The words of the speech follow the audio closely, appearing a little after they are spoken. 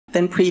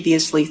than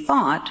previously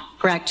thought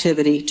for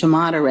activity to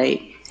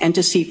moderate and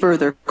to see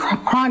further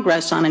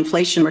progress on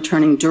inflation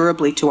returning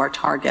durably to our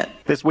target.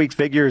 This week's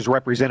figures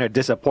represent a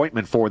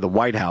disappointment for the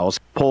White House.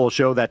 Polls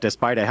show that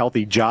despite a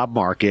healthy job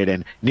market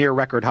and near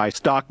record high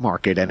stock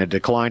market and a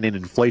decline in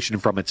inflation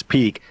from its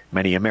peak,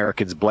 many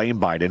Americans blame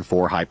Biden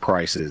for high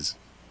prices.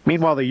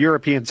 Meanwhile, the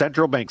European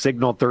Central Bank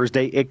signaled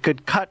Thursday it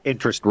could cut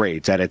interest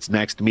rates at its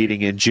next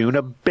meeting in June,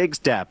 a big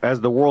step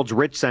as the world's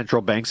rich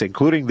central banks,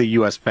 including the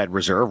U.S. Fed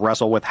Reserve,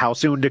 wrestle with how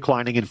soon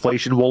declining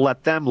inflation will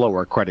let them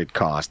lower credit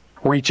costs.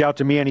 Reach out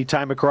to me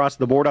anytime across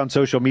the board on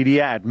social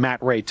media at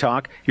Matt Ray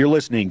Talk. You're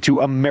listening to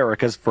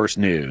America's First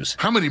News.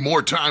 How many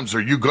more times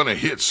are you going to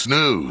hit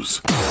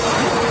snooze?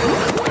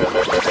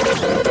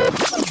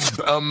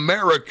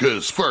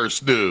 America's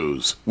First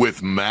News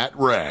with Matt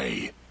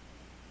Ray.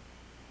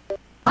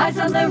 Eyes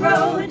on the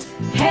road,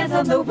 hands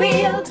on the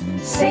wheel,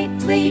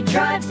 safely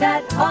drive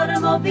that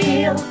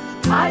automobile.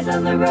 Eyes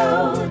on the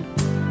road,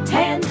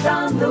 hands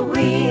on the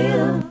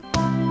wheel.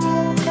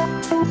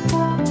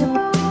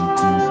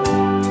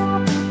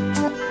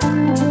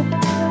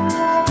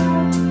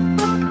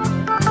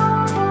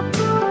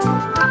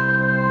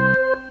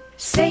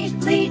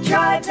 Safely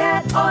drive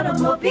that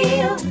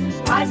automobile.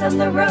 Eyes on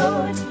the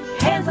road,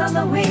 hands on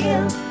the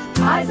wheel.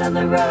 Eyes on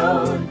the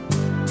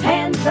road,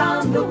 hands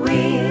on the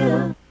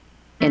wheel.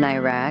 In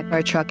Iraq,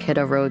 our truck hit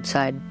a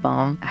roadside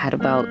bomb. I had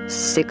about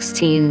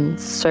 16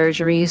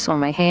 surgeries on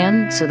my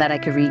hand so that I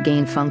could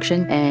regain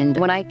function. And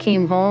when I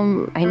came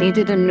home, I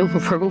needed a new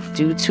roof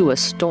due to a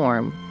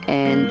storm.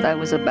 And I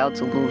was about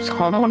to lose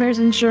homeowners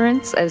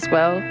insurance as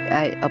well.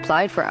 I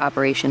applied for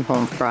Operation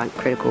Homefront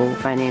Critical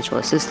Financial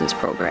Assistance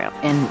Program.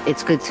 And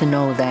it's good to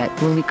know that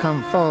when we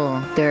come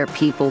home, there are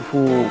people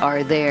who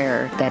are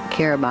there that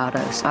care about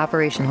us.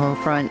 Operation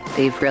Homefront,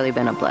 they've really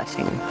been a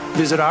blessing.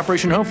 Visit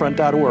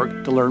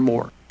OperationHomefront.org to learn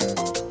more.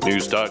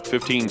 News Talk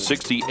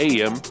 1560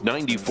 AM,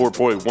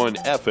 94.1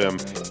 FM,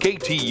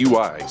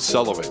 KTUI,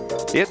 Sullivan.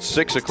 It's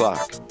 6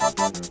 o'clock.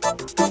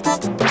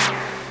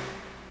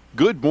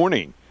 Good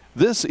morning.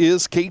 This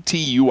is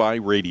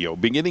KTUI Radio,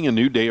 beginning a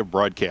new day of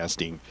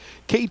broadcasting.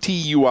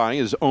 KTUI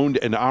is owned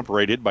and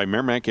operated by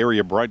Merrimack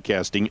Area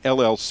Broadcasting,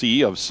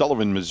 LLC of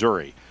Sullivan,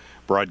 Missouri.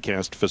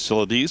 Broadcast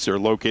facilities are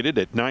located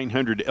at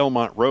 900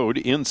 Elmont Road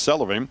in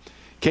Sullivan.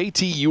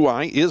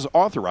 KTUI is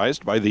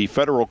authorized by the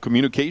Federal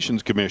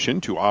Communications Commission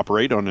to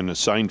operate on an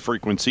assigned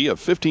frequency of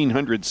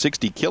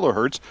 1560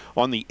 kilohertz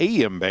on the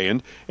AM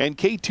band and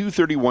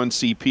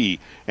K231CP,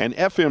 an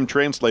FM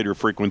translator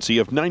frequency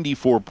of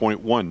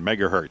 94.1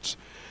 megahertz.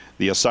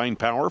 The assigned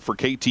power for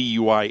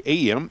KTUI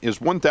AM is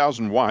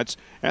 1,000 watts,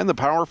 and the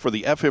power for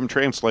the FM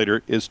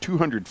translator is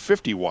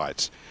 250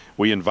 watts.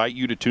 We invite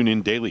you to tune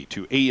in daily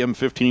to AM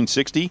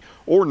 1560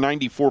 or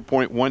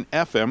 94.1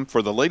 FM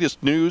for the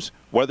latest news,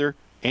 weather,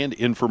 and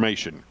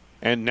information.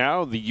 And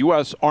now the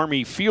U.S.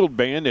 Army Field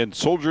Band and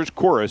Soldiers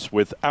Chorus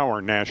with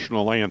our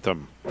national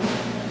anthem.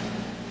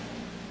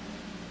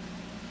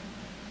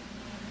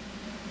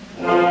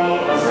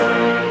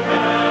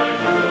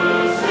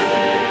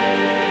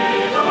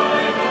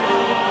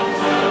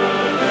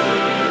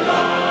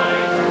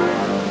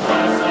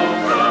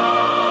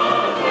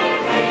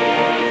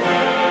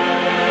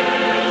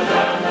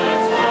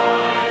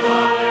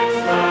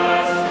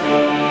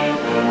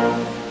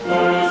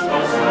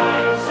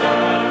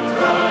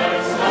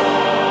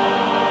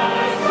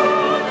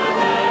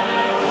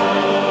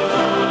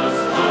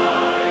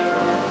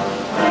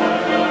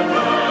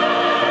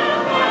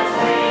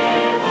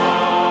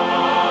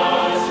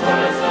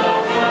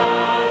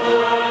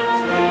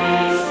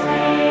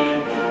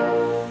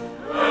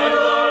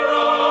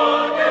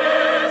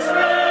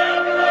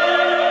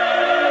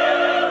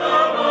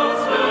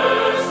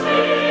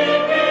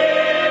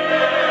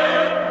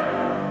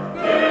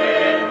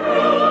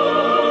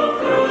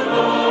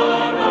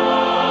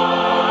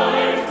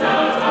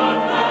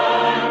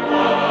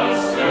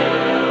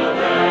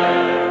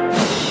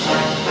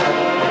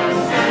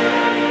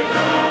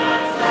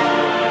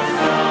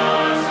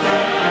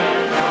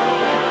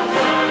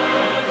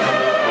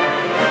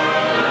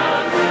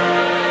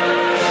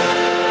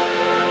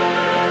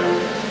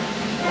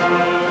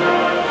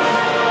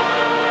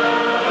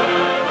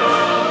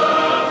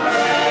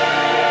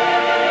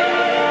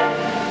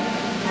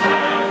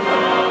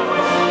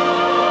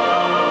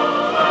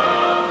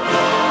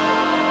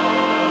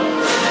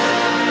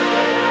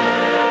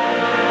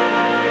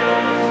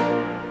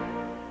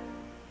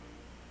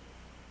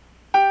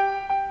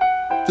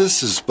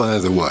 This is by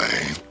the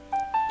way.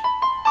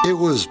 It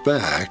was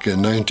back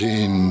in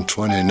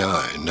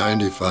 1929,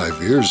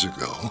 95 years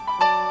ago,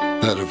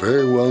 that a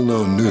very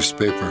well-known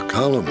newspaper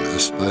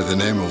columnist by the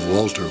name of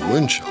Walter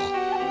Winchell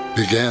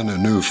began a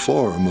new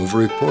form of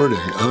reporting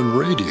on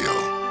radio.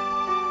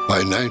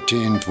 By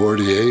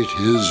 1948,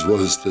 his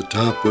was the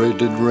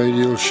top-rated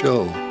radio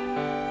show.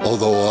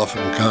 Although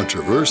often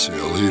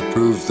controversial, he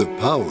proved the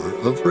power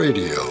of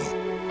radio.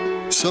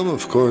 Some,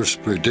 of course,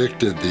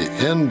 predicted the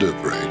end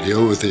of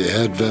radio with the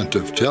advent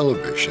of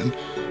television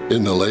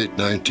in the late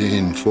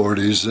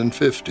 1940s and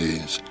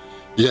 50s.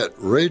 Yet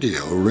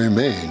radio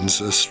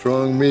remains a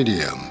strong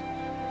medium.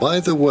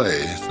 By the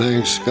way,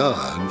 thanks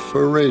God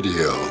for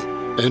radio.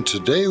 And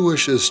today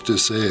wishes to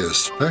say a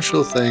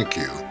special thank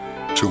you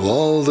to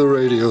all the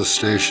radio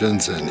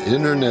stations and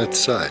internet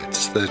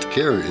sites that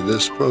carry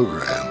this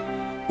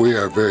program. We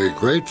are very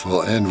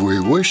grateful and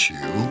we wish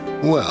you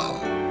well.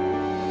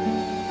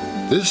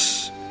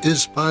 This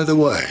is By the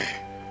Way.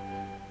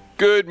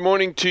 Good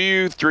morning to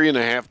you.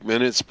 3.5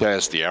 minutes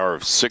past the hour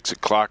of 6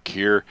 o'clock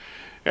here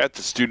at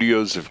the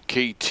studios of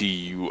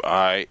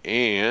KTUI.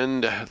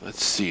 And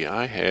let's see,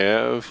 I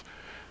have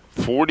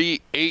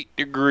 48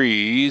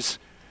 degrees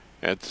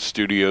at the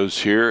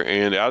studios here.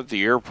 And out at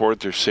the airport,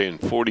 they're saying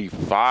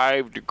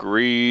 45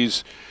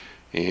 degrees.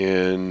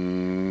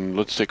 And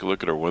let's take a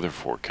look at our weather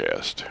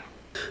forecast.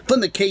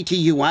 From the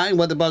KTUI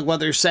WeatherBug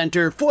Weather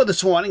Center for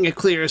this morning, a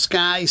clear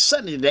sky,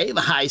 sunny today,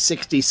 the high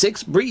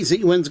 66,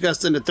 breezy, winds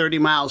gusting to 30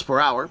 miles per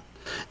hour.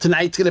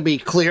 Tonight's going to be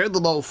clear, the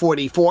low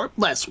 44,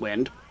 less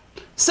wind.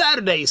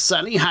 Saturday,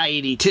 sunny, high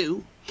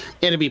 82.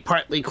 It'll be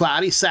partly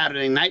cloudy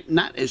Saturday night,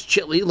 not as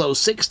chilly, low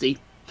 60.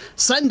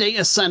 Sunday,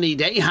 a sunny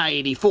day, high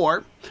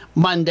 84.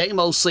 Monday,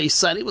 mostly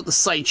sunny with a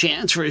slight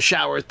chance for a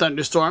shower or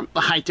thunderstorm,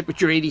 the high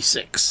temperature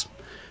 86.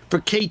 For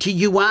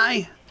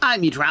KTUI,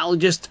 I'm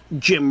meteorologist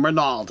Jim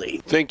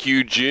Rinaldi. Thank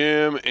you,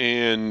 Jim.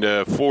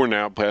 And 4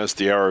 now past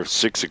the hour of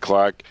 6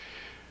 o'clock.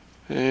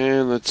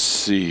 And let's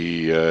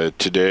see,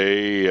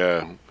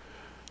 today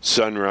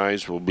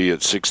sunrise will be at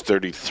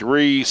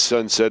 6:33,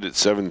 sunset at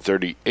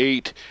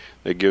 7:38.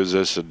 That gives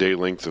us a day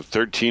length of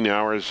 13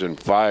 hours and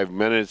 5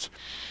 minutes.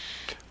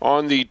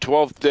 On the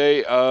 12th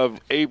day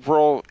of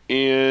April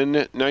in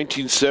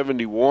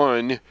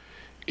 1971,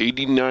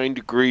 89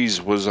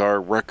 degrees was our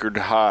record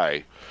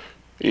high.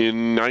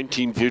 In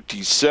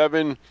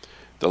 1957,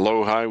 the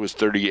low high was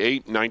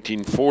 38.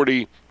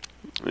 1940,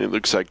 it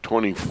looks like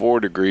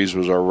 24 degrees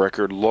was our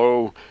record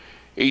low.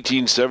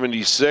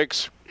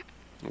 1876,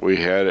 we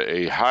had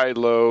a high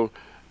low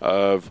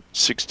of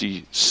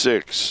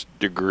 66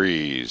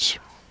 degrees.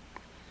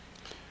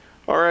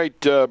 All right,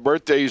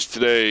 birthdays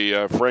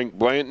today. Frank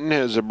Blanton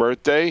has a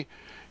birthday,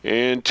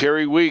 and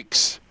Terry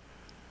Weeks.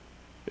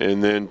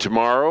 And then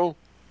tomorrow,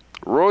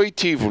 Roy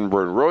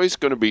Tiefenburn. Roy's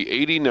going to be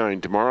 89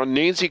 tomorrow.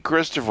 Nancy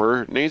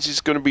Christopher. Nancy's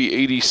going to be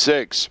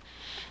 86.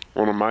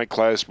 One of my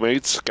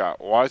classmates, Scott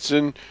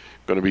Watson,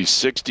 going to be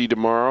 60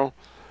 tomorrow.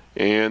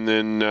 And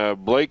then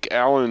Blake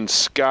Allen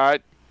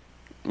Scott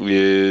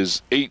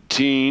is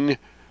 18.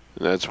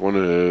 That's one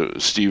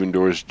of Stephen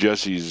Doris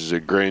Jesse's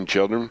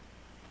grandchildren.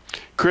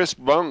 Chris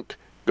Bunk,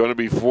 going to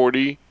be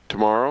 40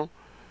 tomorrow.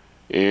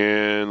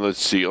 And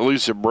let's see,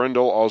 Elisa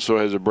Brendel also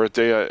has a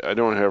birthday. I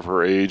don't have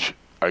her age.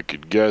 I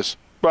could guess,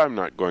 but I'm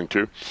not going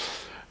to.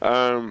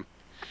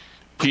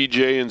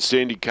 PJ and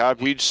Sandy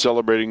Coppage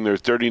celebrating their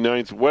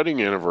 39th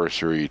wedding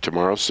anniversary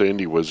tomorrow.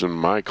 Sandy was in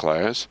my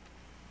class.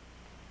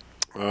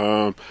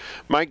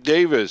 Mike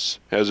Davis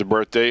has a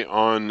birthday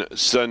on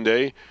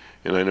Sunday,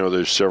 and I know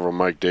there's several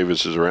Mike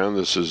Davises around.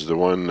 This is the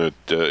one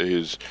that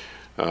is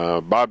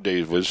Bob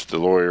Davis, the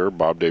lawyer,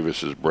 Bob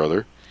Davis's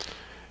brother.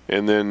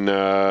 And then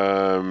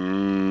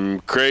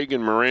Craig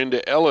and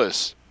Miranda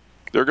Ellis,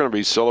 they're going to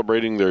be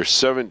celebrating their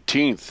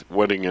 17th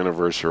wedding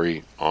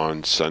anniversary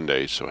on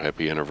Sunday, so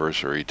happy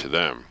anniversary to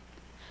them.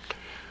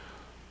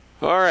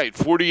 All right,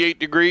 48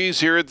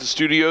 degrees here at the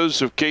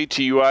studios of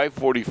KTUI,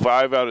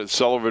 45 out at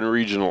Sullivan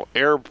Regional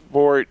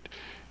Airport.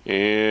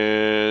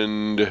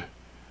 And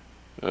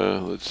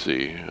let's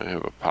see, I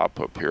have a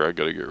pop-up here I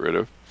got to get rid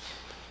of.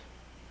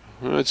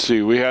 Let's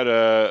see, we had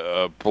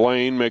a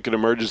plane make an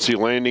emergency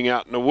landing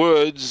out in the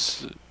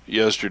woods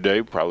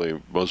yesterday.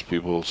 Probably most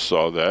people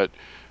saw that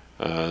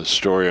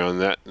story on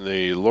that in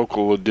the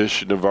local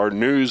edition of our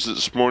news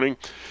this morning.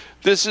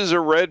 This is a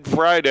Red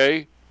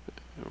Friday.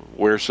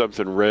 Wear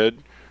something red.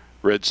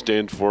 Red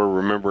stands for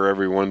Remember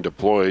Everyone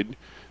Deployed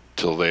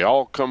Till They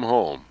All Come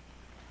Home.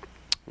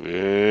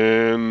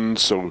 And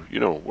so, you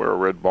know, wear a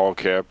red ball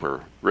cap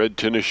or red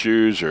tennis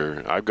shoes,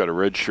 or I've got a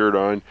red shirt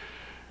on,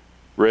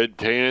 red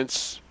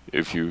pants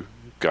if you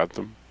got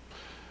them.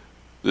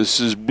 This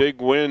is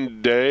Big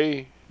Wind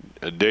Day,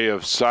 a day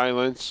of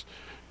silence,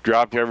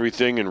 drop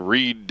everything and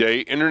read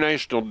day,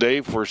 International Day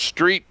for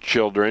Street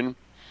Children,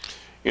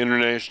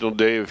 International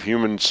Day of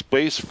Human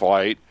Space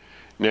Flight,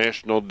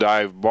 National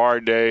Dive Bar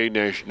Day,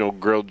 National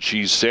Grilled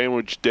Cheese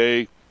Sandwich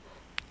Day.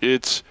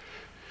 It's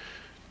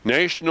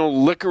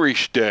National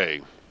Licorice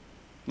Day,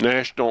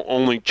 National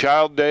Only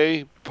Child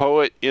Day,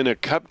 Poet in a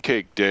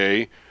Cupcake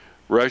Day,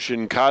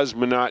 Russian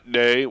Cosmonaut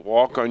Day,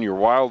 Walk on Your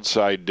Wild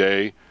Side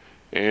Day,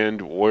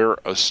 and Wear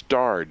a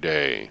Star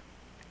Day.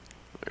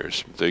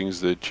 There's some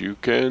things that you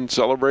can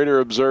celebrate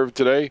or observe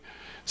today.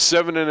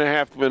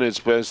 7.5 minutes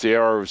past the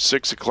hour of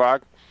 6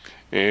 o'clock.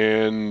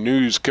 And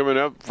news coming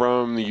up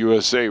from the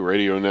USA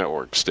Radio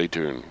Network. Stay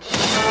tuned.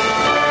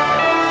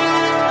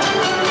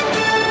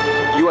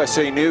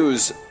 USA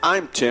News,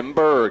 I'm Tim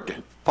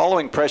Berg.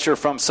 Following pressure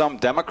from some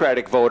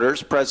Democratic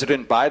voters,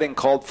 President Biden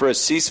called for a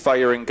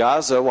ceasefire in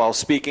Gaza while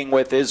speaking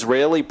with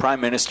Israeli Prime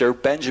Minister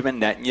Benjamin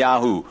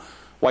Netanyahu.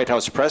 White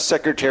House Press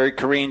Secretary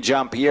Karine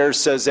Jean-Pierre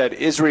says that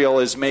Israel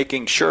is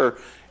making sure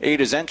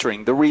aid is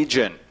entering the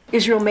region.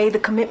 Israel made the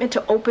commitment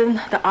to open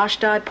the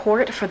Ashdod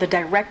port for the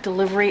direct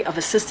delivery of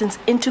assistance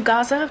into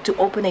Gaza, to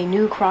open a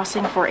new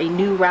crossing for a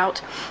new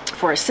route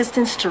for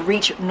assistance to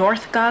reach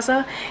North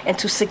Gaza, and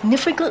to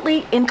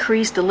significantly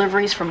increase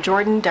deliveries from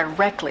Jordan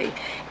directly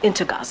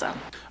into Gaza.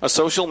 A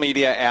social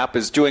media app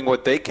is doing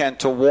what they can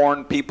to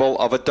warn people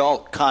of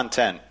adult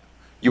content.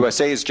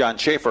 USA's John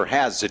Schaefer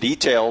has the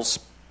details.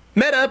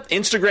 Meta,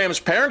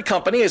 Instagram's parent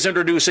company, is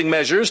introducing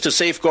measures to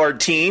safeguard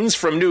teens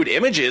from nude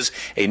images.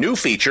 A new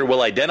feature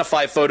will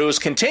identify photos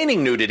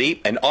containing nudity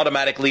and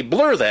automatically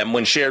blur them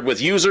when shared with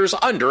users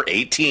under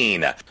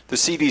 18. The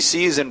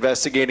CDC is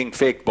investigating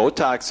fake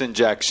Botox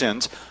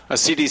injections. A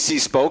CDC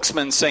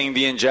spokesman saying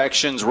the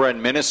injections were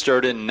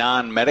administered in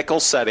non-medical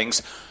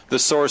settings. The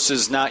source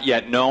is not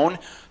yet known.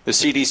 The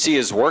CDC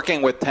is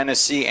working with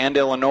Tennessee and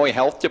Illinois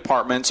health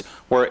departments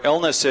where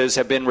illnesses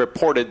have been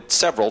reported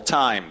several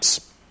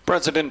times.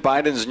 President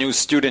Biden's new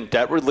student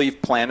debt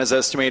relief plan is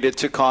estimated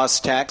to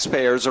cost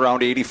taxpayers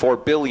around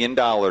 $84 billion.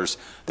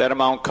 That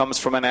amount comes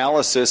from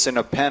analysis in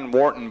a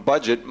Penn-Wharton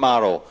budget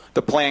model.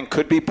 The plan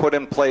could be put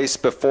in place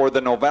before the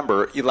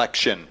November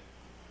election.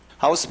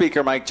 House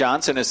Speaker Mike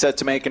Johnson is set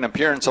to make an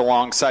appearance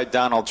alongside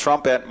Donald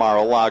Trump at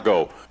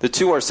Mar-a-Lago. The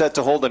two are set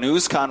to hold a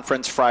news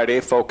conference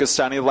Friday focused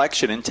on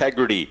election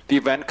integrity. The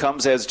event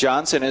comes as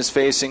Johnson is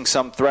facing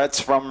some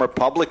threats from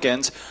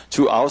Republicans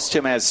to oust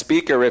him as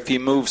Speaker if he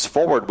moves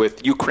forward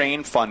with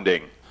Ukraine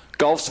funding.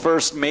 Golf's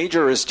first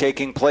major is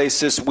taking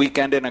place this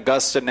weekend in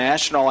Augusta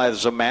National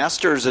as the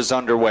Masters is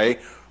underway.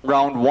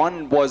 Round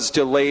 1 was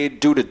delayed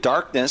due to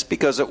darkness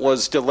because it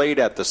was delayed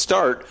at the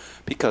start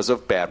because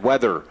of bad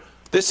weather.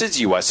 This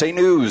is USA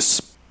News.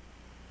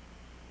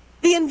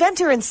 The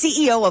inventor and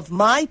CEO of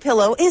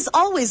MyPillow is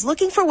always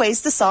looking for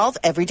ways to solve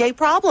everyday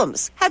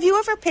problems. Have you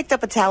ever picked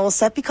up a towel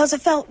set because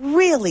it felt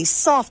really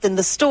soft in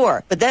the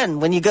store, but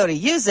then when you go to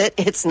use it,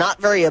 it's not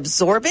very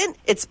absorbent?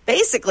 It's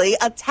basically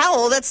a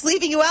towel that's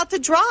leaving you out to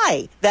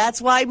dry.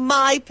 That's why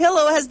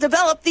MyPillow has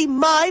developed the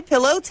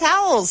MyPillow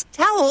towels.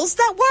 Towels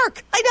that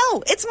work. I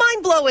know, it's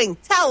mind-blowing.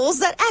 Towels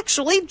that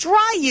actually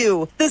dry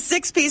you. The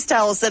 6-piece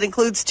towel set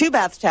includes 2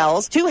 bath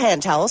towels, 2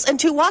 hand towels, and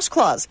 2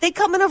 washcloths. They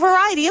come in a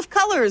variety of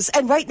colors,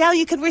 and right now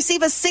you can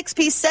receive a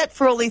 6-piece set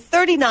for only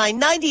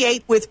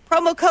 $39.98 with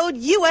promo code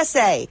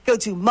USA. Go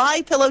to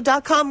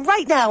MyPillow.com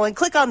right now and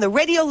click on the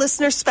radio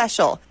listener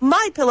special.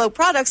 MyPillow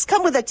products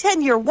come with a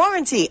 10-year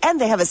warranty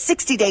and they have a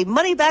 60-day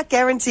money-back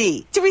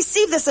guarantee. To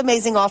receive this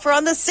amazing offer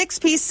on the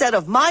 6-piece set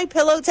of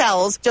MyPillow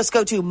towels, just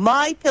go to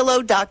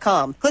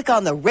MyPillow.com. Click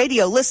on the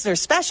radio listener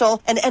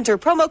special and enter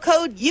promo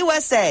code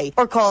USA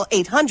or call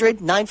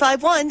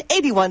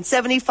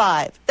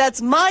 800-951-8175. That's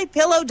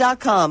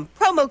MyPillow.com.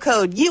 Promo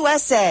code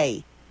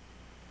USA.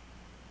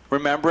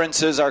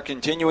 Remembrances are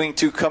continuing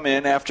to come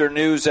in after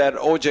news that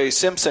O.J.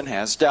 Simpson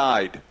has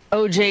died.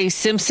 O.J.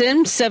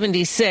 Simpson,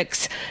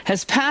 76,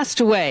 has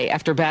passed away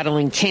after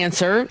battling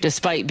cancer,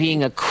 despite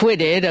being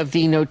acquitted of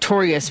the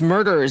notorious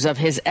murders of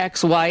his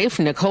ex-wife,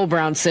 Nicole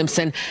Brown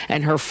Simpson,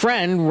 and her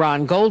friend,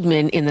 Ron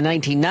Goldman, in the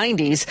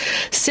 1990s.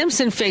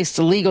 Simpson faced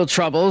legal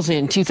troubles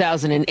in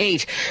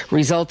 2008,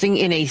 resulting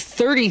in a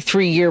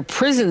 33-year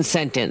prison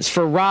sentence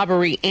for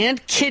robbery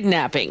and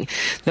kidnapping,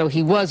 though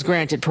he was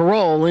granted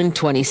parole in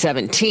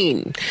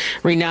 2017.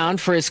 Renowned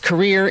for his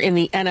career in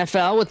the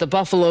NFL with the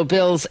Buffalo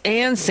Bills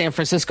and San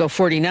Francisco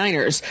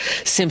 49ers,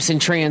 Simpson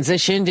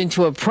transitioned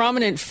into a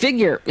prominent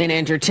figure in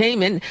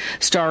entertainment,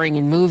 starring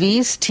in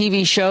movies,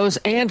 TV shows,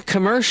 and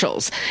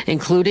commercials,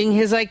 including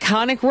his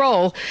iconic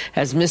role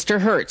as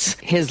Mr. Hertz.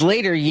 His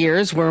later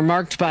years were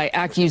marked by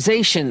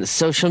accusations,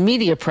 social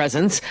media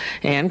presence,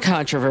 and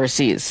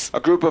controversies. A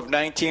group of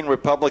 19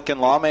 Republican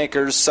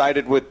lawmakers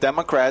sided with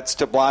Democrats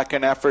to block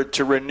an effort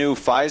to renew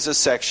FISA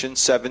Section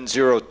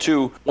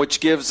 702, which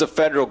gives the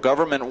federal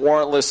government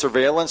warrantless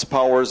surveillance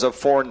powers of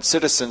foreign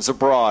citizens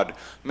abroad.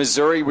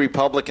 Missouri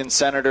Republican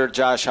Senator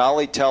Josh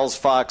Hawley tells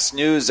Fox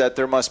News that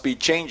there must be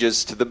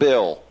changes to the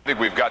bill. I think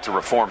we've got to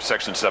reform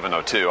Section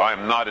 702. I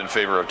am not in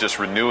favor of just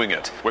renewing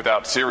it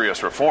without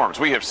serious reforms.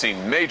 We have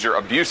seen major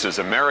abuses.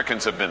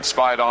 Americans have been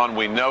spied on.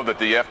 We know that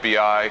the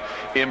FBI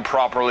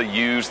improperly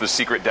used the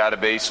secret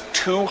database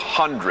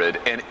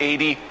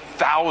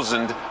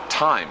 280,000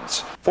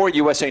 times. For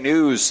USA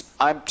News,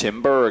 I'm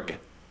Tim Berg.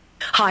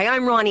 Hi,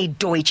 I'm Ronnie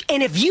Deutsch,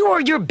 and if you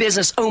or your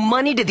business owe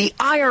money to the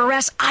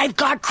IRS, I've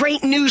got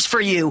great news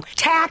for you.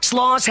 Tax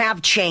laws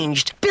have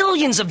changed.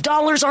 Billions of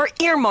dollars are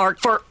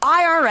earmarked for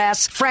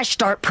IRS Fresh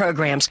Start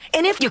programs,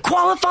 and if you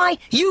qualify,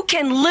 you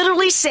can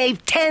literally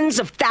save tens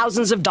of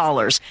thousands of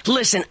dollars.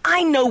 Listen,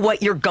 I know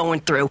what you're going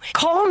through.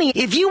 Call me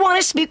if you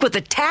want to speak with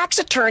a tax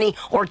attorney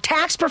or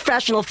tax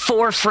professional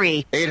for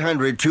free.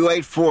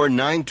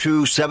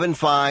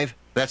 800-284-9275.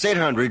 That's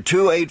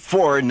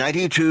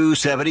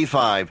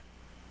 800-284-9275.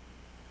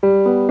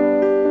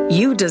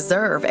 You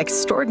deserve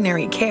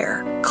extraordinary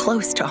care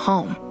close to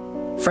home.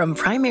 From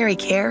primary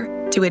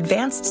care to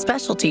advanced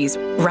specialties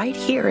right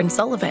here in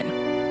Sullivan.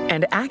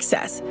 and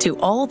access to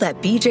all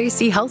that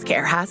BJC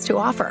Healthcare has to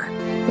offer.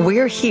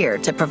 We're here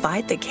to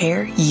provide the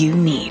care you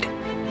need.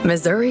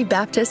 Missouri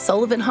Baptist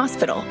Sullivan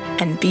Hospital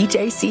and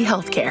BJC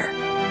Healthcare.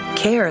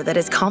 Care that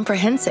is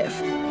comprehensive,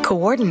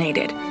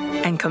 coordinated,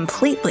 and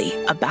completely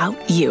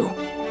about you.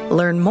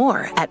 Learn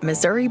more at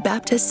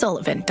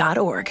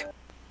MissouriBaptistSullivan.org.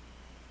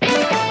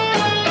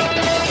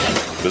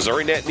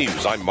 Missouri Net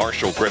News, I'm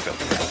Marshall Griffin.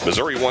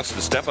 Missouri wants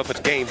to step up its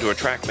game to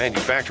attract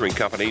manufacturing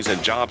companies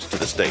and jobs to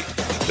the state.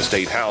 The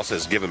State House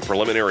has given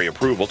preliminary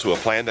approval to a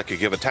plan that could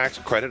give a tax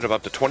credit of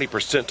up to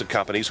 20% to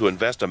companies who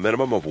invest a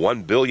minimum of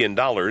 $1 billion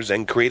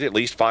and create at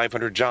least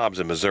 500 jobs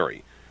in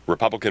Missouri.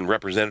 Republican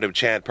Representative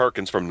Chad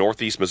Perkins from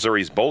Northeast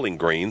Missouri's Bowling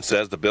Green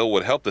says the bill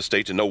would help the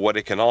state to know what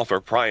it can offer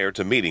prior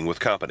to meeting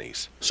with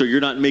companies. So you're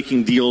not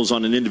making deals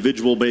on an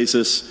individual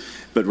basis,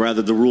 but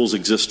rather the rules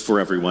exist for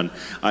everyone.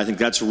 I think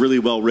that's really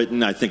well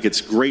written. I think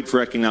it's great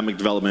for economic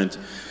development,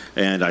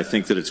 and I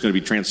think that it's going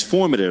to be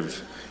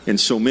transformative in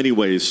so many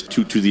ways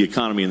to the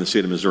economy in the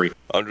state of Missouri.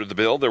 Under the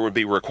bill, there would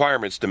be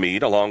requirements to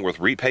meet, along with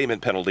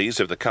repayment penalties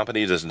if the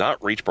company does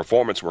not reach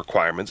performance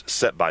requirements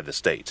set by the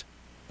state.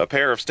 A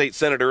pair of state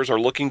senators are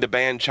looking to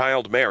ban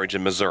child marriage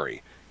in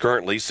Missouri.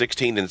 Currently,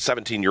 16 and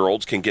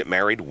 17-year-olds can get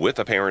married with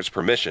a parent's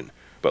permission,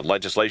 but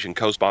legislation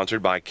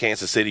co-sponsored by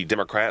Kansas City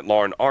Democrat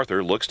Lauren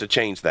Arthur looks to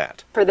change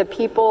that. For the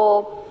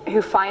people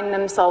who find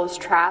themselves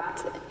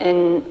trapped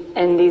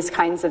in these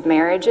kinds of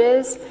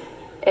marriages,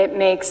 it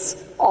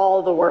makes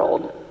all the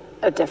world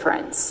a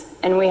difference.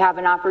 And we have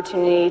an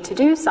opportunity to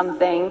do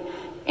something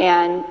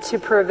and to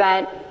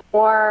prevent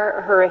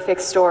more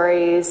horrific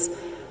stories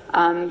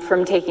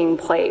from taking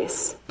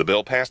place. The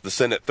bill passed the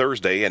Senate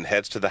Thursday and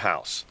heads to the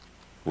House.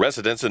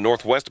 Residents in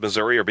northwest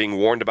Missouri are being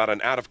warned about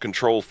an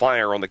out-of-control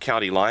fire on the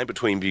county line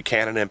between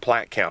Buchanan and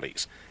Platte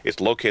counties.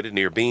 It's located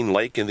near Bean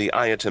Lake in the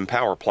Ianton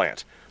Power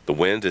Plant. The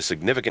wind is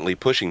significantly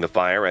pushing the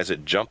fire as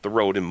it jumped the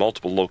road in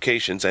multiple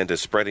locations and is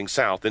spreading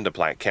south into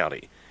Platte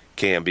County.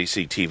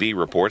 KMBC TV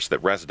reports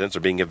that residents are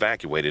being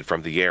evacuated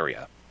from the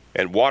area.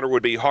 And water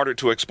would be harder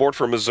to export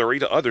from Missouri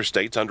to other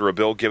states under a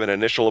bill given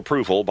initial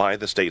approval by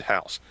the State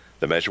House.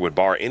 The measure would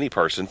bar any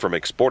person from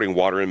exporting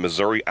water in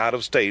Missouri out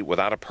of state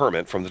without a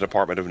permit from the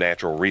Department of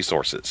Natural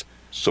Resources.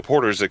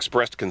 Supporters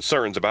expressed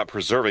concerns about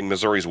preserving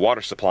Missouri's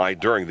water supply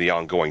during the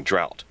ongoing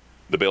drought.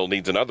 The bill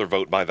needs another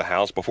vote by the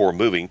House before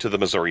moving to the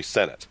Missouri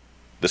Senate.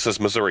 This is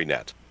Missouri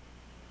Net.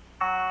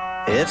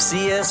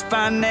 FCS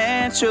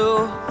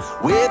Financial,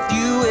 with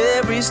you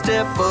every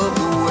step of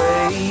the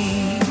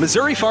way.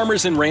 Missouri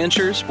farmers and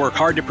ranchers work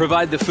hard to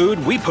provide the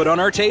food we put on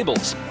our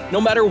tables. No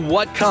matter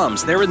what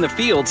comes, they're in the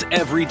fields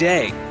every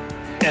day.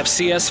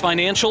 FCS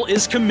Financial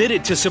is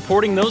committed to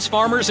supporting those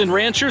farmers and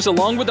ranchers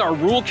along with our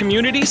rural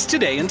communities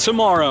today and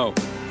tomorrow.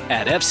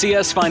 At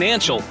FCS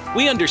Financial,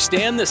 we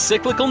understand the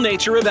cyclical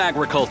nature of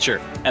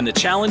agriculture and the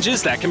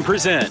challenges that can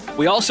present.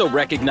 We also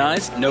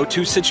recognize no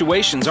two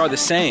situations are the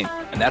same,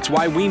 and that's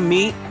why we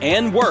meet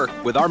and work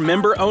with our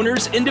member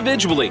owners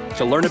individually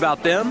to learn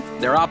about them,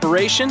 their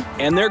operation,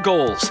 and their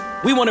goals.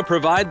 We want to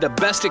provide the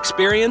best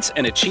experience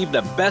and achieve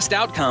the best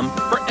outcome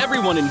for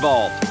everyone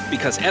involved,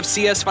 because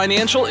FCS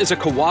Financial is a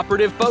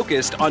cooperative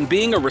focused on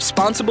being a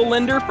responsible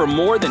lender for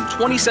more than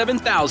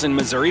 27,000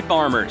 Missouri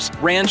farmers,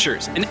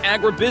 ranchers, and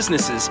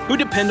agribusinesses who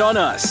depend on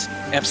us.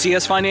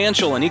 FCS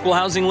Financial, an equal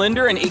housing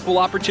lender and equal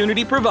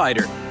opportunity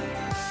provider.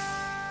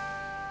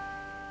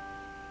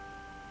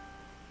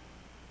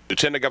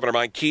 Lieutenant Governor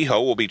Mike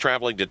Kehoe will be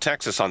traveling to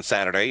Texas on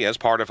Saturday as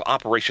part of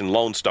Operation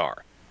Lone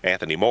Star.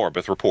 Anthony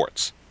Morabith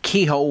reports.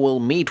 Kehoe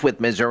will meet with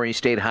Missouri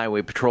State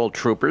Highway Patrol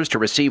troopers to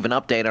receive an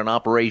update on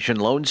Operation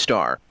Lone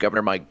Star.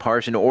 Governor Mike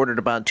Parson ordered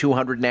about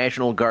 200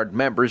 National Guard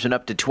members and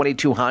up to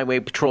 22 Highway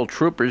Patrol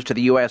troopers to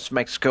the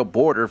U.S.-Mexico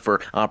border for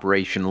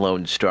Operation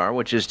Lone Star,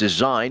 which is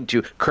designed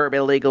to curb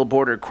illegal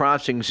border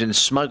crossings and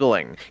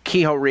smuggling.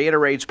 Kehoe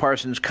reiterates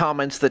Parson's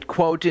comments that,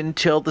 quote,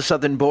 until the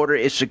southern border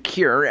is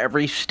secure,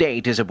 every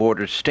state is a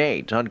border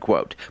state,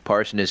 unquote.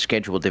 Parson is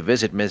scheduled to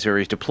visit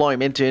Missouri's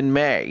deployment in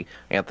May.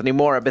 Anthony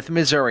Morabith,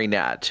 Missouri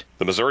Net.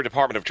 The Missouri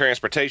Department of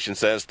Transportation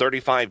says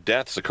 35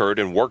 deaths occurred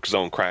in work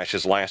zone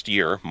crashes last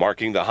year,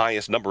 marking the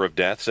highest number of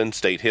deaths in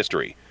state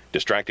history.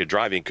 Distracted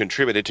driving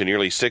contributed to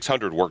nearly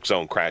 600 work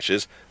zone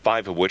crashes,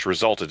 5 of which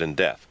resulted in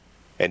death.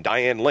 And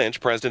Diane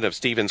Lynch, president of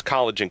Stevens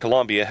College in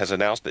Columbia, has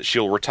announced that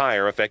she'll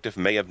retire effective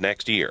May of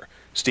next year.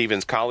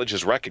 Stevens College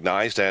is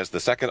recognized as the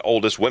second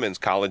oldest women's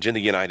college in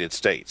the United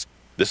States.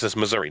 This is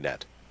Missouri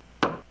Net.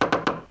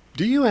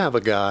 Do you have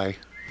a guy?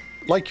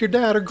 Like your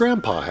dad or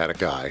grandpa had a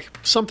guy.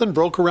 Something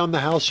broke around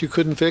the house you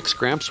couldn't fix,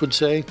 Gramps would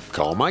say,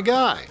 call my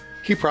guy.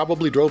 He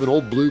probably drove an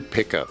old blue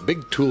pickup,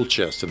 big tool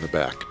chest in the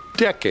back,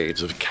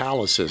 decades of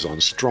calluses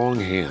on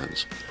strong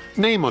hands,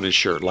 name on his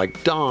shirt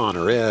like Don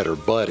or Ed or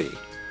Buddy.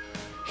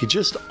 He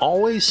just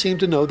always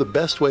seemed to know the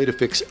best way to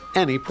fix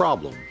any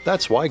problem.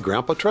 That's why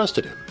Grandpa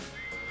trusted him.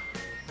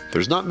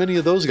 There's not many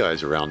of those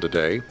guys around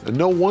today, and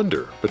no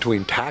wonder.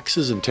 Between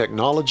taxes and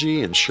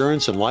technology,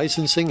 insurance and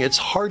licensing, it's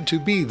hard to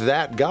be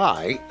that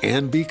guy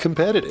and be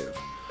competitive.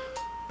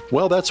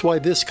 Well, that's why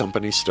this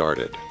company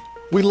started.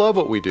 We love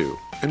what we do,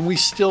 and we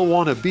still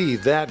want to be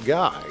that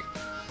guy.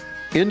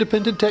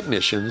 Independent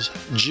technicians,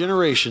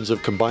 generations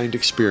of combined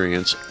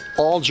experience,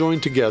 all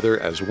joined together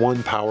as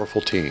one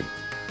powerful team.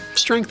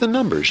 Strength in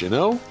numbers, you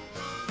know?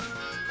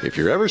 If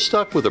you're ever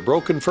stuck with a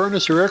broken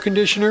furnace or air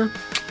conditioner,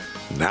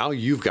 now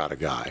you've got a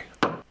guy.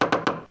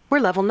 We're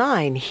Level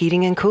 9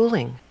 Heating and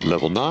Cooling.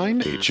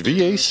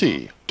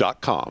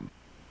 Level9HVAC.com.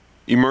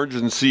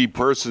 Emergency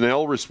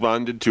personnel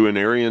responded to an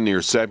area near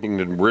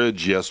Sappington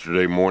Bridge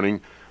yesterday morning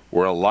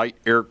where a light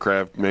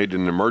aircraft made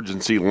an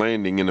emergency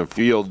landing in a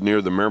field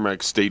near the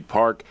Merrimack State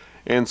Park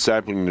and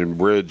Sappington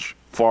Bridge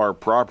far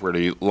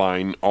property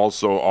line,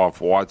 also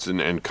off Watson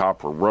and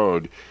Copper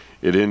Road.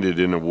 It ended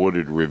in a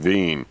wooded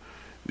ravine.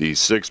 The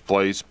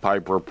sixth-place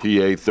Piper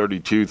PA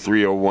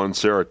 32301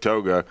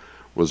 Saratoga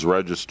was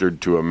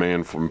registered to a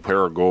man from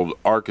Paragould,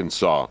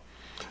 Arkansas.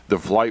 The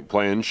flight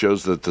plan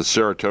shows that the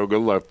Saratoga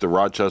left the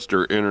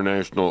Rochester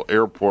International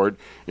Airport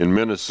in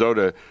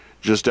Minnesota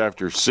just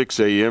after 6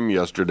 a.m.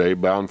 yesterday,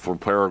 bound for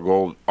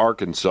Paragould,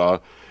 Arkansas,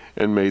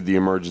 and made the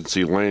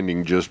emergency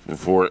landing just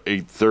before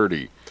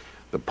 8:30.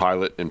 The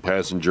pilot and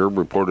passenger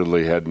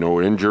reportedly had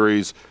no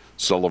injuries.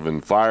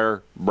 Sullivan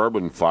Fire,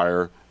 Bourbon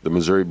Fire, the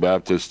Missouri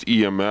Baptist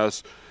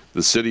EMS,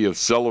 the City of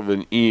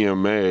Sullivan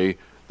EMA,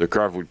 the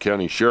Crawford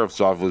County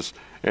Sheriff's Office,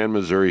 and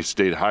Missouri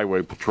State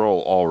Highway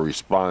Patrol all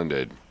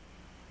responded.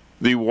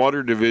 The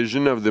Water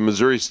Division of the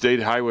Missouri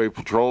State Highway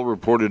Patrol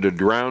reported a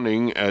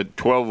drowning at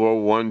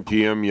 12:01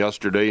 p.m.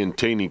 yesterday in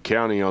Taney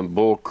County on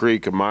Bull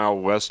Creek, a mile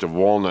west of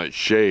Walnut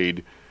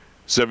Shade.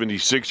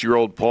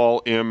 76-year-old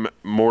Paul M.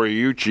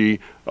 Moriucci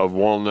of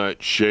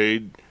Walnut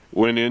Shade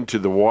went into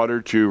the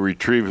water to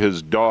retrieve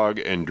his dog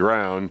and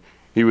drown.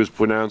 He was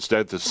pronounced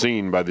at the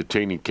scene by the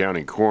Taney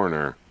County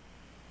coroner.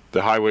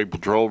 The Highway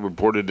Patrol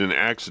reported an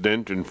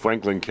accident in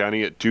Franklin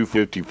County at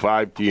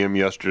 2:55 p.m.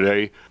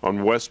 yesterday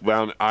on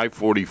westbound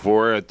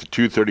I-44 at the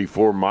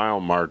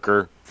 234-mile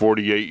marker.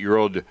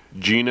 48-year-old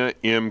Gina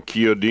M.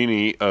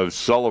 Chiodini of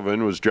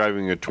Sullivan was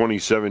driving a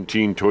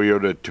 2017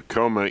 Toyota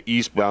Tacoma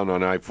eastbound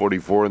on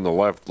I-44 in the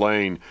left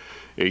lane.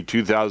 A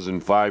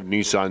 2005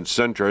 Nissan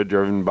Sentra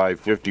driven by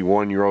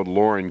 51-year-old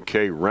Lauren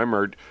K.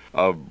 Remmert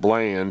of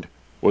Bland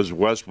was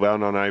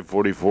westbound on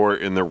I-44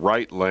 in the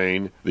right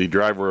lane. The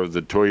driver of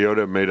the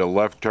Toyota made a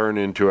left turn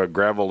into a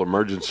gravel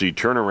emergency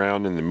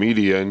turnaround in the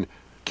median.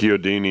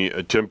 Chiodini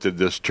attempted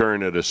this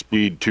turn at a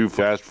speed too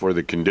fast for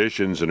the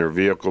conditions, and her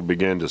vehicle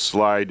began to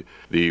slide.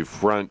 The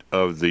front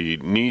of the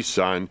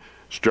Nissan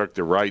struck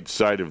the right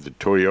side of the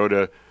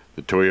Toyota.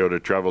 The Toyota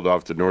traveled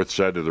off the north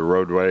side of the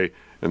roadway,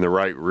 and the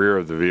right rear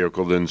of the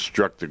vehicle then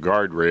struck the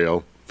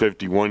guardrail.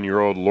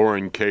 51-year-old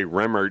Lauren K.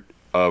 Remmert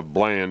of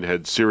Bland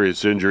had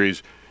serious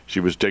injuries. She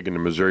was taken to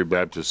Missouri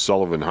Baptist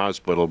Sullivan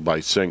Hospital by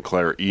St.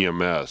 Clair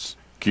EMS.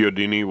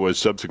 Chiodini was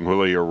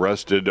subsequently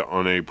arrested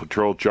on a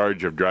patrol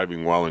charge of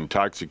driving while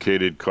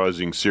intoxicated,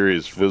 causing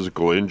serious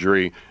physical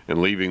injury,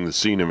 and leaving the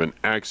scene of an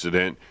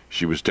accident.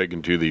 She was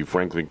taken to the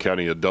Franklin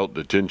County Adult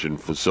Detention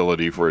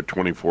Facility for a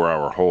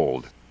 24-hour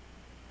hold.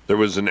 There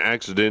was an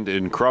accident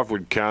in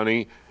Crawford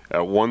County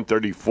at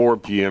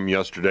 1:34 p.m.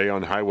 yesterday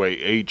on Highway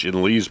H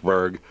in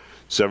Leesburg.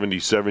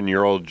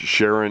 77-year-old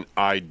Sharon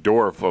I.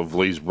 Dorff of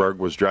Leesburg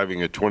was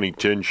driving a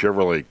 2010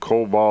 Chevrolet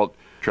Cobalt,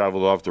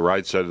 traveled off the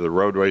right side of the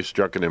roadway,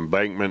 struck an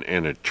embankment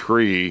and a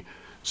tree.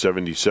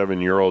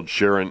 77-year-old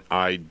Sharon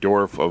I.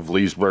 Dorff of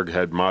Leesburg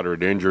had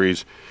moderate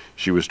injuries.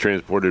 She was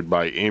transported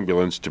by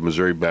ambulance to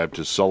Missouri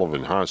Baptist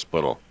Sullivan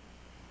Hospital.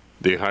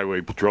 The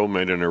Highway Patrol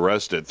made an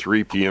arrest at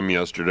 3 p.m.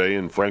 yesterday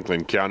in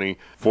Franklin County.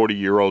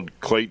 40-year-old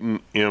Clayton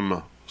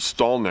M.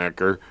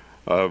 Stallnacker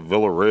of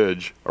Villa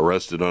Ridge,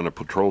 arrested on a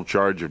patrol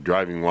charge of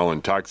driving while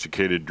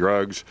intoxicated,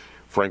 drugs,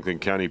 Franklin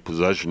County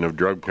possession of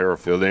drug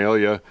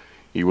paraphernalia.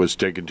 He was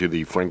taken to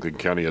the Franklin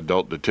County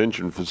Adult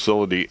Detention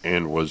Facility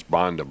and was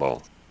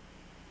bondable.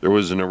 There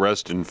was an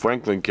arrest in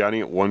Franklin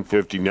County at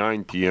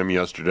 1:59 p.m.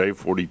 yesterday.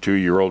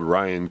 42-year-old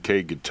Ryan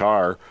K.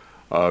 Guitar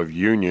of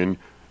Union,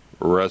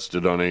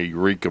 arrested on a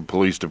Eureka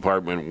Police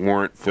Department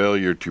warrant,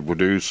 failure to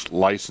produce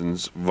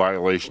license,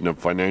 violation of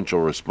financial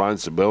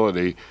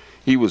responsibility.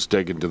 He was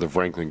taken to the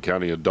Franklin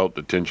County Adult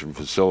Detention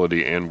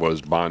Facility and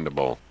was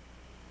bondable.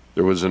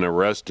 There was an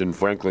arrest in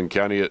Franklin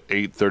County at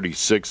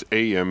 8:36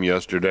 a.m.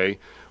 yesterday.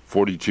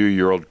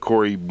 42-year-old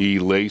Corey B.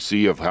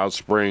 Lacey of House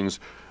Springs,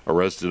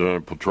 arrested on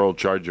a patrol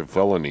charge of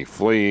felony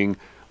fleeing,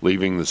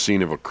 leaving the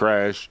scene of a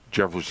crash.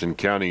 Jefferson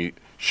County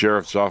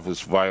Sheriff's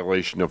Office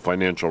violation of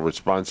financial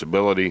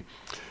responsibility.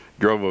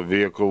 Drove a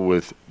vehicle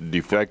with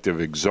defective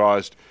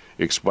exhaust,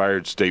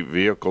 expired state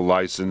vehicle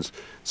license.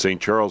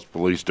 St. Charles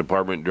Police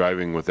Department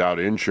driving without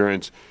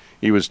insurance.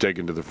 He was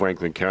taken to the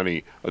Franklin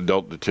County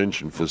Adult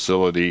Detention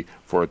Facility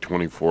for a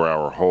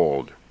 24-hour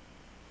hold.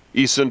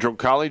 East Central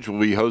College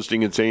will be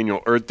hosting its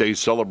annual Earth Day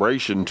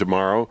celebration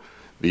tomorrow.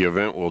 The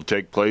event will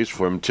take place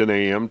from 10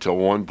 a.m. till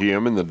 1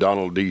 p.m. in the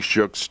Donald D.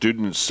 Shook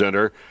Student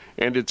Center,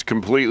 and it's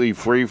completely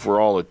free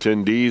for all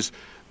attendees.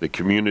 The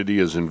community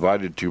is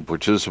invited to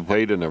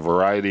participate in a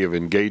variety of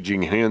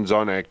engaging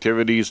hands-on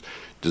activities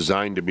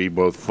designed to be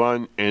both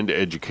fun and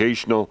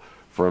educational.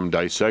 From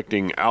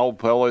dissecting owl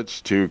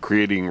pellets to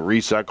creating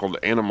recycled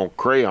animal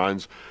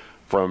crayons,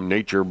 from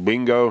nature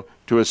bingo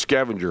to a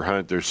scavenger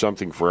hunt, there's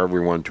something for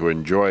everyone to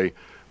enjoy.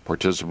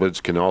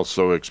 Participants can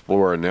also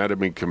explore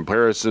anatomy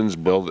comparisons,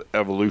 build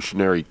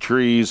evolutionary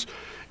trees,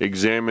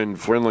 examine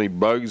friendly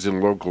bugs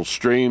in local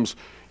streams,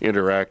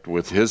 interact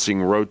with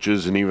hissing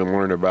roaches, and even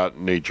learn about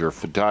nature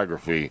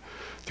photography.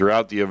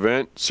 Throughout the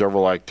event,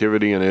 several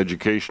activity and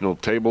educational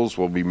tables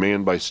will be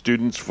manned by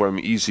students from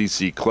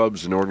ECC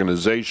clubs and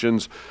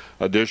organizations.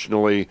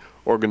 Additionally,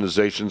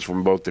 organizations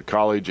from both the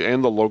college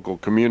and the local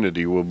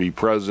community will be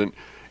present,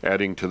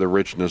 adding to the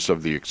richness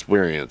of the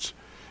experience.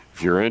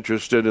 If you're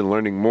interested in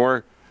learning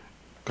more,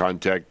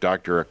 contact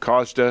Dr.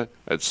 Acosta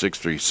at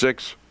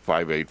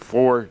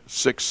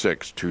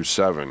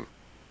 636-584-6627.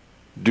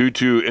 Due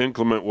to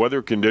inclement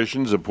weather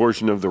conditions, a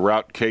portion of the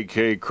Route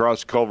KK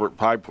cross-culvert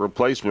pipe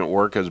replacement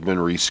work has been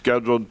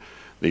rescheduled.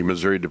 The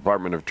Missouri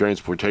Department of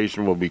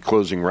Transportation will be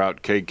closing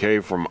Route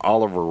KK from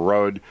Oliver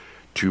Road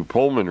to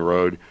Pullman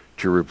Road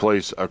to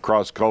replace a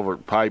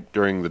cross-culvert pipe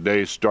during the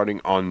day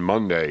starting on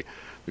Monday.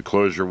 The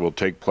closure will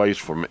take place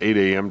from 8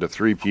 a.m. to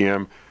 3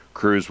 p.m.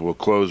 Crews will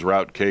close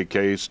Route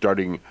KK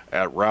starting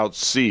at Route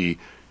C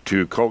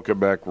to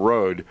Colquebec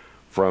Road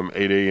from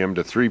 8 a.m.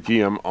 to 3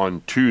 p.m.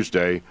 on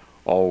Tuesday.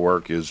 All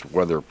work is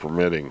weather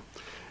permitting.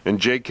 And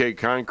JK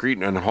Concrete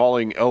and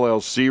Hauling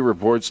LLC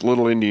reports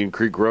Little Indian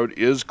Creek Road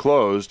is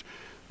closed.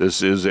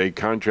 This is a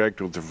contract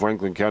with the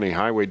Franklin County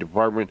Highway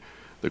Department.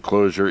 The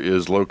closure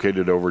is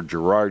located over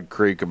Girard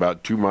Creek,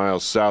 about 2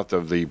 miles south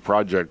of the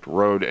Project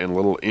Road and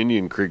Little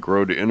Indian Creek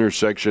Road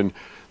intersection.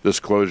 This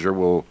closure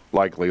will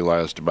likely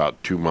last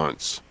about 2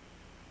 months.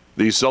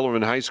 The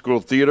Sullivan High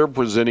School Theater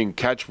presenting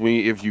Catch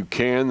Me If You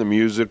Can, the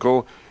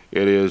musical.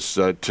 It is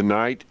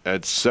tonight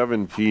at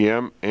 7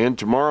 p.m. and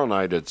tomorrow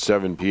night at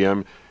 7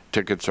 p.m.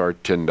 Tickets are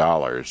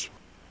 $10.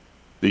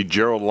 The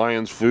Gerald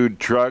Lyons food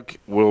truck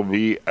will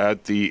be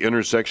at the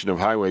intersection of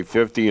Highway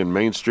 50 and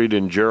Main Street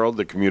in Gerald,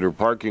 the commuter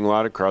parking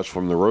lot across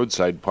from the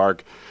roadside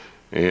park.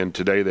 And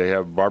today they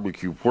have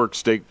barbecue pork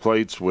steak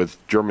plates with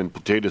German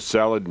potato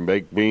salad and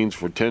baked beans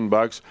for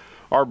 $10.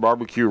 Our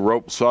barbecue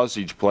rope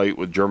sausage plate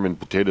with German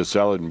potato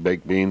salad and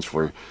baked beans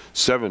for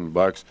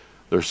 $7.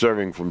 They're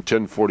serving from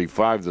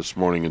 10:45 this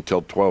morning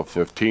until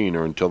 12:15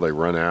 or until they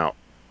run out.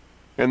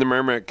 And the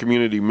Merrimack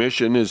Community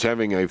Mission is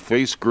having a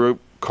face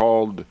group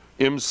called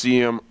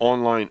MCM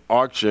Online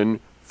Auction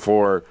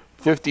for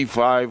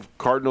 55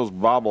 Cardinals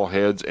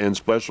bobbleheads and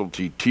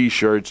specialty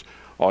T-shirts.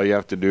 All you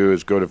have to do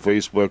is go to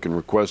Facebook and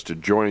request to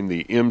join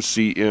the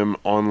MCM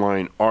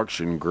Online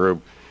Auction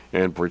group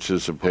and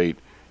participate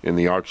in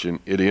the auction.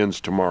 It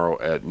ends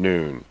tomorrow at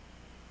noon.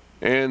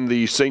 And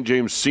the St.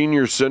 James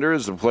Senior Center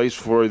is the place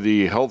for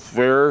the health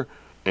fair,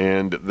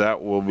 and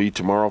that will be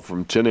tomorrow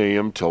from 10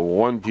 a.m. till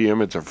 1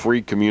 p.m. It's a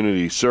free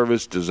community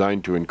service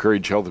designed to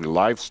encourage healthy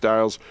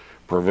lifestyles,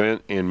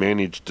 prevent and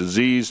manage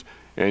disease,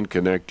 and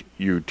connect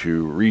you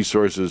to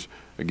resources.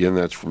 Again,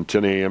 that's from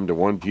 10 a.m. to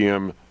 1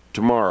 p.m.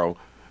 tomorrow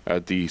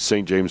at the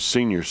St. James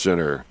Senior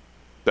Center.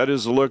 That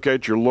is a look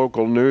at your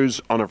local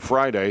news on a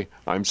Friday.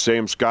 I'm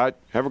Sam Scott.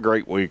 Have a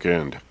great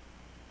weekend.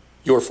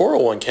 Your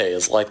 401k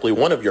is likely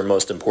one of your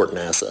most important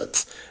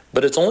assets,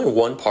 but it's only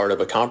one part of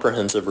a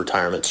comprehensive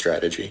retirement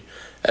strategy.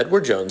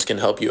 Edward Jones can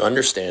help you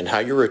understand how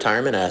your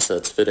retirement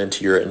assets fit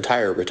into your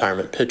entire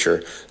retirement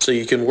picture so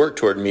you can work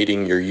toward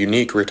meeting your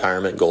unique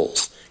retirement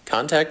goals.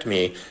 Contact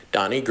me,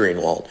 Donnie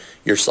Greenwald,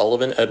 your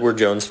Sullivan Edward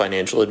Jones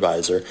financial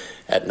advisor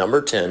at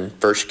number 10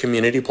 First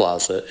Community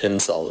Plaza in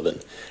Sullivan.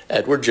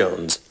 Edward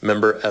Jones,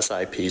 member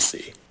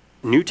SIPC.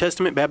 New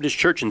Testament Baptist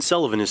Church in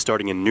Sullivan is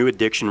starting a new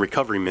addiction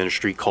recovery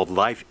ministry called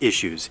Life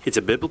Issues. It's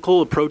a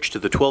biblical approach to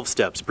the 12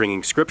 steps,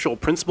 bringing scriptural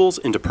principles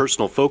into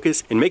personal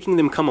focus and making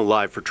them come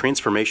alive for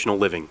transformational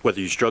living.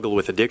 Whether you struggle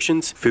with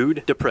addictions,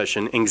 food,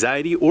 depression,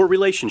 anxiety, or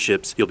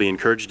relationships, you'll be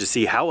encouraged to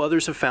see how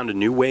others have found a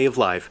new way of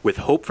life with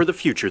hope for the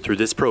future through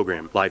this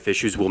program. Life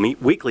Issues will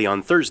meet weekly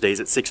on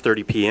Thursdays at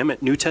 6:30 p.m.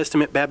 at New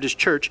Testament Baptist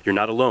Church. You're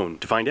not alone.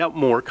 To find out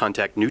more,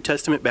 contact New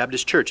Testament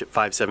Baptist Church at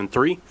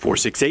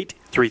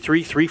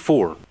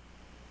 573-468-3334.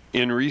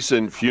 In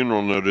recent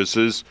funeral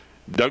notices,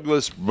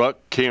 Douglas Buck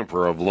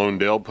Camper of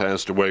Lonedale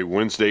passed away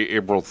Wednesday,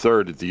 April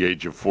 3rd at the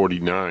age of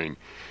 49.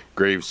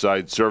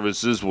 Graveside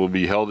services will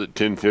be held at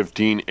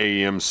 10:15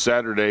 a.m.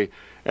 Saturday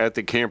at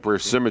the Camper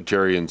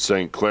Cemetery in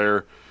St.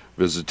 Clair.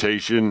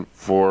 Visitation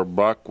for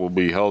Buck will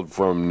be held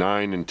from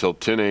 9 until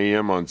 10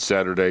 a.m. on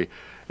Saturday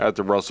at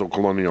the Russell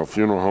Colonial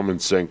Funeral Home in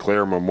St.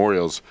 Clair.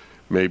 Memorials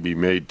may be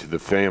made to the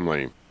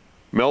family.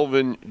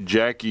 Melvin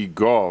Jackie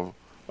Gove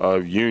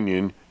of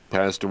Union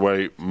passed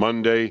away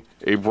Monday,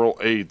 April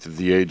 8th at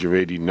the age of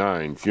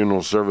 89.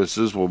 Funeral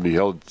services will be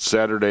held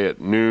Saturday at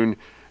noon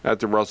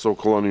at the Russell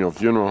Colonial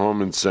Funeral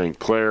Home in St.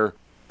 Clair.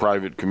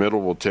 Private committal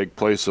will take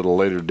place at a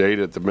later date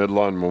at the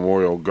Midlawn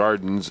Memorial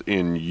Gardens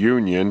in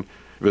Union.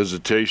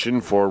 Visitation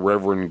for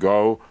Reverend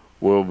Go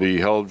will be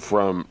held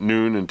from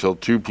noon until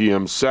 2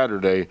 p.m.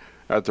 Saturday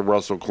at the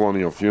Russell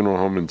Colonial Funeral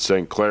Home in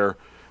St. Clair.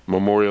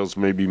 Memorials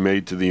may be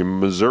made to the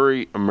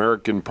Missouri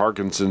American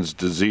Parkinson's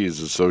Disease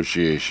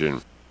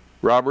Association.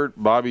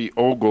 Robert Bobby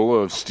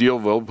Ogle of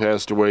Steelville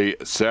passed away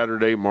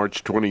Saturday,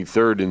 March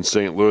 23rd in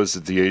St. Louis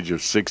at the age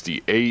of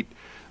 68.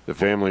 The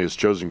family has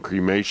chosen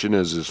cremation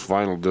as his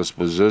final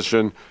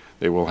disposition.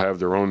 They will have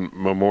their own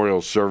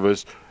memorial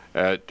service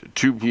at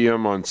 2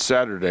 p.m. on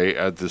Saturday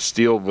at the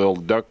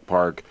Steelville Duck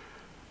Park.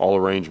 All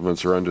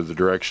arrangements are under the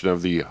direction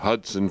of the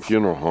Hudson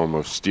Funeral Home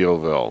of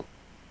Steelville.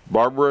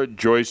 Barbara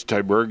Joyce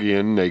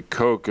Tibergian, a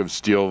Koch of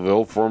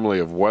Steelville, formerly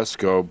of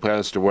Wesco,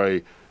 passed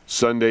away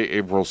Sunday,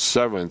 April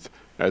 7th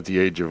at the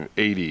age of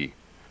 80.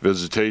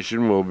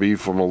 Visitation will be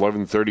from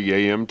 11:30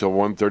 a.m. till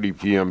 1:30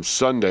 p.m.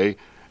 Sunday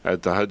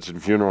at the Hudson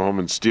Funeral Home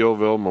in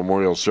Steelville.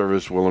 Memorial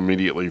service will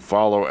immediately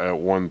follow at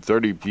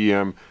 1:30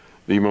 p.m.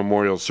 The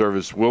memorial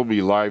service will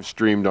be live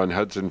streamed on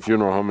Hudson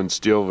Funeral Home in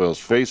Steelville's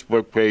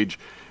Facebook page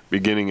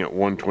beginning at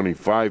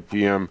 1:25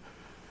 p.m.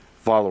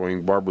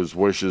 Following Barbara's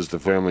wishes, the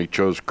family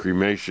chose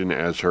cremation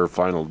as her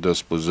final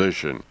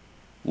disposition.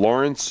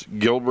 Lawrence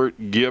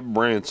Gilbert Gibb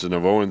Branson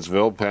of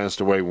Owensville passed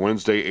away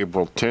Wednesday,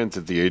 April 10th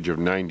at the age of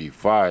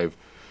 95.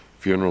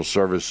 Funeral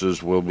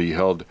services will be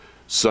held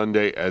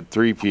Sunday at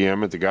 3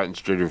 p.m. at the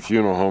Gottenstrader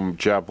Funeral Home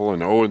Chapel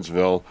in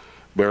Owensville.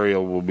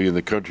 Burial will be in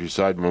the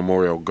Countryside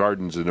Memorial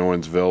Gardens in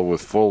Owensville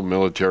with full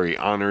military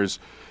honors.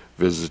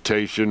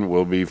 Visitation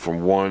will be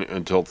from 1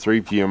 until 3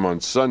 p.m. on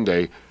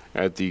Sunday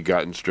at the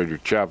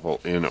Gottenstrader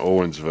Chapel in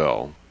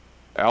Owensville.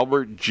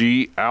 Albert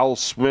G. Al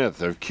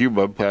Smith of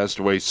Cuba passed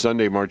away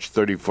Sunday, March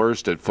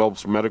 31st at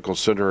Phelps Medical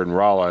Center in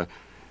Rolla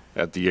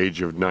at the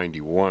age of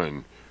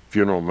 91.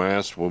 Funeral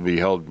Mass will be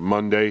held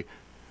Monday,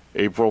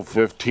 April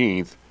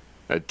 15th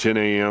at 10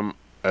 a.m.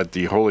 at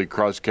the Holy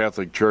Cross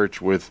Catholic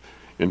Church with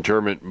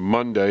interment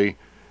Monday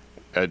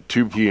at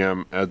 2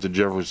 p.m. at the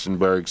Jefferson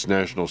Barracks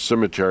National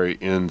Cemetery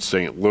in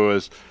St.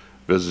 Louis.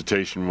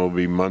 Visitation will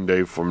be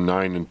Monday from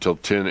 9 until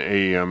 10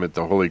 a.m. at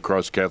the Holy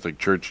Cross Catholic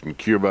Church in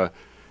Cuba.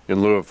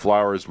 In lieu of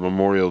flowers,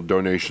 memorial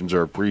donations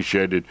are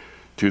appreciated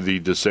to the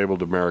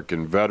disabled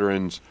American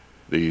veterans.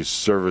 These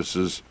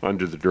services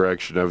under the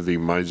direction of the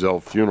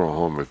Mizell Funeral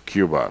Home of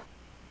Cuba.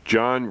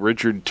 John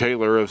Richard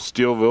Taylor of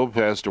Steelville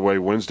passed away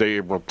Wednesday,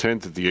 April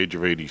 10th at the age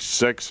of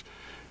 86.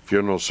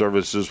 Funeral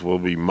services will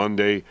be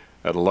Monday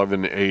at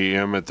 11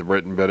 a.m. at the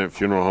Britton Bennett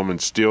Funeral Home in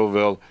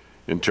Steelville.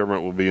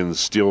 Interment will be in the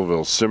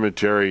Steelville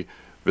Cemetery.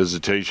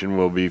 Visitation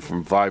will be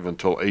from 5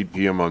 until 8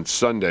 p.m. on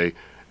Sunday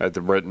at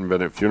the Bretton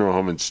Bennett Funeral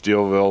Home in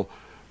Steelville.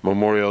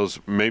 Memorials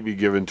may be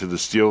given to the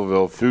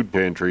Steelville Food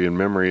Pantry in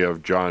memory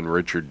of John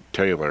Richard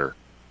Taylor.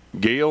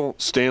 Gail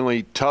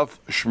Stanley Tuff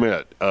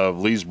Schmidt of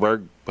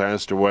Leesburg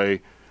passed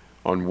away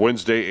on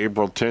Wednesday,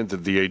 April 10th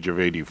at the age of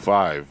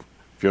 85.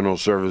 Funeral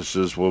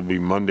services will be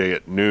Monday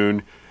at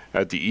noon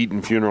at the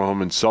Eaton Funeral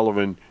Home in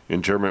Sullivan.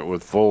 Interment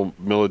with full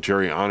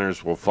military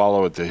honors will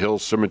follow at the Hill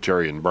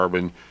Cemetery in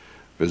Bourbon.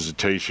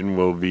 Visitation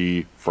will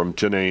be from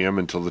 10 a.m.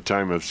 until the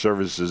time of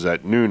services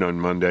at noon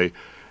on Monday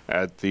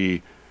at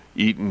the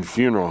Eaton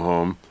Funeral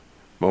Home.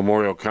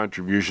 Memorial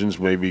contributions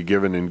may be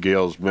given in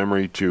Gail's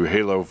memory to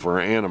Halo for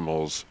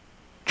Animals.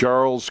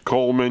 Charles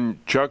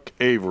Coleman Chuck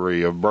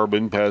Avery of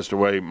Bourbon passed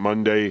away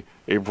Monday,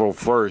 April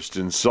 1st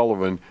in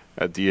Sullivan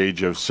at the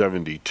age of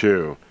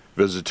 72.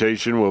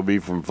 Visitation will be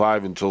from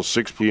 5 until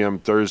 6 p.m.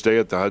 Thursday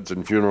at the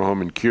Hudson Funeral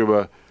Home in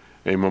Cuba.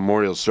 A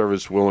memorial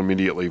service will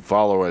immediately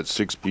follow at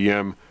 6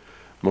 p.m.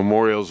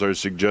 Memorials are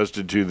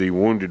suggested to the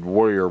Wounded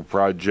Warrior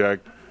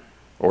Project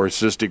or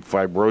Cystic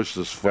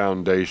Fibrosis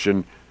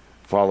Foundation.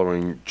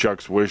 Following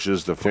Chuck's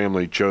wishes, the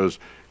family chose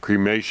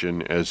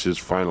cremation as his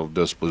final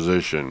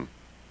disposition.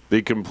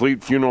 The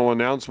complete funeral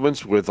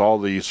announcements with all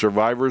the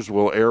survivors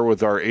will air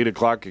with our 8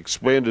 o'clock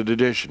expanded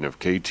edition of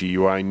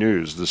KTUI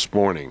News this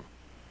morning.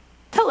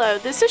 Hello,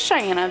 this is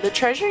Cheyenne, the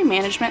Treasury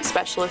Management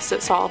Specialist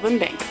at Sullivan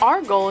Bank.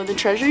 Our goal in the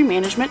Treasury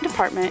Management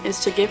Department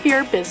is to give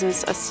your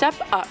business a step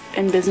up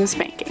in business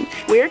banking.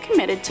 We are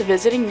committed to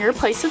visiting your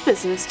place of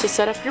business to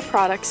set up your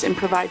products and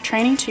provide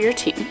training to your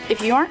team.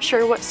 If you aren't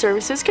sure what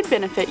services could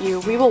benefit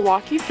you, we will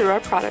walk you through our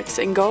products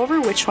and go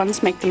over which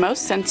ones make the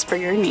most sense for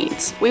your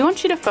needs. We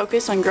want you to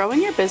focus on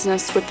growing your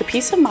business with the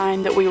peace of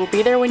mind that we will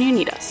be there when you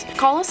need us.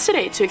 Call us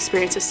today to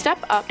experience a step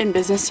up in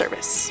business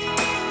service.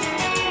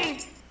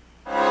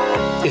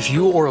 If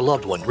you or a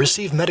loved one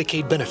receive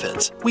Medicaid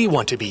benefits, we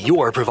want to be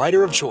your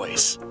provider of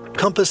choice.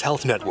 Compass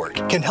Health Network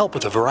can help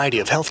with a variety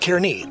of healthcare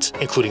needs,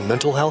 including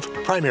mental health,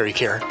 primary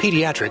care,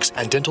 pediatrics,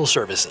 and dental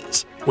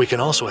services. We can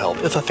also help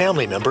if a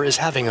family member is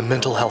having a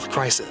mental health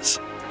crisis.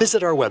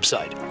 Visit our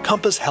website,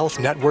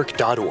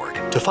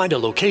 compasshealthnetwork.org, to find a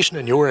location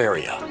in your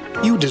area.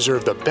 You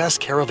deserve the best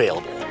care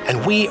available,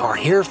 and we are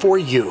here for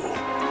you.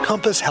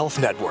 Compass Health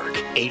Network,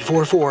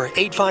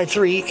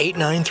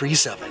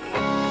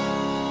 844-853-8937.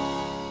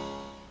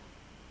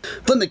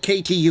 From the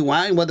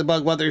KTUI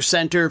WeatherBug Weather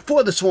Center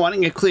for this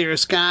morning, a clear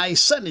sky,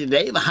 sunny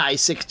today, the high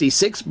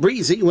 66,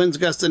 breezy, winds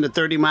gusting to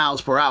 30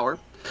 miles per hour.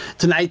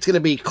 Tonight's going to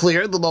be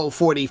clear, the low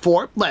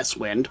 44, less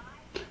wind.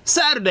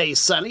 Saturday,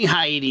 sunny,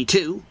 high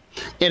 82.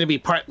 It'll be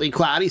partly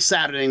cloudy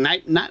Saturday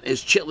night, not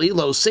as chilly,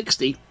 low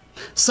 60.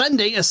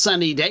 Sunday, a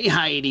sunny day,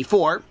 high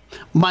 84.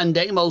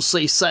 Monday,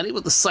 mostly sunny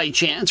with a slight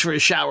chance for a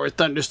shower or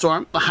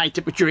thunderstorm, the high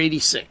temperature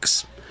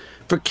 86.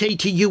 For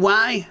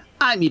KTUI,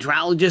 I'm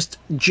meteorologist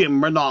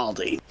Jim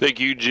Rinaldi.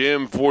 Thank you,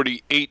 Jim.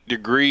 48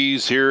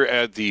 degrees here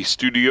at the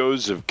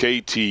studios of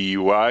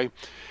KTUI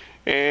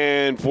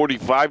and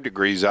 45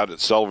 degrees out at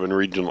Sullivan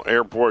Regional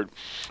Airport.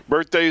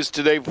 Birthdays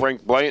today,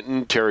 Frank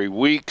Blanton, Terry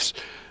Weeks.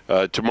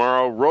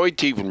 Tomorrow, Roy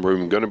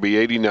Tiefenbroom, going to be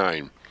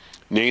 89.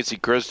 Nancy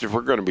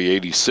Christopher, going to be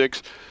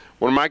 86.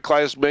 One of my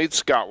classmates,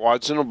 Scott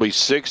Watson, will be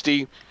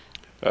 60.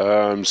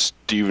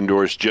 Stephen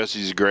Dorse,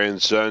 Jesse's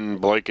grandson,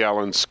 Blake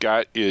Allen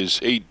Scott,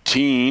 is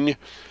 18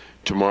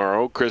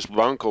 tomorrow. Chris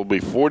Blanc will be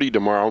 40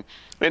 tomorrow.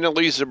 And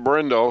Elisa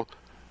Brindle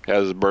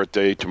has a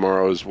birthday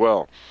tomorrow as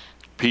well.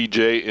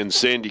 PJ and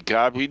Sandy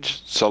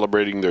Coppage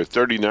celebrating their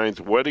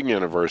 39th wedding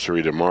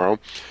anniversary tomorrow.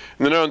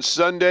 And then on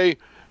Sunday,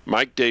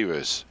 Mike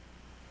Davis.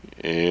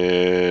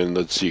 And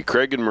let's see,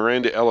 Craig and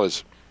Miranda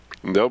Ellis.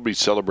 And they'll be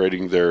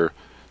celebrating their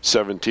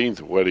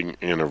 17th wedding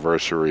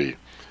anniversary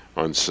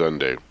on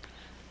Sunday.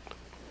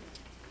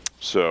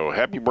 So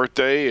happy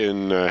birthday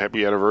and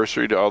happy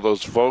anniversary to all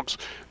those folks.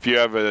 If you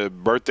have a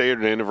birthday or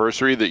an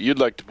anniversary that you'd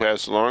like to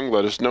pass along,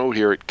 let us know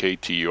here at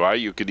KTUI.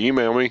 You can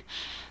email me,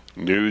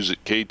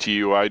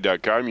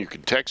 news@ktui.com. You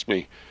can text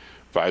me,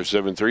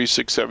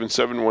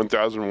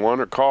 573-677-1001,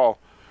 or call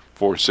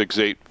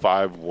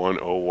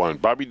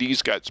 468-5101. Bobby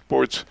D's got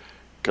sports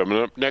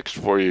coming up next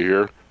for you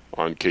here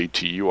on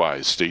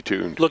KTUI. Stay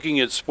tuned. Looking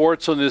at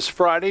sports on this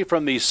Friday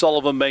from the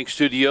Sullivan Bank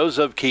studios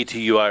of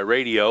KTUI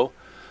Radio.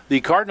 The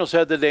Cardinals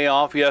had the day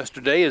off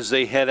yesterday as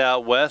they head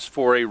out west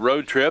for a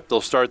road trip. They'll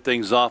start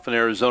things off in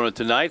Arizona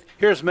tonight.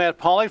 Here's Matt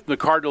Pauley from the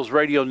Cardinals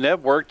Radio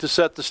Network to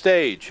set the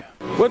stage.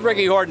 With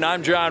Ricky Horton,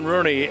 I'm John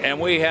Rooney, and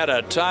we had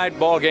a tied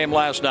ball game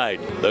last night.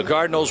 The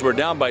Cardinals were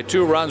down by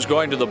 2 runs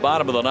going to the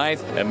bottom of the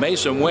ninth, and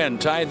Mason Wynn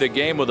tied the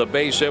game with a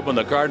base hit when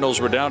the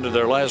Cardinals were down to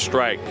their last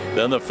strike.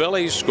 Then the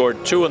Phillies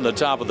scored 2 in the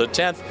top of the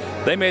 10th.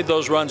 They made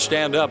those runs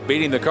stand up,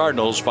 beating the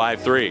Cardinals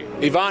 5-3.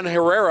 Ivan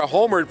Herrera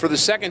homered for the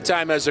second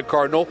time as a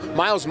Cardinal.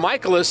 Miles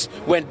Michaelis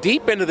went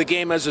deep into the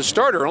game as a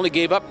starter, only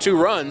gave up 2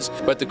 runs,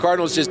 but the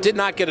Cardinals just did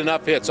not get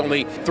enough hits.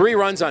 Only 3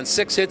 runs on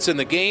 6 hits in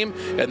the game,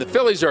 and the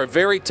Phillies are a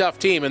very tough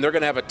team, and they're going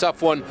to have a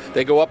tough one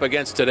they go up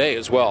against today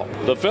as well.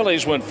 The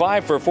Phillies went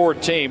 5 for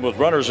 14 with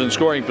runners in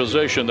scoring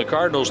position. The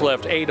Cardinals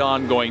left 8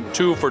 on, going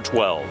 2 for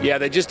 12. Yeah,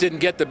 they just didn't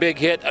get the big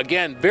hit.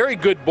 Again, very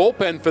good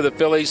bullpen for the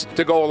Phillies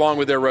to go along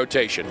with their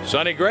rotation.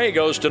 Sonny Gray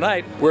goes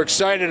tonight. We're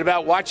excited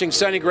about watching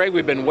Sonny Gray.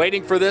 We've been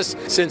waiting for this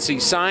since he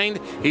signed.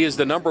 He is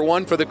the number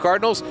 1 for the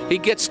Cardinals. He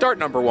gets start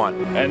number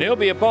 1. And he'll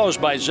be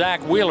opposed by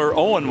Zach Wheeler,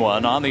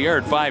 0-1 on the air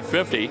at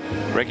 5:50.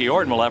 Ricky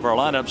Horton will have our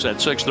lineups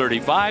at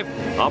 6:35.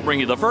 I'll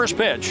bring you the first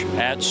pitch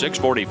at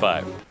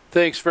 6:45.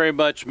 Thanks very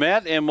much,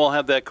 Matt, and we'll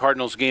have that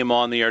Cardinals game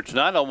on the air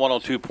tonight on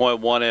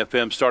 102.1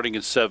 FM starting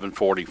at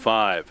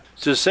 7:45.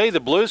 To say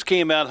the Blues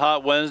came out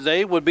hot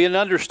Wednesday would be an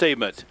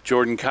understatement.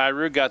 Jordan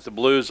Kyrou got the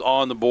Blues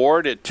on the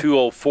board at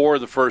 2:04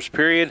 in the first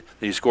period.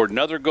 Then he scored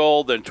another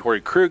goal. Then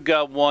Torrey Krug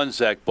got one.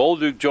 Zach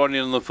Bolduc joined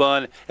in on the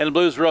fun, and the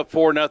Blues were up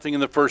 4-0 in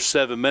the first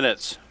 7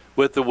 minutes.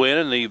 With the win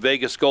and the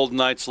Vegas Golden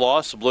Knights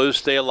loss, the Blues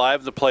stay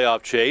alive in the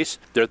playoff chase.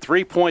 They're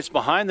 3 points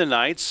behind the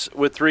Knights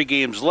with 3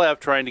 games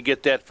left, trying to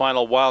get that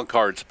final wild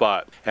card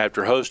spot.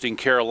 After hosting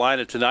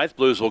Carolina tonight,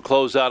 Blues will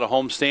close out a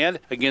homestand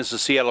against the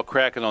Seattle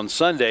Kraken on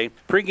Sunday.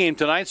 Pre-game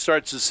tonight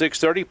starts at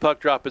 6:30, puck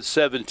drop at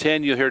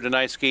 7:10. You'll hear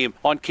tonight's game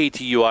on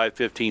KTUI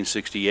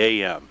 1560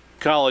 AM.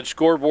 College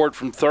scoreboard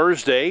from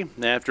Thursday.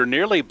 After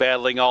nearly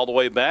battling all the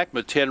way back from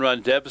a 10-run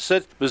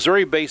deficit,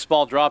 Missouri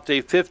baseball dropped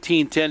a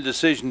 15-10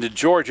 decision to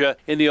Georgia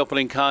in the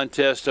opening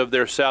contest of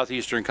their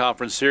Southeastern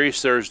Conference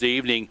Series Thursday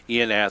evening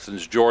in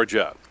Athens,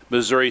 Georgia.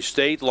 Missouri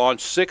State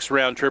launched 6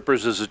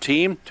 round-trippers as a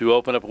team to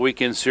open up a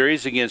weekend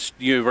series against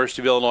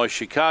University of Illinois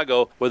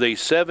Chicago with a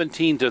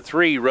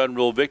 17-3 run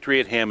rule victory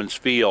at Hammonds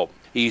Field.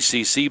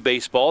 ECC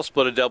baseball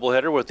split a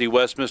doubleheader with the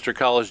Westminster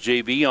College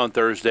JV on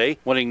Thursday,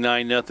 winning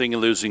 9-0 and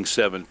losing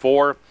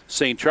 7-4.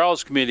 St.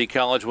 Charles Community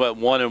College went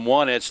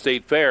 1-1 at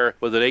State Fair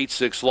with an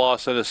 8-6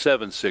 loss and a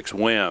 7-6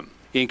 win.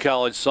 In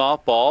college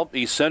softball,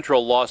 East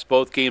Central lost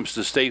both games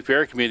to State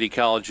Fair Community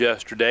College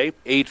yesterday.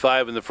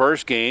 8-5 in the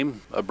first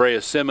game. Brea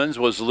Simmons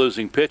was the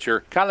losing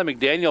pitcher. Kylie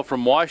McDaniel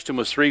from Washington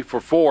was 3 for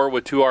 4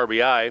 with 2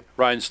 RBI.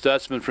 Ryan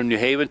Stutzman from New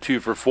Haven, 2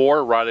 for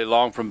 4. Riley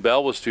Long from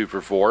Bell was 2 for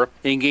 4.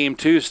 In Game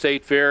 2,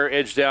 State Fair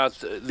edged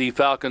out the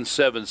Falcons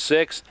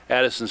 7-6.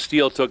 Addison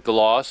Steele took the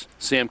loss.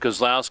 Sam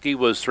Kozlowski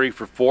was 3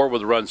 for 4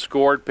 with a run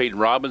scored. Peyton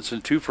Robinson,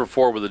 2 for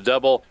 4 with a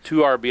double,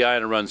 2 RBI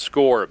and a run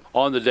scored.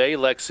 On the day,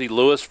 Lexi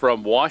Lewis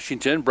from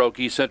Washington broke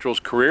East Central's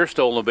career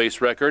stolen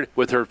base record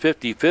with her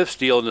 55th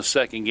steal in the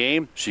second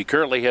game. She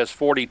currently has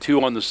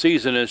 42 on the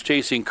season and is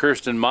chasing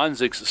Kirsten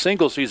Monzik's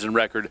single-season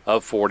record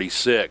of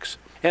 46.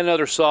 And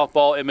another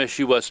softball,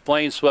 MSU West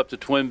Plains swept the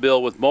twin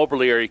bill with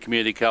Moberly Area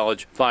Community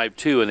College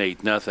 5-2 and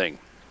 8-0.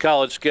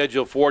 College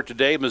schedule for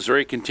today.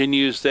 Missouri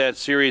continues that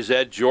series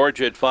at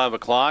Georgia at 5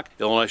 o'clock.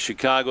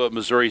 Illinois-Chicago at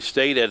Missouri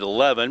State at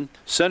 11.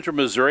 Central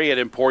Missouri at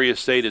Emporia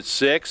State at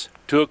 6.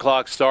 2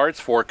 o'clock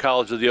starts for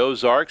College of the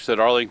Ozarks at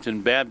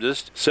Arlington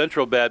Baptist,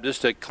 Central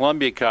Baptist at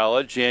Columbia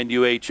College, and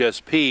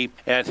UHSP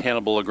at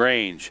Hannibal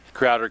LaGrange.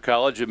 Crowder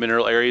College at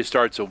Mineral Area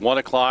starts at 1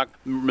 o'clock.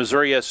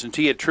 Missouri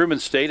S&T at Truman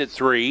State at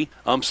 3.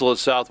 UMSL at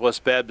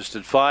Southwest Baptist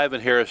at 5,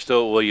 and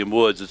Harris-Stowe at William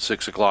Woods at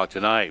 6 o'clock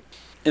tonight.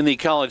 In the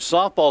college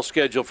softball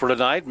schedule for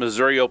tonight,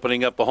 Missouri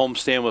opening up a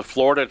homestand with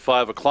Florida at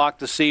 5 o'clock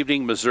this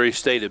evening, Missouri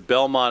State at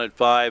Belmont at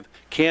 5,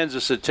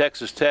 Kansas at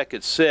Texas Tech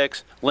at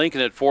 6, Lincoln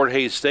at Fort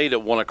Hays State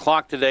at 1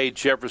 o'clock today,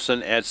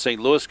 Jefferson at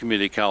St. Louis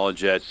Community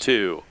College at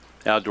 2.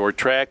 Outdoor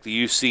track,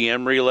 the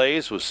UCM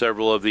relays with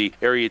several of the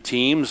area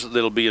teams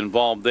that'll be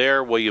involved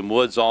there. William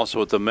Woods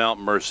also at the Mount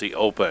Mercy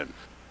Open.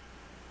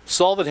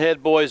 Sullivan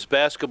head boys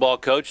basketball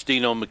coach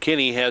Dino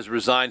McKinney has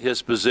resigned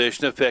his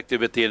position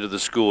effective at the end of the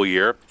school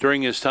year.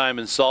 During his time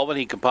in Sullivan,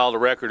 he compiled a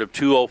record of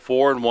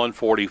 204 and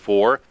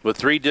 144 with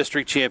 3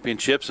 district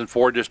championships and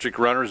 4 district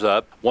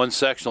runners-up, 1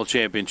 sectional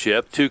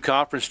championship, 2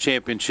 conference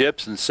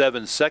championships, and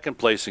 7 second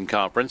place in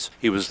conference.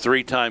 He was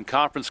 3-time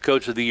conference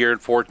coach of the year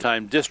and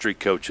 4-time district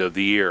coach of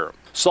the year.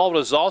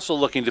 Sullivan is also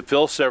looking to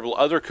fill several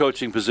other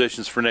coaching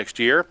positions for next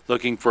year,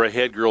 looking for a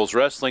head girls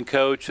wrestling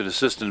coach, an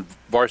assistant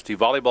varsity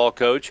volleyball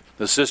coach,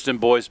 assistant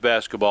boys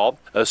basketball,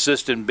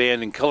 assistant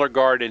band and color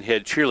guard, and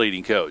head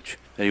cheerleading coach.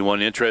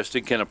 Anyone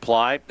interested can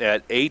apply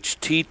at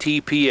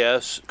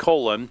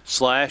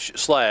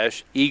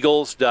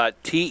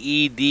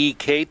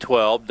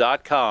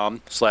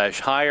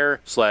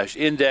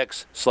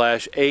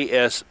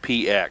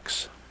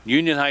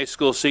Union High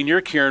School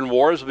senior Kieran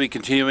Wars will be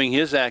continuing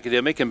his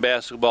academic and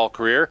basketball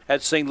career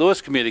at St.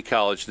 Louis Community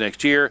College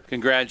next year.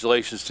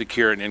 Congratulations to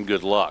Kieran and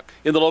good luck.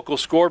 In the local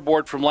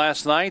scoreboard from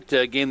last night,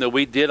 a game that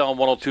we did on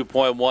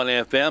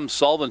 102.1 FM,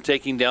 Sullivan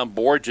taking down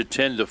Borgia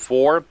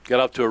 10-4. Got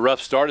off to a rough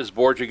start as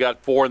Borgia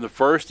got 4 in the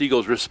first.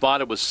 Eagles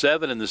responded with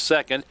 7 in the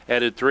second,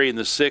 added 3 in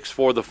the sixth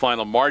for the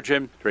final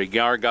margin. Trey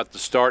Gower got the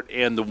start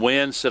and the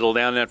win, settled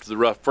down after the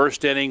rough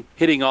first inning,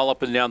 hitting all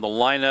up and down the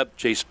lineup.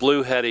 Chase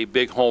Blue had a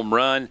big home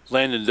run.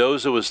 Landon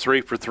Mendoza was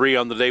 3 for 3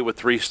 on the day with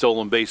 3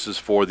 stolen bases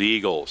for the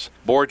Eagles.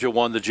 Borgia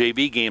won the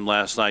JV game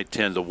last night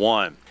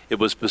 10-1. It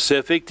was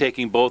Pacific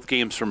taking both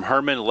games from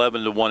Herman,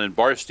 11-1 in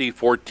varsity,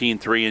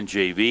 14-3 in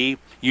JV.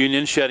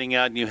 Union shutting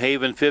out New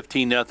Haven,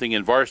 15-0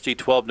 in varsity,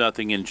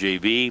 12-0 in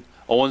JV.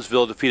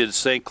 Owensville defeated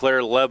St. Clair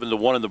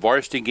 11-1 in the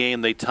varsity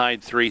game. They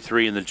tied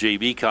 3-3 in the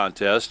JV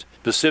contest.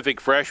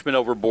 Pacific freshman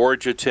over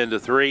Borgia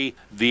 10-3.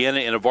 Vienna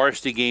in a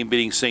varsity game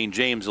beating St.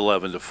 James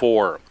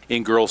 11-4.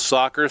 In girls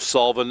soccer,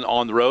 Sullivan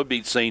on the road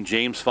beat St.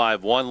 James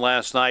 5-1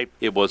 last night.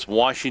 It was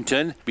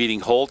Washington beating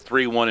Holt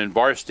 3-1 in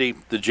varsity.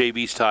 The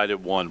JV's tied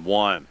at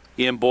 1-1.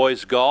 In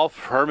boys golf,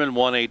 Herman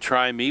won a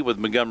tri-meet with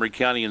Montgomery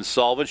County and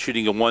Sullivan,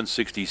 shooting a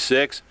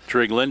 166.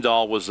 Trig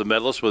Lindahl was the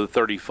medalist with a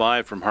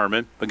 35 from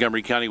Herman.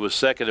 Montgomery County was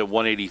second at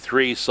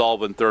 183,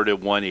 Sullivan third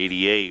at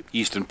 188.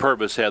 Easton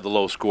Purvis had the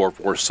low score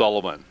for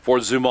Sullivan. For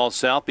Zumal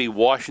South beat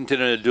Washington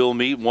in a dual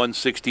meet,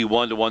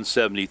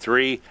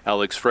 161-173.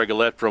 Alex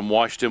Fregolette from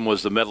Washington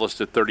was the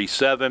medalist at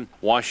 37.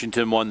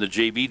 Washington won the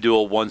JV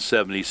duel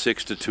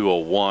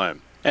 176-201.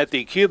 At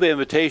the Cuba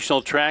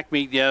Invitational track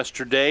meet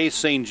yesterday,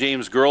 St.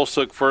 James girls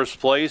took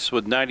first place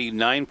with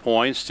 99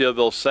 points,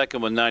 Steelville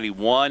second with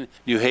 91,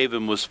 New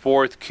Haven was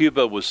fourth,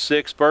 Cuba was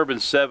sixth,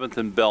 Bourbon seventh,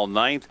 and Bell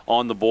ninth.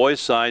 On the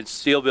boys' side,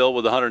 Steelville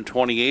with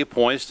 128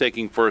 points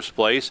taking first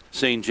place,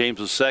 St.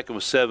 James was second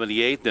with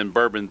 78, then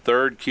Bourbon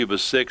third, Cuba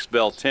sixth,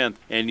 Bell 10th,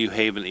 and New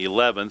Haven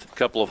 11th. A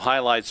couple of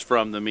highlights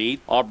from the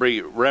meet. Aubrey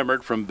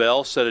Remmert from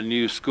Bell set a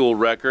new school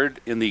record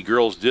in the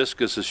girls'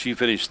 discus as she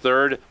finished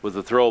third with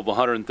a throw of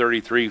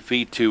 133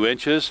 feet 2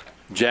 inches.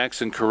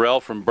 Jackson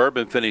Carell from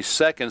Bourbon finished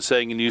second,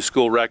 setting a new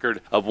school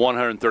record of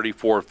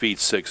 134 feet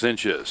 6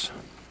 inches.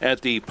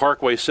 At the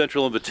Parkway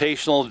Central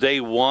Invitational, Day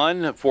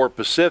 1 for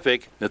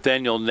Pacific,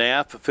 Nathaniel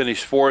Knapp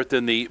finished fourth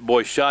in the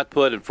boys shot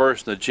put and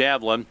first in the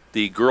javelin.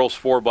 The girls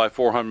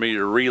 4x400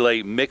 meter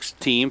relay mixed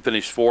team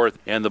finished fourth,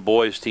 and the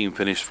boys team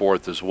finished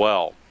fourth as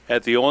well.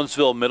 At the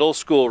Owensville Middle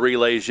School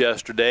relays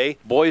yesterday,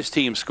 boys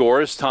team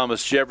scores,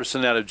 Thomas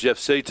Jefferson out of Jeff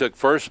City took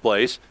first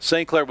place.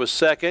 St. Clair was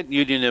second,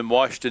 Union and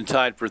Washington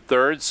tied for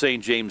third,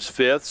 St. James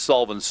fifth,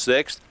 Sullivan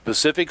sixth,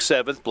 Pacific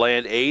 7th,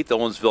 Bland 8th,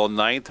 Owensville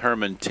 9th,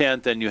 Herman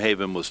 10th, and New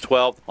Haven was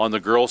 12th. On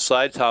the girls'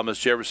 side, Thomas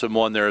Jefferson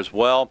won there as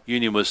well.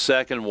 Union was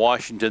 2nd,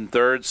 Washington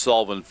 3rd,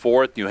 Sullivan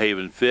 4th, New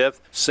Haven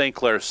 5th, St.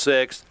 Clair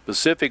 6th,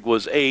 Pacific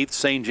was 8th,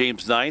 St.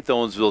 James 9th,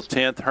 Owensville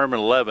 10th, Herman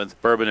 11th,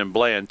 Bourbon and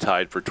Bland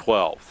tied for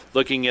 12th.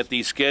 Looking at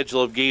the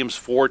schedule of games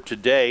for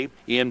today,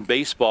 in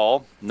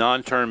baseball,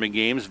 non-tournament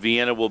games,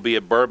 Vienna will be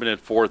at Bourbon at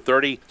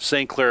 4:30,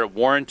 St. Clair at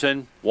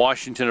Warrenton,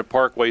 Washington at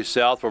Parkway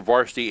South for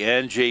varsity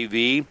and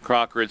JV.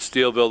 Crocker at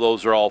Steelville,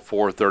 those are all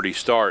 4:30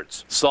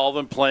 starts.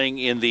 Sullivan playing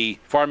in the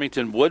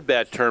Farmington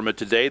Woodbat tournament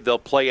today. They'll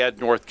play at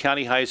North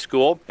County High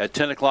School at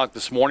 10 o'clock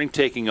this morning,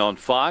 taking on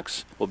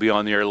Fox. We'll be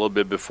on the air a little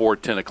bit before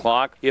 10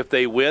 o'clock. If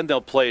they win,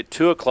 they'll play at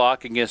 2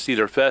 o'clock against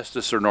either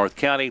Festus or North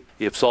County.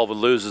 If Sullivan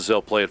loses,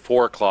 they'll play at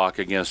 4 o'clock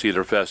against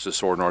either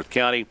Festus or North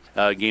County.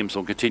 Games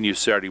will continue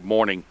Saturday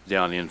morning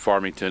down in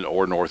Farmington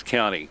or North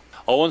County.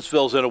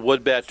 Owensville's in a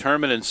Woodbat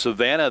tournament in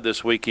Savannah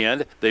this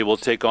weekend. They will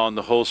take on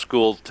the whole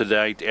school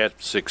tonight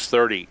at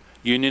 6:30.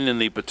 Union in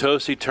the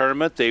Potosi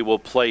tournament, they will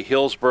play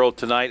Hillsboro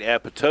tonight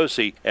at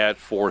Potosi at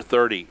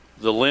 4:30.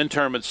 The Lynn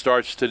tournament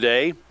starts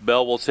today.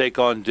 Bell will take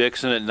on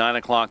Dixon at 9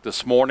 o'clock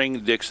this morning.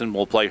 Dixon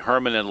will play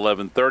Herman at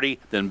 11:30.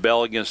 Then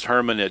Bell against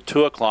Herman at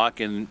 2 o'clock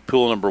in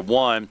pool number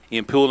 1.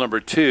 In pool number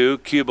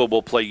 2, Cuba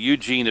will play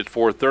Eugene at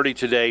 4:30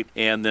 today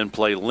and then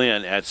play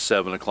Lynn at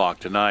 7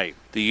 o'clock tonight.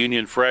 The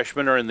Union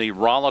freshmen are in the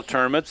Rolla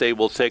tournament. They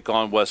will take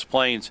on West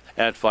Plains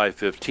at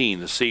 5:15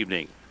 this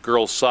evening.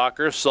 Girls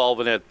soccer,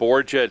 Sullivan at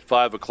Borgia at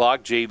 5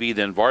 o'clock, JV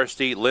then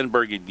varsity.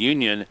 Lindbergh at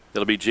Union,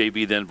 that'll be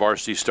JV then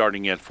varsity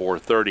starting at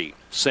 4:30.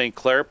 St.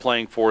 Clair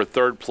playing for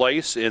third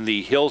place in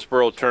the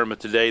Hillsboro tournament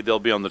today. They'll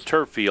be on the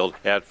turf field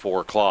at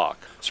 4 o'clock.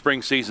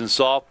 Spring season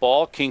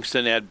softball,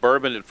 Kingston at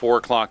Bourbon at 4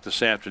 o'clock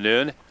this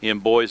afternoon. In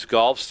boys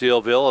golf,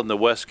 Steelville and the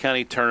West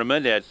County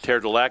tournament at Terre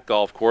de Lac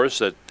Golf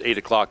Course at 8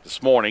 o'clock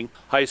this morning.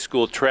 High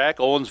school track,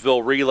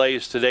 Owensville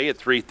relays today at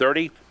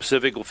 3:30.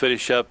 Pacific will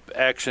finish up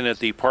action at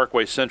the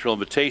Parkway Central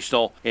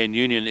Invitational, and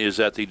Union is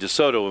at the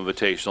DeSoto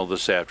Invitational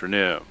this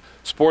afternoon.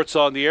 Sports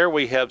on the air,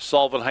 we have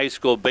Sullivan High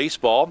School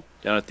baseball.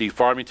 Down at the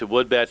Farmington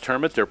Woodbat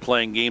tournament, they're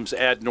playing games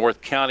at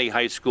North County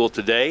High School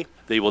today.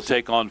 They will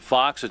take on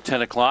Fox at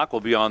 10 o'clock.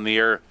 We'll be on the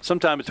air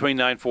sometime between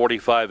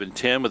 9:45 and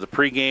 10 with a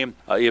pregame.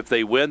 If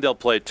they win, they'll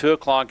play at 2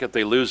 o'clock. If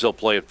they lose, they'll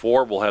play at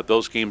 4. We'll have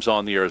those games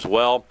on the air as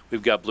well.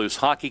 We've got Blues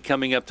hockey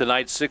coming up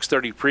tonight,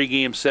 6:30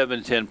 pregame,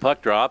 7:10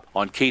 puck drop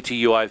on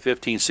KTUI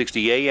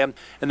 1560 AM.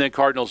 And then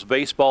Cardinals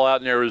baseball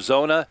out in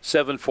Arizona,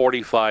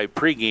 7:45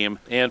 pregame.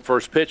 And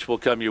first pitch will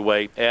come your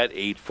way at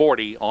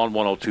 8:40 on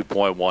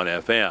 102.1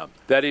 FM.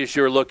 That is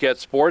your look at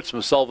sports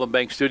from Sullivan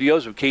Bank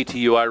Studios of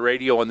KTUI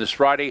Radio on this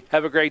Friday.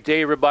 Have a great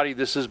day, everybody.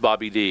 This is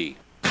Bobby D.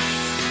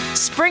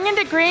 Spring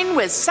into green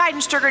with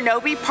Seidenberger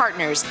Nobe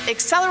Partners.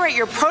 Accelerate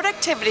your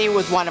productivity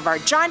with one of our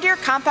John Deere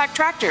compact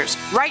tractors.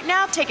 Right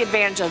now, take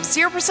advantage of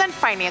 0%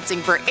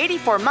 financing for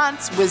 84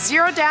 months with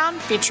zero down,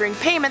 featuring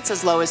payments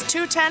as low as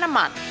 $210 a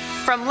month.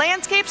 From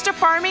landscapes to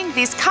farming,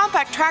 these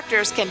compact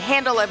tractors can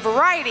handle a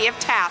variety of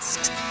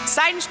tasks.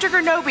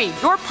 Seidenberger Nobe,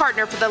 your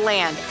partner for the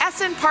land.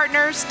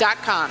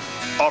 snpartners.com.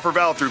 Offer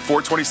valid through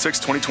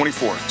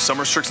 4/26/2024. Some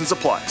restrictions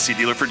apply. See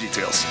dealer for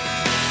details.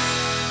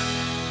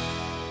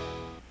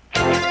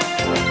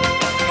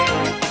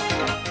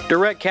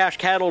 Direct cash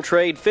cattle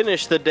trade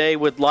finished the day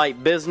with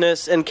light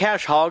business, and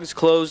cash hogs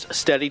closed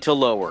steady to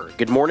lower.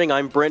 Good morning,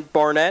 I'm Brent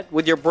Barnett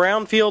with your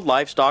Brownfield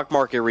Livestock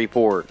Market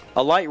Report.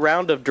 A light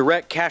round of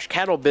direct cash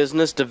cattle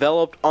business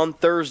developed on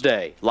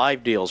Thursday.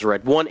 Live deals are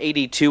at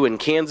 $182 in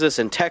Kansas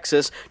and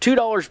Texas,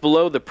 $2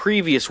 below the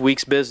previous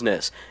week's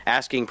business.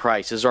 Asking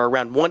prices are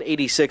around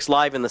 $186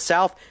 live in the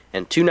South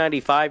and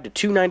 $295 to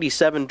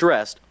 $297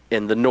 dressed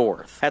in the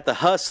north. At the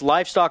Huss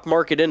Livestock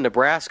Market in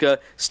Nebraska,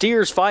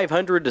 steers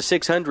 500 to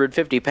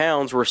 650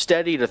 pounds were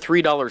steady to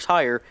 $3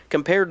 higher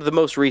compared to the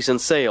most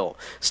recent sale.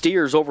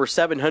 Steers over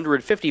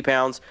 750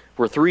 pounds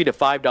were $3 to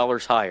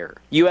 $5 higher.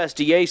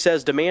 USDA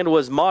says demand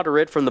was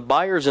moderate from the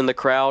buyers in the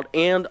crowd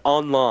and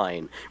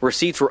online.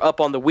 Receipts were up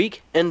on the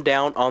week and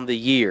down on the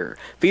year.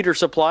 Feeder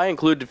supply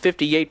included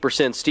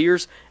 58%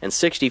 steers, and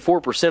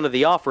 64% of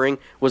the offering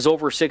was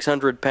over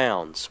 600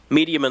 pounds.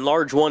 Medium and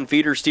large one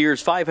feeder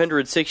steers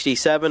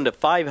 567 to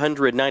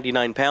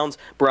 599 pounds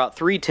brought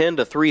 310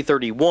 to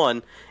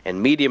 331,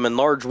 and medium and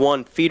large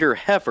one feeder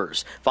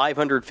heifers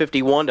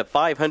 551 to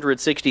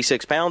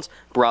 566 pounds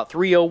brought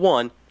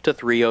 301 to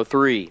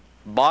 303.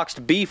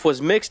 Boxed beef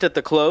was mixed at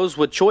the close,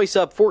 with choice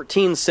up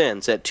 14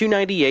 cents at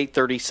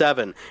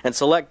 $298.37 and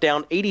select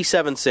down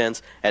 87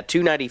 cents at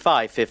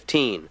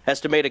 $295.15.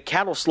 Estimated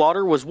cattle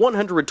slaughter was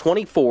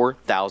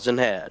 124,000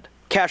 head.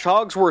 Cash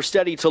hogs were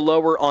steady to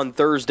lower on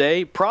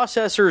Thursday.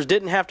 Processors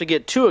didn't have to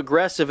get too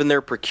aggressive in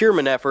their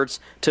procurement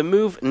efforts to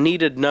move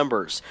needed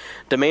numbers.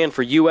 Demand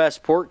for U.S.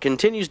 pork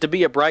continues to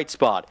be a bright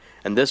spot,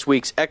 and this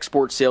week's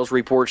export sales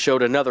report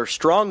showed another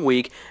strong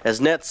week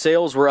as net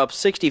sales were up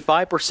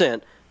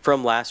 65%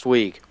 from last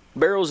week.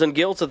 Barrels and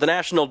gilts at the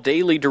National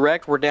Daily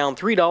Direct were down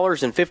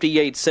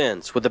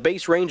 $3.58, with a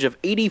base range of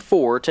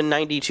 $84 to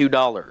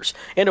 $92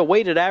 and a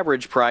weighted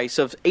average price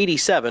of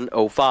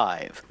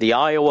 $87.05. The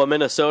Iowa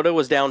Minnesota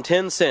was down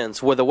 10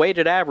 cents with a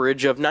weighted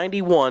average of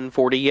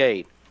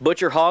 $91.48.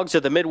 Butcher hogs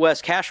at the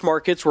Midwest cash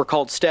markets were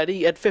called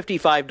steady at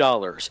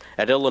 $55.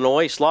 At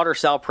Illinois, slaughter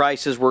sow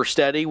prices were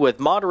steady with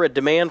moderate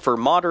demand for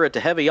moderate to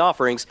heavy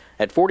offerings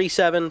at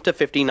 $47 to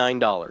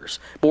 $59.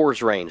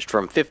 Boars ranged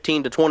from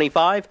 $15 to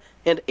 $25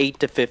 and $8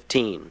 to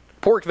 $15.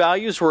 Pork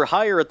values were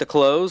higher at the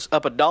close,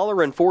 up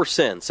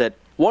 $1.04 at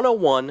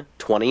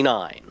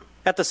 $101.29.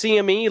 At the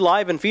CME,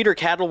 live and feeder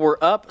cattle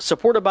were up,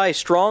 supported by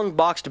strong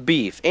boxed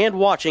beef and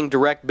watching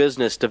direct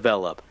business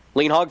develop.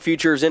 Lean hog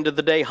futures ended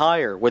the day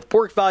higher, with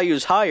pork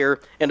values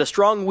higher and a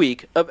strong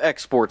week of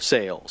export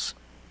sales.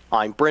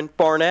 I'm Brent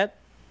Barnett,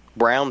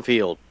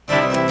 Brownfield.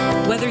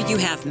 Whether you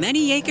have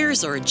many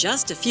acres or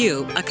just a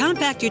few, a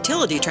compact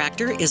utility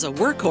tractor is a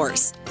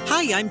workhorse.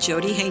 Hi, I'm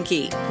Jody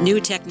Hankey. New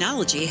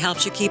technology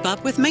helps you keep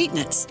up with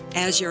maintenance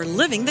as you're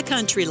living the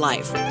country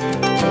life.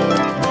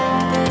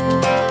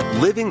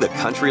 Living the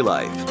country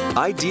life.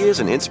 Ideas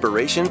and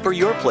inspiration for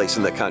your place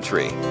in the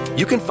country.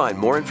 You can find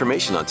more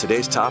information on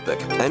today's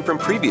topic and from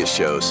previous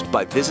shows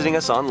by visiting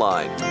us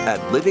online at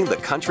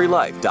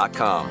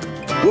livingthecountrylife.com.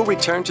 We'll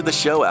return to the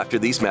show after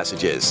these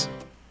messages.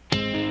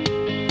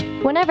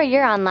 Whenever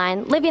you're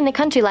online, Living the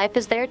Country Life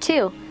is there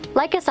too.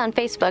 Like us on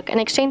Facebook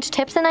and exchange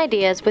tips and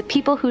ideas with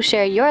people who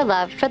share your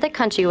love for the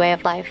country way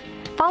of life.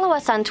 Follow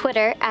us on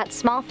Twitter at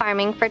Small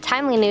Farming for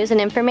timely news and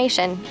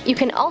information. You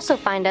can also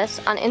find us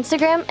on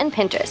Instagram and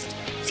Pinterest.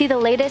 See the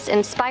latest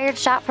inspired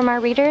shot from our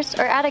readers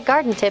or add a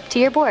garden tip to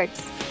your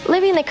boards.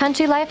 Living the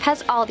Country Life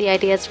has all the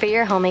ideas for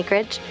your home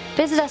acreage.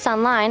 Visit us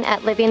online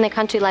at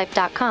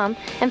livingthecountrylife.com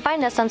and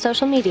find us on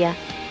social media.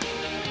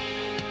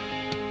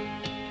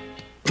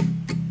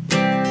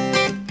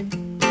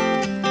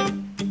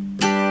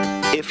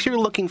 If you're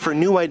looking for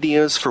new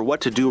ideas for what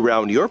to do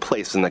around your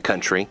place in the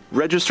country,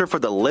 register for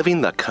the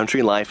Living the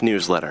Country Life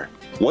newsletter.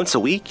 Once a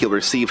week, you'll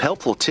receive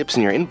helpful tips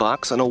in your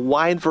inbox on a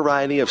wide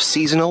variety of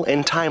seasonal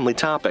and timely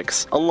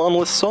topics, along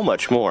with so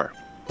much more.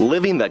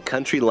 Living the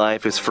Country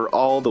Life is for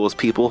all those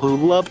people who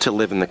love to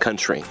live in the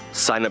country.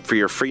 Sign up for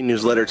your free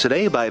newsletter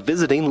today by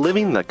visiting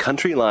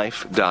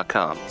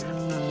livingthecountrylife.com.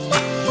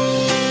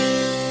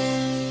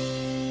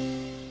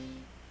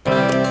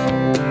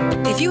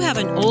 If you have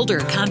an older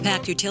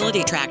compact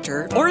utility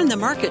tractor or in the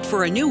market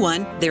for a new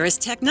one, there is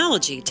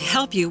technology to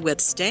help you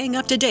with staying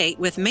up to date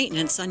with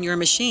maintenance on your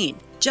machine.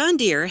 John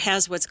Deere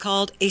has what's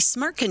called a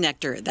smart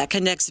connector that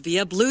connects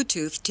via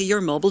Bluetooth to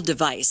your mobile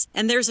device,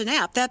 and there's an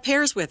app that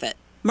pairs with it.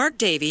 Mark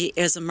Davey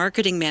is a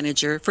marketing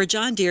manager for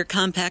John Deere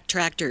compact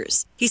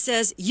tractors. He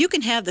says you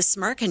can have the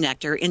smart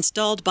connector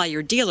installed by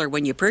your dealer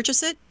when you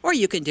purchase it, or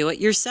you can do it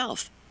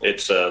yourself.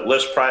 It's a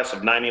list price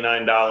of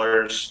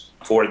 $99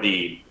 for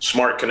the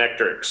smart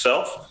connector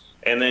itself,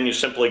 and then you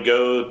simply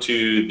go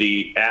to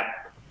the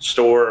app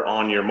store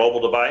on your mobile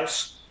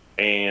device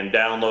and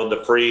download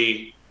the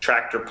free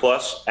Tractor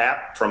Plus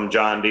app from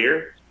John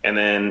Deere, and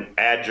then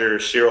add your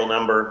serial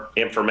number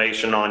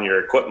information on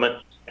your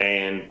equipment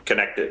and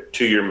connect it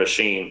to your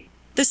machine.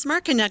 The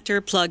smart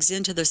connector plugs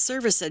into the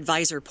Service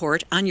Advisor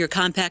port on your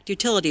compact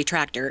utility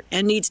tractor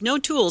and needs no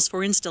tools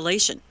for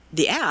installation.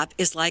 The app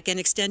is like an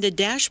extended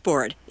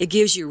dashboard. It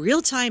gives you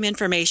real-time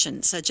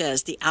information such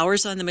as the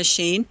hours on the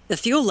machine, the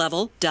fuel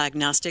level,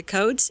 diagnostic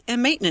codes,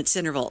 and maintenance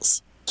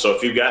intervals. So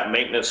if you've got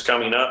maintenance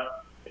coming up,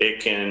 it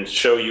can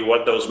show you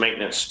what those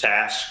maintenance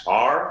tasks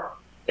are,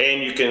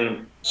 and you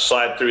can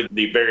slide through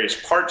the various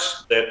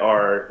parts that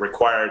are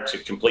required to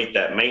complete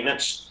that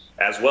maintenance,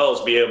 as well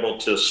as be able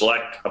to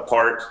select a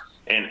part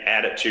and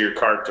add it to your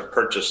cart to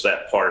purchase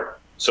that part.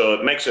 So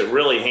it makes it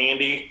really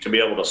handy to be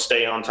able to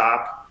stay on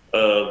top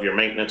of your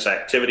maintenance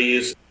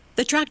activities.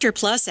 The Tractor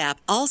Plus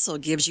app also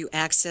gives you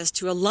access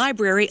to a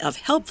library of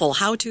helpful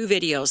how-to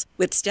videos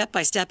with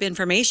step-by-step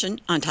information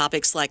on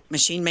topics like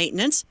machine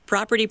maintenance,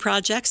 property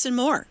projects, and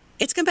more.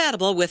 It's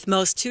compatible with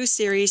most 2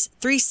 Series,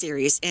 3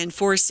 Series, and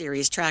 4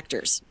 Series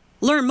tractors.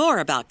 Learn more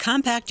about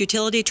compact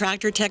utility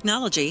tractor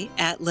technology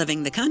at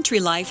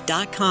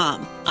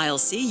livingthecountrylife.com. I'll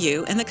see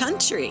you in the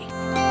country.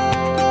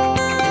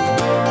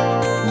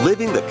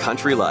 Living the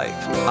Country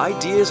Life.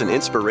 Ideas and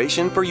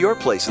inspiration for your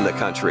place in the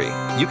country.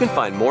 You can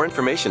find more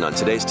information on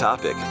today's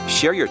topic,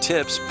 share your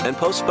tips, and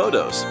post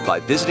photos by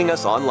visiting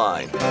us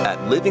online at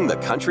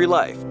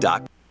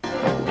livingthecountrylife.com.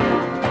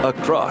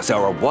 Across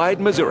our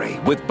wide Missouri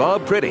with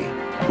Bob Pretty.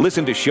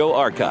 Listen to show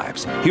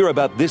archives, hear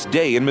about this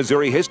day in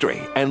Missouri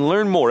history, and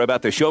learn more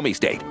about the Show Me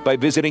State by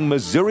visiting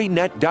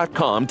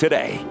MissouriNet.com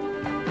today.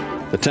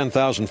 The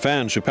 10,000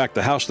 fans who packed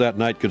the house that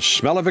night could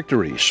smell a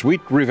victory, sweet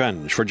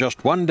revenge, for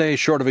just 1 day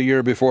short of a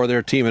year before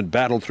their team had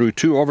battled through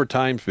 2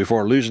 overtimes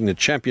before losing the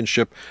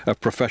championship of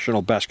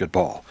professional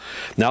basketball.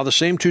 Now the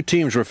same 2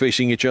 teams were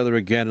facing each other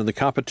again, and the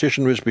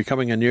competition was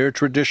becoming a near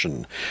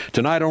tradition.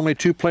 Tonight, only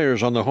 2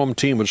 players on the home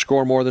team would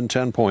score more than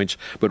 10 points,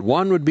 but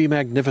one would be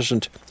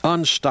magnificent,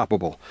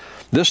 unstoppable.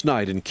 This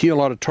night in Kiel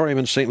Auditorium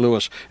in St.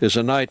 Louis is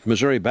a night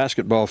Missouri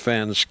basketball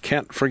fans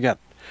can't forget.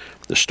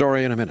 The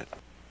story in a minute.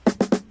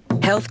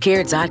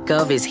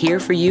 Healthcare.gov is here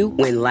for you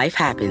when life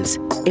happens.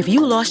 If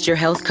you lost your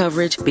health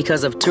coverage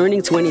because of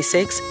turning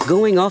 26,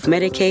 going off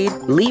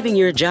Medicaid, leaving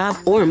your job,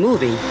 or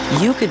moving,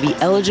 you could be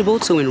eligible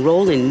to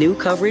enroll in new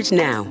coverage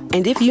now.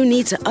 And if you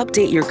need to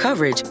update your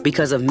coverage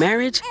because of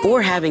marriage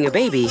or having a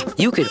baby,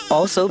 you could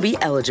also be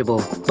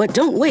eligible. But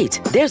don't wait.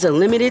 There's a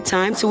limited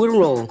time to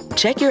enroll.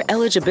 Check your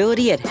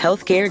eligibility at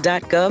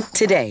healthcare.gov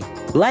today.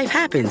 Life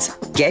happens.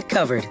 Get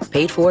covered.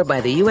 Paid for by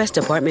the U.S.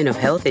 Department of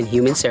Health and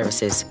Human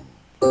Services.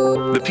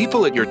 The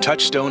people at your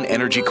Touchstone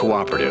Energy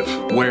Cooperative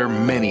wear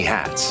many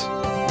hats.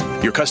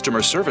 Your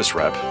customer service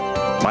rep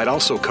might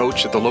also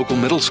coach at the local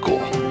middle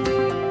school.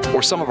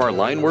 Or some of our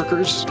line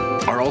workers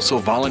are also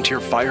volunteer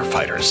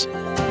firefighters.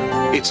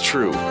 It's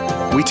true,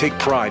 we take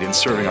pride in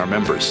serving our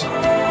members.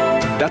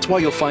 That's why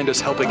you'll find us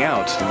helping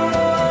out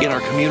in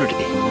our community.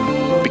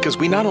 Because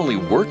we not only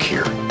work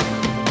here,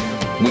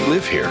 we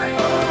live here.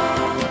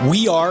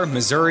 We are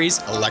Missouri's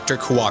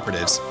electric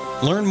cooperatives.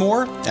 Learn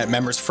more at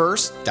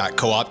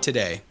membersfirst.coop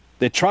today.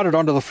 They trotted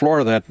onto the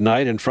floor that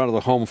night in front of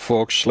the home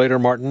folks. Slater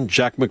Martin,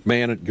 Jack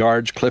McMahon at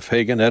guards, Cliff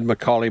Hagan, Ed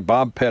McCauley,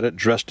 Bob Pettit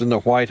dressed in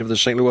the white of the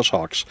St. Louis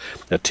Hawks,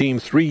 a team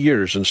 3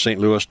 years in St.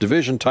 Louis,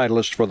 division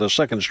titleist for the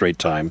second straight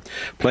time,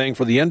 playing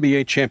for the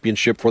NBA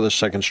championship for the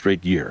second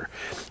straight year.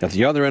 At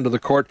the other end of the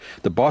court,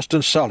 the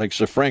Boston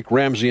Celtics of Frank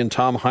Ramsey and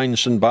Tom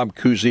Heinsohn, Bob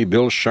Cousy,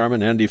 Bill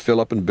Sharman, Andy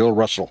Phillip, and Bill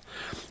Russell.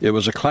 It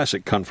was a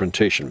classic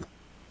confrontation.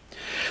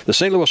 The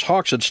St. Louis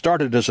Hawks had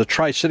started as the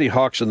Tri-City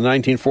Hawks in the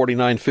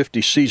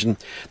 1949-50 season.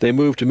 They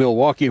moved to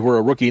Milwaukee, where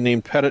a rookie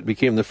named Pettit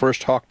became the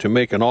first Hawk to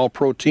make an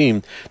all-pro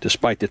team,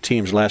 despite the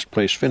team's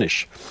last-place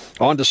finish.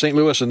 On to St.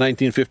 Louis in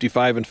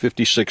 1955 and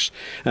 56,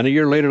 and a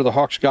year later the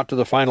Hawks got to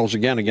the finals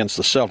again against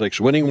the Celtics,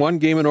 winning one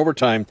game in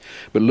overtime,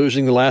 but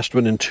losing the last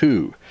one in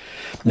 2.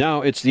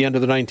 Now it's the end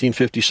of the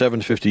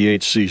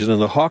 1957-58 season,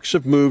 and the Hawks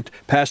have moved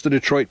past the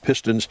Detroit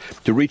Pistons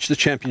to reach the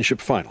championship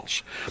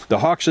finals. The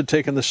Hawks had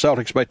taken the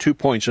Celtics by 2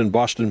 points in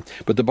Boston,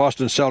 but the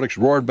Boston Celtics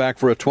roared back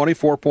for a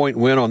 24-point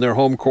win on their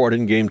home court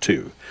in Game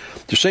 2.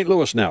 To St.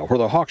 Louis now, where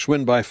the Hawks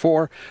win by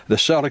 4, the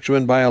Celtics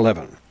win by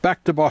 11.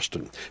 Back to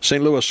Boston.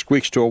 St. Louis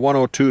squeaks to a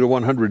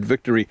 102-100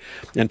 victory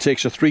and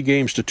takes a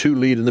 3-2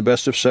 lead in the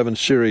best-of-7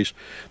 series.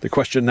 The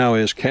question now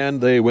is, can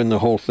they win the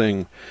whole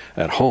thing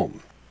at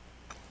home?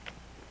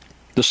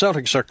 The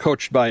Celtics are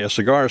coached by a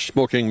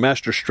cigar-smoking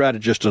master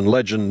strategist and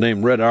legend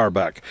named Red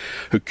Auerbach,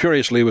 who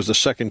curiously was the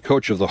second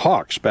coach of the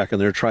Hawks back in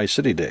their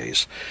Tri-City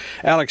days.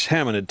 Alex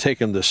Hammond had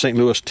taken the St.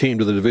 Louis team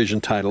to the division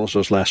titles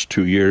those last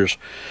 2 years.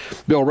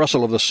 Bill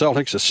Russell of the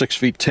Celtics is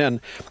 6'10",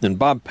 and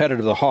Bob Pettit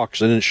of the Hawks,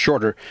 an inch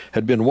shorter,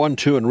 had been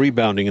 1-2 in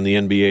rebounding in the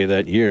NBA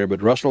that year,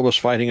 but Russell was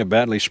fighting a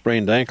badly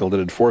sprained ankle that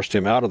had forced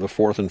him out of the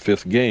 4th and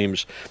 5th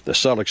games. The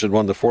Celtics had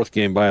won the 4th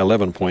game by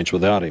 11 points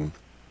without him.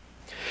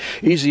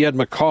 Easy Ed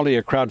McCauley,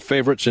 a crowd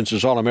favorite since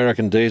his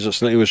All-American days at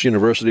St. Louis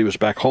University, was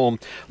back home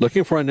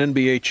looking for an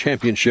NBA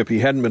championship he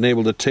hadn't been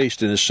able to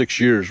taste in his 6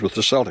 years with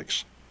the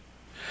Celtics.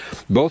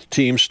 Both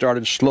teams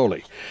started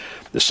slowly.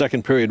 The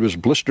second period was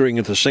blistering,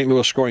 with St.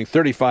 Louis scoring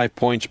 35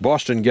 points,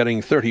 Boston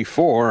getting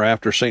 34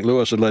 after St.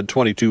 Louis had led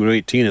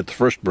 22-18 at the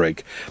first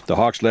break. The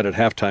Hawks led at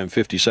halftime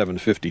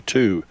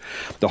 57-52.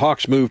 The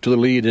Hawks moved to the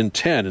lead in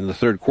 10 in the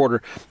third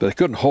quarter, but they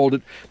couldn't hold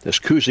it as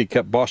Cousy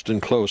kept Boston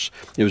close.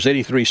 It was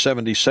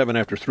 83-77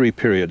 after 3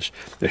 periods.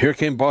 But here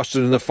came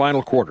Boston in the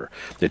final quarter.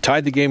 They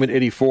tied the game at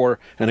 84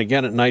 and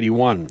again at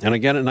 91 and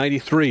again at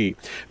 93.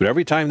 But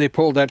every time they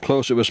pulled that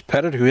close, it was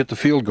Pettit who hit the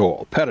field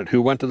goal, Pettit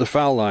who went to the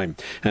foul line,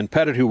 and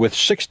Pettit who,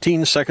 with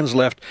 16 seconds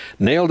left,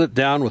 nailed it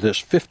down with his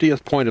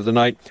 50th point of the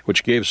night,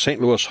 which gave St.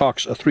 Louis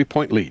Hawks a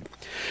 3-point lead.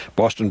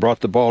 Boston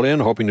brought the ball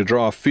in, hoping to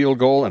draw a field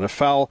goal and a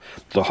foul.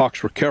 The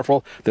Hawks were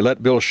careful. They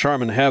let Bill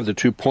Sharman have the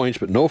 2 points,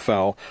 but no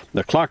foul.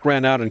 The clock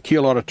ran out in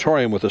Kiel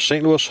Auditorium with the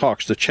St. Louis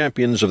Hawks, the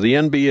champions of the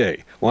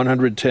NBA,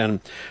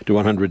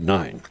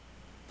 110-109.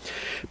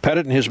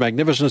 Pettit, in his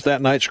magnificence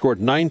that night, scored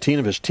 19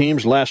 of his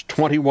team's last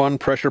 21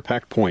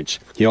 pressure-packed points.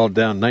 He held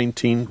down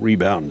 19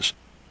 rebounds.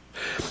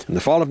 In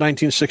the fall of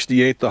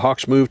 1968, the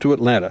Hawks moved to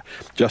Atlanta,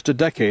 just a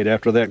decade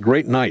after that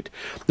great night,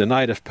 the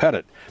night of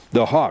Pettit,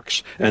 the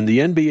Hawks, and the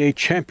NBA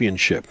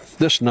championship.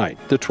 This night,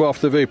 the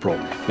 12th of April,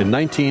 in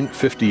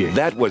 1958.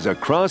 That was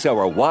Across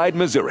Our Wide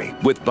Missouri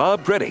with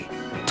Bob Pretty.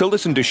 To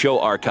listen to show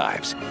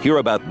archives, hear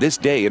about this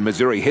day in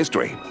Missouri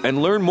history,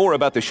 and learn more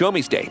about the Show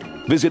Me State,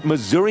 visit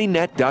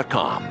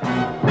MissouriNet.com.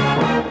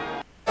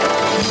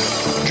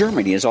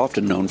 Germany is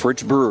often known for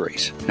its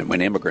breweries, and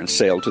when immigrants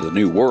sailed to the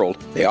New World,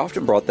 they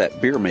often brought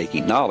that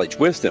beer-making knowledge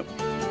with them.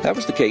 That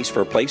was the case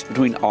for a place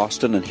between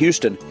Austin and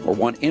Houston, where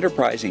one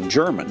enterprising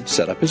German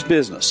set up his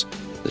business.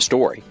 The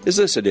story is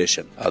this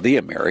edition of the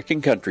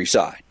American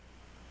Countryside.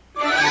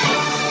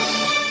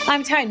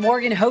 I'm Ty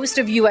Morgan, host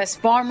of U.S.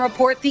 Farm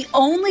Report, the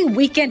only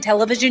weekend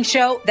television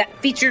show that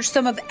features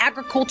some of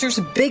agriculture's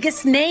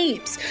biggest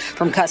names.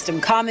 From custom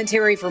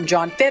commentary from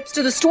John Phipps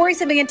to the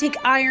stories of Antique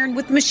Iron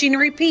with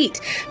Machinery Pete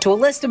to a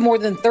list of more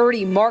than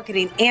 30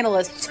 marketing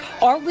analysts,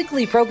 our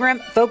weekly program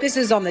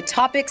focuses on the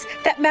topics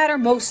that matter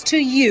most to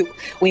you.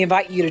 We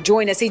invite you to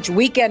join us each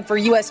weekend for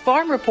U.S.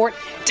 Farm Report,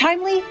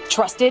 timely,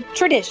 trusted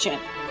tradition.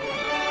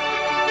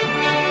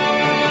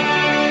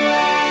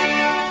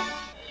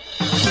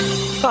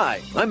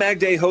 Hi, I'm Ag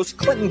Day host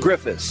Clinton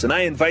Griffiths, and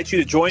I invite you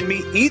to join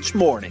me each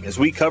morning as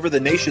we cover the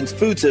nation's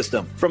food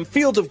system, from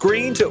fields of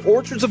green to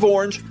orchards of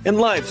orange and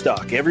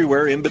livestock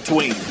everywhere in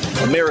between.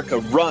 America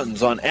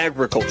runs on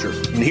agriculture,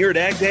 and here at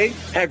Ag Day,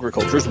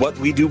 agriculture is what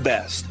we do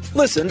best.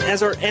 Listen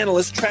as our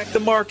analysts track the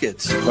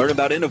markets, learn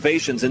about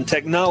innovations in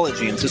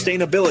technology and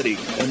sustainability,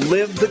 and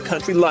live the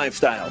country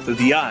lifestyle through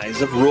the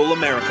eyes of rural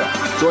America.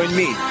 Join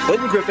me,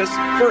 Clinton Griffiths,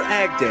 for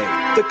Ag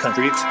Day, the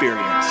country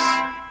experience.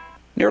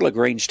 Near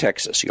LaGrange,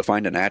 Texas, you'll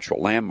find a natural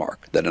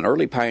landmark that an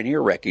early pioneer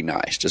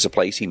recognized as a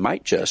place he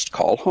might just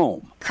call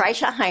home.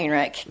 Kreischer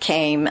Heinrich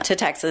came to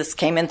Texas,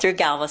 came in through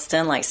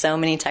Galveston like so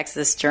many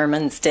Texas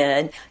Germans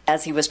did.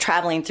 As he was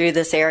traveling through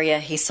this area,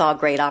 he saw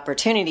great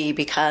opportunity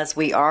because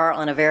we are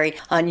on a very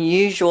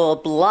unusual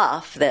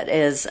bluff that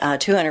is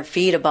 200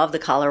 feet above the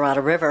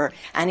Colorado River,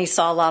 and he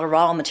saw a lot of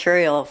raw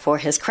material for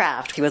his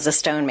craft. He was a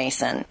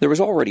stonemason. There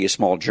was already a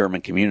small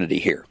German community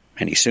here,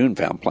 and he soon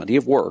found plenty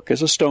of work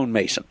as a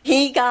stonemason.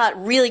 He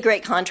got really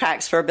great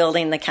contracts for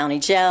building the county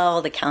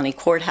jail, the county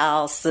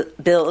courthouse, the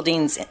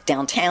buildings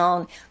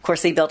downtown. Of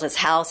course, he built his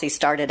house. He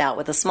started out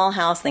with a small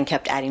house, then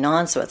kept adding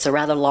on, so it's a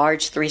rather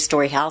large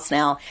 3-story house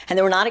now. And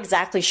they were not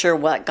exactly sure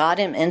what got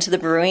him into the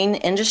brewing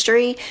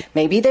industry.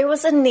 Maybe there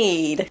was a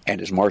need.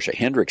 And as Marcia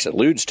Hendricks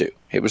alludes to,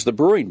 it was the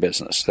brewing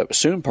business that was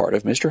soon part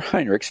of Mr.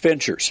 Heinrich's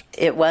ventures.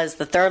 It was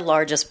the third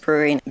largest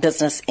brewing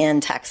business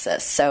in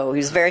Texas, so he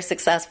was very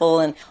successful,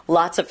 and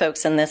lots of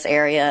folks in this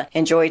area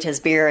enjoyed his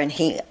beer. And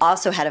he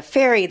also had a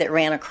ferry that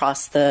ran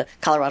across the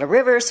Colorado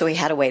River, so he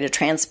had a way to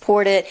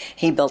transport it.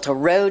 He built a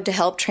road to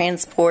help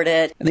transport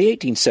it. In the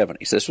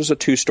 1870s, this was a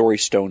 2-story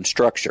stone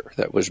structure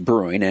that was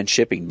brewing and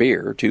shipping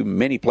beer to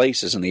many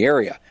places in the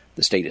area.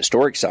 The State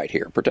Historic Site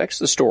here protects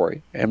the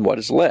story and what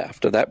is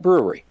left of that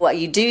brewery. What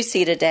you do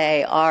see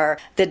today are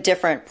the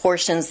different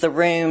portions, the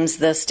rooms,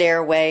 the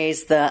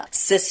stairways, the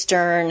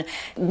cistern.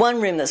 One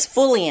room that's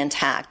fully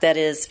intact, that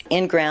is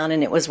in ground,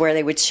 and it was where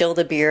they would chill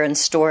the beer and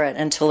store it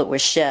until it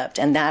was shipped.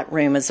 And that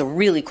room is a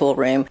really cool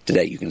room.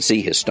 Today you can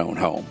see his stone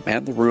home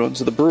and the ruins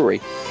of the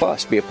brewery,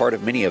 plus be a part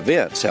of many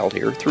events held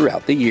here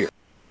throughout the year.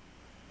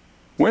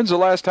 When's the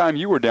last time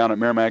you were down at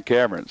Merrimack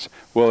Caverns?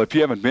 Well, if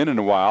you haven't been in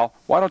a while,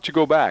 why don't you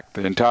go back?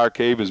 The entire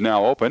cave is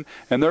now open,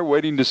 and they're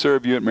waiting to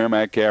serve you at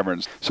Merrimack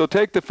Caverns. So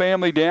take the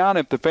family down.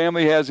 If the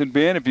family hasn't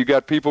been, if you've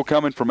got people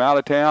coming from out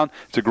of town,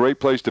 it's a great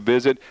place to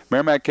visit.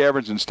 Merrimack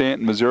Caverns in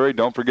Stanton, Missouri.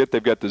 Don't forget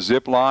they've got the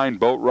zip line,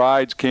 boat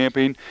rides,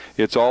 camping.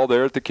 It's all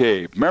there at the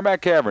cave.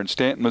 Merrimack Caverns,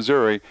 Stanton,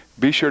 Missouri.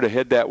 Be sure to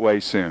head that way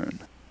soon.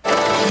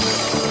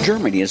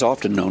 Germany is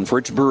often known for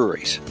its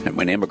breweries, and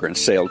when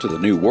immigrants sailed to the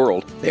New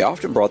World, they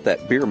often brought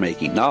that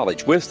beer-making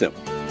knowledge with them.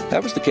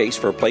 That was the case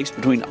for a place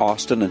between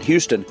Austin and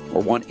Houston,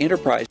 where one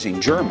enterprising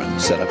German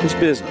set up his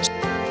business.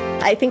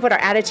 I think what our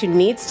attitude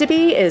needs to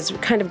be is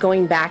kind of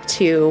going back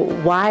to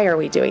why are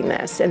we doing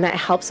this? And that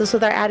helps us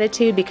with our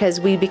attitude because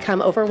we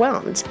become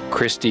overwhelmed.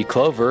 Christy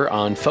Clover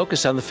on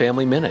Focus on the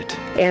Family Minute.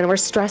 And we're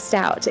stressed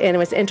out. And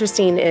what's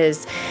interesting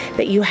is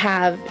that you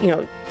have,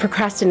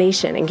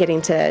 procrastination and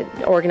getting to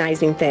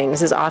organizing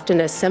things is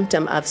often a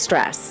symptom of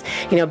stress.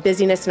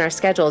 Busyness in our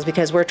schedules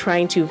because we're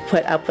trying to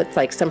put up with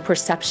like some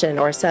perception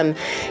or some,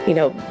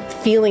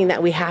 feeling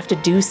that we have to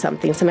do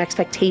something, some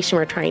expectation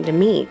we're trying to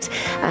meet.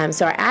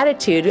 So our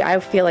attitude, I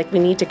feel like we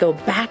need to go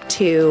back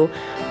to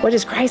what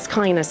is Christ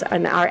calling us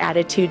and our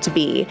attitude to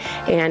be.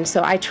 And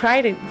so I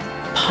try to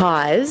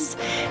pause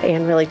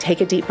and really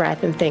take a deep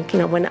breath and think,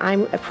 when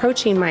I'm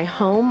approaching my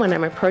home, when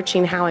I'm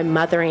approaching how I'm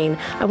mothering,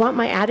 I want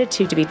my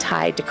attitude to be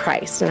tied to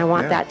Christ. And I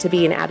want that to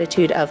be an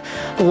attitude of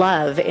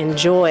love and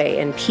joy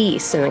and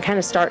peace. And I kind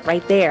of start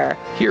right there.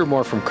 Hear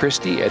more from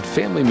Christy at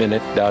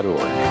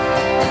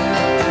FamilyMinute.org.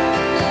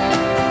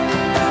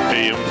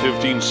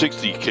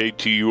 1560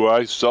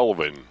 KTUI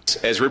Sullivan.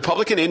 As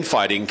Republican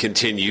infighting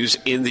continues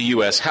in the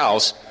U.S.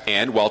 House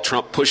and while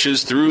Trump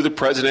pushes through the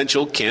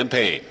presidential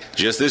campaign.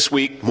 Just this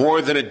week,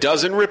 more than a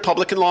dozen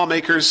Republican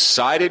lawmakers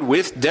sided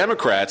with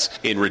Democrats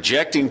in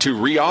rejecting to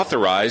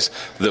reauthorize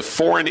the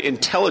Foreign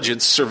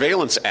Intelligence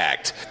Surveillance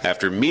Act.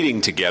 After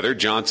meeting together,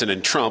 Johnson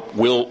and Trump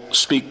will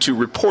speak to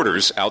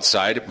reporters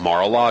outside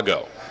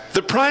Mar-a-Lago.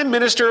 The Prime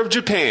Minister of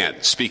Japan,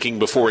 speaking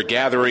before a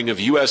gathering of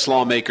U.S.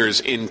 lawmakers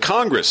in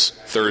Congress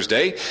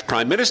Thursday,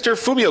 Prime Minister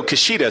Fumio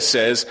Kishida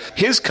says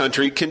his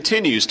country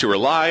continues to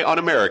rely on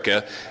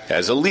America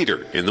as a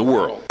leader in the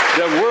world.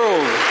 The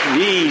world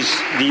needs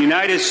the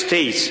United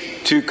States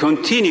to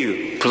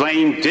continue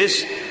playing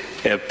this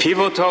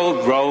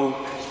pivotal role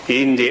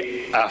in the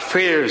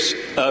affairs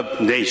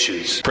of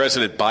nations.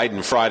 President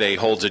Biden Friday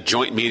holds a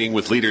joint meeting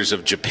with leaders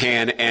of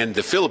Japan and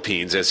the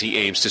Philippines as he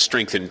aims to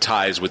strengthen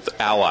ties with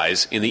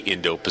allies in the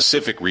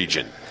Indo-Pacific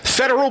region.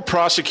 Federal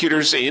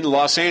prosecutors in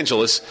Los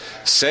Angeles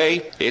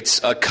say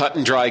it's a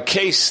cut-and-dry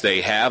case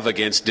they have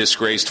against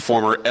disgraced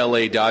former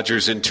L.A.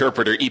 Dodgers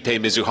interpreter Ippei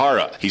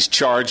Mizuhara. He's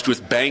charged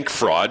with bank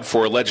fraud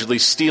for allegedly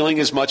stealing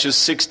as much as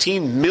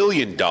 $16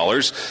 million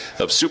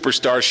of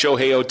superstar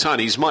Shohei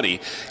Ohtani's money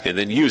and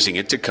then using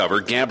it to cover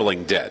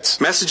gambling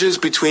debts. Messages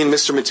between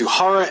Mr.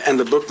 Mizuhara and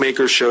the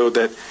bookmaker show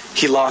that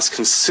he lost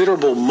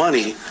considerable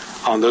money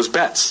on those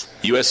bets.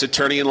 U.S.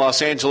 Attorney in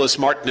Los Angeles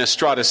Martin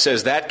Estrada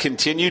says that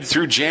continued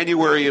through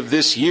January of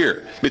this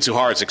year.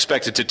 Mitsuhara is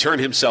expected to turn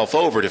himself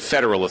over to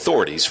federal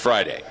authorities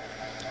Friday.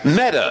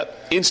 Meta,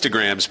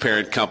 Instagram's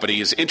parent company,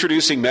 is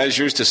introducing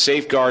measures to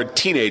safeguard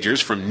teenagers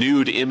from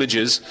nude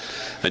images.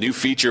 A new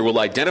feature will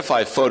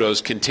identify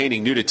photos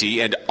containing nudity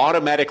and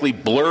automatically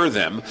blur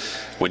them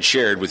when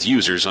shared with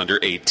users under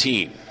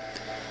 18.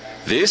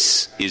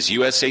 This is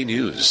USA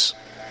News.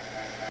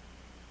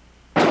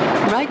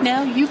 Right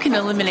now, you can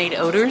eliminate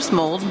odors,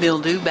 mold,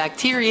 mildew,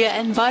 bacteria,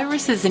 and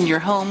viruses in your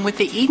home with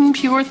the Eden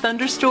Pure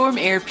Thunderstorm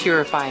Air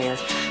Purifier.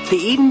 The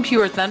Eden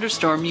Pure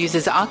Thunderstorm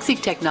uses oxy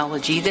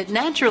technology that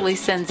naturally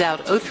sends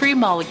out O3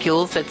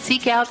 molecules that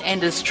seek out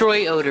and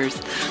destroy odors.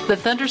 The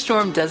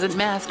Thunderstorm doesn't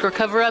mask or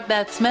cover up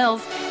bad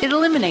smells, it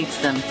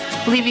eliminates them,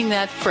 leaving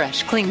that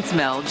fresh, clean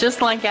smell,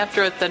 just like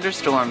after a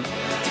thunderstorm.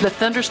 The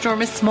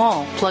Thunderstorm is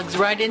small, plugs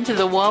right into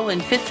the wall,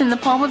 and fits in the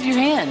palm of your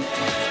hand.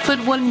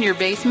 Put one in your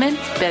basement,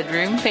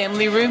 bedroom,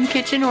 family room,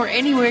 kitchen, or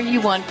anywhere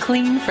you want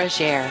clean,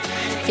 fresh air.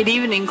 It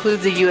even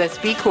includes a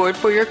USB cord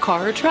for your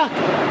car or truck.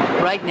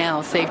 Right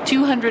now, save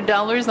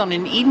 $200 on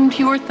an Eden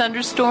Pure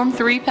Thunderstorm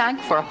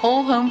 3-pack for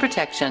whole home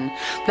protection.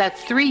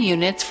 That's 3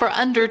 units for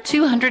under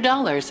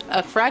 $200,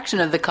 a fraction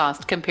of the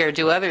cost compared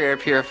to other air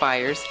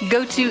purifiers.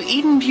 Go to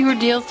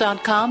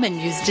EdenPureDeals.com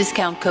and use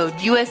discount code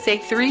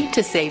USA3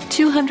 to save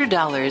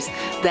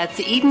 $200. That's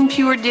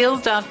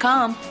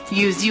EdenPureDeals.com.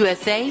 Use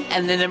USA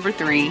and the number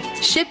 3.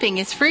 Shipping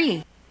is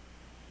free.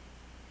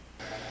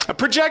 A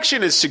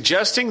projection is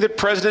suggesting that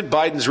President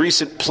Biden's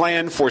recent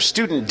plan for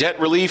student debt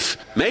relief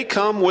may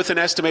come with an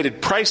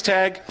estimated price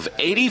tag of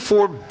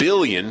 $84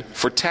 billion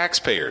for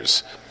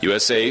taxpayers.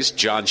 USA's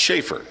John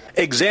Schaefer.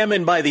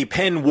 Examined by the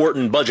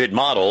Penn-Wharton budget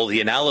model, the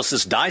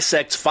analysis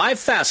dissects 5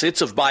 facets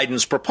of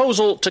Biden's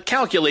proposal to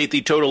calculate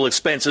the total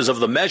expenses of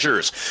the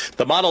measures.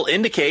 The model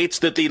indicates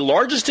that the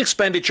largest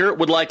expenditure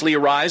would likely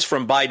arise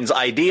from Biden's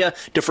idea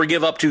to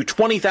forgive up to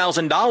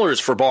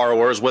 $20,000 for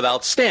borrowers with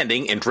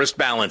outstanding interest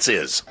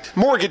balances.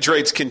 Mortgage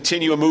rates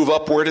continue to move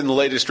upward. In the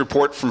latest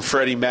report from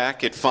Freddie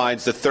Mac, it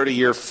finds the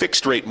 30-year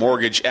fixed-rate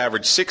mortgage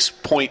averaged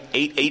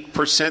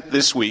 6.88%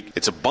 this week.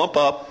 It's a bump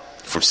up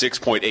from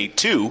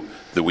 6.82%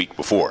 the week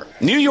before.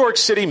 New York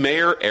City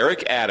Mayor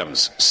Eric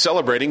Adams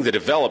celebrating the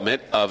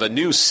development of a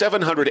new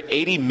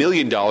 $780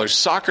 million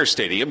soccer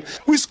stadium.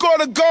 We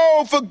scored a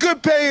goal for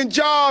good paying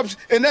jobs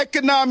and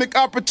economic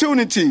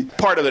opportunity.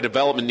 Part of the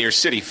development near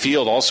Citi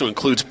Field also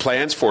includes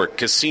plans for a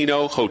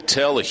casino,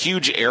 hotel, a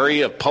huge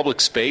area of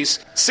public space.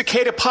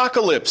 Cicada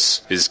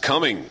apocalypse is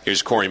coming.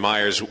 Here's Corey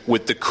Myers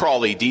with the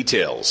Crawley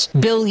details.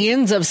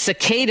 Billions of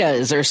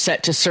cicadas are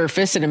set to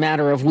surface in a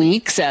matter of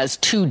weeks as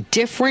 2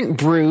 different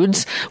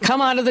broods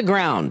come out of the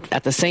ground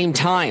at the same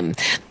time,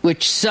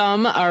 which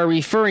some are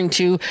referring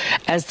to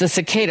as the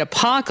cicada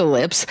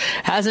apocalypse,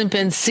 hasn't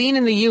been seen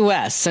in the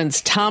U.S.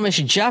 since Thomas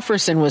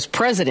Jefferson was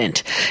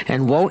president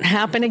and won't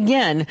happen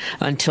again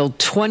until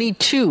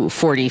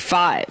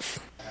 2245.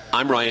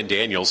 I'm Ryan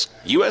Daniels,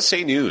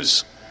 USA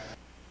News.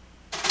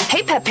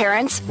 Hey, pet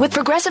parents. With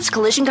Progressive's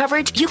collision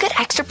coverage, you get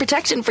extra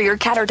protection for your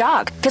cat or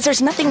dog, because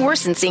there's nothing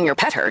worse than seeing your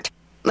pet hurt.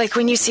 Like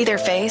when you see their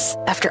face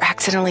after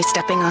accidentally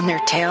stepping on their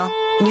tail,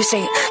 and you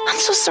say, "I'm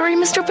so sorry,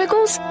 Mr.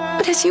 Pickles."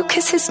 But as you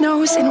kiss his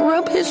nose and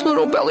rub his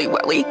little belly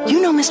welly,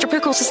 you know Mr.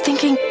 Pickles is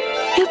thinking,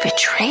 "You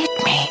betrayed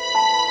me."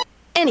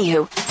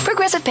 Anywho,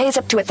 Progressive pays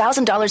up to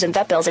 $1,000 in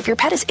vet bills if your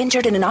pet is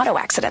injured in an auto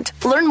accident.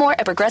 Learn more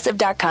at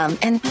Progressive.com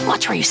and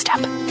watch where you step.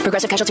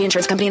 Progressive Casualty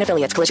Insurance Company and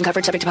Affiliates. Collision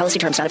coverage subject to policy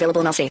terms. Not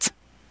available in all states.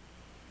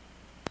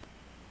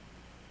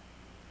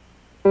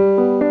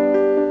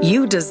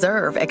 You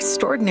deserve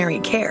extraordinary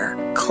care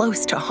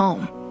close to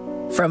home.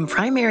 From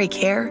primary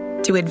care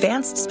to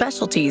advanced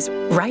specialties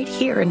right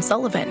here in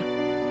Sullivan.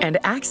 And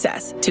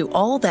access to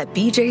all that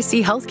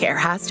BJC Healthcare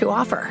has to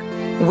offer.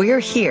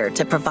 We're here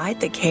to provide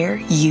the care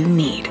you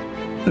need.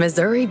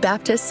 Missouri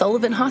Baptist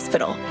Sullivan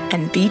Hospital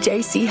and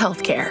BJC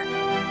Healthcare.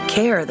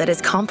 Care that is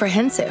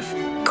comprehensive,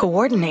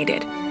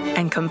 coordinated,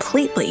 and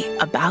completely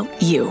about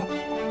you.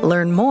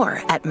 Learn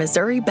more at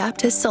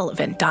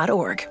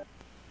MissouriBaptistSullivan.org.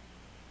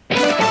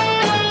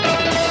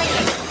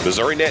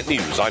 Missouri Net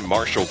News, I'm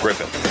Marshall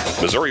Griffin.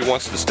 Missouri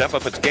wants to step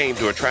up its game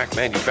to attract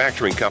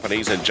manufacturing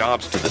companies and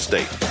jobs to the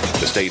state.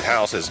 The State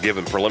House has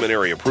given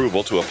preliminary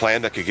approval to a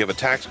plan that could give a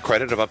tax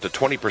credit of up to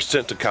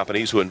 20% to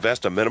companies who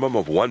invest a minimum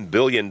of $1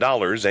 billion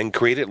and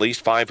create at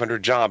least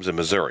 500 jobs in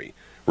Missouri.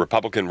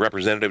 Republican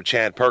Representative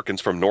Chad Perkins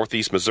from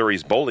Northeast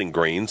Missouri's Bowling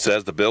Green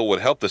says the bill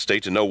would help the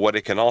state to know what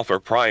it can offer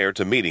prior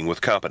to meeting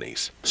with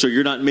companies. So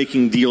you're not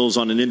making deals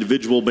on an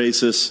individual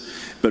basis,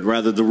 but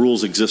rather the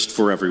rules exist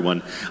for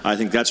everyone. I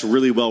think that's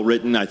really well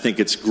written. I think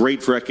it's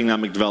great for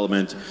economic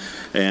development,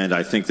 and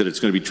I think that it's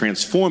going to be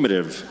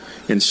transformative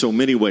in so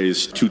many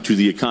ways to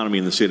the economy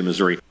in the state of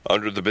Missouri.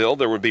 Under the bill,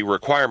 there would be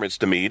requirements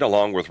to meet,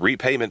 along with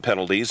repayment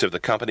penalties if the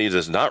company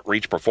does not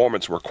reach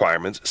performance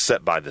requirements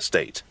set by the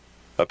state.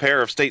 A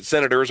pair of state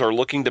senators are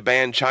looking to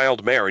ban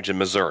child marriage in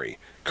Missouri.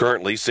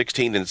 Currently,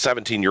 16 and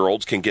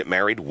 17-year-olds can get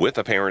married with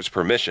a parent's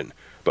permission,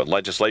 but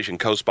legislation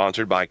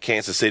co-sponsored by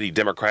Kansas City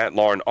Democrat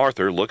Lauren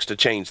Arthur looks to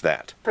change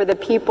that. For the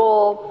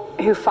people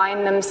who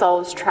find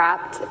themselves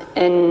trapped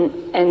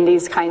in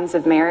these kinds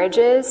of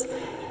marriages,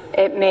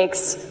 it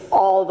makes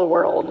all the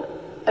world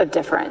a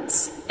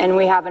difference. And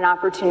we have an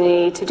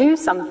opportunity to do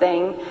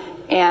something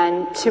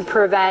and to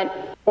prevent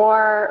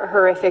more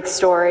horrific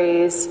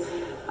stories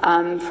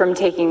from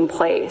taking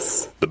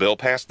place. The bill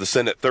passed the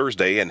Senate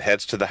Thursday and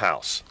heads to the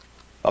House.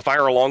 A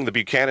fire along the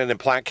Buchanan and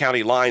Platte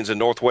County lines in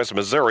northwest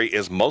Missouri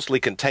is mostly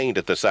contained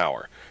at this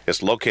hour.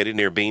 It's located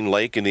near Bean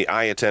Lake in the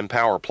Iatem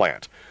power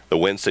plant. The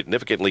wind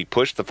significantly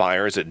pushed the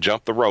fire as it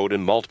jumped the road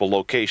in multiple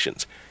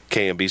locations.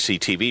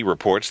 KMBC-TV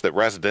reports that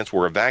residents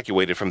were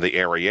evacuated from the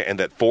area and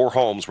that 4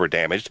 homes were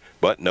damaged,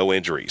 but no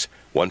injuries.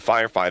 1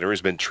 firefighter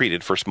has been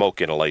treated for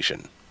smoke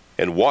inhalation.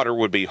 And water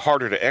would be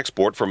harder to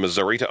export from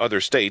Missouri to other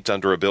states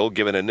under a bill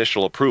given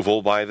initial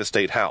approval by the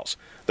State House.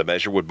 The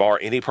measure would bar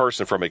any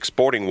person from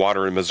exporting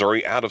water in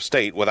Missouri out of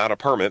state without a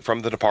permit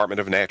from the Department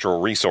of Natural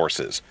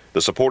Resources.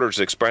 The supporters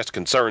expressed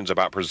concerns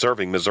about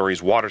preserving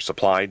Missouri's water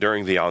supply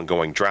during the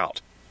ongoing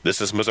drought. This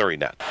is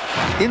MissouriNet.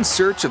 In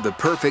search of the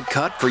perfect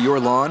cut for your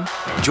lawn?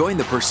 Join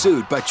the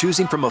pursuit by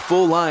choosing from a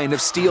full line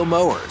of Steel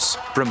mowers.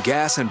 From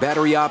gas and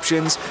battery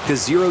options to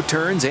zero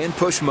turns and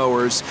push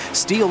mowers,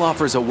 Steel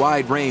offers a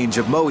wide range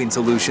of mowing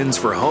solutions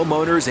for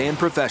homeowners and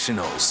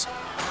professionals.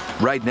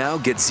 Right now,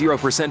 get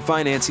 0%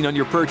 financing on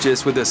your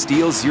purchase with a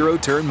Steel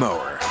zero-turn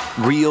mower.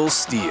 Real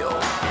Steel.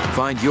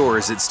 Find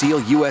yours at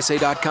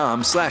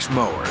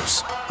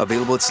steelusa.com/mowers.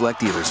 Available at select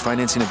dealers.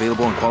 Financing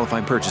available on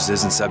qualifying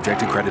purchases and subject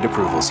to credit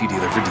approval. See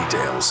dealer for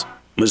details.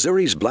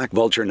 Missouri's black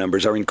vulture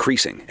numbers are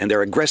increasing, and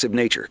their aggressive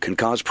nature can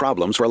cause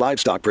problems for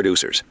livestock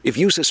producers. If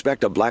you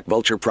suspect a black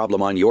vulture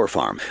problem on your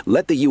farm,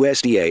 let the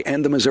USDA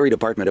and the Missouri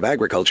Department of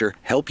Agriculture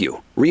help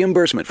you.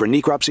 Reimbursement for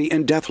necropsy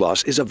and death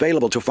loss is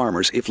available to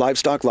farmers if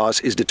livestock loss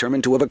is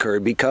determined to have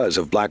occurred because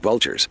of black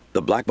vultures.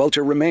 The black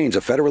vulture remains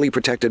a federally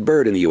protected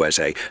bird in the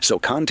USA, so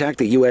contact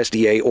the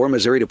USDA or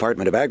Missouri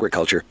Department of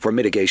Agriculture for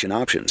mitigation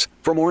options.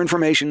 For more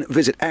information,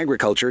 visit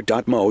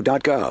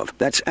agriculture.mo.gov.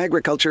 That's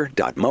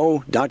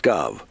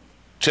agriculture.mo.gov.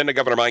 Lieutenant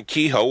Governor Mike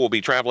Kehoe will be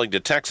traveling to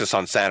Texas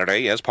on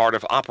Saturday as part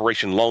of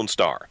Operation Lone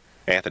Star.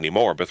 Anthony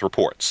Morabith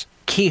reports.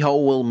 Kehoe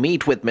will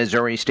meet with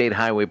Missouri State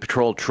Highway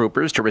Patrol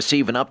troopers to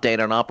receive an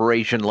update on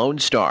Operation Lone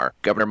Star.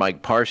 Governor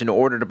Mike Parson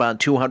ordered about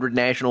 200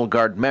 National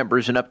Guard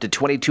members and up to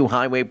 22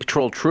 Highway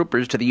Patrol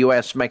troopers to the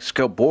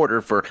U.S.-Mexico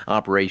border for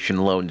Operation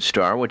Lone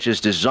Star, which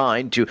is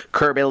designed to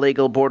curb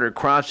illegal border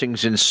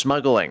crossings and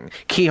smuggling.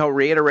 Kehoe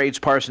reiterates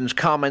Parson's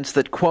comments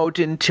that, quote,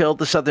 until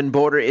the southern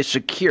border is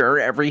secure,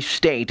 every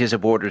state is a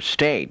border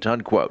state,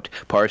 unquote.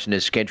 Parson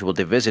is scheduled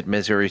to visit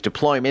Missouri's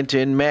deployment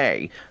in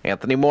May.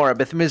 Anthony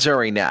Morabith,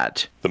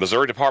 MissouriNet. The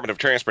Missouri Department of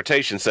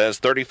Transportation says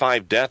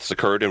 35 deaths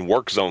occurred in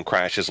work zone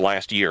crashes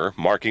last year,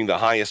 marking the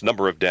highest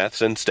number of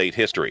deaths in state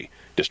history.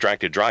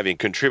 Distracted driving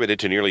contributed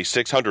to nearly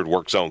 600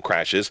 work zone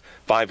crashes,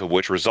 5 of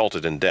which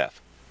resulted in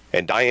death.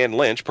 And Diane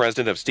Lynch,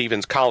 president of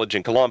Stevens College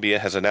in Columbia,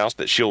 has announced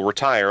that she'll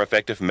retire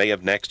effective May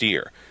of next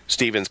year.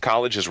 Stevens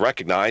College is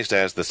recognized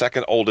as the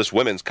second oldest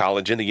women's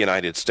college in the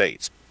United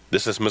States.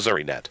 This is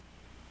MissouriNet.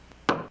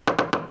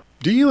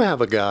 Do you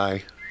have a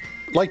guy?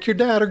 Like your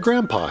dad or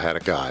grandpa had a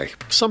guy.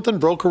 Something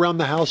broke around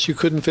the house you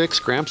couldn't fix,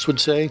 Gramps would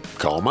say,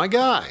 call my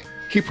guy.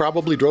 He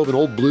probably drove an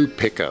old blue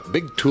pickup,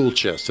 big tool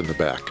chest in the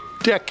back,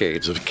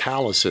 decades of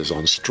calluses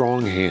on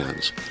strong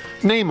hands,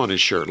 name on his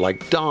shirt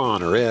like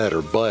Don or Ed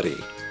or Buddy.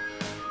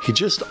 He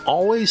just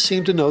always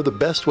seemed to know the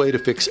best way to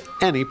fix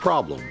any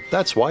problem.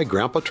 That's why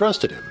Grandpa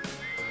trusted him.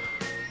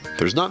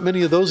 There's not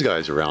many of those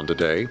guys around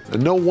today,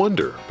 and no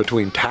wonder.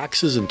 Between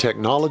taxes and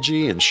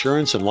technology,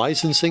 insurance and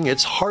licensing,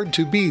 it's hard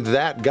to be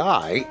that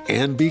guy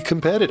and be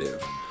competitive.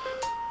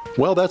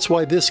 Well, that's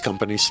why this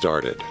company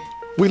started.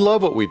 We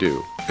love what we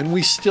do, and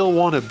we still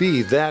want to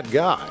be that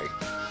guy.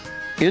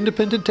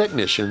 Independent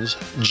technicians,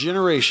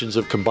 generations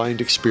of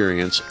combined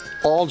experience,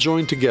 all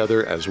joined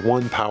together as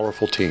one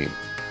powerful team.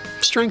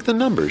 Strength in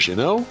numbers, you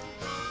know?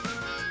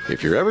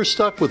 If you're ever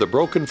stuck with a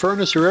broken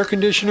furnace or air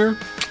conditioner,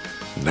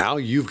 now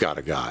you've got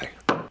a guy.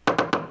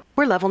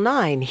 We're Level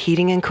 9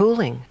 Heating and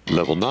Cooling.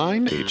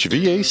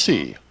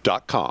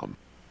 Level9HVAC.com.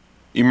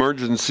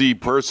 Emergency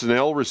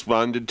personnel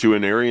responded to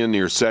an area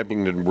near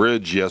Sappington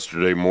Bridge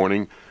yesterday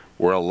morning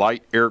where a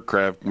light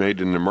aircraft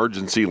made an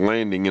emergency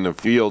landing in a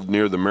field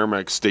near the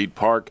Merrimack State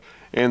Park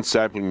and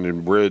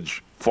Sappington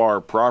Bridge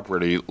Far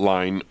property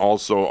line,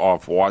 also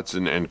off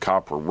Watson and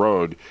Copper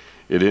Road.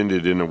 It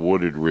ended in a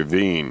wooded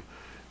ravine.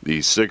 The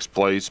 6th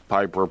place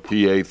Piper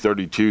PA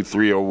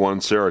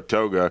 32301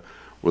 Saratoga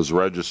was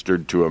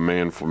registered to a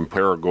man from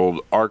Paragould,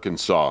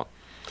 Arkansas.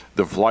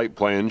 The flight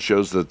plan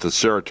shows that the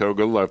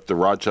Saratoga left the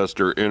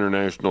Rochester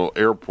International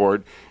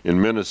Airport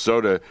in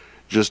Minnesota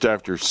just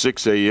after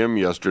 6 a.m.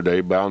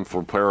 yesterday, bound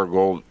for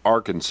Paragould,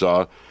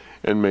 Arkansas,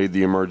 and made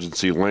the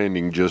emergency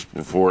landing just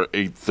before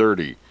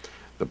 8:30.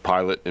 The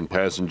pilot and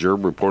passenger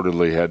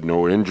reportedly had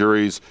no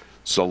injuries.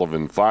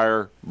 Sullivan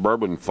Fire,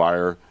 Bourbon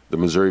Fire, the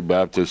Missouri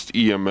Baptist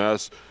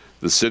EMS,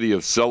 the City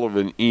of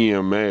Sullivan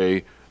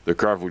EMA, the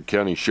Crawford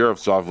County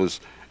Sheriff's Office,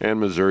 and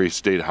Missouri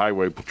State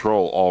Highway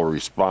Patrol all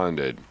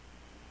responded.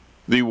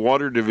 The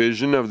Water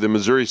Division of the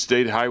Missouri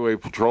State Highway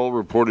Patrol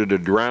reported a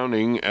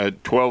drowning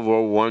at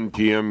 12:01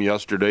 p.m.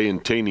 yesterday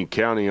in Taney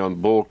County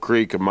on Bull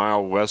Creek, a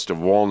mile west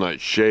of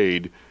Walnut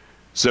Shade.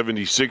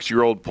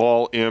 76-year-old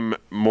Paul M.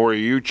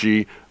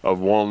 Moriucci of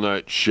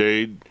Walnut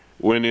Shade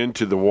went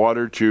into the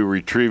water to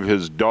retrieve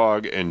his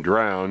dog and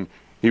drowned.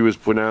 He was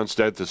pronounced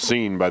at the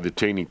scene by the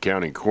Taney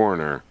County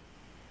coroner.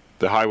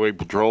 The Highway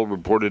Patrol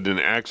reported an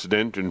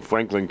accident in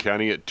Franklin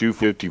County at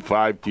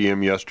 2:55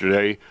 p.m.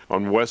 yesterday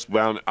on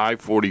westbound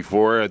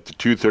I-44 at the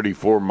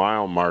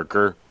 234-mile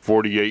marker.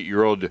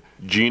 48-year-old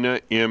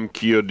Gina M.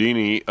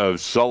 Chiodini of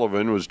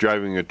Sullivan was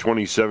driving a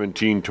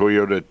 2017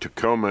 Toyota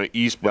Tacoma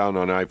eastbound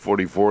on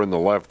I-44 in the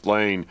left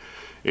lane.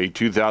 A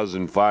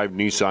 2005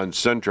 Nissan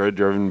Sentra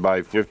driven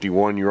by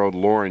 51-year-old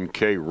Lauren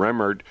K.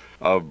 Remmert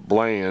of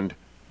Bland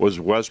was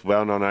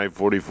westbound on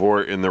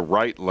I-44 in the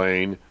right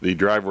lane. The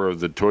driver of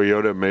the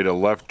Toyota made a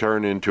left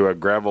turn into a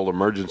gravel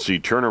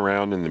emergency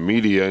turnaround in the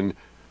median.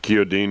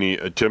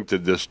 Chiodini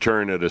attempted this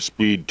turn at a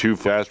speed too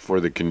fast for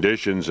the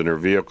conditions, and her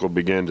vehicle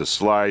began to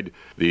slide.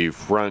 The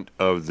front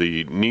of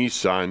the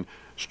Nissan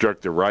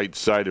struck the right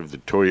side of the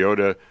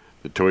Toyota.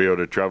 The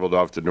Toyota traveled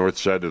off the north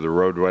side of the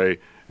roadway,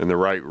 and the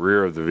right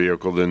rear of the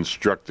vehicle then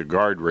struck the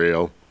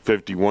guardrail.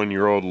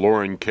 51-year-old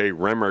Lauren K.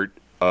 Remmert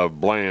of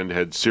Bland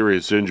had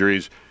serious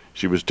injuries.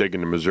 She was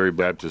taken to Missouri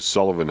Baptist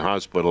Sullivan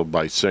Hospital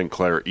by St.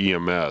 Clair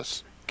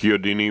EMS.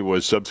 Chiodini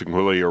was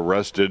subsequently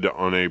arrested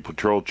on a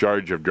patrol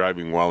charge of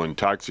driving while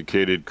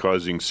intoxicated,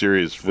 causing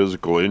serious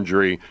physical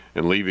injury,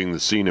 and leaving the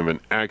scene of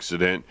an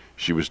accident.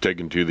 She was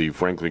taken to the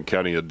Franklin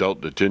County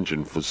Adult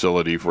Detention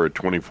Facility for a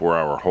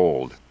 24-hour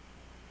hold.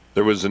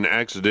 There was an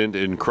accident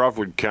in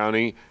Crawford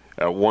County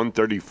at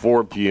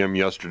 1:34 p.m.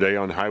 yesterday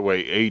on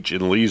Highway H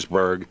in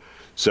Leesburg.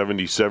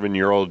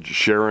 77-year-old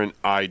Sharon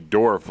I.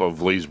 Dorff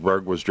of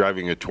Leesburg was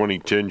driving a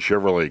 2010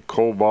 Chevrolet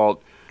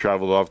Cobalt,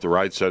 traveled off the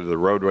right side of the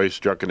roadway,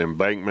 struck an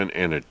embankment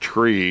and a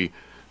tree.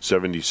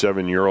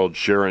 77-year-old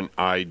Sharon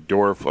I.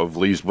 Dorff of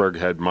Leesburg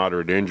had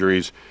moderate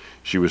injuries.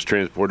 She was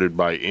transported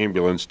by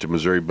ambulance to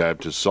Missouri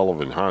Baptist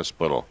Sullivan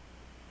Hospital.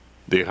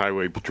 The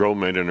Highway Patrol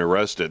made an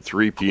arrest at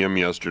 3 p.m.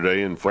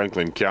 yesterday in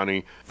Franklin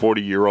County.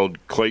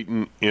 40-year-old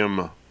Clayton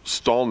M.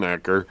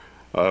 Stallnacker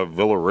of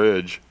Villa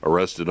Ridge,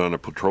 arrested on a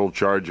patrol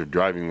charge of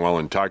driving while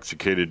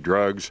intoxicated,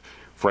 drugs,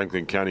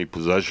 Franklin County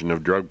possession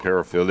of drug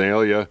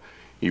paraphernalia.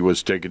 He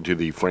was taken to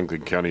the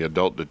Franklin County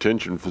Adult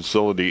Detention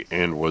Facility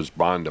and was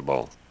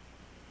bondable.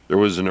 There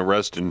was an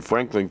arrest in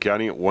Franklin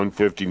County at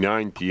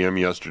 1:59 p.m.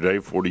 yesterday.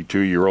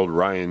 42-year-old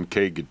Ryan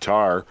K.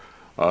 Guitar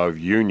of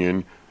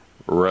Union,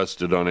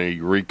 arrested on a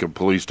Eureka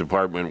Police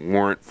Department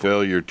warrant,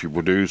 failure to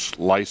produce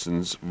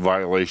license,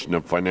 violation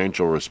of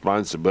financial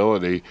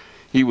responsibility.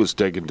 He was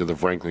taken to the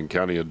Franklin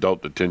County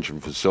Adult Detention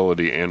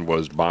Facility and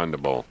was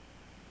bondable.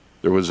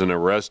 There was an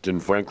arrest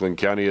in Franklin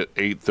County at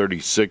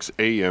 8:36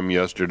 a.m.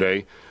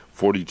 yesterday.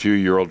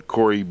 42-year-old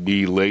Corey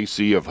B.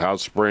 Lacey of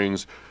House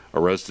Springs,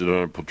 arrested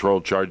on a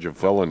patrol charge of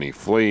felony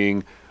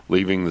fleeing,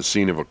 leaving the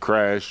scene of a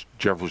crash.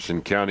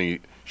 Jefferson County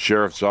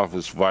Sheriff's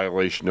Office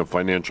violation of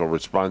financial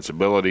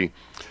responsibility,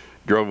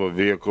 drove a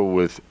vehicle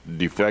with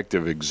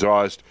defective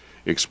exhaust,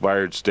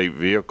 expired state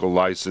vehicle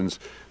license.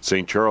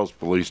 St. Charles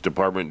Police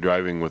Department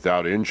driving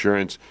without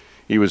insurance.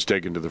 He was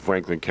taken to the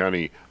Franklin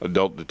County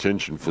Adult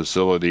Detention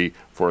Facility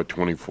for a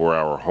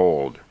 24-hour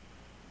hold.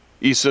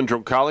 East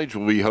Central College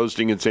will be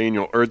hosting its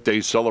annual Earth Day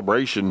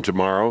celebration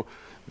tomorrow.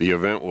 The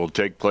event will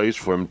take place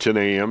from 10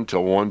 a.m.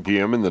 till 1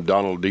 p.m. in the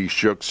Donald D.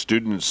 Shook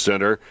Student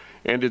Center,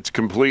 and it's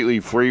completely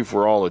free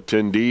for all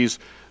attendees.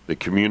 The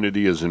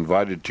community is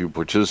invited to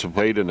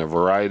participate in a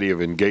variety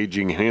of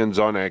engaging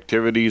hands-on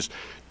activities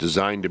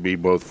designed to be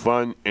both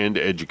fun and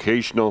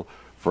educational,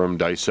 from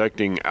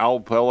dissecting owl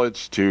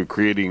pellets to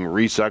creating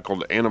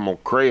recycled animal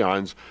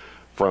crayons.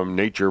 From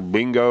nature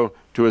bingo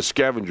to a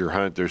scavenger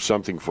hunt, there's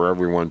something for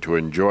everyone to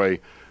enjoy.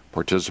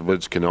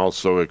 Participants can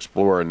also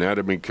explore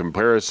anatomy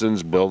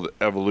comparisons, build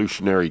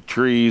evolutionary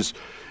trees,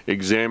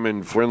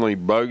 examine friendly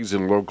bugs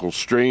in local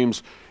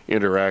streams,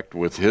 interact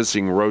with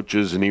hissing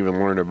roaches, and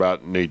even learn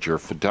about nature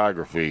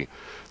photography.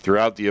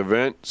 Throughout the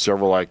event,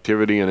 several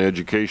activity and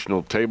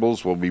educational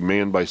tables will be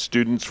manned by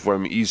students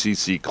from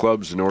ECC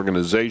clubs and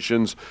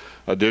organizations.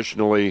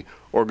 Additionally,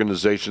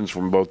 organizations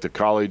from both the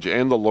college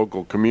and the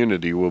local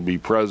community will be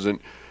present,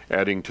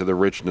 adding to the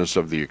richness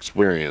of the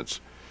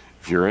experience.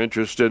 If you're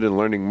interested in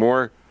learning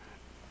more,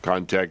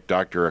 contact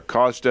Dr.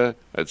 Acosta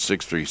at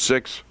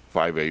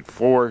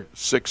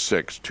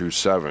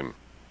 636-584-6627.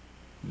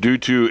 Due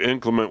to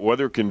inclement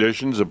weather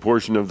conditions, a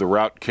portion of the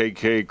Route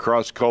KK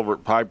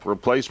cross-culvert pipe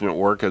replacement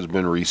work has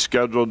been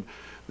rescheduled.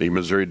 The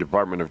Missouri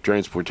Department of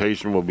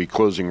Transportation will be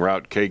closing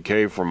Route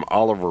KK from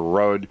Oliver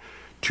Road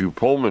to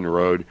Pullman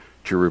Road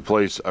to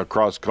replace a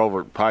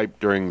cross-culvert pipe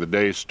during the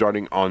day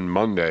starting on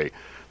Monday.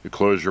 The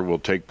closure will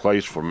take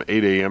place from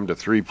 8 a.m. to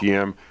 3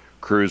 p.m.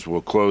 Crews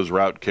will close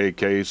Route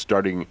KK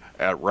starting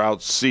at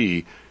Route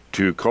C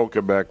to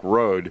Colquebec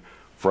Road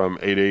from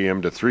 8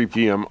 a.m. to 3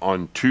 p.m.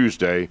 on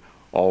Tuesday.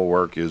 All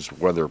work is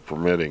weather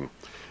permitting.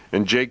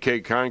 And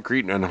JK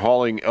Concrete and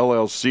Hauling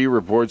LLC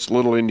reports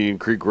Little Indian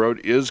Creek Road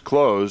is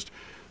closed.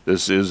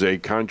 This is a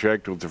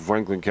contract with the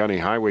Franklin County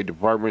Highway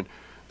Department.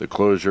 The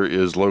closure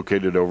is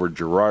located over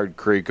Girard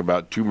Creek,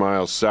 about 2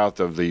 miles south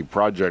of the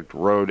Project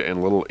Road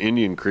and Little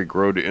Indian Creek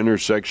Road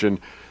intersection.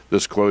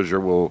 This closure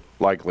will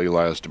likely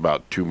last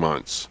about 2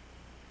 months.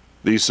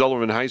 The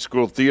Sullivan High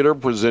School Theater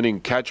presenting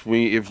Catch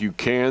Me If You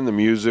Can, the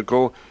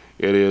musical,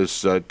 It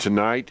is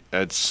tonight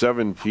at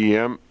 7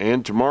 p.m.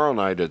 and tomorrow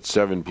night at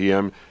 7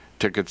 p.m.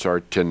 Tickets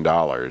are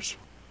 $10.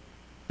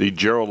 The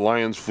Gerald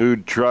Lyons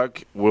food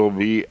truck will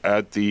be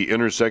at the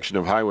intersection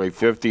of Highway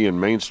 50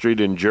 and Main Street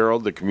in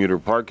Gerald, the commuter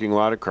parking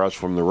lot across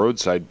from the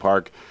roadside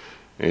park.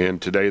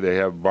 And today they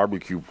have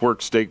barbecue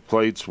pork steak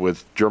plates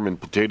with German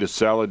potato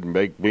salad and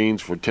baked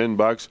beans for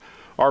 $10.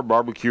 Our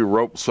barbecue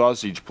rope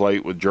sausage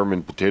plate with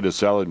German potato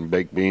salad and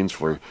baked beans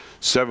for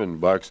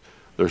 $7.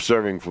 They're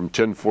serving from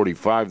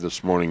 10:45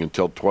 this morning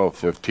until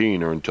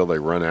 12:15 or until they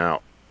run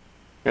out.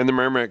 And the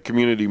Merrimack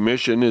Community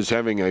Mission is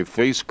having a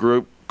face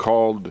group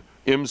called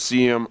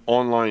MCM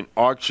Online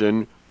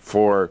Auction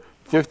for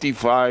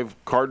 55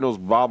 Cardinals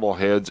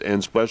bobbleheads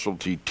and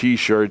specialty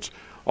T-shirts.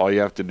 All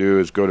you have to do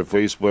is go to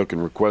Facebook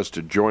and request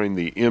to join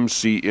the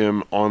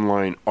MCM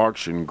Online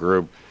Auction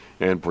group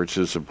and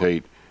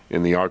participate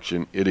in the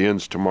auction. It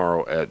ends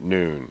tomorrow at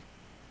noon.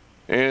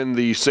 And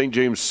the St.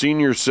 James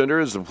Senior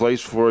Center is the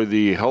place for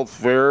the health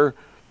fair,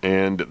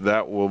 and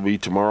that will be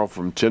tomorrow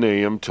from 10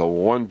 a.m. till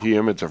 1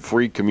 p.m. It's a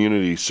free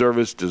community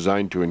service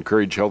designed to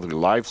encourage healthy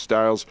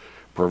lifestyles,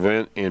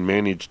 prevent and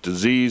manage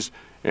disease,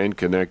 and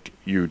connect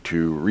you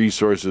to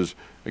resources.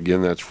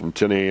 Again, that's from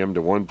 10 a.m.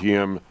 to 1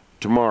 p.m.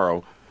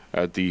 tomorrow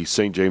at the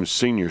St. James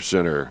Senior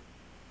Center.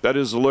 That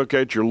is a look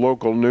at your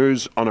local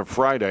news on a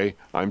Friday.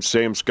 I'm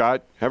Sam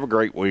Scott. Have a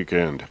great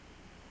weekend.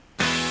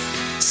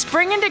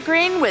 Spring into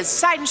green with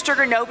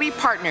Seidenberger Nobe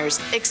Partners.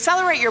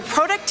 Accelerate your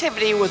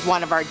productivity with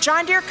one of our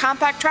John Deere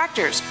compact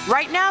tractors.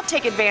 Right now,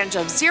 take advantage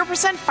of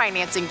 0%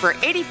 financing for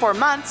 84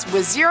 months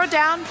with zero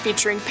down,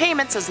 featuring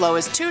payments as low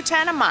as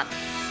 $210 a month.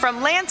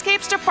 From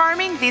landscapes to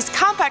farming, these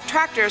compact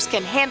tractors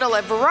can handle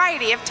a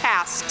variety of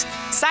tasks.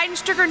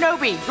 Seidenberger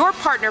Nobe, your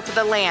partner for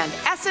the land.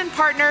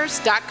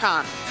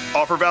 snpartners.com.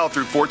 Offer valid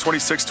through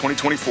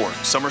 4/26/2024.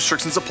 Some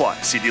restrictions apply.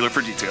 See dealer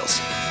for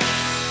details.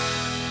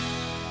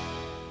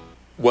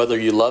 Whether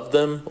you love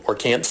them or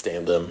can't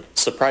stand them,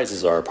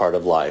 surprises are a part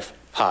of life.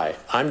 Hi,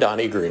 I'm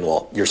Donnie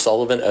Greenwald, your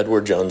Sullivan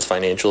Edward Jones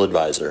financial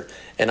advisor,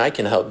 and I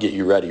can help get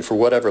you ready for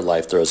whatever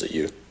life throws at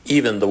you,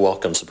 even the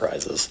welcome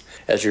surprises.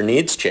 As your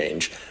needs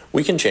change,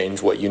 we can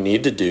change what you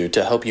need to do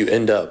to help you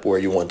end up where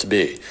you want to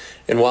be.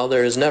 And while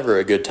there is never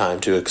a good time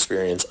to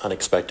experience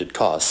unexpected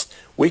costs,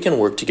 we can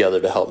work together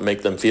to help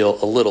make them feel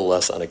a little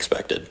less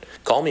unexpected.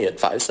 Call me at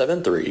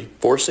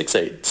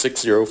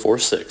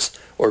 573-468-6046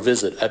 or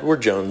visit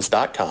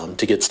edwardjones.com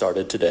to get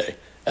started today.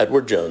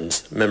 Edward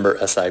Jones, member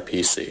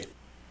SIPC.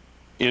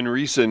 In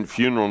recent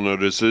funeral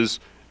notices,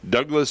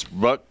 Douglas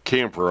Buck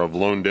Camper of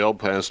Lonedale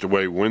passed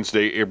away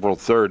Wednesday, April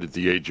 3rd at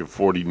the age of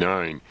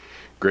 49.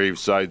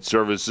 Graveside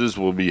services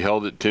will be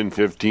held at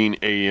 10:15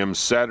 a.m.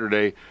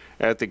 Saturday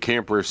at the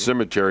Camper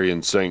Cemetery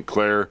in St.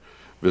 Clair.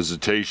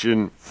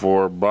 Visitation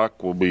for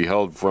Buck will be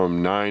held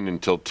from 9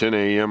 until 10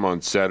 a.m.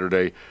 on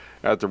Saturday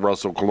at the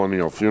Russell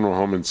Colonial Funeral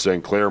Home in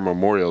St. Clair.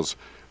 Memorials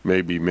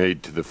may be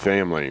made to the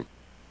family.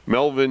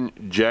 Melvin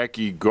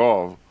Jackie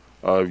Gove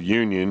of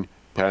Union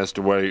passed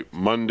away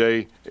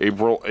Monday,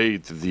 April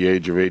 8th at the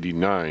age of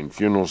 89.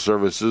 Funeral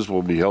services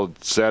will be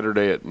held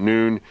Saturday at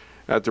noon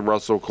at the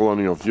Russell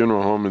Colonial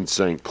Funeral Home in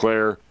St.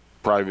 Clair.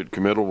 Private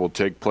committal will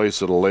take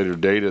place at a later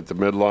date at the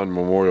Midlawn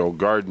Memorial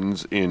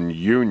Gardens in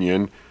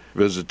Union.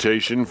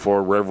 Visitation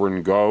for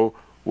Reverend Go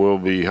will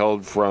be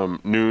held from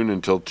noon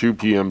until 2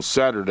 p.m.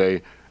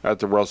 Saturday at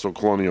the Russell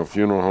Colonial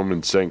Funeral Home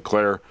in St.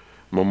 Clair.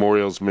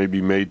 Memorials may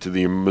be made to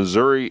the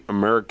Missouri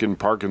American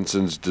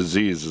Parkinson's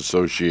Disease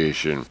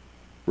Association.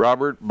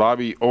 Robert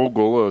Bobby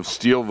Ogle of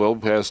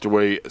Steelville passed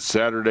away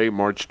Saturday,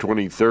 March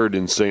 23rd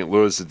in St.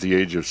 Louis at the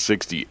age of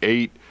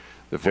 68.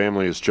 The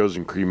family has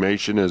chosen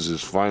cremation as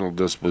his final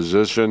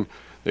disposition.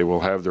 They will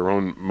have their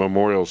own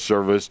memorial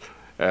service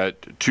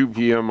at 2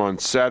 p.m. on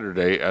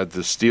Saturday at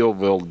the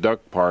Steelville Duck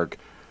Park.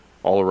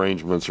 All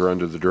arrangements are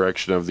under the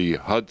direction of the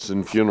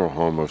Hudson Funeral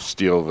Home of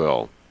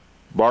Steelville.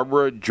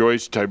 Barbara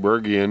Joyce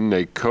Tibergian,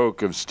 née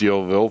Koch of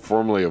Steelville,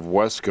 formerly of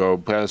Wesco,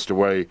 passed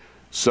away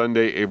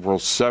Sunday, April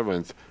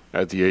 7th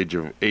at the age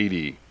of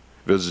 80.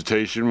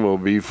 Visitation will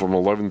be from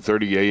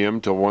 11:30 a.m.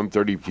 till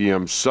 1:30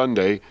 p.m.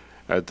 Sunday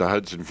at the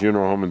Hudson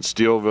Funeral Home in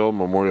Steelville.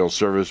 Memorial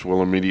service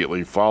will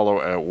immediately follow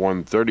at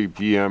 1:30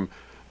 p.m.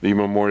 The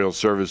memorial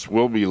service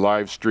will be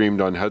live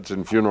streamed on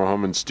Hudson Funeral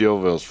Home in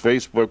Steelville's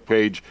Facebook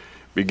page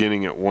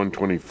beginning at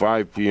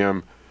 1:25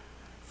 p.m.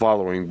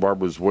 Following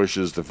Barbara's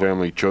wishes, the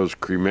family chose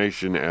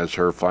cremation as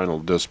her final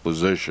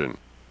disposition.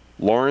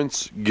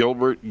 Lawrence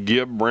Gilbert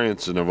Gibb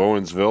Branson of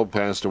Owensville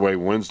passed away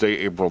Wednesday,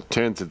 April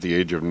 10th at the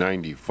age of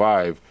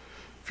 95.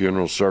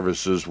 Funeral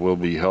services will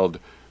be held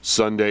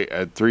Sunday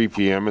at 3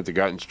 p.m. at the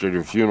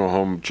Gottenstrader Funeral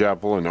Home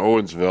Chapel in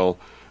Owensville.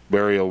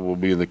 Burial will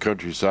be in the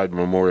Countryside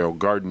Memorial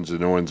Gardens in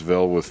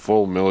Owensville with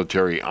full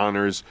military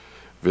honors.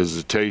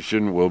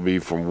 Visitation will be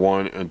from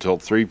 1 until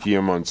 3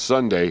 p.m. on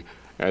Sunday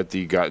at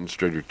the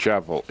Gottenstrader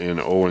Chapel in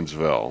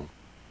Owensville.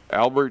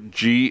 Albert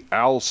G.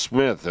 Al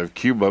Smith of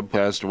Cuba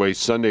passed away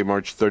Sunday,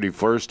 March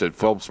 31st at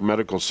Phelps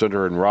Medical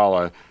Center in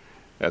Rolla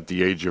at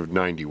the age of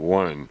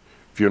 91.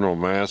 Funeral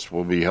Mass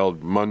will be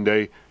held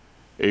Monday,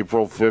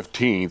 April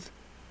 15th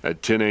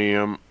at 10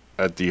 a.m.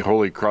 at the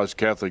Holy Cross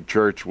Catholic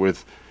Church,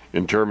 with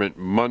interment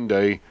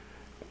Monday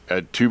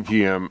at 2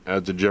 p.m.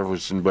 at the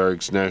Jefferson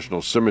Barracks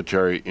National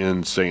Cemetery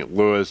in St.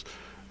 Louis.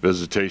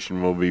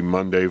 Visitation will be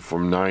Monday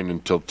from 9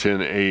 until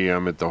 10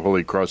 a.m. at the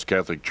Holy Cross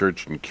Catholic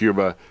Church in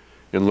Cuba.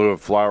 In lieu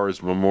of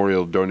flowers,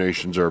 memorial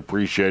donations are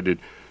appreciated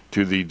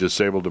to the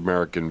disabled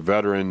American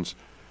veterans.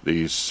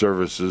 The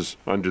services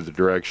under the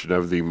direction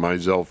of the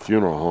Mizell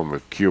Funeral Home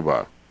of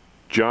Cuba.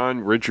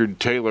 John Richard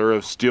Taylor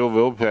of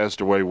Steelville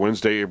passed away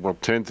Wednesday, April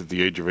 10th at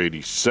the age of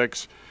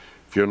 86.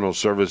 Funeral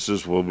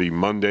services will be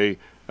Monday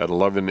at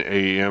 11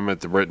 a.m. at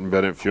the Britton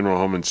Bennett Funeral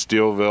Home in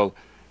Steelville.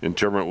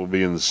 Interment will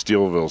be in the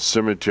Steelville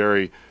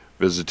Cemetery.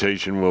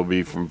 Visitation will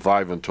be from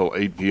 5 until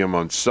 8 p.m.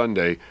 on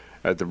Sunday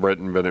at the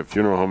Britton Bennett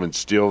Funeral Home in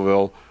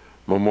Steelville.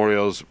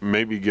 Memorials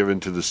may be given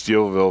to the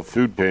Steelville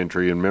Food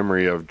Pantry in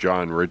memory of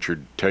John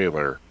Richard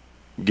Taylor.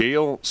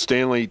 Gail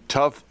Stanley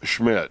Tuff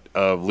Schmidt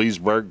of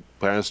Leesburg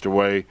passed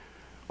away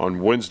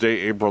on Wednesday,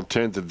 April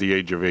 10th at the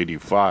age of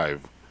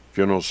 85.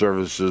 Funeral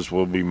services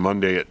will be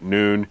Monday at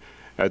noon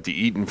at the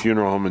Eaton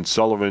Funeral Home in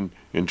Sullivan.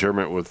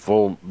 Interment with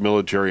full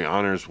military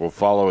honors will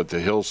follow at the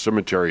Hill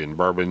Cemetery in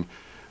Bourbon.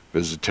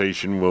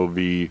 Visitation will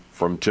be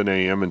from 10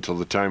 a.m. until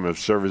the time of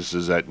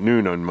services at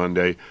noon on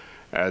Monday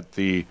at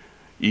the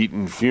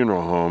Eaton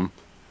Funeral Home.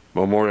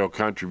 Memorial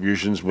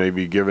contributions may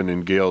be given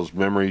in Gail's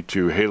memory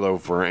to Halo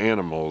for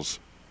Animals.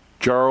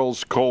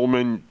 Charles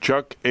Coleman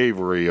Chuck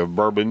Avery of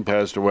Bourbon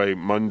passed away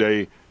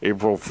Monday,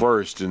 April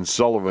 1st in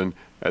Sullivan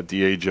at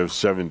the age of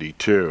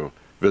 72.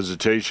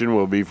 Visitation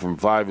will be from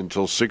 5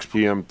 until 6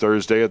 p.m.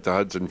 Thursday at the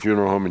Hudson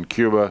Funeral Home in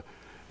Cuba.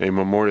 A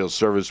memorial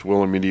service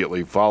will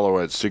immediately follow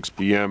at 6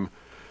 p.m.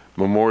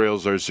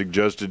 Memorials are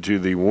suggested to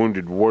the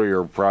Wounded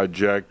Warrior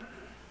Project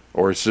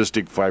or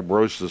Cystic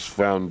Fibrosis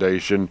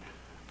Foundation.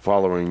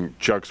 Following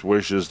Chuck's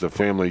wishes, the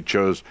family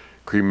chose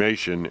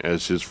cremation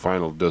as his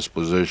final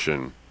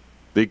disposition.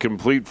 The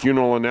complete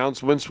funeral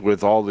announcements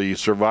with all the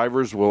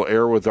survivors will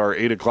air with our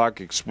 8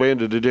 o'clock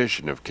expanded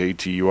edition of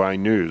KTUI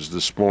News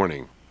this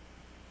morning.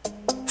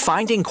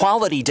 Finding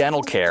quality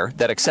dental care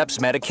that accepts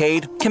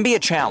Medicaid can be a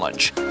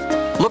challenge.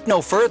 Look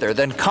no further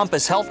than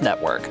Compass Health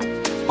Network.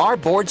 Our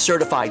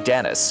board-certified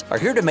dentists are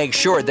here to make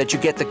sure that you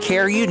get the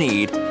care you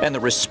need and the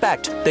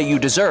respect that you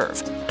deserve.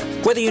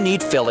 Whether you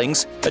need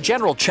fillings, a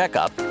general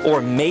checkup,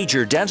 or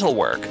major dental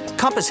work,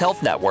 Compass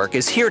Health Network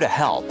is here to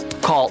help.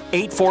 Call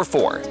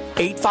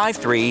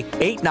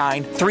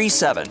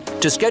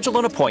 844-853-8937 to schedule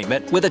an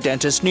appointment with a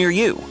dentist near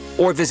you,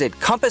 or visit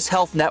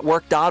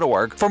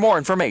compasshealthnetwork.org for more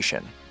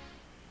information.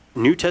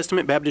 New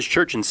Testament Baptist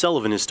Church in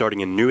Sullivan is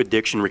starting a new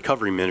addiction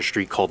recovery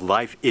ministry called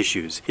Life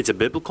Issues. It's a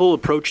biblical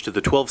approach to the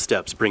 12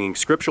 steps, bringing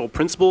scriptural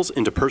principles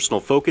into personal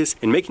focus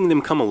and making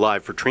them come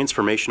alive for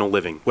transformational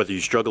living. Whether you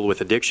struggle with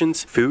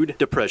addictions, food,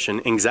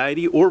 depression,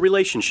 anxiety, or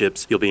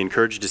relationships, you'll be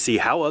encouraged to see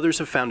how others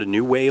have found a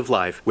new way of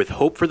life with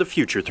hope for the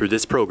future through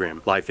this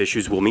program. Life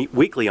Issues will meet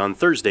weekly on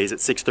Thursdays at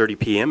 6:30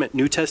 p.m. at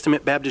New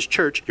Testament Baptist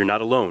Church. You're not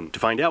alone. To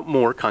find out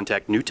more,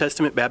 contact New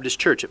Testament Baptist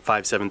Church at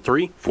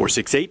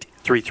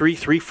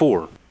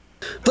 573-468-3334.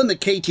 From the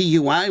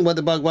KTUI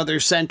WeatherBug Weather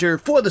Center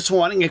for this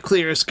morning, a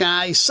clear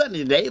sky, sunny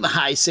today, the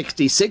high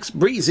 66,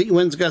 breezy,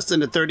 winds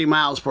gusting to 30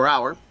 miles per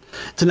hour.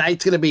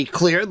 Tonight's going to be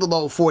clear, the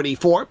low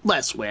 44,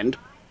 less wind.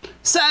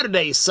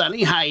 Saturday,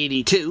 sunny, high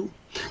 82.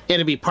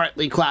 It'll be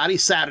partly cloudy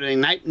Saturday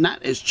night,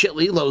 not as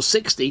chilly, low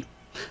 60.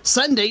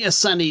 Sunday, a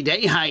sunny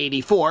day, high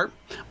 84.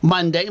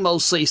 Monday,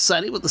 mostly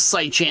sunny with a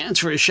slight chance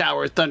for a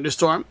shower or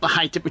thunderstorm, the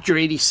high temperature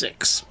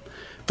 86.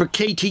 For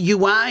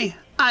KTUI,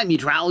 I'm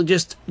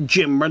meteorologist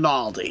Jim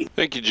Rinaldi.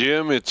 Thank you,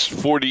 Jim. It's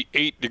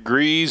 48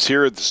 degrees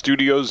here at the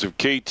studios of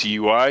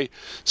KTUI.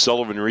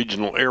 Sullivan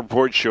Regional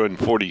Airport showing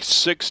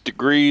 46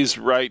 degrees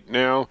right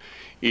now.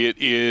 It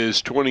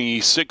is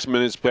 26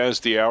 minutes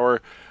past the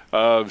hour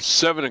of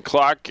 7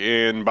 o'clock,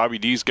 and Bobby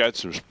D's got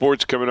some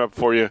sports coming up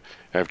for you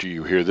after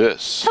you hear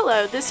this.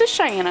 Hello, this is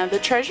Cheyenne, the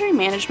Treasury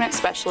Management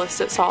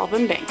Specialist at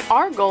Sullivan Bank.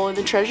 Our goal in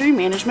the Treasury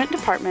Management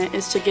Department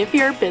is to give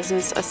your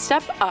business a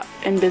step up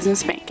in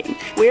business banking.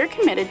 We are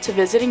committed to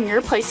visiting your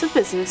place of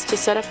business to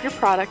set up your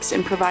products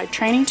and provide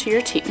training to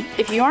your team.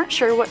 If you aren't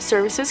sure what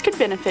services could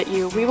benefit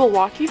you, we will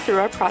walk you through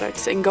our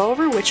products and go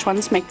over which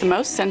ones make the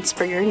most sense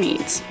for your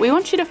needs. We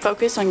want you to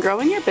focus on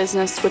growing your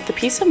business with the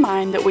peace of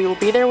mind that we will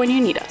be there when you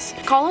need us.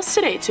 Call us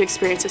today to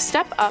experience a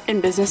step up in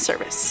business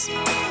service.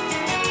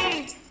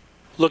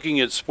 Looking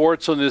at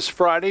sports on this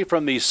Friday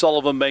from the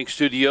Sullivan Bank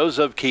studios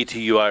of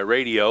KTUI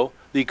Radio.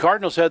 The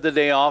Cardinals had the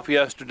day off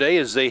yesterday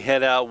as they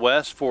head out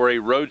west for a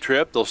road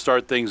trip. They'll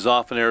start things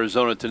off in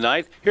Arizona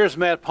tonight. Here's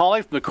Matt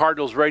Pauley from the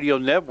Cardinals Radio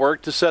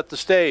Network to set the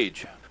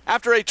stage.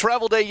 After a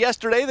travel day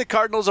yesterday, the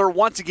Cardinals are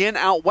once again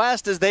out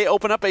west as they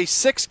open up a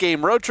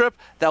 6-game road trip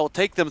that will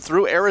take them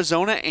through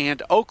Arizona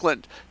and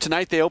Oakland.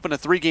 Tonight they open a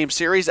 3-game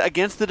series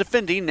against the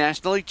defending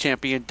National League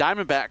champion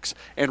Diamondbacks,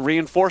 and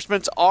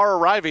reinforcements are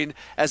arriving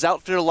as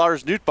outfielder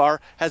Lars Nootbaar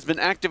has been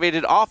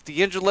activated off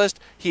the injured list.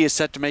 He is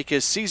set to make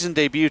his season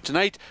debut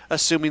tonight,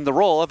 assuming the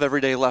role of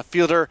everyday left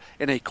fielder.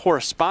 In a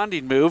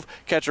corresponding move,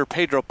 catcher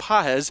Pedro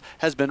Pajes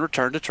has been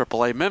returned to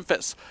AAA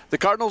Memphis. The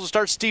Cardinals will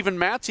start Steven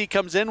Matz. He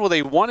comes in with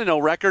a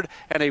 1-0 record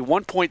and a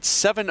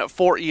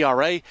 1.74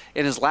 ERA.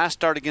 In his last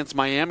start against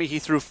Miami, he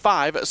threw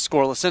 5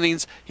 scoreless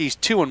innings. He's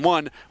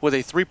 2-1 with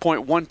a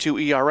 3.12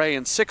 ERA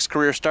and 6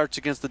 career starts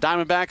against the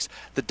Diamondbacks.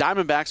 The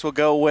Diamondbacks will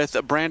go with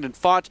Brandon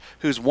Pfaadt,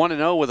 who's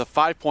 1-0 with a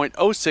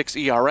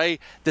 5.06 ERA.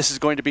 This is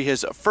going to be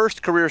his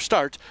first career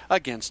start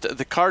against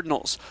the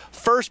Cardinals.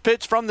 First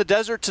pitch from the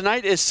desert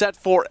tonight is set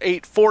for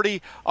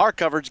 8:40. Our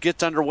coverage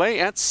gets underway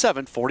at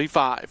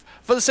 7:45.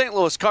 For the St.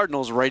 Louis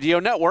Cardinals Radio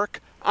Network,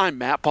 I'm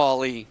Matt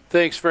Pauley.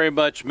 Thanks very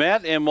much,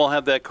 Matt. And we'll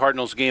have that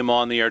Cardinals game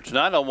on the air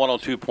tonight on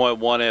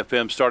 102.1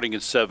 FM starting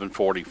at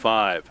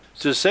 7:45.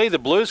 To say the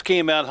Blues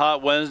came out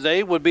hot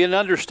Wednesday would be an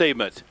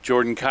understatement.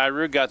 Jordan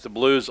Kyrou got the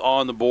Blues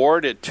on the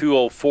board at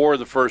 2:04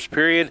 in the first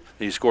period.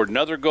 He scored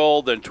another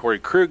goal. Then Torrey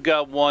Krug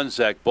got one.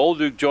 Zach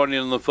Bolduc joined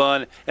in on the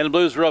fun. And the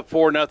Blues were up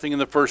 4-0 in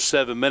the first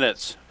 7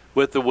 minutes.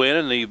 With the win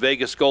and the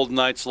Vegas Golden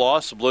Knights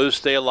loss, the Blues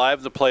stay alive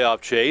in the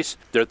playoff chase.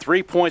 They're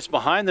 3 points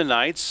behind the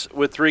Knights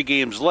with 3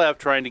 games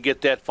left, trying to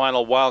get that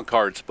final wild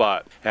card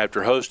spot.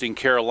 After hosting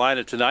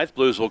Carolina tonight, the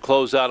Blues will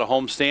close out a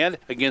homestand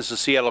against the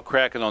Seattle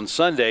Kraken on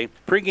Sunday.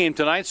 Pre-game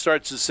tonight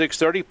starts at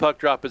 6:30. Puck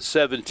drop at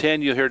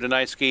 7:10. You'll hear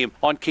tonight's game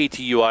on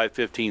KTUI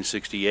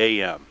 1560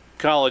 AM.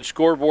 College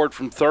scoreboard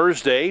from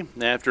Thursday.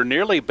 After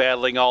nearly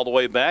battling all the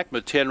way back from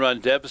a 10-run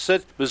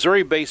deficit,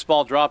 Missouri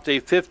baseball dropped a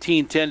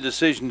 15-10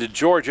 decision to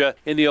Georgia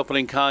in the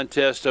opening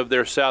contest of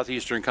their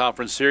Southeastern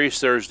Conference Series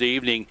Thursday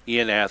evening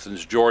in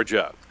Athens,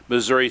 Georgia.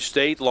 Missouri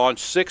State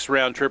launched 6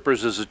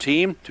 round-trippers as a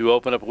team to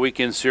open up a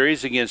weekend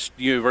series against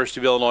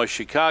University of Illinois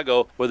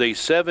Chicago with a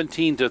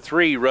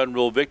 17-3 run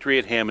rule victory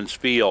at Hammonds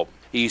Field.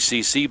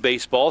 ECC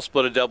baseball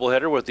split a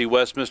doubleheader with the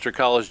Westminster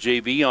College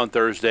JV on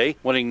Thursday,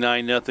 winning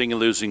 9-0 and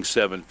losing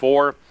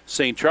 7-4.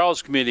 St.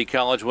 Charles Community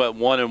College went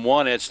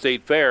 1-1 at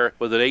State Fair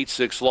with an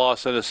 8-6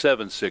 loss and a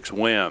 7-6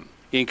 win.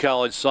 In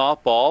college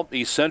softball,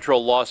 East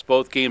Central lost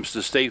both games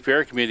to State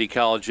Fair Community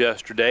College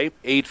yesterday.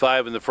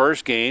 8-5 in the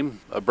first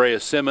game. Brea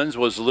Simmons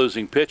was the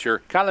losing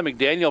pitcher. Kylie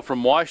McDaniel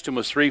from Washington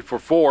was 3 for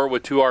 4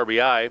 with 2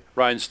 RBI.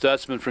 Ryan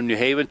Stutzman from New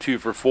Haven, 2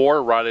 for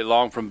 4. Riley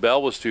Long from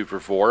Bell was 2 for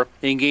 4.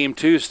 In Game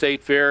 2,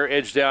 State Fair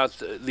edged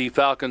out the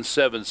Falcons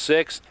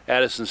 7-6.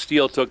 Addison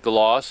Steele took the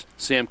loss.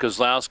 Sam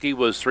Kozlowski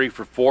was 3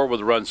 for 4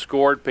 with a run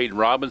scored. Peyton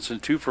Robinson,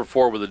 2 for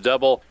 4 with a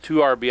double,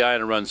 2 RBI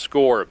and a run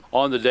scored.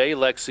 On the day,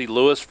 Lexi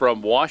Lewis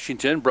from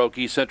Washington broke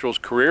East Central's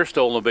career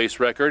stolen base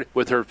record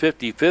with her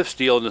 55th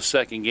steal in the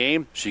second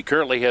game. She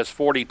currently has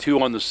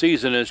 42 on the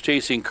season and is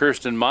chasing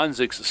Kirsten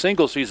Monzik's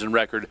single-season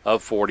record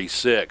of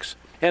 46.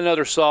 And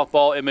another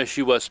softball,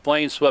 MSU West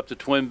Plains swept the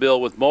twin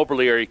bill with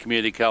Moberly Area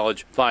Community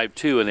College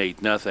 5-2 and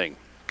 8-0.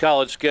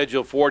 College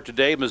schedule for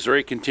today.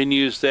 Missouri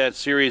continues that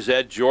series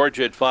at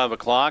Georgia at 5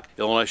 o'clock.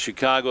 Illinois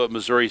Chicago at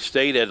Missouri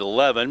State at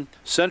 11.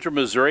 Central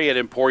Missouri at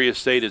Emporia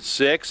State at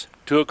 6.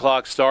 2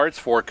 o'clock starts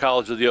for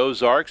College of the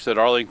Ozarks at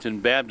Arlington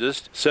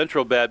Baptist,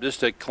 Central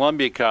Baptist at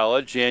Columbia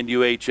College, and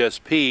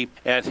UHSP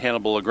at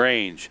Hannibal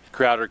LaGrange.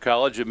 Crowder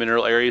College at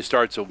Mineral Area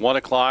starts at 1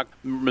 o'clock.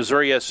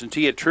 Missouri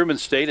S&T at Truman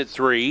State at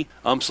 3.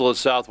 UMSL at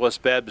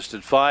Southwest Baptist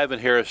at 5,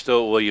 and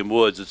Harris-Stowe at William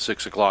Woods at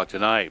 6 o'clock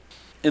tonight.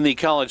 In the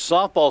college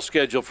softball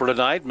schedule for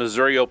tonight,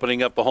 Missouri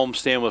opening up a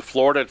homestand with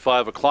Florida at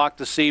 5 o'clock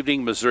this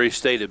evening, Missouri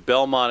State at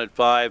Belmont at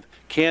 5,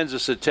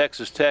 Kansas at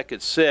Texas Tech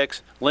at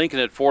 6, Lincoln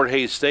at Fort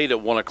Hays State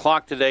at 1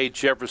 o'clock today,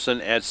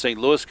 Jefferson at St.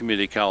 Louis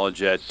Community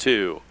College at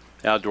 2.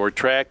 Outdoor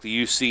track,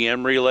 the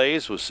UCM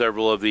relays with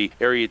several of the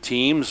area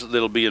teams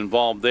that'll be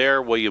involved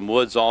there. William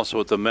Woods also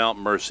at the Mount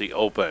Mercy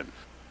Open.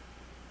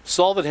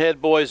 Sullivan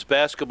head boys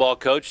basketball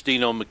coach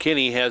Dino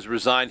McKinney has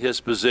resigned his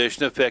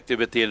position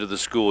effective at the end of the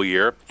school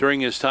year.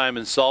 During his time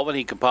in Sullivan,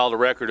 he compiled a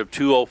record of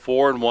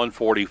 204 and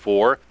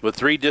 144 with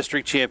 3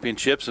 district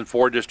championships and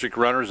 4 district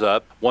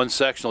runners-up, 1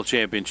 sectional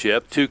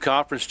championship, 2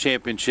 conference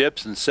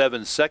championships, and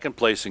 7 second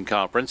place in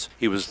conference.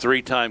 He was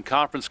 3-time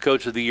conference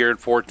coach of the year and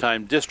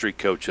 4-time district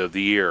coach of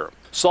the year.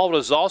 Sullivan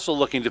is also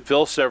looking to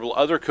fill several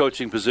other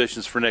coaching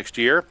positions for next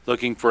year,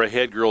 looking for a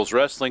head girls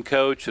wrestling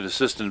coach, an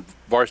assistant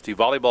varsity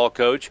volleyball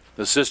coach,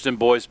 assistant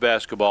boys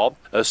basketball,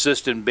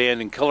 assistant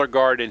band and color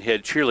guard, and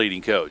head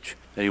cheerleading coach.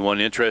 Anyone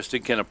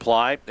interested can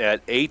apply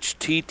at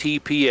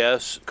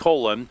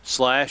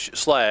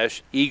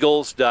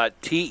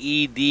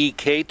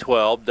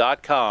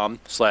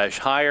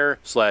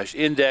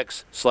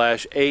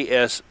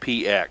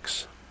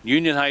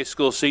Union High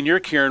School senior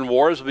Kieran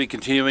Wars will be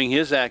continuing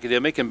his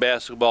academic and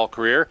basketball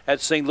career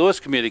at St. Louis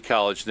Community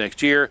College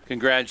next year.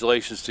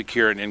 Congratulations to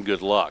Kieran and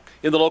good luck.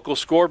 In the local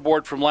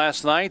scoreboard from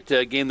last night,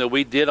 a game that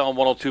we did on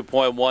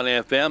 102.1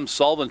 FM,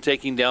 Sullivan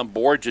taking down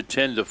Borgia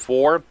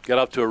 10-4. Got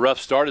up to a rough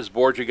start as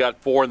Borgia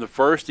got 4 in the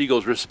first.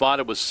 Eagles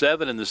responded with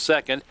 7 in the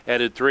second,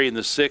 added 3 in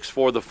the sixth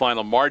for the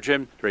final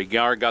margin. Dre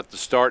Gower got the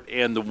start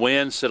and the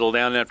win, settled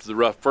down after the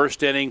rough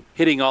first inning,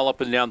 hitting all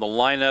up and down the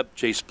lineup.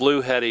 Chase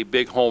Blue had a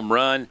big home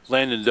run.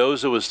 Landon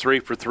Doza was 3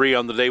 for 3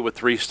 on the day with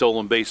 3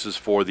 stolen bases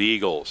for the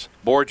Eagles.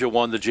 Borgia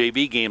won the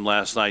JV game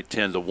last night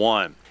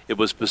 10-1. It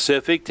was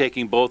Pacific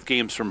taking both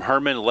games from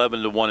Herman,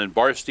 11-1 in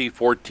varsity,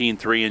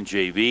 14-3 in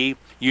JV.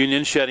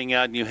 Union shutting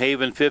out New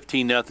Haven,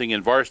 15-0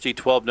 in varsity,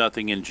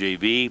 12-0 in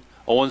JV.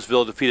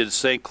 Owensville defeated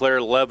St. Clair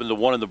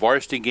 11-1 in the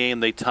varsity game.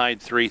 They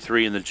tied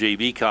 3-3 in the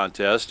JV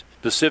contest.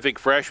 Pacific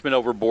freshman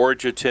over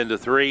Borgia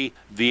 10-3.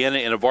 Vienna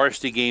in a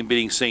varsity game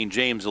beating St.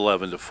 James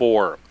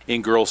 11-4.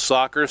 In girls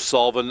soccer,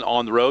 Sullivan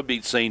on the road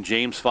beat St.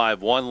 James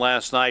 5-1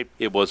 last night.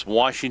 It was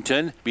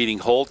Washington beating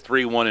Holt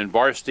 3-1 in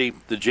varsity.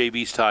 The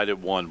JV's tied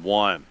at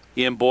 1-1.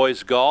 In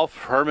boys golf,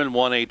 Herman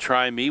won a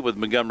tri-meet with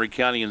Montgomery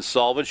County and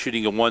Sullivan,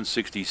 shooting a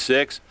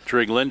 166.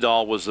 Trig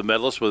Lindahl was the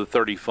medalist with a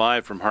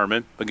 35 from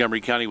Herman.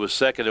 Montgomery County was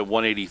second at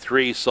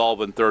 183,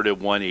 Sullivan third at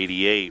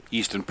 188.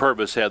 Easton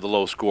Purvis had the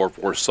low score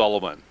for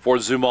Sullivan. For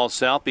Zumal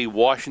South beat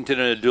Washington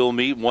in a dual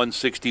meet,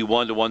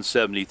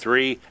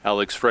 161-173.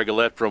 Alex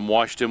Fregolette from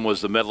Washington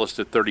was the medalist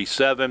at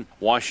 37.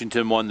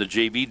 Washington won the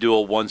JV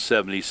duel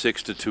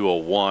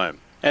 176-201.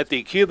 At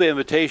the Cuba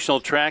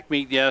Invitational track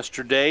meet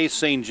yesterday,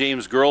 St.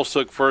 James girls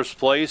took first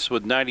place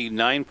with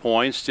 99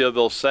 points,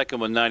 Steelville second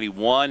with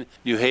 91,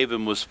 New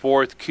Haven was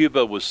fourth,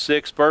 Cuba was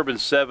sixth, Bourbon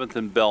seventh,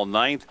 and Bell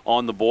ninth.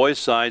 On the boys'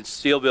 side,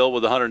 Steelville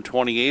with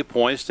 128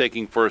 points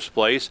taking first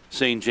place,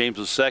 St. James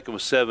was second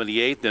with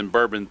 78, then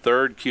Bourbon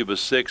third, Cuba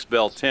sixth,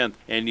 Bell 10th,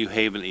 and New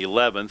Haven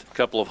 11th. A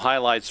couple of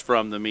highlights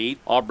from the meet.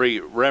 Aubrey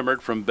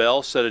Remmert from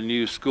Bell set a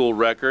new school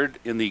record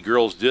in the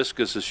girls'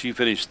 discus as she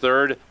finished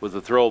third with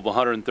a throw of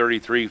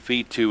 133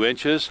 feet 2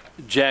 inches.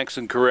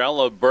 Jackson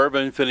Carell of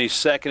Bourbon finished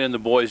second in the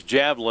boys'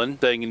 javelin,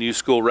 setting a new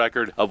school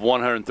record of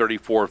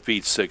 134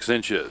 feet 6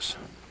 inches.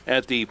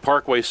 At the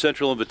Parkway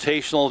Central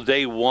Invitational,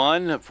 Day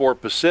 1 for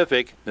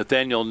Pacific,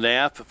 Nathaniel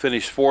Knapp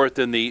finished fourth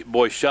in the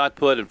boys' shot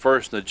put and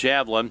first in the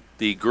javelin.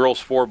 The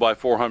girls'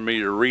 4x400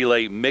 meter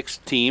relay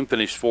mixed team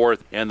finished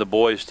fourth, and the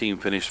boys' team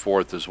finished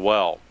fourth as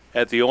well.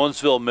 At the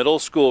Owensville Middle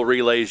School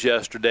relays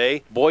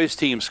yesterday, boys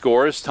team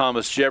scores,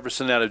 Thomas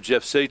Jefferson out of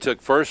Jeff City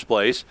took first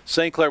place.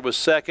 St. Clair was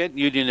second,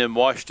 Union and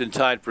Washington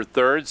tied for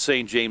third,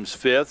 St. James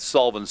fifth,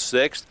 Sullivan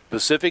sixth,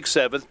 Pacific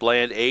 7th,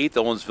 Bland 8th,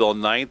 Owensville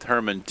 9th,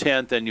 Herman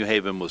 10th, and New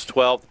Haven was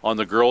 12th. On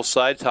the girls'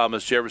 side,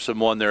 Thomas Jefferson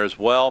won there as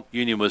well.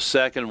 Union was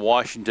 2nd,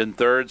 Washington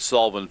 3rd,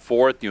 Sullivan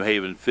 4th, New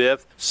Haven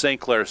 5th, St.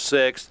 Clair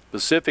 6th,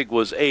 Pacific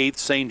was 8th,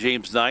 St.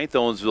 James 9th,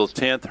 Owensville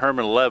 10th,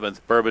 Herman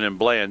 11th, Bourbon and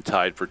Bland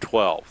tied for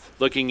 12th.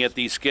 Looking at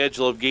the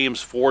schedule of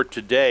games for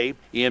today,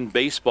 in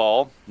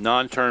baseball,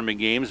 non-tournament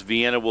games,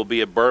 Vienna will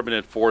be at Bourbon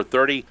at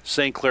 4:30,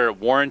 St. Clair at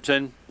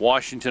Warrenton,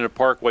 Washington at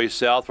Parkway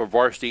South for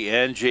varsity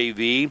and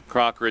JV.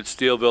 Crocker at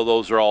Steelville,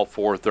 those are all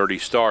 4:30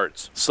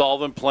 starts.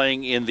 Sullivan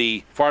playing in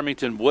the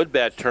Farmington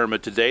Woodbat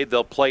tournament today.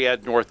 They'll play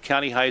at North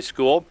County High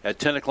School at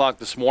 10 o'clock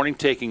this morning,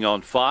 taking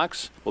on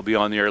Fox. We'll be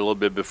on the air a little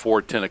bit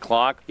before 10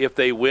 o'clock. If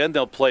they win,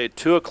 they'll play at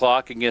 2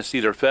 o'clock against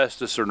either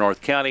Festus or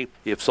North County.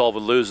 If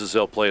Sullivan loses,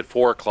 they'll play at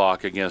 4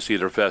 o'clock against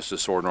either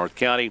Festus or North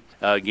County.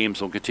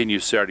 Games will continue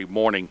Saturday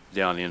morning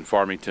down in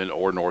Farmington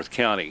or North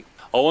County.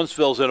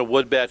 Owensville's in a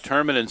Woodbat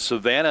tournament in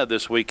Savannah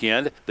this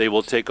weekend. They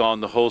will take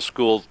on the host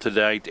school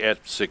tonight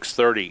at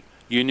 6:30.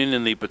 Union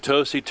in the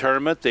Potosi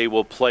tournament, they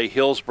will play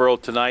Hillsboro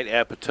tonight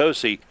at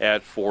Potosi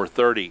at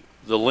 4:30.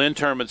 The Lynn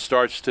tournament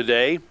starts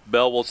today.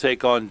 Bell will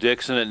take on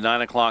Dixon at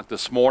 9 o'clock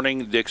this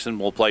morning. Dixon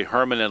will play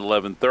Herman at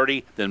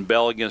 11:30. Then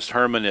Bell against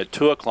Herman at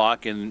 2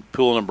 o'clock in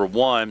pool number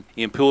 1.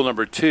 In pool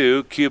number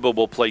 2, Cuba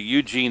will play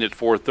Eugene at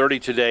 4:30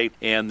 today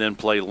and then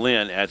play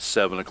Lynn at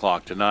 7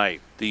 o'clock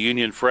tonight. The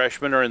Union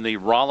freshmen are in the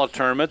Rolla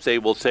tournament. They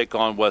will take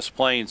on West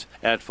Plains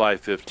at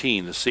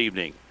 5:15 this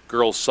evening.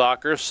 Girls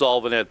soccer,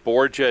 Sullivan at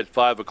Borgia at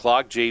 5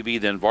 o'clock, JV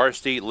then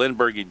varsity,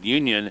 Lindbergh and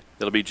Union.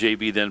 That'll be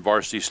JV then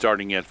varsity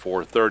starting at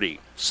 4:30.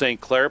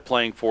 St. Clair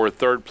playing for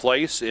third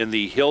place in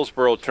the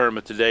Hillsboro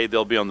tournament today.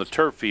 They'll be on the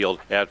turf field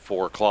at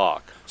 4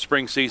 o'clock.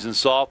 Spring season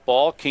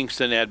softball,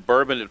 Kingston at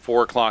Bourbon at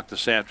 4 o'clock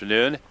this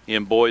afternoon.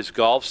 In boys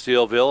golf,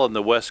 Steelville and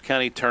the West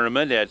County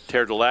tournament at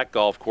Terre de Lac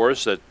Golf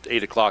Course at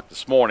 8 o'clock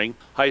this morning.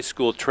 High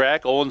school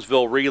track,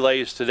 Owensville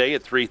relays today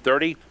at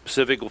 3:30.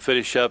 Pacific will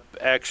finish up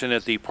action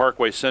at the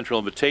Parkway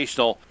Central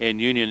Invitational,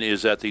 and Union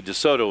is at the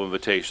DeSoto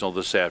Invitational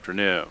this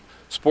afternoon.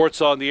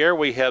 Sports on the air,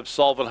 we have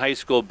Sullivan High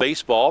School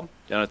baseball.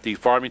 Down at the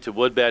Farmington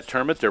Woodbat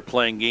tournament, they're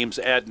playing games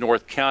at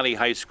North County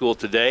High School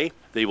today.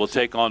 They will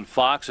take on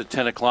Fox at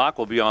 10 o'clock.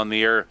 We'll be on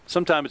the air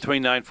sometime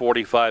between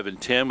 9:45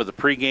 and 10 with a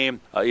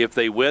pregame. If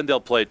they win, they'll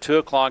play at 2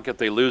 o'clock. If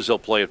they lose, they'll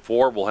play at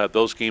 4. We'll have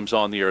those games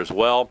on the air as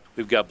well.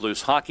 We've got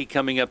Blues hockey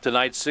coming up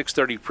tonight,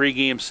 6:30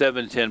 pregame,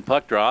 7:10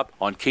 puck drop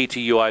on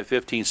KTUI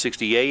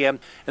 1560 AM.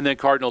 And then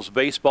Cardinals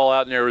baseball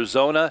out in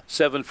Arizona,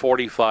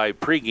 7:45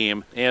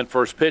 pregame. And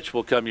first pitch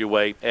will come your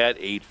way at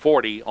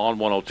 8:40 on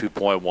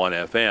 102.1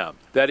 FM.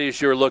 That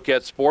is your look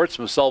at sports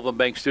from Sullivan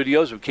Bank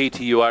Studios of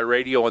KTUI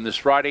Radio on this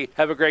Friday.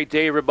 Have a great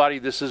day, everybody.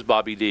 This is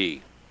Bobby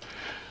D.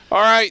 All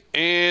right,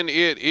 and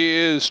it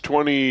is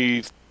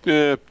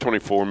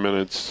 24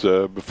 minutes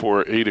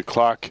before 8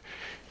 o'clock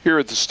here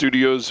at the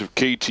studios of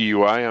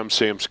KTUI. I'm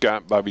Sam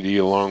Scott, Bobby D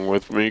along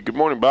with me. Good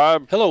morning,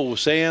 Bob. Hello,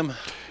 Sam.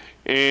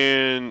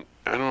 And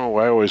I don't know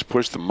why I always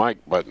push the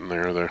mic button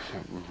there.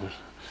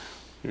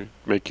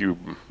 Make you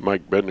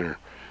Mike Bednar.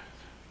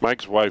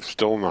 Mike's wife's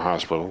still in the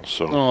hospital,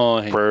 so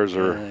prayers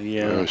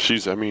are.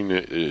 She's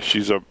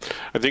up.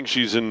 I think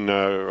she's in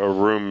a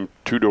room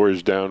 2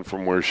 doors down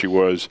from where she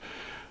was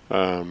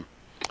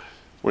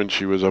when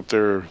she was up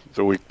there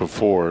the week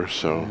before.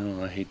 So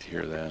I hate to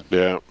hear that.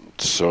 Yeah.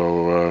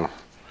 So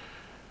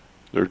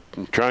they're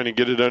trying to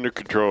get it under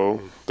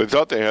control. They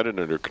thought they had it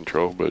under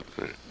control, but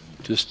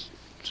it's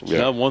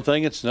not one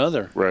thing; it's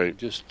another. Right.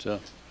 Just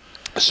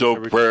so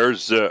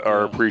prayers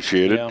are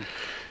appreciated. Yeah.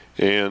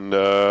 And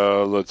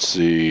let's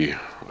see.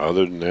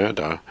 Other than that,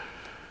 I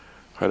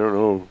don't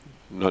know.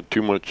 Not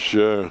too much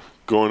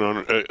going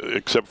on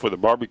except for the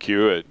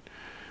barbecue at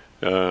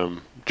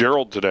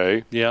Gerald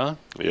today. Yeah.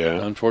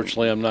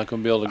 Unfortunately, I'm not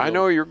going to be able to go. I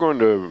know you're going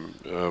to.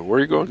 Where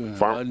are you going?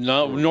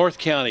 North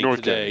County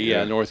today. County,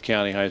 yeah. North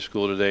County High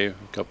School today. A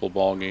couple of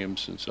ball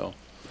games, and so.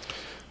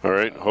 All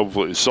right.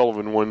 Hopefully,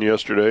 Sullivan won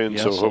yesterday, and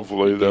so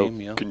hopefully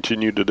they'll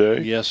continue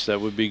today. Yes, that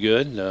would be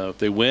good. If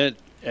they win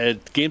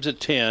games at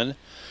 10.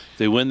 If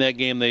they win that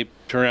game, they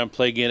turn around and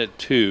play again at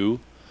 2.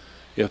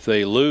 If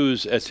they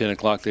lose at 10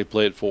 o'clock, they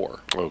play at 4.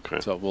 Okay.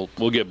 So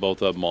we'll get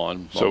both of them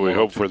on. So we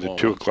hope for the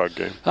 2 o'clock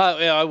game.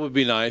 Yeah, it would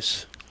be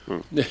nice.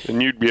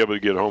 And you'd be able to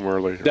get home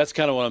early. That's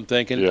kind of what I'm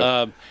thinking.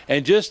 Yeah.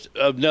 And just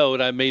of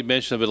note, I made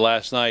mention of it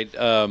last night,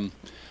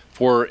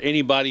 for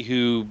anybody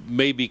who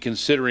may be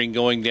considering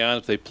going down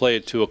if they play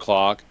at 2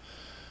 o'clock,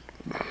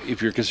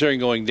 if you're considering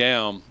going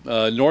down,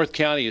 North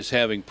County is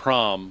having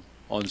prom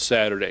on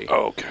Saturday.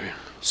 Oh, okay.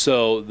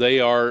 So they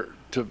are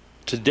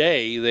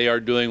today. They are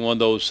doing one of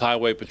those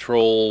highway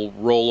patrol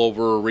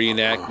rollover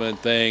reenactment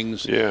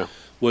things. Yeah.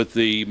 With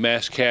the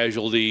mass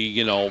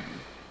casualty,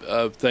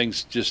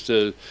 things.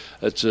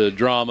 It's a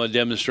drama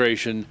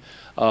demonstration,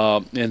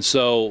 and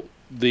so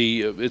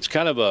it's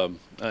kind of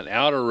an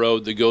outer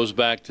road that goes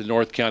back to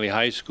North County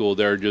High School.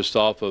 There, just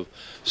off of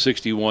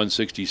 61,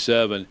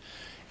 67,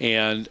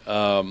 and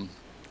they're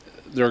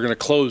going to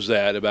close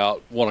that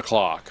about 1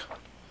 o'clock.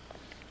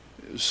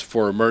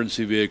 For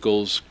emergency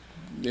vehicles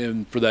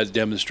and for that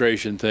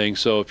demonstration thing.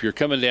 So if you're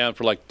coming down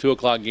for like 2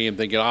 o'clock game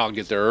thinking, I'll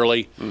get there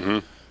early,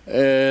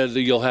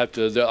 you'll have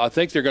to, I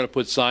think they're going to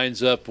put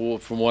signs up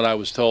from what I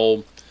was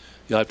told.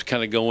 You'll have to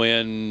kind of go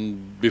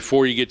in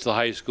before you get to the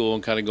high school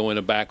and kind of go in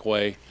a back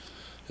way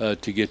to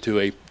get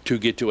to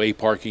a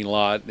parking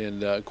lot.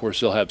 And of course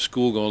they'll have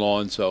school going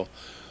on. So,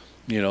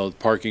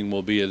 parking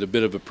will be at a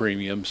bit of a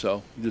premium.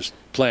 So just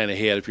plan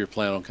ahead if you're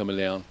planning on coming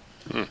down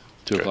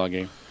 2 o'clock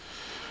game.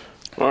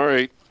 All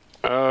right.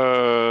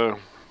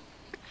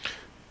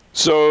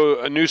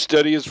 So a new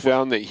study has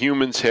found that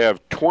humans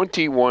have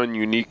 21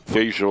 unique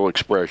facial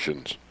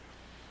expressions.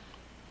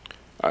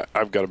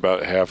 I've got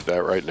about half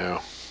that right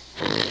now.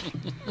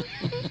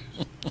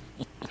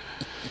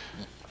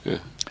 Yeah.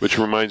 Which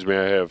reminds me,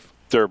 I have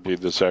therapy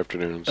this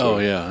afternoon. So. Oh,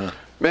 yeah. Huh?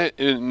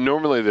 Man,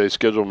 normally they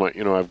schedule my,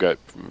 I've got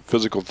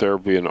physical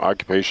therapy and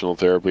occupational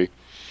therapy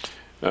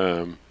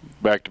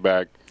back to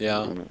back.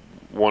 Yeah.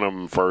 One of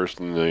them first,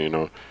 and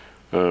then,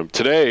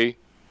 today,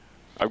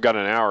 I've got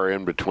an hour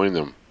in between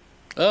them.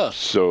 Oh.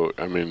 So,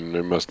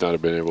 they must not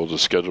have been able to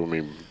schedule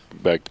me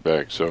back to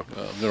back. So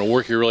I'm going to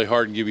work you really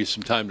hard and give you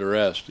some time to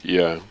rest.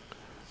 Yeah.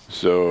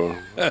 So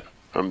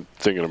I'm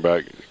thinking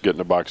about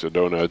getting a box of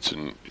donuts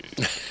and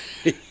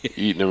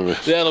eating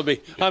them.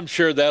 I'm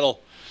sure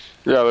that'll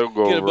they'll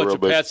go get over a bunch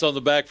of bit. pats on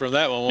the back from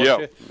that one,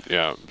 won't you?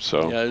 Yeah.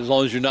 So. Yeah, as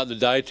long as you're not in the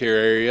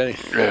dietary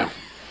area.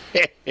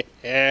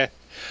 Yeah.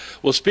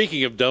 Well,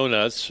 speaking of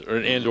donuts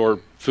or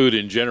food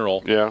in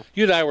general,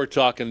 you and I were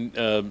talking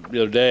the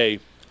other day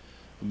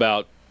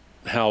about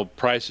how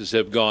prices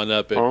have gone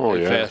up at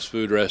fast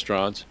food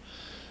restaurants,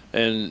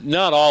 and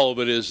not all of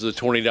it is the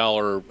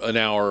 $20 an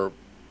hour,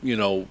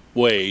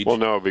 wage. Well,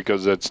 no,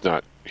 because that's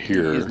not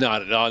here. It's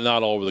not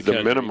all over the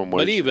country. The minimum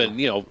wage. But even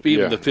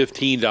the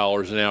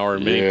 $15 an hour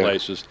in many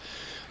places.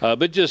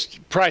 But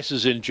just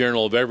prices in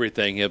general of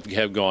everything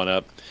have gone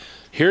up.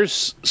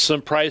 Here's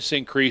some price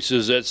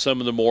increases at some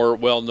of the more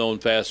well-known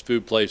fast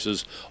food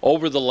places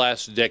over the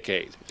last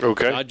decade.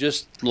 Okay. Not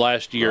just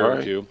last year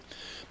or two.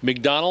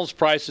 McDonald's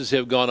prices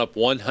have gone up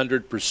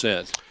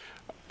 100%.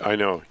 I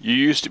know. You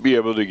used to be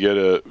able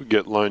to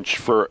get lunch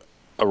for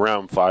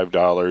around $5,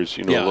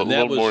 a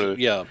little more.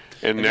 Yeah.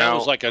 And now that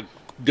was like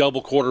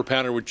double quarter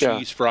pounder with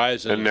cheese,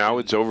 fries. And now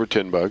it's over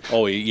 $10.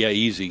 Oh, yeah,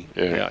 easy.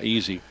 Yeah,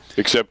 easy.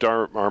 Except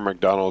our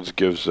McDonald's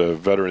gives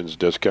veterans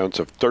discounts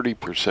of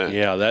 30%.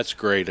 Yeah, that's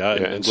great.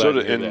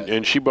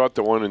 And she bought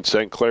the one in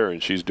St. Clair,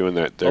 and she's doing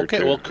that there, okay,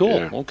 too. well, cool.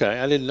 Yeah. Okay,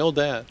 I didn't know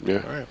that.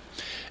 Yeah. All right.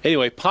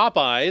 Anyway,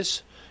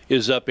 Popeyes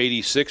is up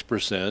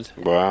 86%.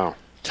 Wow.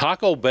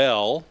 Taco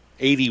Bell,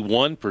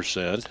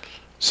 81%.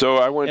 So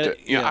I went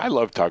to, I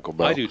love Taco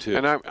Bell. I do too.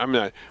 And I'm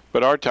not,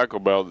 but our Taco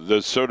Bell,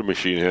 the soda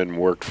machine hadn't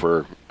worked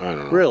for, I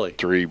don't know, really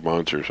 3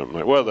 months or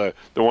something. Well, the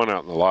one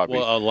out in the lobby.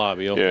 Well,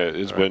 lobby. Okay. Yeah,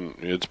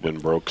 it's been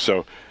broke.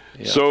 So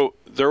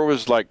there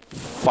was like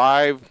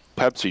 5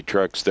 Pepsi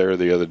trucks there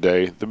the other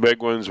day. The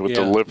big ones with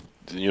the lift,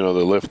 the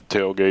lift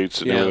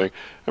tailgates and everything.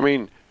 I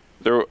mean,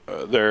 they're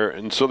there,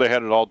 and so they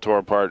had it all tore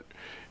apart.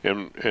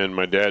 And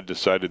my dad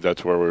decided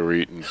that's where we were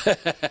eating.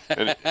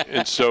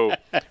 and so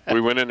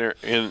we went in there,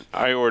 and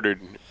I ordered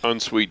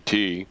unsweet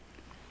tea,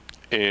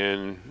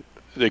 and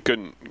they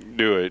couldn't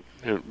do it.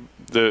 And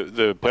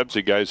the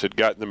Pepsi guys had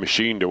gotten the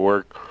machine to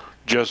work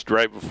just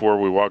right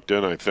before we walked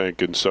in, I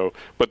think. And so,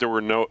 but there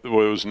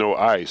was no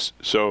ice.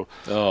 So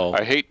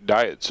I hate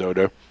diet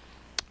soda,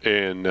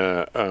 and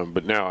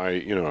but now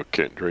I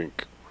can't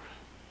drink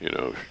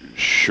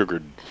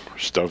sugared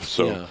stuff.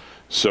 So. Yeah.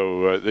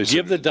 So they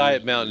give the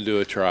Diet Mountain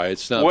Dew a try.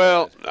 It's not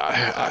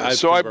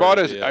so I bought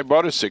a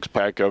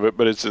 6-pack of it,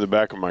 but it's in the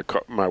back of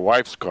my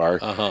wife's car,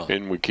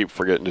 and we keep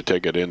forgetting to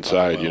take it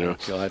inside. You'll have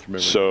to remember.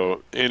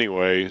 So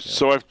anyway,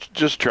 so I've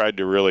just tried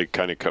to really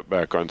kind of cut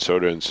back on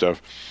soda and stuff.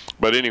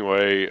 But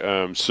anyway,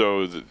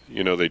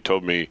 they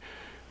told me,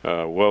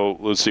 well,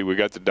 let's see, we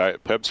got the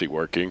Diet Pepsi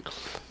working,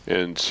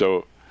 and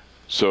so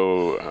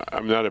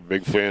I'm not a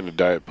big fan of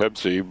Diet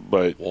Pepsi,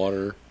 but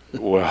water.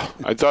 Well,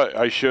 I thought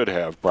I should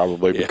have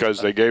probably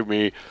because they gave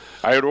me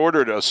 – I had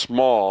ordered a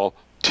small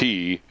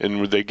tea,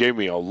 and they gave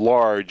me a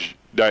large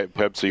Diet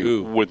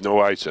Pepsi with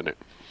no ice in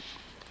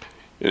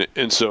it.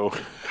 And so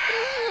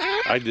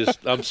 –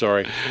 I'm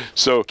sorry.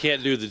 So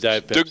can't do the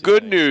Diet Pepsi. The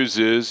good news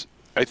is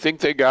I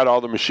think they got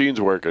all the machines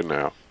working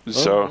now.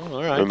 So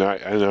all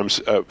right. and I'm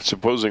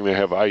supposing they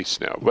have ice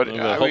now. But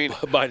I mean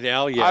 – by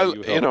now,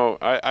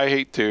 I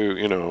hate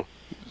to,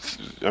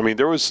 I mean,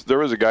 there was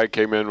a guy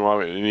came in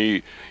and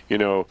he, they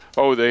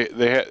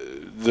had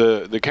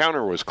the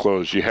counter was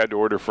closed. You had to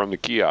order from the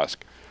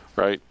kiosk,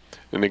 right?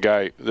 And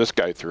this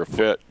guy threw a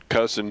fit,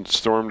 cussing,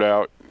 stormed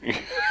out.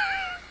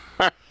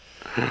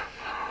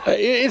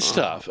 It's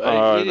tough.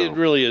 It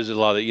really is a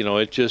lot of,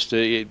 it's just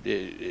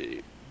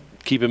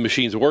keeping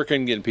machines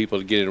working, getting people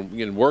to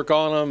getting work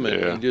on them,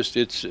 and just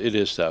it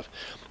is tough.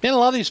 And a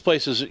lot of these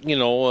places,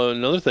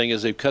 another thing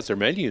is they've cut their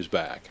menus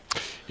back.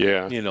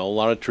 Yeah. A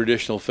lot of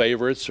traditional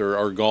favorites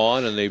are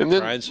gone, and they've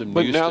tried some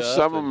new stuff. But now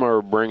some of them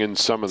are bringing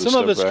some of the stuff back.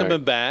 Some of it's back.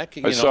 coming back.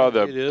 I saw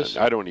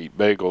I don't eat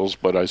bagels,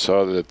 but I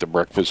saw that the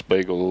breakfast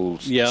bagel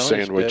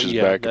sandwich is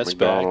back at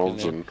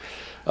McDonald's.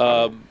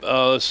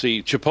 Let's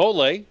see.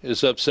 Chipotle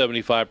is up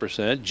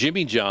 75%.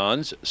 Jimmy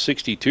John's,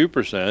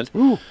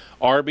 62%.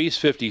 Arby's,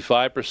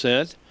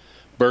 55%.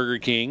 Burger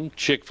King,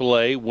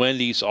 Chick-fil-A,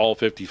 Wendy's, all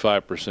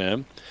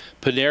 55%.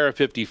 Panera,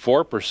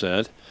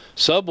 54%.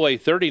 Subway,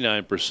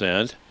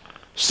 39%.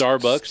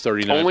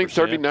 Starbucks, 39%. Only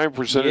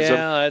 39%.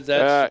 Yeah,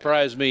 that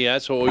surprised me.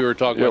 That's what we were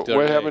talking about.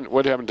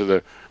 What happened to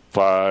the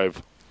 $5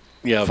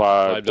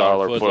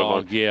 foot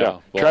long? Yeah.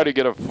 Well, try to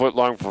get a foot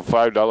long for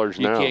 $5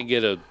 now. You can't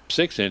get a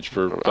 6-inch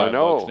for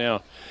 $5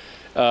 now.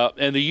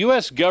 And the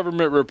U.S.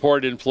 government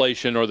report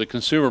inflation, or the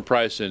Consumer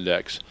Price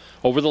Index,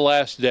 over the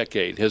last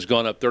decade has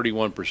gone up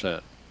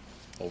 31%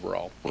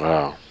 overall.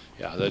 Wow.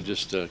 Yeah, that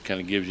just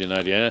kind of gives you an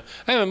idea.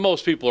 I mean,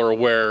 most people are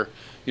aware,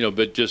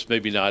 but just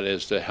maybe not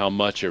as to how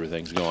much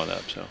everything's going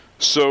up.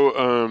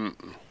 So,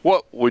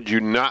 what would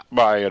you not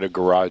buy at a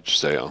garage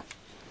sale?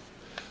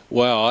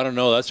 Well, I don't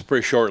know. That's a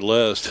pretty short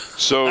list.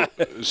 So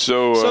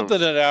something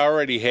that I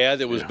already had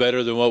that was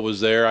better than what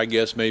was there, I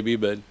guess, maybe.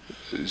 But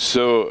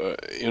I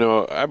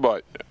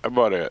bought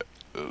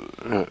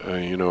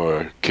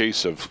a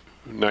case of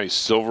nice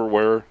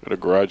silverware at a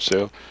garage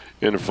sale,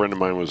 and a friend of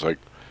mine was like,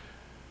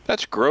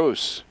 "That's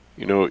gross."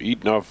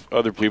 Eating off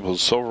other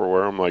people's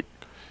silverware. I'm like,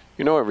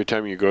 every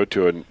time you go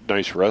to a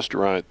nice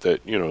restaurant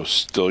that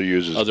still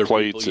uses other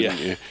plates people,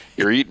 and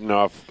you're eating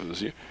off. And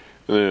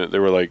they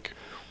were like,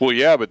 well,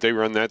 yeah, but they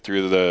run that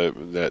through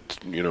that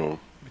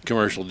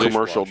commercial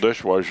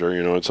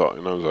dishwasher. It's all.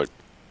 And I was like,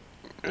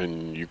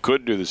 and you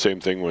could do the same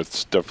thing with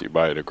stuff you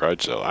buy at a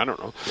garage sale. I don't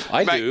know.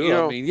 I do.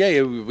 I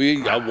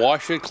mean, I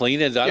wash it,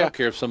 clean it. I don't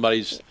care if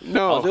somebody's.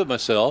 No, I'll do it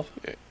myself.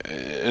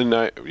 And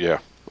I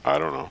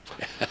don't know.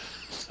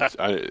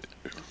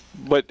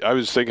 But I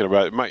was thinking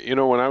about it.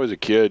 When I was a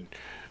kid,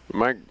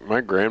 my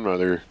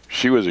grandmother,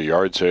 she was a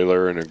yard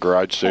sailor and a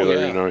garage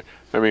sailor.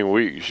 I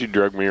mean, she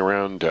dragged me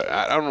around.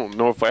 I don't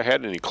know if I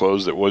had any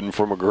clothes that wasn't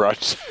from a garage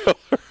sailor.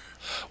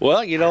 Well,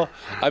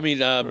 I mean,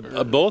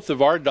 both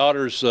of our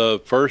daughter's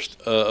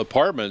first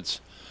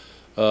apartments,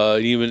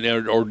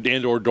 even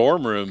or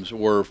dorm rooms,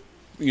 were,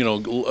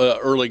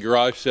 early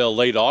garage sale,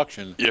 late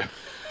auction. Yeah.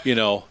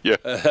 Yeah.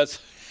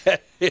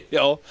 You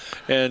know,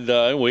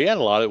 and we had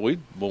a lot of we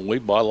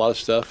bought a lot of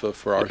stuff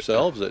for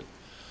ourselves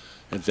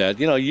that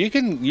you know you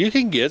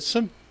can get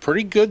some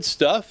pretty good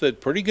stuff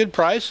at pretty good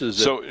prices.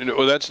 So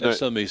that's not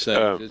some of these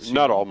things.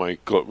 Not all my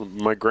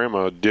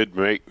grandma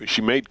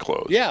she made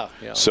clothes. Yeah.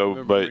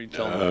 So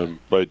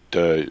but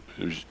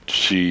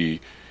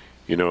she,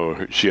 you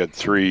know, she had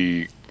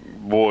 3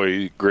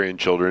 boy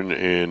grandchildren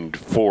and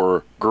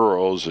 4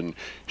 girls, and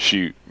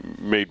she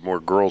made more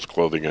girls'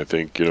 clothing, I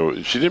think. You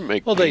know, she didn't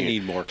make. Well, they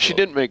need more clothing. She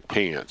didn't make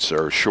pants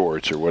or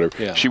shorts or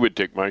whatever. Yeah. She would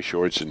take my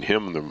shorts and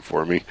hem them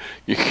for me,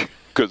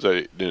 because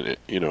I didn't.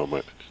 You know,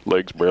 my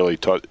legs barely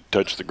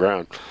touched the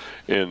ground,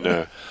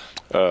 and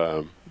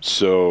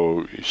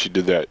so she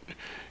did that.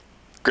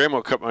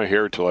 Grandma cut my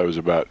hair till I was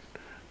about,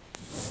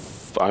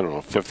 I don't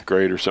know, 5th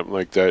grade or something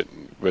like that.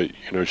 But,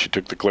 you know, she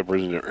took the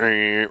clippers and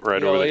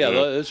right over there. Yeah,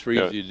 that's pretty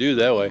easy to do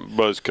that way.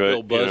 Buzz cut.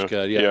 Little buzz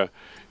cut, yeah.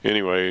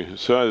 Anyway,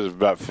 so I was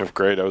about 5th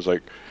grade. I was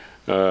like,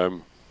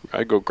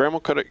 I go, Grandma,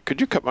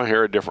 could you cut my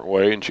hair a different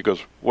way? And she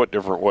goes, what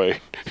different way?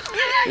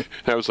 And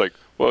I was like,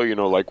 well, you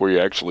know, like where you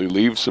actually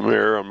leave some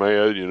hair on my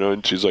head, you know.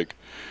 And she's like,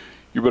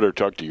 you better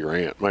talk to your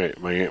aunt. My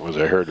aunt was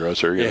a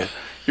hairdresser. You know.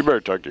 You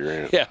better talk to your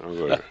aunt. Yeah. I was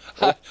like,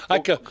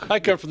 I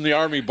come from the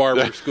Army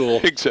barber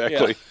school.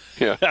 Exactly.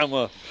 Yeah.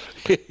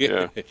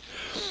 Yeah.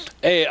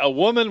 Hey, a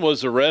woman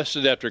was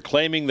arrested after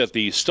claiming that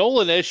the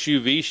stolen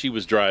SUV she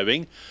was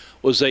driving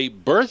was a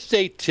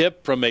birthday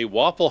tip from a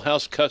Waffle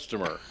House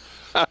customer.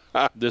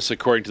 This,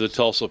 according to the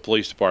Tulsa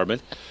Police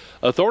Department.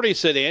 Authorities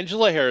said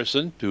Angela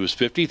Harrison, who was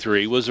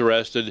 53, was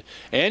arrested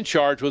and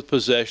charged with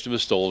possession of a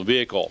stolen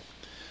vehicle.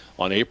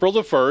 On April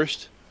the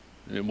 1st,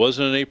 it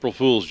wasn't an April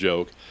Fool's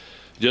joke,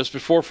 just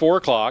before 4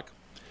 o'clock,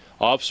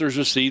 officers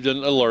received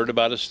an alert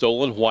about a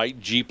stolen white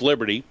Jeep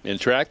Liberty and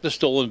tracked the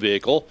stolen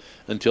vehicle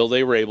until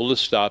they were able to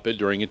stop it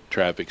during a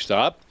traffic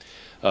stop.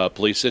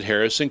 Police said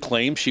Harrison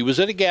claimed she was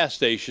at a gas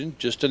station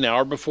just an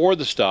hour before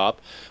the stop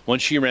when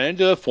she ran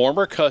into a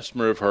former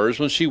customer of hers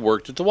when she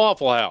worked at the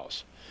Waffle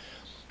House.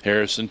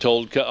 Harrison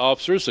told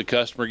officers the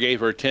customer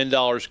gave her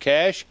 $10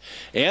 cash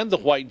and the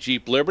white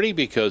Jeep Liberty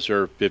because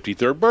her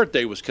 53rd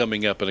birthday was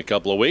coming up in a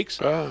couple of weeks.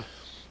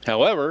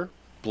 However,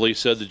 police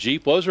said the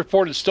Jeep was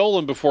reported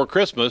stolen before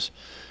Christmas,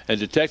 and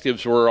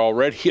detectives were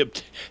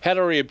had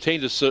already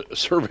obtained a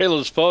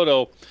surveillance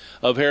photo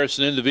of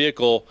Harrison in the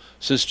vehicle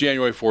since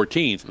January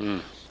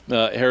 14th.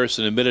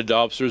 Harrison admitted to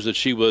officers that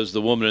she was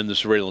the woman in the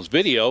surveillance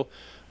video,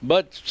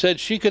 but said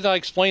she could not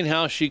explain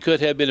how she could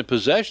have been in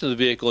possession of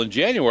the vehicle in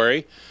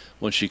January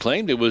when she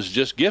claimed it was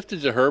just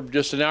gifted to her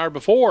just an hour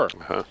before.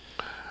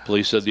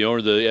 Police said the owner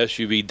of the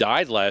SUV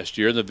died last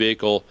year and the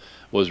vehicle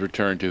was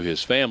returned to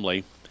his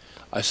family.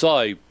 I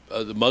saw the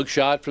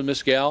mugshot from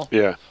this gal.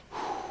 Yeah.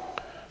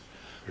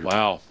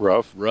 Wow.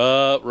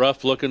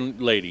 Rough looking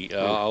lady.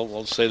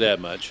 I'll say that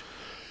much.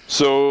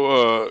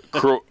 So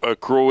a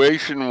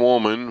Croatian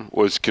woman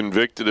was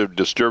convicted of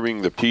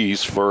disturbing the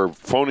peace for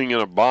phoning in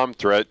a bomb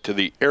threat to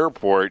the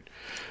airport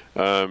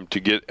to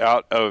get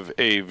out of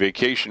a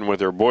vacation with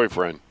her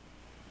boyfriend.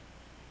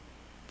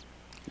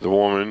 The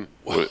woman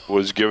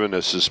was given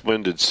a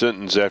suspended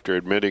sentence after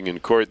admitting in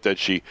court that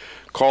she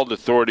called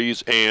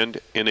authorities and,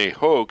 in a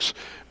hoax,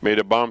 made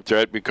a bomb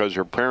threat because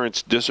her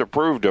parents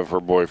disapproved of her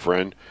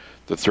boyfriend.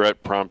 The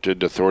threat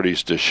prompted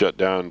authorities to shut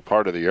down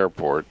part of the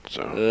airport.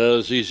 So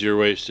there's easier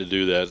ways to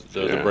do that.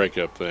 The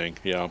breakup thing,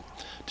 yeah.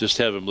 Just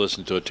have him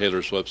listen to a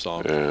Taylor Swift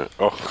song. Yeah.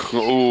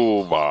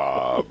 Oh,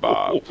 Bob.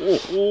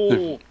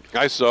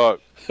 I saw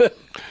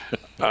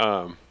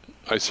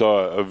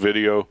a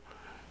video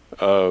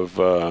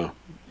of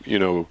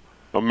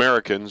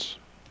Americans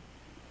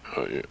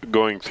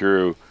going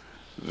through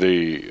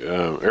the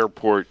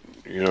airport,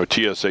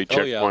 TSA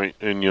checkpoint,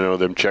 and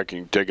them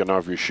taking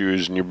off your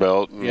shoes and your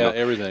belt, and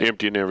everything,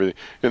 emptying everything,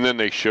 and then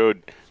they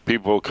showed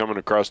people coming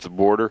across the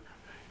border,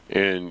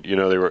 and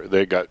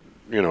they got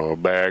a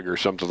bag or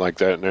something like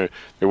that, and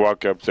they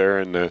walk up there,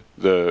 and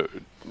the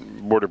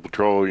border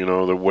patrol,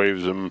 that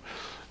waves them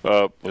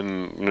up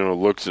and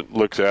looks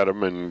at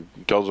them and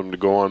tells them to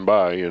go on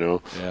by,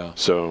 Yeah.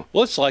 So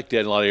it's like that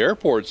in a lot of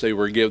airports. They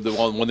were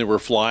when they were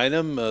flying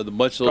them, the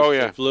bunch of those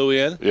that flew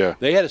in. Yeah.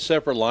 They had a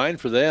separate line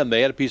for them. They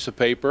had a piece of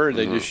paper, and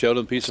they just showed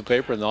them a piece of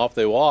paper, and off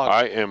they walked.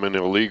 I am an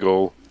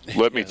illegal.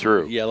 Let me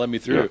through. Yeah, let me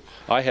through. Yeah.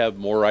 I have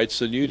more rights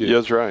than you do.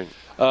 That's right.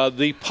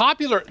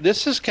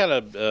 This is kind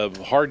of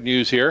hard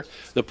news here.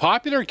 The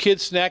popular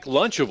kid snack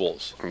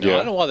Lunchables. Now, I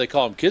don't know why they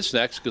call them kid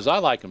snacks, because I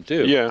like them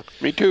too. Yeah,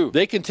 me too.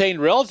 They contain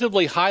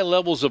relatively high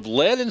levels of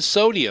lead and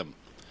sodium,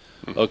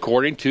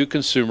 according to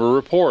Consumer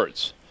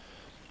Reports.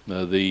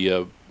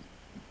 The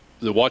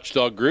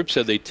watchdog group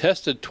said they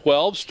tested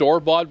 12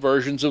 store-bought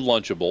versions of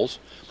Lunchables,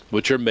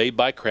 which are made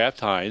by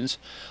Kraft Heinz,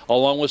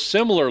 along with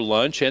similar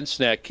lunch and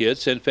snack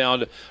kits, and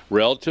found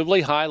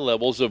relatively high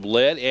levels of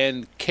lead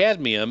and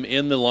cadmium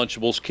in the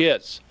Lunchables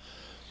kits.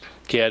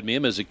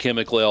 Cadmium is a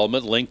chemical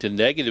element linked to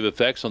negative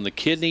effects on the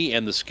kidney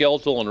and the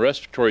skeletal and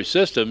respiratory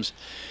systems,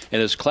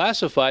 and is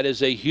classified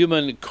as a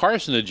human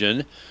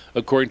carcinogen,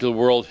 according to the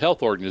World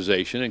Health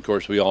Organization. And of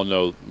course, we all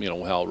know,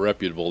 how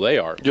reputable they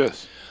are.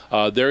 Yes.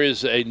 There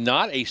is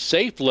not a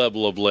safe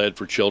level of lead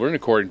for children,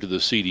 according to the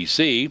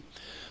CDC.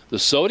 The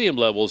sodium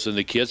levels in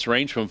the kits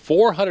range from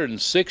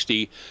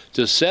 460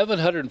 to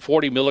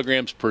 740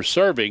 milligrams per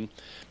serving,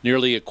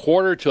 nearly a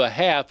quarter to a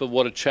half of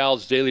what a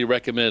child's daily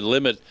recommended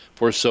limit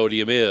for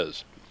sodium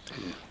is.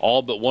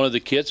 All but one of the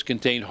kits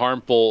contain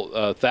harmful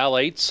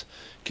phthalates,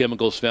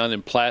 chemicals found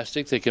in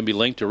plastic that can be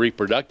linked to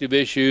reproductive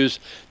issues,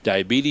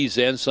 diabetes,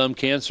 and some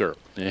cancer.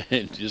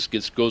 It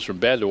just goes from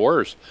bad to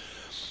worse.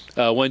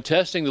 When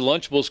testing the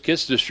Lunchables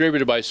kits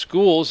distributed by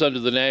schools under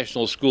the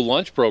National School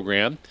Lunch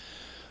Program,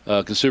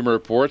 Consumer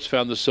Reports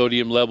found the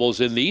sodium levels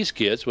in these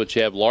kits, which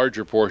have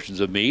larger portions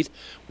of meat,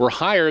 were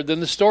higher than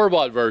the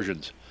store-bought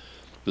versions.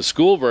 The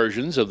school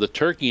versions of the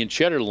turkey and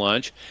cheddar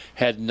lunch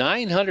had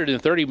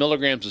 930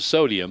 milligrams of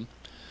sodium.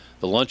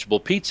 The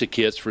Lunchable pizza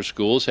kits for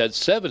schools had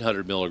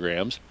 700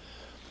 milligrams.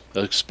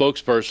 A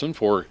spokesperson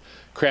for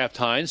Kraft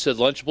Heinz said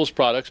Lunchables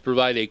products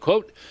provide a,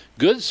 quote,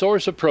 good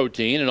source of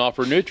protein and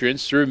offer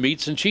nutrients through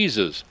meats and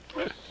cheeses.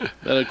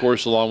 And, of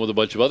course, along with a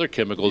bunch of other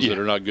chemicals that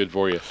are not good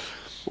for you.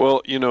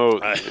 Well,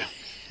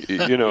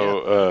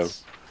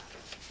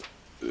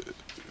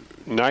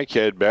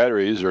 NiCad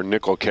batteries are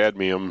nickel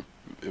cadmium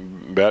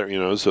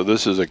battery, so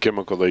this is a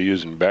chemical they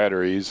use in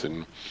batteries,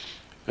 and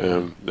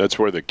that's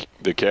where the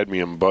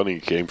cadmium bunny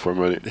came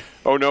from.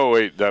 Oh no,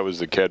 wait, that was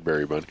the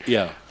Cadbury bunny.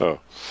 Yeah. Oh.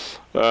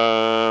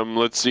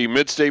 Let's see,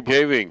 Midstate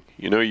Paving.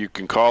 You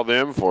can call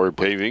them for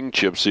paving,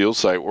 chip seal,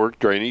 site work,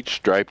 drainage,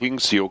 striping,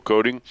 seal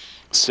coating,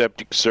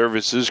 septic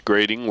services,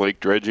 grading, lake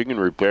dredging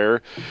and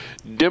repair,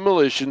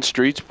 demolition,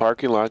 streets,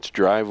 parking lots,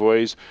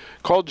 driveways.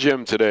 Call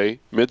Jim today.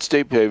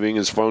 Midstate Paving.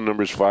 His phone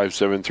number is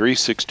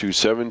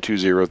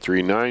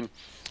 573-627-2039,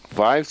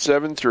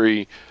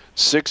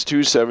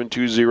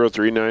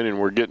 573-627-2039, and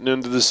we're getting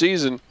into the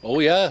season. Oh,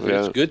 yeah.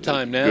 It's good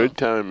time now. Good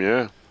time,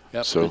 yeah.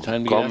 Yep, so good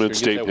time to call get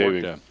Midstate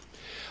Paving.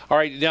 All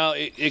right, now,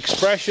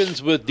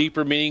 expressions with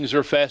deeper meanings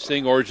or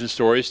fascinating origin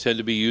stories tend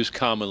to be used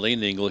commonly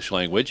in the English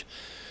language.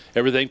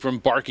 Everything from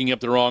barking up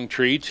the wrong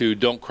tree to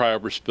don't cry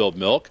over spilled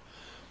milk.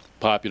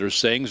 Popular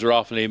sayings are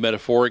often a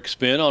metaphoric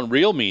spin on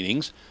real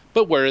meanings,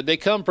 but where did they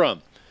come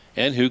from?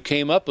 And who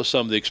came up with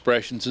some of the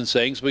expressions and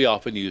sayings we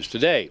often use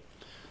today?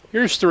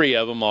 Here's 3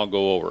 of them I'll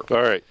go over.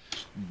 All right.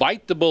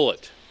 Bite the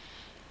bullet.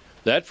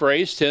 That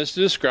phrase tends to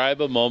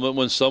describe a moment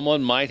when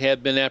someone might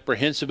have been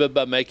apprehensive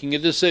about making a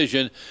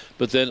decision,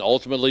 but then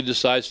ultimately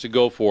decides to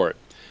go for it.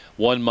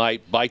 One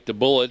might bite the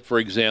bullet, for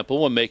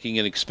example, when making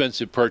an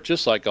expensive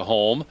purchase like a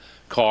home,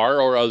 car,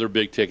 or other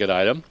big-ticket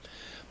item.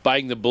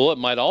 Biting the bullet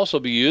might also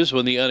be used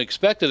when the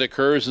unexpected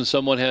occurs and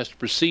someone has to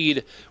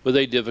proceed with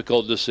a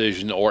difficult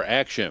decision or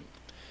action.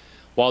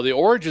 While the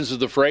origins of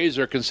the phrase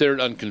are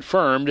considered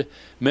unconfirmed,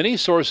 many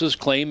sources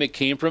claim it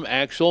came from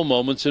actual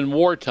moments in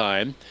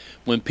wartime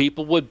when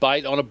people would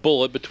bite on a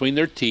bullet between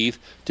their teeth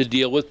to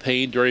deal with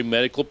pain during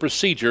medical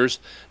procedures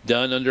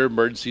done under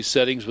emergency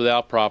settings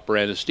without proper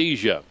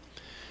anesthesia.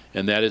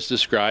 And that is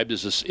described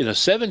as in a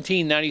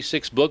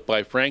 1796 book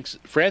by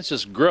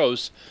Francis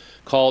Gross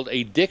called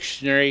A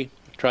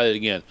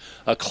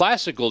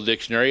Classical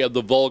Dictionary of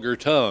the Vulgar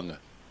Tongue.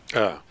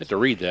 I have to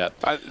read that.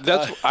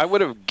 I would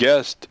have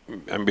guessed,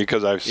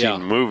 because I've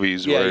seen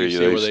movies where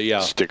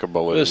they stick a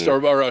bullet in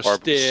or a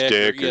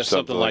stick or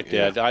something like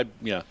that.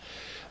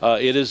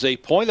 It is a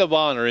point of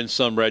honor in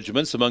some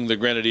regiments among the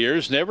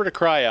grenadiers never to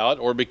cry out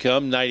or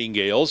become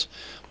nightingales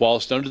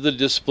whilst under the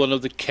discipline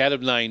of the cat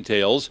of nine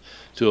tails,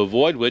 to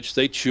avoid which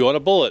they chew on a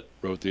bullet,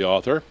 wrote the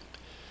author.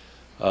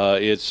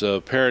 Its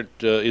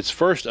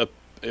first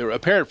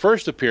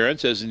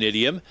appearance as an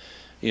idiom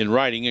in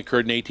writing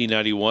occurred in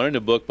 1891 in a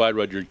book by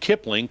Rudyard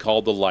Kipling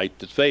called The Light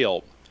That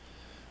Failed.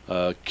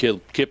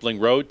 Kipling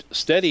wrote,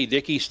 "Steady,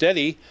 Dickie,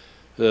 steady,"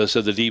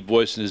 said the deep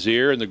voice in his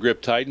ear, and the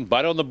grip tightened.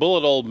 "Bite on the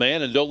bullet, old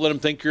man, and don't let him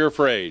think you're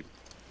afraid."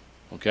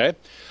 Okay?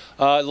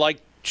 Like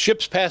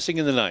ships passing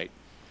in the night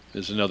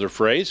is another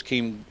phrase.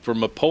 Came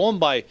from a poem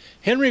by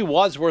Henry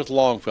Wadsworth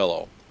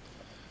Longfellow,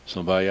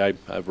 somebody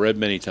I've read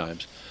many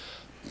times.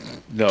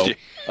 No.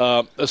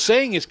 This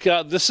saying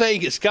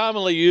is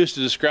commonly used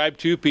to describe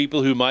two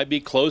people who might be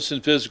close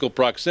in physical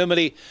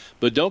proximity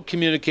but don't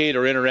communicate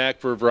or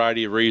interact for a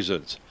variety of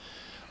reasons.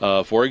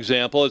 For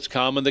example, it's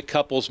common that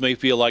couples may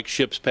feel like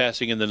ships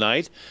passing in the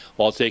night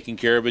while taking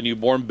care of a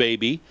newborn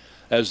baby,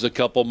 as the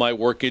couple might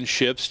work in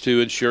shifts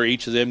to ensure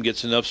each of them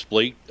gets enough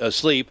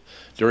sleep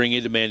during a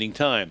demanding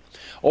time.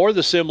 Or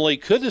the simile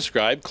could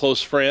describe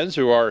close friends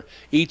who are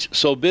each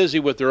so busy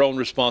with their own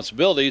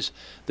responsibilities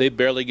they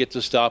barely get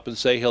to stop and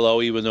say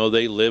hello, even though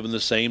they live in the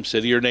same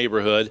city or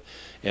neighborhood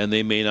and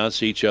they may not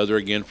see each other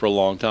again for a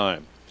long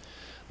time.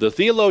 The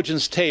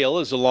Theologian's Tale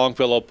is a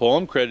Longfellow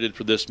poem credited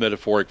for this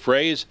metaphoric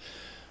phrase.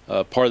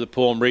 Part of the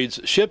poem reads,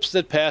 "Ships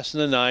that pass in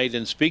the night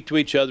and speak to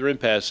each other in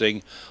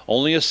passing,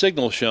 only a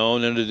signal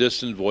shown and a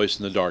distant voice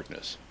in the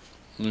darkness."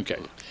 Okay.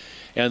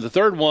 And the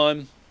third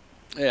one,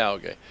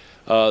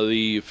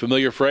 the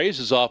familiar phrase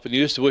is often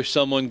used to wish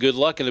someone good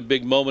luck in a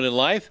big moment in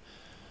life.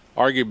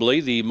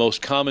 Arguably, the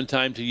most common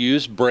time to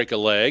use break a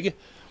leg.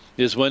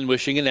 is when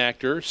wishing an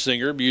actor,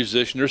 singer,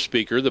 musician, or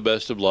speaker the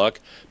best of luck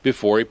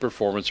before a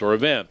performance or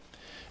event.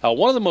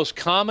 One of the most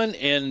common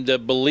and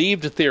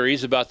believed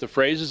theories about the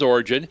phrase's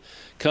origin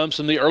comes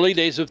from the early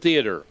days of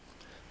theater.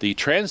 The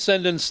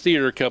Transcendence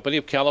Theater Company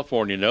of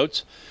California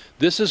notes,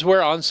 this is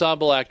where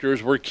ensemble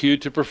actors were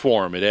cued to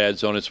perform. It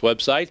adds on its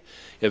website,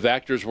 if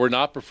actors were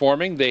not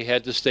performing, they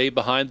had to stay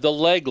behind the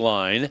leg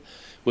line,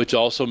 which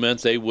also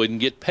meant they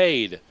wouldn't get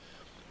paid.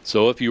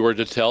 So if you were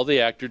to tell the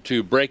actor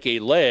to break a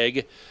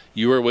leg,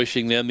 you were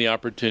wishing them the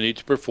opportunity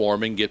to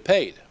perform and get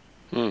paid.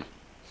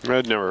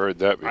 I'd never heard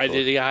that before. I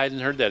hadn't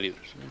heard that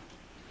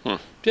either.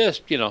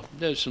 Just,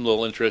 there's some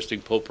little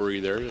interesting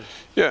potpourri there.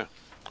 Yeah.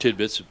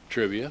 Tidbits of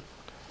trivia.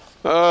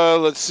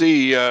 Let's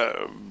see.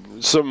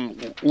 Some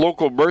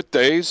local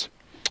birthdays.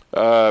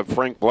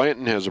 Frank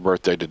Blanton has a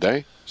birthday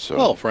today.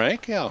 So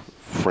Frank, yeah.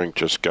 Frank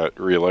just got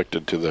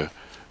reelected to the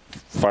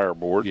fire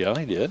board. Yeah,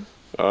 he did.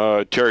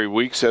 Terry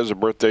Weeks has a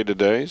birthday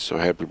today, so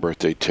happy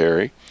birthday,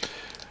 Terry.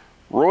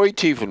 Roy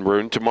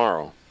Tiefenbrunn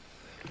tomorrow.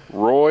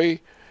 Roy,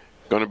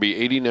 going to be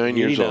 89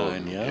 years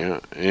old. Yeah.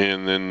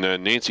 And then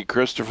Nancy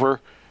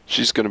Christopher,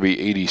 she's going to be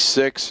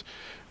 86.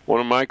 One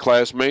of my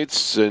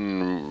classmates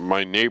and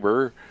my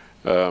neighbor,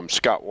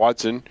 Scott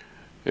Watson,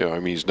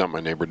 he's not my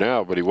neighbor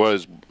now, but he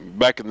was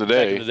back in the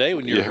day. Back in the day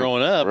when you were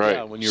growing up,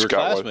 right. When you were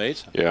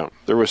classmates.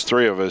 There was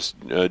three of us,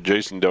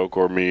 Jason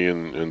Delcor, me,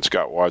 and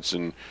Scott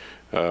Watson.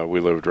 We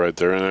lived right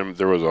there. And then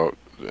there was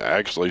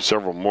actually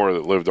several more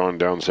that lived on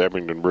down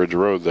Sappington Bridge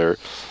Road there.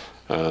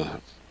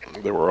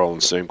 They were all in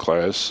the same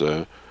class.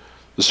 The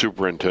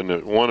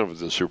superintendent, one of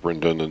the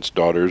superintendent's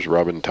daughters,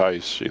 Robin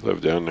Tice, she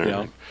lived down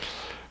there.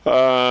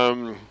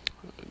 Yeah.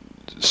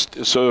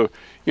 So,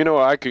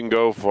 I can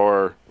go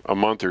for a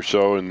month or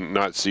so and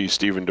not see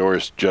Stephen,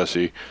 Doris,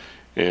 Jesse.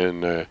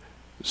 And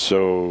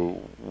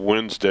so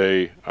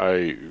Wednesday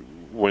I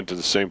went to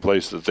the same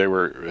place that they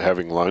were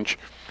having lunch.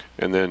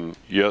 And then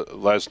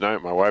last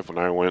night my wife and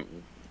I went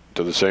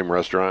to the same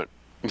restaurant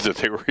that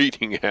they were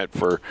eating at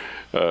for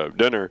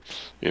dinner,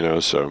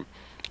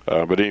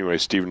 but anyway,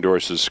 Stephen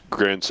Doris's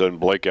grandson,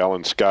 Blake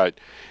Allen Scott,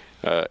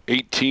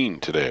 18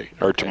 today,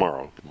 or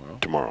tomorrow.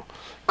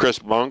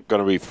 Chris Monk,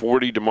 going to be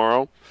 40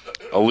 tomorrow.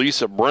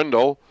 Elisa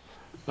Brendel,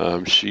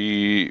 I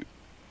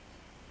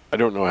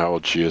don't know how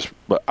old she is,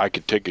 but I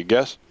could take a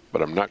guess,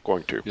 but I'm not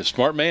going to. You're a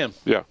smart man.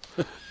 Yeah.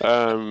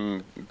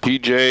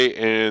 PJ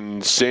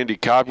and Sandy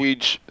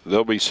Coppage,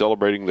 they'll be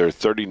celebrating their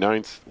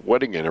 39th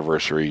wedding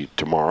anniversary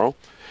tomorrow.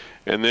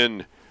 And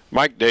then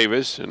Mike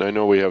Davis, and I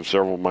know we have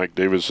several Mike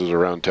Davises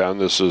around town.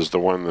 This is the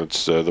one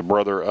that's the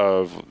brother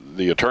of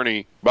the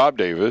attorney, Bob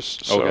Davis.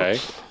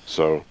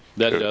 So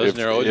that does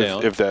narrow it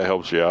down. If that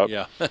helps you out.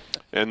 Yeah.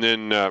 And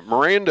then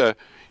Miranda,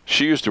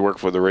 she used to work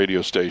for the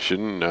radio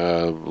station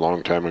a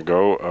long time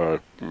ago.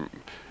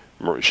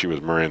 She was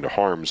Miranda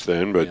Harms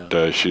then,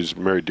 but she's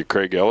married to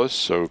Craig Ellis.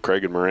 So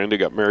Craig and Miranda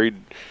got married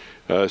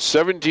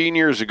 17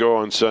 years ago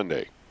on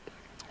Sunday.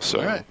 So,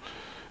 all right.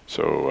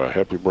 So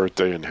happy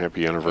birthday and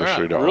happy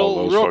anniversary to all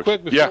those folks. Real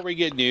quick before we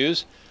get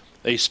news,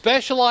 a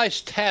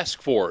specialized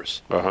task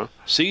force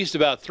seized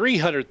about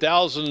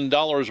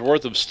 $300,000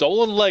 worth of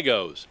stolen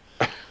Legos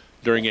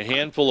during a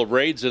handful of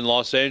raids in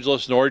Los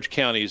Angeles and Orange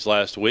counties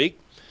last week.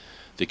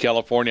 The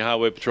California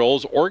Highway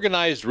Patrol's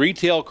Organized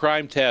Retail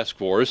Crime Task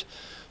Force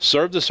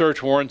served the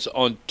search warrants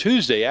on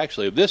Tuesday,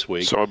 actually, of this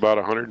week. So about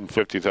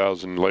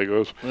 150,000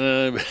 Legos.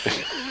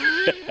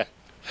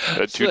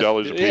 At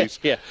 $2 a piece.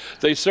 Yeah.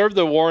 They served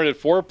the warrant at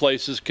 4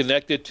 places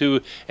connected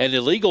to an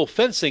illegal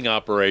fencing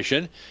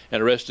operation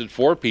and arrested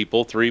 4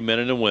 people, 3 men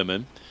and a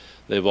woman.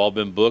 They've all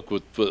been booked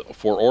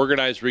for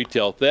organized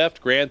retail theft,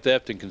 grand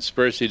theft, and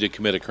conspiracy to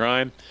commit a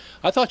crime.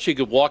 I thought you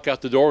could walk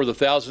out the door with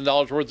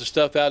 $1,000 worth of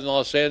stuff out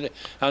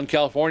in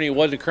California. It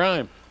wasn't a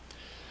crime.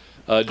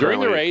 During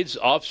the raids,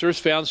 officers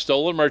found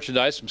stolen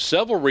merchandise from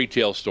several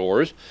retail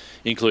stores,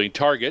 including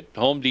Target,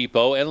 Home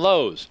Depot, and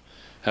Lowe's.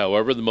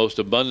 However, the most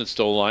abundant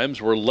stolen items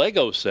were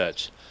Lego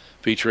sets,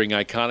 featuring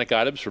iconic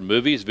items from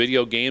movies,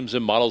 video games,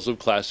 and models of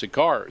classic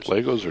cars.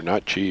 Legos are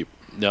not cheap.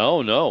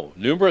 No.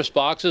 Numerous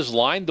boxes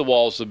lined the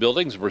walls of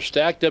buildings and were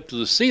stacked up to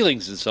the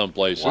ceilings in some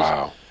places.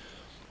 Wow.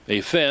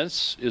 A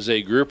fence is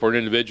a group or an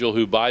individual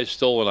who buys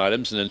stolen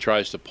items and then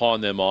tries to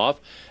pawn them off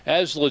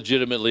as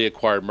legitimately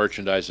acquired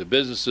merchandise at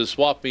businesses,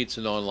 swap meets,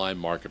 and online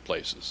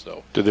marketplaces.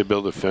 So, did they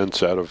build a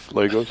fence out of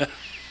Legos?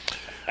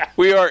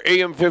 We are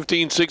AM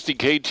 1560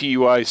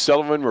 KTUI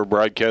Sullivan. We're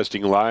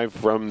broadcasting live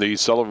from the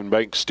Sullivan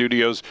Bank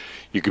Studios.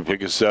 You can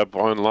pick us up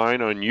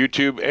online on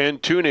YouTube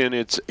and tune in.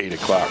 It's 8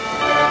 o'clock.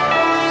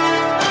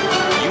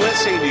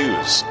 USA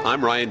News,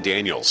 I'm Ryan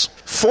Daniels.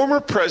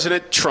 Former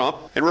President Trump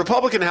and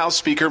Republican House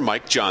Speaker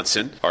Mike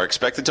Johnson are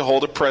expected to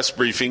hold a press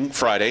briefing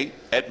Friday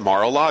at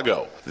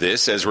Mar-a-Lago.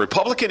 This as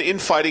Republican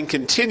infighting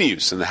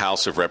continues in the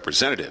House of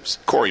Representatives.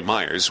 Corey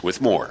Myers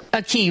with more.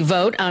 A key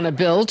vote on a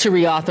bill to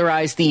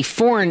reauthorize the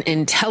Foreign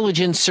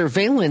Intelligence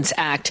Surveillance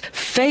Act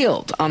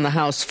failed on the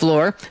House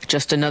floor.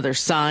 Just another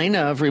sign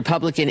of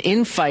Republican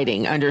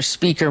infighting under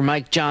Speaker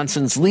Mike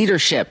Johnson's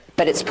leadership.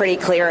 But it's pretty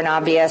clear and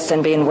obvious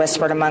and being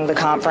whispered among the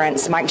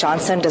conference. Mike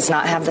Johnson does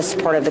not have the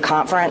support of the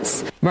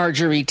conference.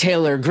 Marjorie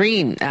Taylor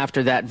Greene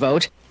after that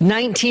vote.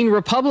 19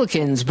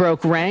 Republicans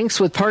broke ranks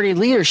with party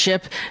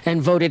leadership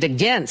and voted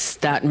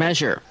against that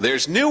measure.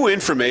 There's new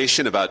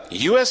information about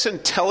U.S.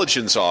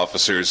 intelligence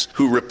officers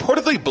who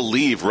reportedly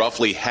believe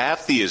roughly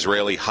half the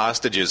Israeli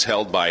hostages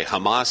held by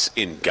Hamas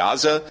in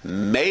Gaza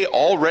may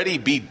already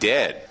be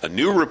dead. A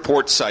new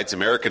report cites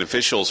American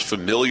officials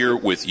familiar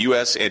with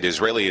U.S. and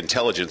Israeli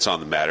intelligence on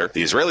the matter.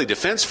 The Israeli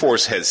Defense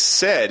Force has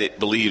said it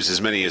believes as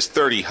many as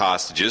 30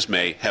 hostages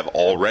may have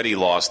already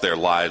lost their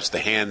lives at the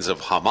hands of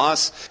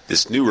Hamas.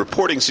 This new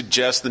reporting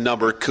suggests the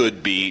number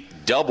could be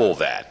double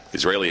that.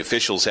 Israeli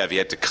officials have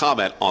yet to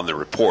comment on the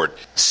report.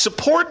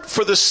 Support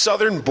for the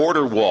southern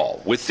border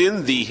wall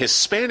within the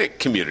Hispanic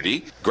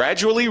community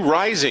gradually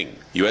rising.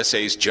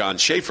 USA's John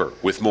Schaefer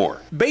with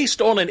more.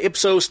 Based on an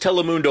Ipsos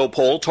Telemundo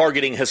poll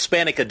targeting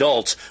Hispanic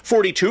adults,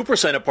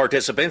 42% of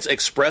participants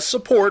expressed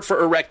support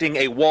for erecting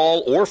a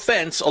wall or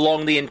fence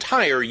along the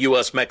entire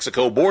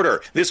U.S.-Mexico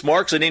border. This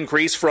marks an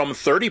increase from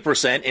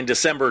 30% in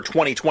December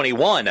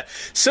 2021.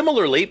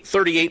 Similarly,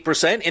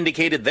 38%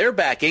 indicated their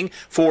backing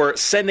for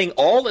sending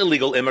all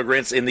illegal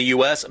immigrants in the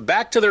U.S.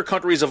 back to their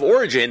countries of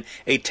origin,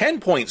 a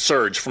 10-point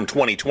surge from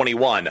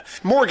 2021.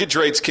 Mortgage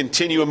rates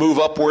continue to move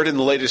upward in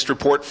the latest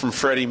report from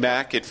Freddie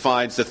Mac. It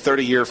finds the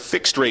 30-year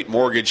fixed-rate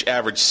mortgage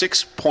averaged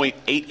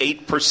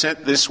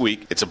 6.88% this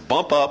week. It's a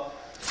bump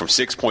up from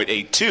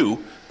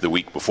 6.82% the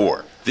week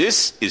before.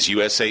 This is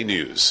USA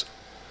News.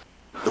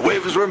 The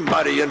waves were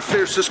mighty and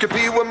fierce as could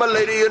be when my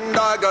lady and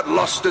I got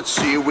lost at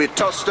sea. We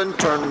tossed and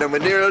turned and we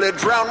nearly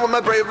drowned when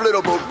my brave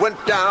little boat went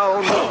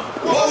down. Whoa,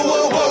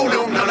 whoa, whoa,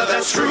 no, none of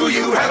that's true.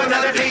 You haven't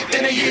had a date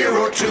in a year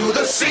or two.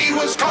 The sea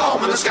was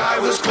calm and the sky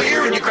was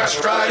clear and you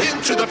crashed right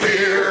into the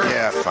pier.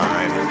 Yeah,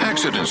 fine.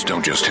 Accidents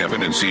don't just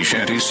happen in sea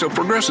shanties, so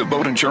Progressive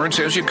Boat Insurance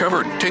has you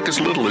covered. Take as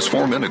little as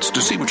 4 minutes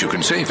to see what you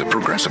can save at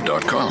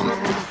Progressive.com.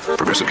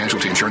 Progressive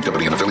Casualty Insurance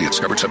Company and affiliates,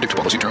 covered subject to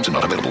policy terms and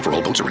not available for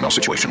all boats or in all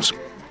situations.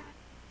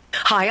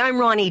 Hi, I'm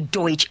Ronnie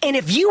Deutsch, and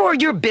if you or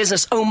your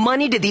business owe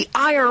money to the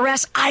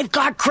IRS, I've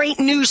got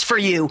great news for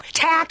you.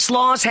 Tax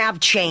laws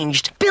have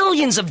changed.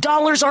 Billions of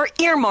dollars are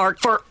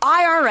earmarked for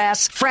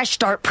IRS Fresh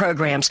Start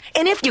programs,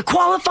 and if you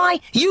qualify,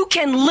 you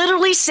can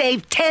literally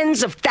save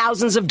tens of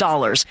thousands of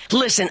dollars.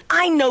 Listen,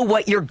 I know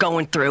what you're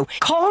going through.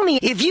 Call me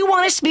if you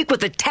want to speak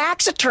with a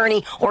tax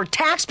attorney or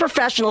tax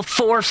professional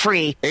for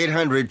free.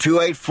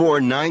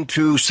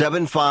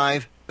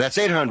 800-284-9275. That's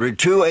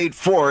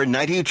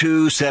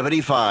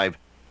 800-284-9275.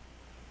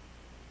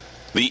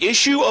 The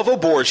issue of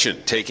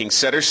abortion taking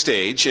center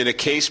stage in a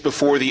case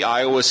before the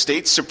Iowa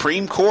State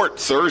Supreme Court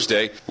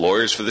Thursday.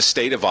 Lawyers for the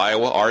state of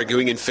Iowa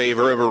arguing in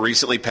favor of a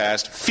recently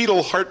passed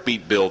fetal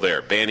heartbeat bill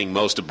there, banning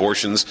most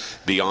abortions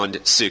beyond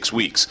 6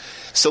 weeks.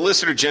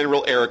 Solicitor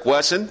General Eric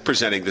Wesson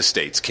presenting the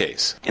state's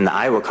case. In the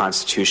Iowa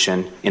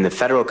Constitution, in the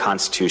federal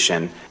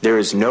Constitution, there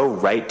is no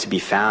right to be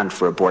found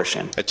for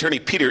abortion. Attorney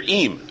Peter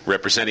Eam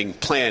representing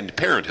Planned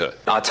Parenthood.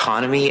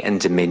 Autonomy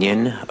and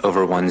dominion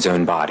over one's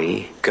own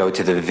body go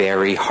to the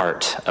very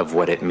heart of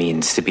what it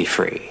means to be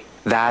free.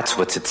 That's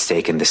what's at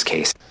stake in this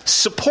case.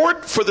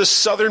 Support for the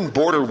southern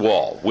border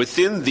wall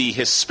within the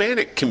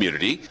Hispanic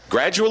community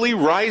gradually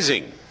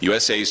rising.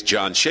 USA's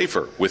John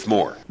Schaefer with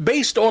more.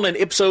 Based on an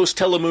Ipsos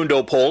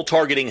Telemundo poll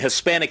targeting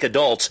Hispanic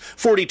adults,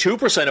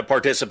 42% of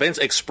participants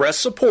expressed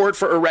support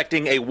for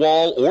erecting a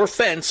wall or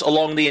fence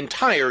along the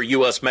entire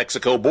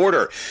U.S.-Mexico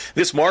border.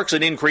 This marks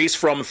an increase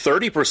from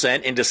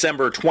 30% in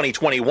December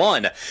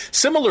 2021.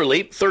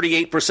 Similarly,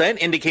 38%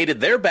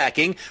 indicated their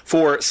backing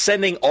for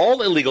sending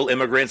all illegal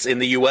immigrants in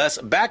the U.S.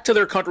 back to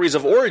their countries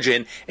of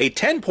origin, a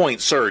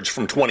 10-point surge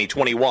from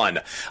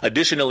 2021.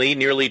 Additionally,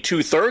 nearly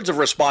two-thirds of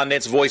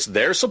respondents voiced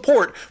their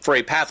support for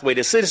a pathway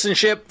to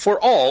citizenship for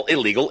all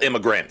illegal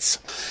immigrants.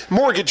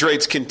 Mortgage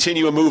rates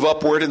continue to move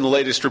upward in the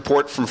latest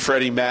report from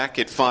Freddie Mac.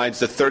 It finds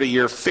the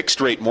 30-year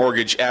fixed-rate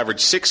mortgage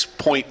averaged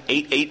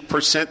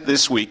 6.88%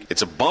 this week.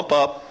 It's a bump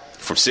up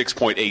from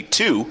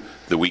 6.82%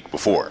 the week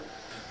before.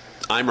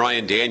 I'm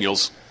Ryan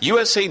Daniels,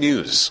 USA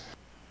News.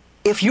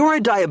 If you're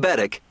a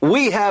diabetic,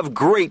 we have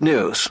great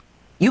news.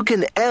 You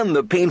can end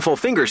the painful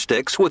finger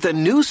sticks with a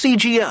new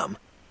CGM.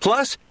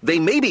 Plus, they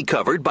may be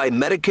covered by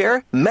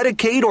Medicare,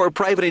 Medicaid, or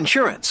private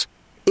insurance.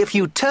 If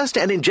you test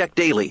and inject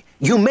daily,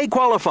 you may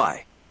qualify.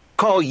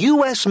 Call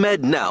US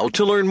Med now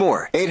to learn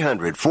more.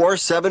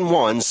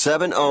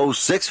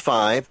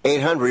 800-471-7065.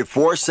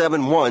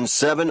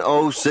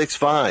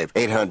 800-471-7065.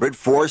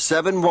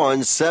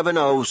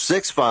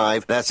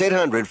 800-471-7065. That's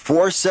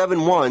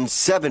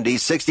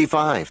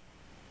 800-471-7065.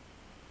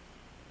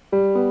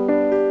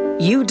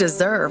 You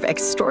deserve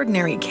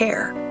extraordinary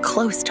care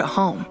close to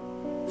home.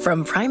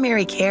 From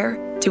primary care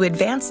to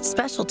advanced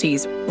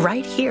specialties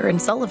right here in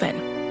Sullivan.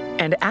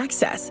 and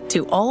access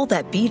to all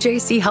that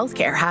BJC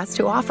Healthcare has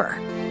to offer.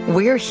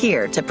 We're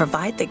here to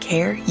provide the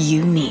care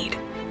you need.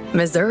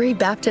 Missouri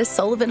Baptist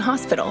Sullivan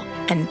Hospital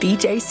and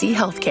BJC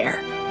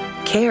Healthcare.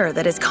 Care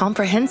that is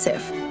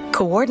comprehensive,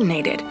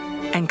 coordinated,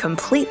 and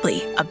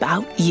completely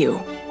about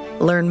you.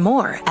 Learn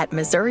more at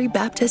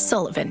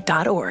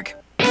MissouriBaptistSullivan.org.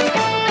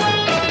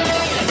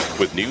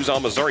 With news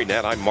on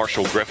MissouriNet, I'm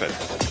Marshall Griffin.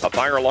 A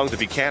fire along the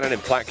Buchanan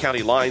and Platte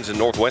County lines in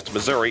northwest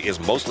Missouri is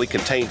mostly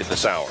contained at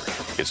this hour.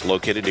 It's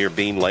located near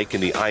Bean Lake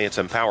in the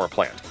ISM power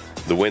plant.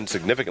 The wind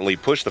significantly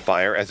pushed the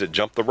fire as it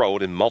jumped the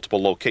road in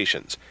multiple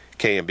locations.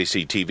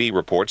 KMBC TV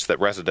reports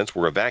that residents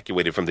were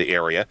evacuated from the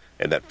area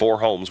and that 4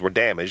 homes were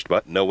damaged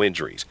but no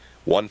injuries.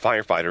 1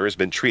 firefighter has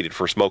been treated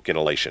for smoke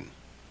inhalation.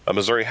 A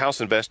Missouri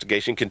House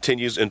investigation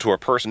continues into a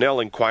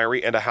personnel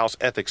inquiry and a House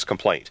ethics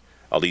complaint.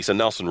 Elisa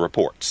Nelson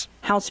reports.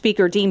 House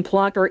Speaker Dean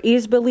Plucker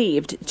is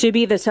believed to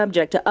be the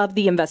subject of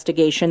the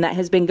investigation that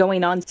has been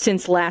going on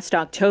since last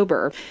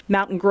October.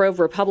 Mountain Grove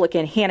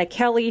Republican Hannah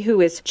Kelly,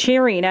 who is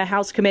chairing a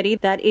House committee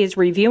that is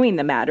reviewing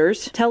the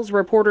matters, tells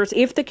reporters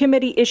if the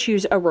committee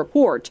issues a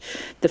report,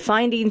 the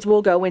findings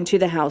will go into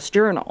the House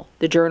Journal.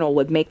 The Journal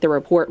would make the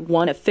report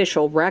one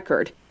official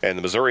record. And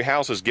the Missouri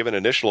House has given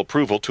initial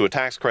approval to a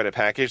tax credit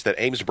package that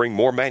aims to bring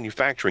more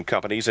manufacturing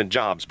companies and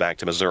jobs back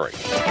to Missouri.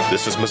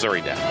 This is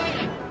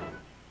MissouriNet.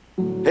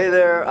 Hey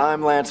there,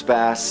 I'm Lance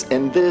Bass,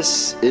 and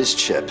this is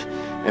CHIP.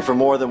 And for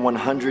more than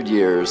 100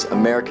 years,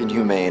 American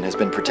Humane has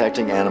been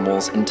protecting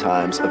animals in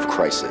times of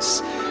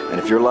crisis. And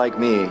if you're like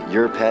me,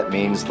 your pet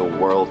means the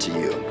world to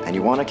you, and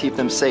you want to keep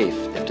them safe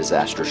if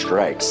disaster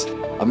strikes.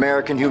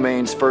 American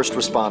Humane's first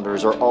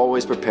responders are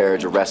always prepared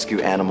to rescue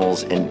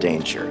animals in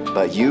danger,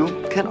 but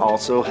you can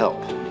also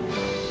help.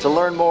 To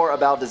learn more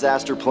about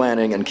disaster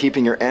planning and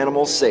keeping your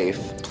animals safe,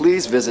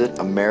 please visit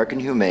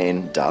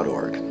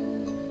AmericanHumane.org.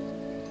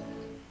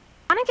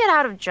 Want to get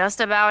out of just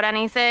about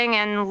anything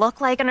and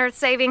look like an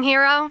earth-saving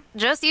hero?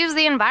 Just use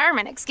the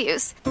environment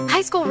excuse.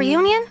 High school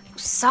reunion?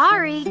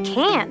 Sorry,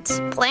 can't.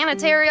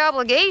 Planetary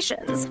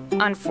obligations.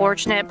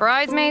 Unfortunate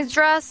bridesmaid's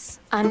dress?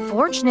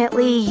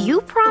 Unfortunately,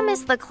 you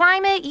promised the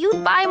climate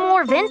you'd buy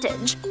more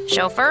vintage.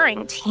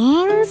 Chauffeuring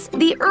teens?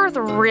 The earth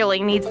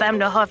really needs them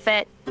to hoof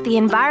it. The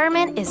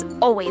environment is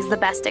always the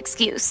best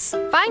excuse.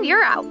 Find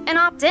your out and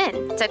opt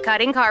in to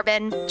cutting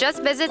carbon.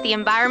 Just visit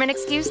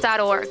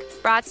theenvironmentexcuse.org.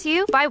 Brought to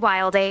you by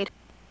WildAid.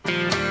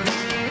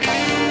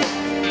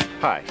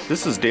 Hi,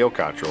 this is Dale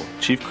Cottrell,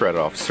 Chief Credit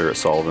Officer at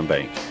Sullivan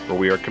Bank, where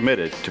we are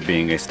committed to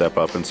being a step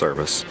up in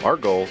service. Our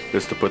goal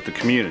is to put the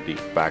community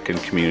back in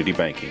community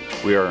banking.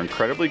 We are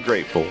incredibly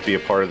grateful to be a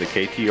part of the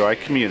KTUI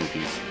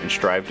communities and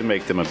strive to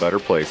make them a better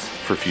place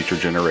for future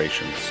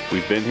generations.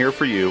 We've been here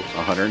for you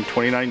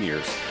 129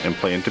 years and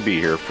plan to be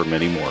here for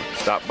many more.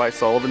 Stop by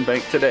Sullivan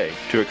Bank today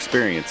to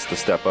experience the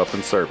step up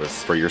in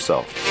service for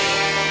yourself.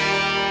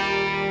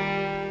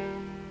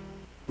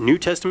 New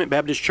Testament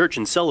Baptist Church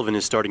in Sullivan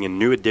is starting a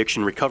new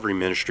addiction recovery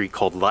ministry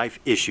called Life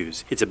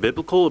Issues. It's a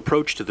biblical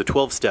approach to the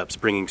 12 steps,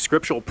 bringing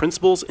scriptural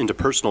principles into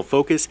personal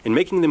focus and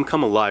making them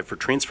come alive for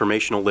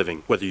transformational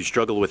living. Whether you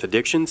struggle with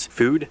addictions,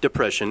 food,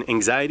 depression,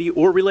 anxiety,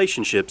 or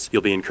relationships,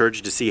 you'll be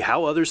encouraged to see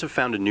how others have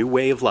found a new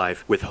way of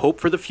life with hope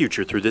for the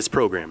future through this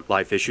program.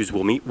 Life Issues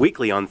will meet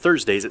weekly on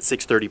Thursdays at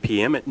 6:30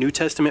 p.m. at New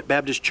Testament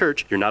Baptist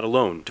Church. You're not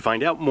alone. To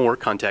find out more,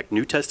 contact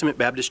New Testament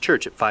Baptist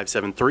Church at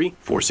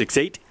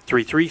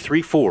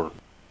 573-468-3334.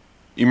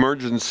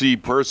 Emergency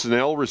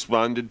personnel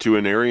responded to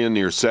an area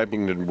near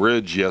Sappington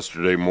Bridge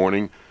yesterday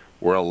morning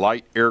where a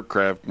light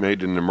aircraft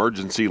made an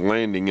emergency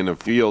landing in a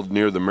field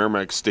near the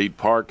Merrimack State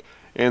Park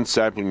and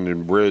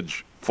Sappington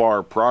Bridge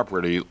far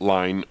property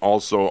line,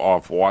 also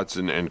off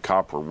Watson and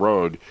Copper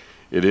Road.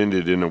 It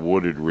ended in a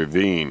wooded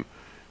ravine.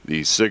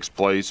 The 6th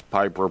place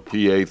Piper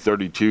PA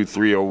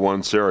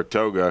 32301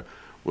 Saratoga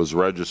was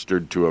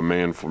registered to a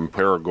man from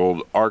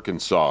Paragould,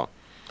 Arkansas.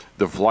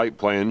 The flight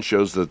plan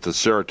shows that the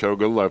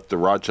Saratoga left the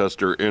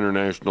Rochester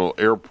International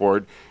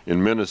Airport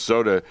in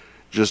Minnesota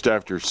just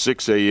after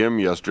 6 a.m.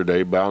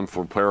 yesterday, bound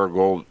for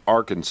Paragould,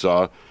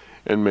 Arkansas,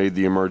 and made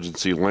the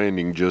emergency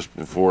landing just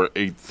before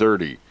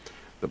 8:30.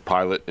 The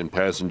pilot and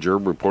passenger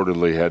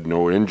reportedly had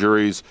no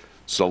injuries.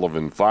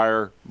 Sullivan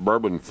Fire,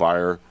 Bourbon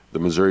Fire, the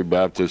Missouri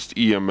Baptist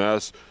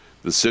EMS,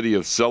 the City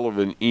of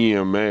Sullivan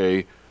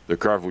EMA, the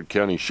Crawford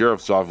County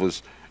Sheriff's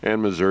Office,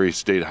 and Missouri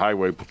State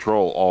Highway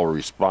Patrol all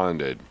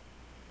responded.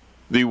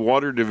 The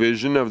Water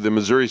Division of the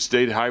Missouri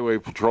State Highway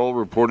Patrol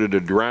reported a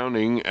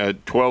drowning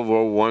at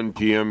 12:01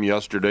 p.m.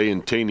 yesterday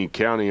in Taney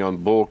County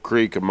on Bull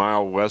Creek, a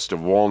mile west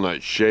of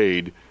Walnut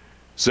Shade.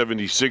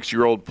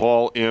 76-year-old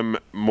Paul M.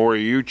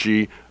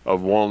 Moriucci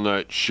of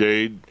Walnut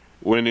Shade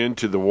went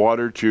into the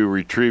water to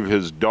retrieve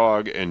his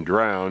dog and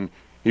drowned.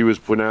 He was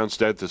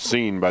pronounced at the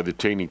scene by the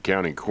Taney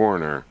County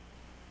coroner.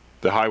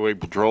 The Highway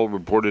Patrol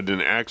reported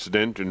an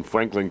accident in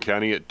Franklin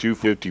County at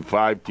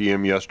 2:55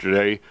 p.m.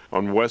 yesterday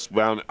on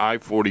westbound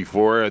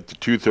I-44 at the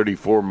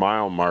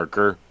 234-mile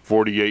marker.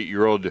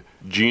 48-year-old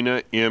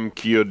Gina M.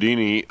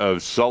 Chiodini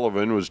of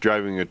Sullivan was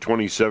driving a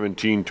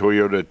 2017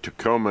 Toyota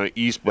Tacoma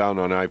eastbound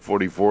on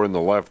I-44 in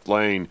the left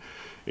lane.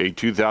 A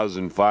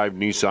 2005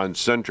 Nissan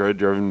Sentra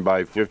driven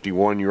by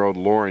 51-year-old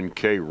Lauren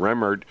K.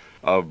 Remmert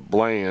of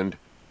Bland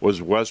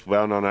was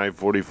westbound on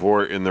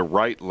I-44 in the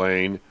right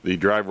lane. The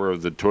driver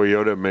of the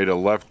Toyota made a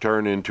left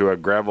turn into a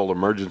gravel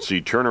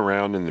emergency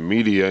turnaround in the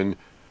median.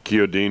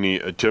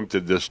 Chiodini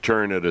attempted this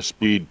turn at a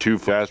speed too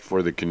fast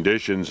for the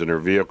conditions, and her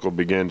vehicle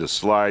began to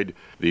slide.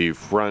 The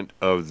front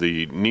of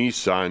the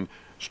Nissan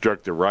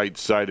struck the right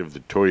side of the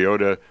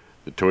Toyota.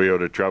 The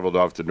Toyota traveled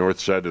off the north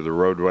side of the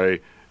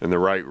roadway, and the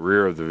right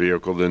rear of the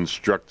vehicle then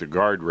struck the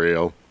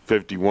guardrail.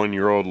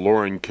 51-year-old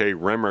Lauren K.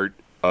 Remmert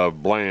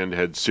of Bland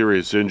had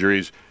serious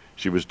injuries.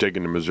 She was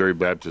taken to Missouri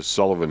Baptist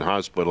Sullivan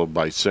Hospital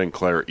by St.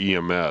 Clair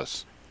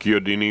EMS.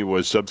 Chiodini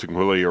was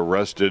subsequently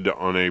arrested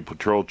on a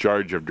patrol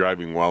charge of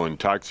driving while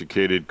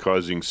intoxicated,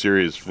 causing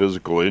serious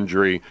physical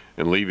injury,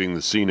 and leaving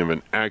the scene of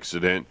an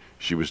accident.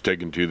 She was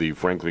taken to the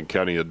Franklin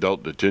County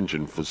Adult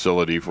Detention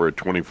Facility for a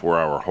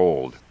 24-hour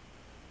hold.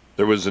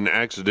 There was an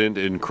accident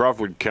in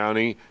Crawford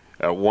County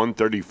at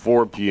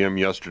 1:34 p.m.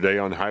 yesterday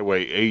on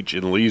Highway H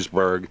in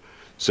Leesburg.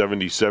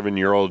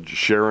 77-year-old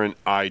Sharon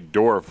I.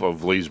 Dorff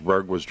of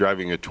Leesburg was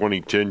driving a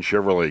 2010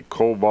 Chevrolet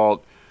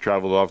Cobalt,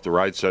 traveled off the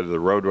right side of the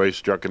roadway,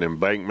 struck an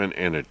embankment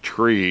and a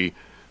tree.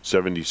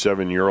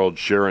 77-year-old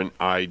Sharon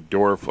I.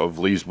 Dorff of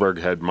Leesburg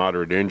had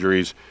moderate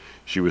injuries.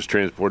 She was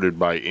transported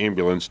by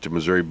ambulance to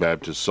Missouri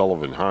Baptist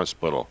Sullivan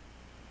Hospital.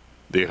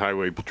 The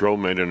Highway Patrol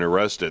made an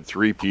arrest at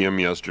 3 p.m.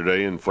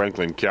 yesterday in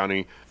Franklin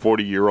County.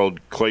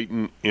 40-year-old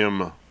Clayton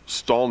M.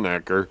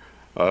 Stallnacker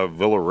of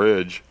Villa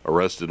Ridge,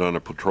 arrested on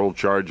a patrol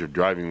charge of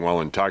driving while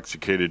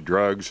intoxicated,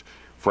 drugs,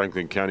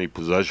 Franklin County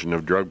possession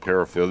of drug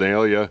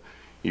paraphernalia.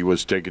 He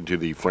was taken to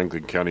the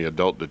Franklin County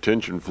Adult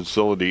Detention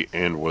Facility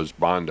and was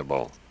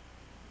bondable.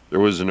 There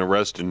was an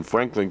arrest in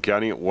Franklin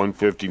County at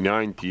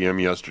 1:59 p.m.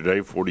 yesterday.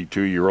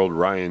 42-year-old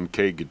Ryan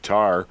K.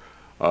 Guitar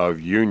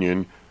of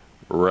Union,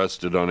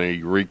 arrested on a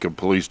Eureka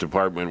Police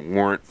Department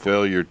warrant,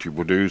 failure to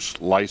produce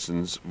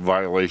license,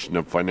 violation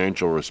of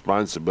financial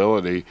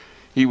responsibility.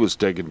 He was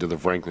taken to the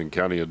Franklin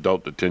County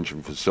Adult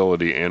Detention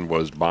Facility and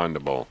was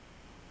bondable.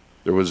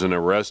 There was an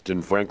arrest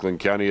in Franklin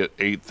County at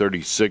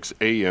 8:36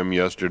 a.m.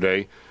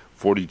 yesterday.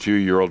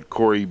 42-year-old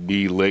Corey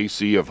B.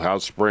 Lacey of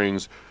House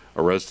Springs,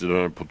 arrested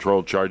on a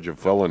patrol charge of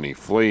felony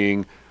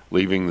fleeing,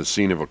 leaving the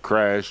scene of a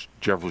crash.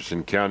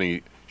 Jefferson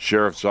County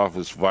Sheriff's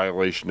Office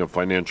violation of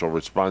financial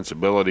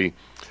responsibility.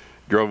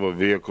 Drove a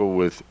vehicle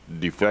with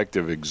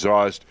defective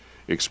exhaust,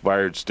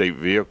 expired state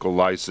vehicle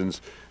license.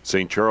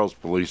 St. Charles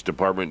Police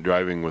Department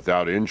driving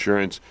without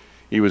insurance.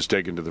 He was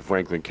taken to the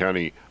Franklin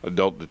County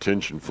Adult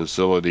Detention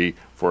Facility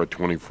for a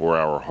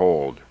 24-hour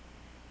hold.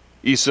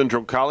 East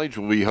Central College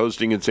will be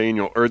hosting its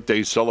annual Earth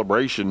Day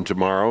celebration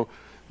tomorrow.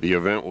 The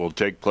event will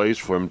take place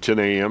from 10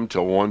 a.m.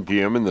 till 1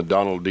 p.m. in the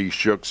Donald D.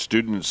 Shook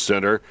Student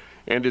Center,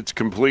 and it's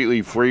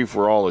completely free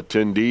for all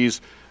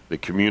attendees. The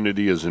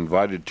community is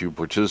invited to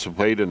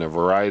participate in a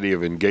variety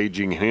of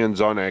engaging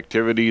hands-on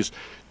activities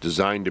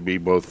designed to be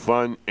both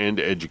fun and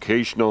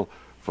educational,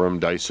 from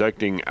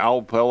dissecting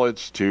owl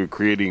pellets to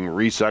creating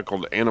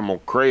recycled animal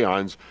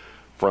crayons,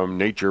 from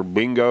nature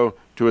bingo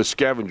to a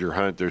scavenger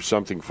hunt. There's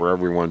something for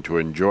everyone to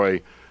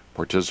enjoy.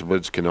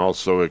 Participants can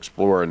also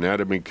explore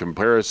anatomy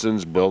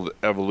comparisons, build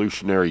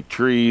evolutionary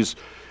trees,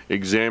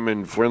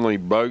 examine friendly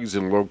bugs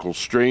in local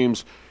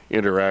streams,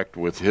 interact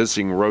with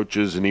hissing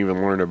roaches, and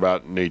even learn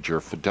about nature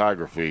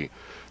photography.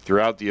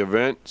 Throughout the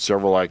event,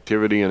 several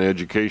activity and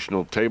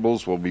educational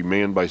tables will be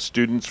manned by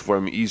students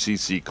from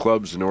ECC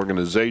clubs and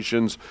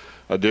organizations.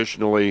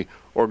 Additionally,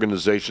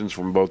 organizations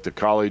from both the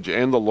college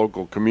and the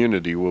local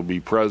community will be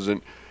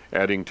present,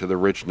 adding to the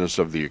richness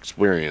of the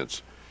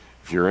experience.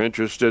 If you're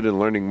interested in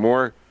learning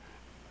more,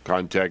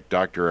 contact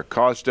Dr.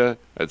 Acosta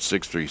at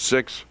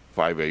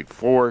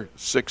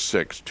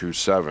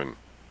 636-584-6627.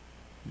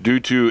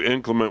 Due to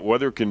inclement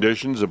weather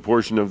conditions, a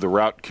portion of the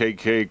Route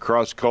KK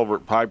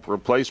cross-culvert pipe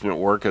replacement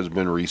work has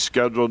been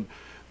rescheduled.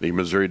 The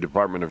Missouri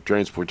Department of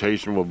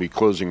Transportation will be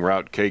closing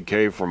Route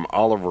KK from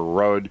Oliver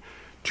Road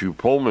to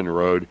Pullman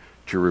Road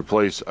to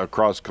replace a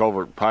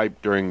cross-culvert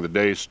pipe during the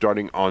day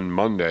starting on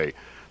Monday.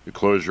 The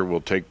closure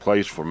will take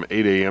place from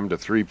 8 a.m. to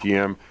 3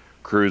 p.m.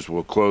 Crews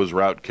will close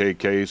Route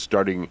KK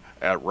starting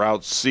at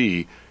Route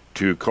C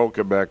to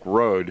Colquebec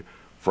Road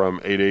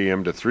from 8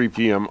 a.m. to 3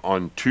 p.m.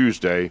 on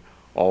Tuesday.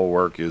 All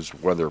work is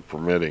weather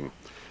permitting.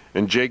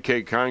 And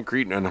JK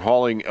Concrete and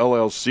Hauling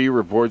LLC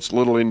reports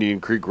Little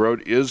Indian Creek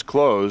Road is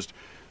closed.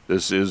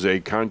 This is a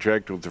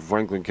contract with the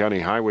Franklin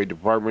County Highway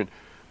Department.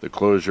 The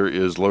closure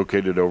is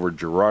located over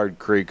Girard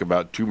Creek,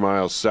 about 2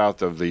 miles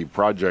south of the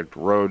Project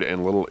Road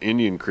and Little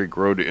Indian Creek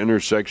Road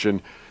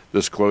intersection.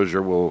 This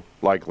closure will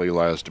likely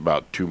last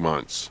about 2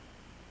 months.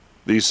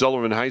 The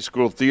Sullivan High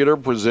School Theater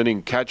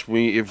presenting Catch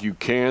Me If You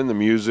Can, the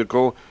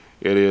musical.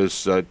 It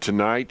is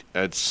tonight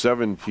at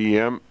 7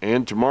 p.m.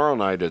 and tomorrow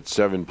night at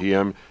 7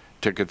 p.m.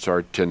 Tickets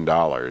are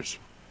 $10.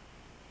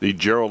 The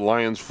Gerald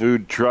Lyons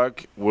food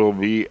truck will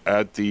be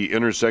at the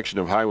intersection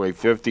of Highway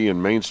 50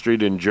 and Main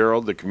Street in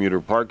Gerald, the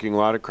commuter parking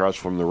lot across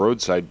from the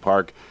roadside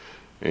park.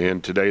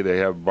 And today they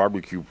have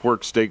barbecue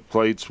pork steak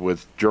plates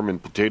with German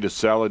potato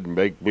salad and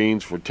baked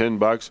beans for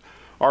 $10.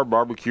 Our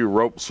barbecue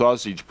rope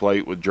sausage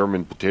plate with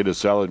German potato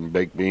salad and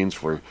baked beans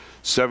for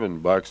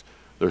 $7.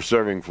 They're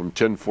serving from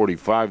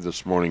 10:45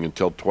 this morning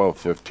until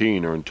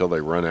 12:15 or until they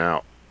run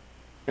out.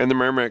 And the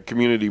Merrimack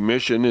Community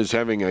Mission is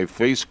having a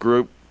face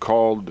group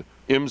called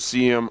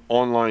MCM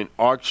Online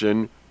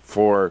Auction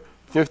for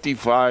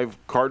 55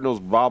 Cardinals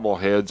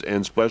bobbleheads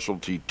and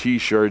specialty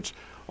T-shirts.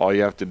 All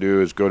you have to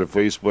do is go to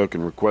Facebook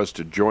and request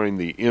to join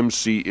the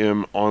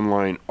MCM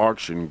Online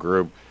Auction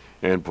group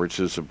and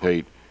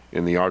participate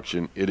in the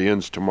auction. It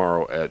ends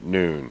tomorrow at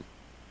noon.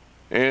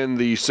 And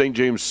the St.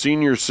 James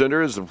Senior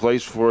Center is the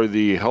place for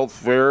the health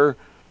fair,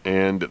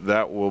 and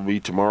that will be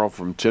tomorrow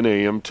from 10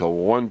 a.m. till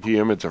 1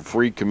 p.m. It's a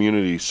free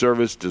community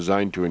service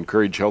designed to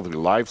encourage healthy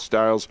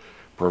lifestyles,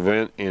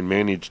 prevent and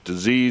manage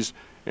disease,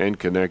 and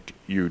connect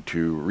you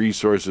to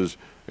resources.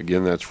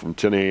 Again, that's from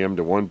 10 a.m.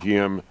 to 1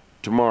 p.m.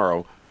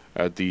 tomorrow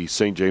at the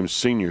St. James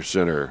Senior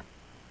Center.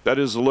 That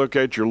is a look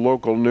at your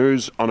local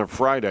news on a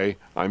Friday.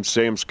 I'm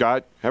Sam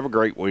Scott. Have a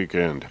great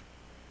weekend.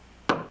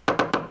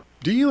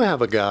 Do you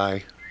have a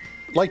guy?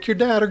 Like your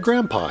dad or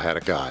grandpa had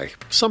a guy.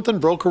 Something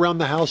broke around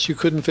the house you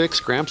couldn't fix,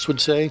 Gramps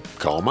would say,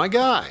 call my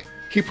guy.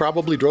 He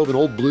probably drove an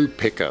old blue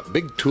pickup,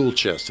 big tool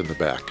chest in the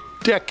back,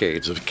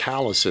 decades of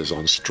calluses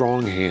on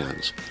strong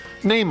hands,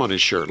 name on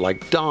his shirt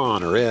like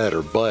Don or Ed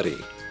or Buddy.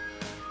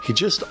 He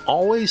just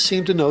always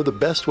seemed to know the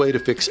best way to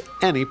fix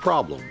any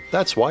problem.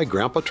 That's why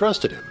Grandpa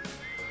trusted him.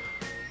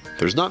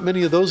 There's not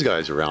many of those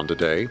guys around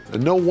today,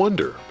 and no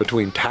wonder.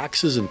 Between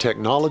taxes and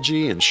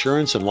technology,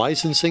 insurance and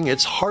licensing,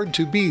 it's hard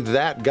to be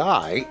that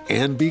guy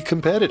and be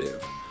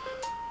competitive.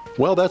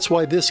 Well, that's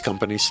why this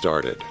company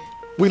started.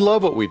 We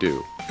love what we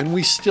do, and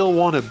we still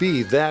want to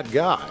be that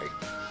guy.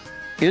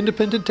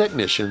 Independent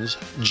technicians,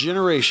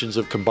 generations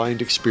of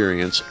combined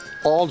experience,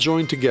 all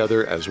joined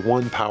together as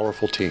one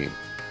powerful team.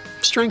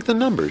 Strength in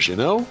numbers, you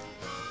know?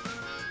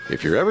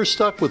 If you're ever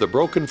stuck with a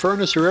broken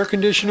furnace or air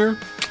conditioner,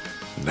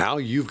 now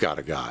you've got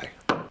a guy.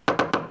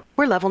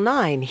 We're Level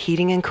 9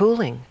 Heating and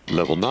Cooling.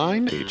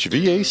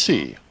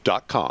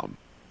 Level9HVAC.com.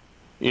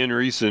 In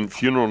recent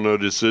funeral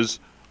notices,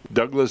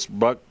 Douglas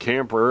Buck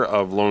Camper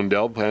of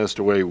Londell passed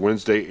away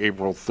Wednesday,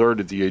 April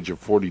 3rd at the age of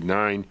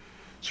 49,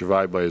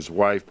 survived by his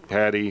wife,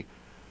 Patty,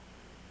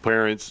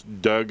 parents,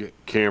 Doug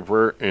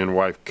Camper, and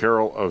wife,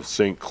 Carol of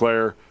St.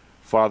 Clair,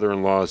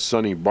 father-in-law,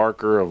 Sonny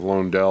Barker of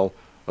Londell,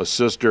 a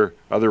sister,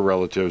 other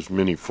relatives,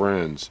 many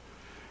friends.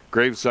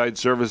 Graveside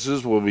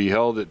services will be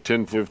held at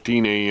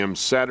 10:15 a.m.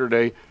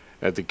 Saturday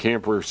at the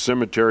Camper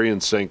Cemetery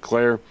in St.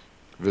 Clair.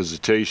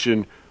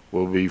 Visitation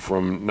will be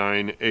from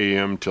 9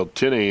 a.m. till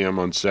 10 a.m.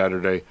 on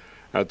Saturday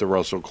at the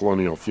Russell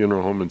Colonial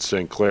Funeral Home in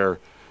St. Clair.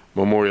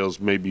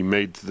 Memorials may be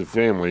made to the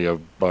family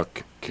of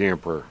Buck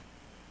Camper.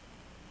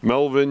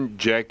 Melvin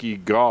Jackie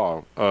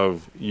Gaw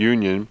of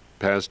Union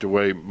passed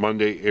away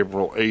Monday,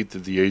 April 8th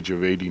at the age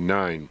of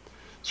 89,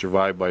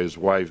 survived by his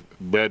wife,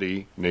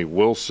 Betty, née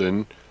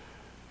Wilson,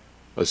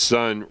 a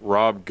son,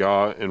 Rob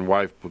Gaw, and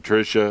wife,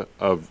 Patricia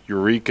of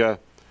Eureka,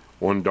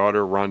 one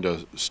daughter,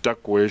 Rhonda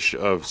Stuckwish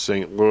of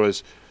St.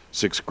 Louis,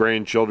 6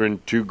 grandchildren,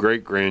 2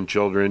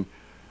 great-grandchildren,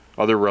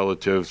 other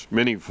relatives,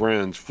 many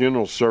friends.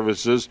 Funeral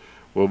services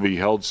will be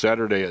held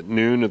Saturday at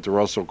noon at the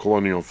Russell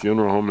Colonial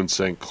Funeral Home in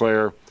St.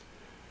 Clair.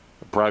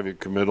 A private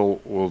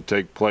committal will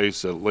take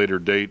place at a later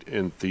date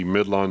in the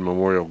Midlawn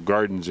Memorial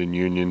Gardens in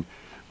Union.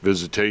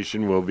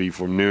 Visitation will be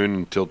from noon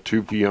until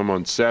 2 p.m.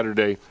 on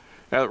Saturday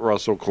at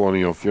Russell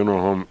Colonial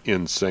Funeral Home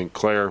in St.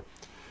 Clair.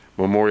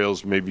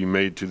 Memorials may be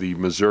made to the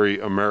Missouri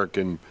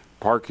American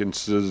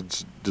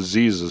Parkinson's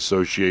Disease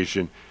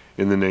Association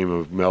in the name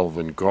of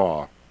Melvin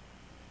Gaw.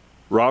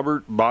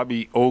 Robert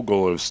Bobby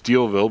Ogle of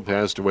Steelville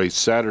passed away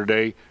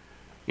Saturday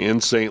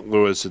in St.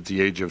 Louis at the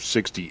age of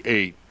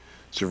 68,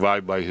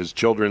 survived by his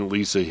children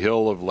Lisa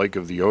Hill of Lake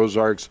of the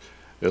Ozarks,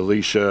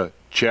 Alicia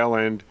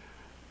Chaland,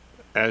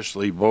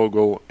 Ashley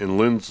Bogle, and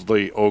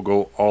Lindsley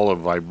Ogle, all of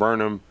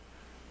Viburnum.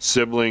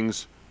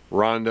 Siblings,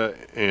 Rhonda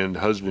and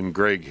husband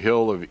Greg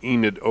Hill of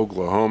Enid,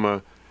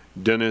 Oklahoma,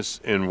 Dennis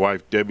and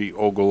wife Debbie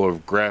Ogle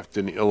of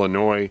Grafton,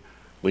 Illinois,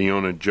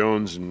 Leona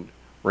Jones and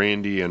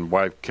Randy and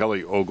wife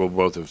Kelly Ogle,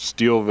 both of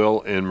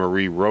Steelville, and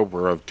Marie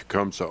Roper of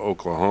Tecumseh,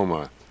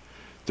 Oklahoma.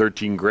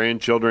 13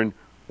 grandchildren,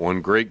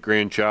 1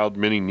 great-grandchild,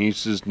 many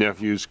nieces,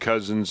 nephews,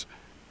 cousins,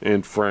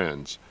 and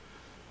friends.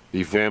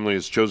 The family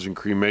has chosen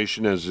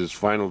cremation as his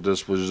final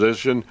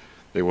disposition.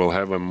 They will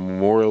have a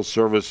memorial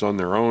service on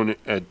their own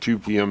at 2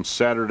 p.m.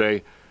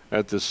 Saturday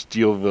at the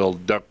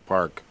Steelville Duck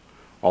Park.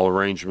 All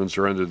arrangements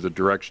are under the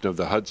direction of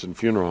the Hudson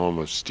Funeral Home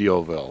of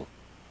Steelville.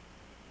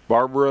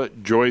 Barbara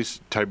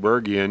Joyce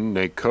Tibergian,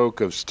 née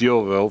Koch of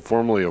Steelville,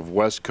 formerly of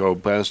Westco,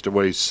 passed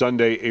away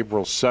Sunday,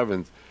 April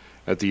 7th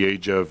at the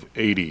age of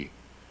 80.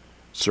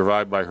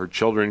 Survived by her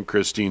children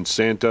Christine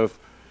Santoff,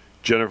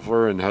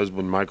 Jennifer and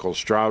husband Michael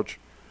Strouch,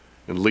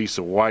 and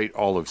Lisa White,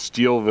 all of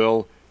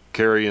Steelville,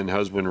 Carrie and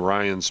husband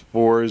Ryan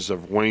Spores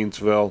of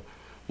Waynesville,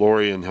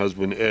 Lori and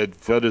husband Ed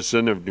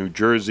Fedison of New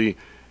Jersey,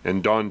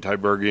 and Dawn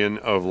Tibergian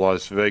of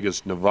Las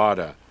Vegas,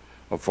 Nevada.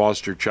 A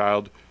foster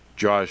child,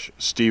 Josh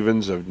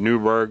Stevens of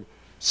Newburgh,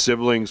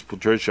 siblings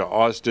Patricia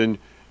Austin,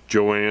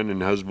 Joanne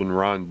and husband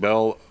Ron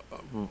Bell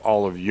of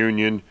Olive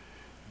Union,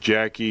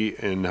 Jackie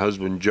and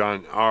husband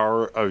John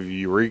R. of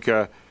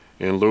Eureka,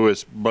 and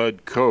Louis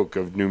Bud Koch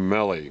of New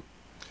Melly.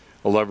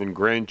 11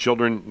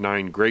 grandchildren,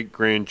 9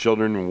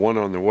 great-grandchildren, 1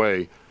 on the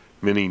way,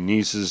 many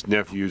nieces,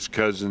 nephews,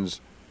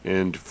 cousins,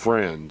 and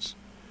friends.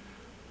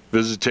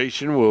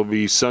 Visitation will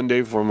be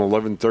Sunday from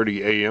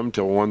 11:30 a.m.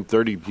 till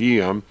 1:30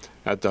 p.m.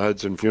 at the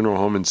Hudson Funeral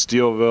Home in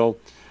Steelville.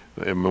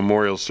 A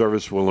memorial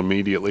service will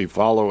immediately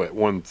follow at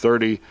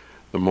 1:30.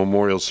 The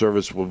memorial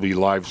service will be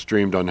live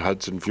streamed on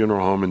Hudson Funeral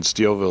Home in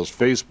Steelville's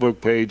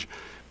Facebook page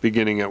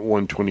beginning at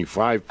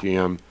 1:25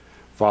 p.m.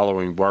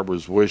 Following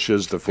Barbara's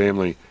wishes, the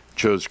family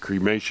chose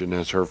cremation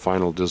as her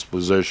final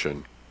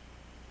disposition.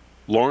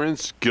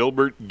 Lawrence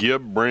Gilbert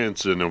Gibb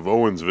Branson of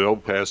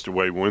Owensville passed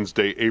away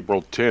Wednesday,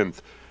 April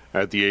 10th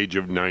at the age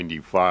of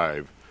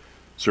 95.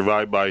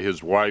 Survived by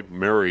his wife,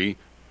 Mary,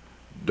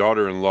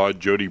 daughter-in-law,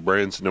 Jody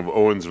Branson of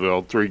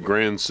Owensville, 3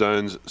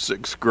 grandsons,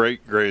 6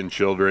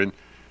 great-grandchildren,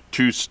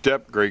 2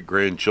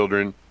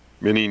 step-great-grandchildren,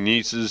 many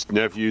nieces,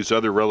 nephews,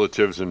 other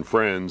relatives, and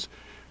friends.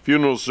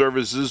 Funeral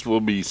services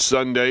will be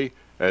Sunday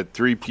at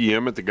 3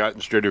 p.m. at the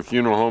Gottenstrader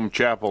Funeral Home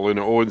Chapel in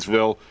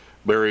Owensville.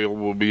 Burial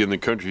will be in the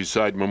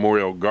Countryside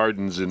Memorial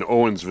Gardens in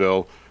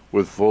Owensville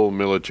with full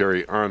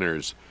military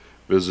honors.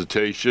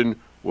 Visitation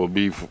will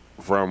be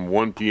from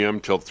 1 p.m.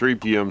 till 3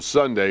 p.m.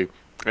 Sunday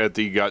at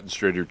the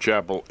Gottenstrader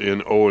Chapel in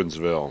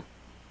Owensville.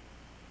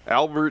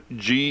 Albert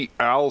G.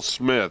 Al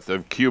Smith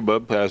of Cuba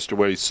passed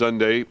away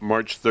Sunday,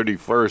 March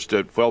 31st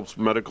at Phelps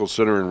Medical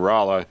Center in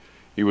Rolla.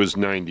 He was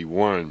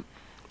 91.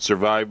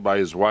 Survived by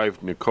his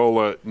wife,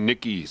 Nicola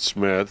Nikki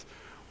Smith,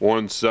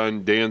 1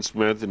 son, Dan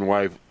Smith, and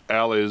wife,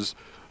 Alice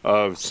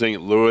of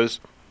St. Louis,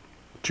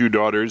 2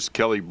 daughters,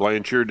 Kelly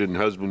Blanchard and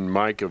husband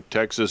Mike of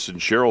Texas, and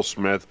Cheryl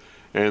Smith,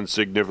 and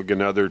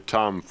significant other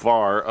Tom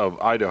Farr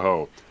of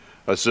Idaho,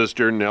 a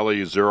sister,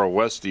 Nellie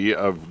Zerowesti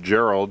of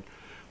Gerald,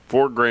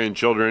 4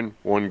 grandchildren,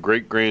 1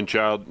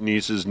 great-grandchild,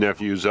 nieces,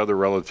 nephews, other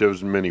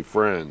relatives, and many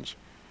friends.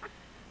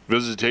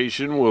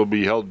 Visitation will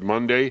be held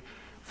Monday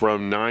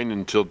from 9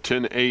 until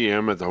 10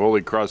 a.m. at the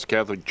Holy Cross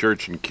Catholic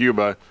Church in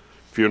Cuba.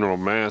 Funeral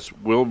Mass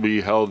will be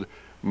held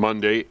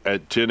Monday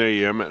at 10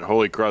 a.m. at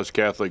Holy Cross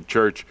Catholic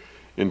Church.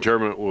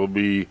 Interment will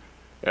be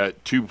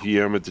at 2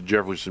 p.m. at the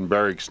Jefferson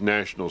Barracks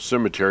National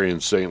Cemetery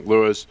in St.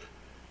 Louis.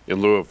 In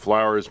lieu of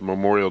flowers,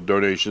 memorial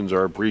donations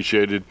are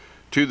appreciated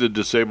to the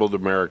disabled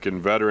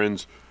American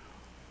veterans.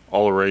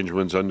 All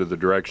arrangements under the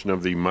direction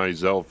of the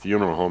Mizell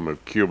Funeral Home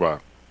of Cuba.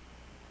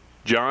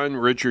 John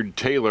Richard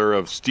Taylor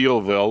of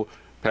Steelville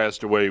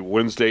passed away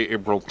Wednesday,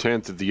 April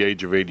 10th at the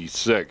age of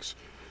 86.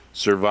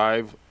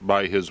 Survived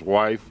by his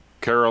wife,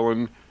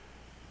 Carolyn,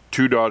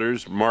 2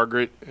 daughters,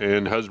 Margaret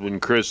and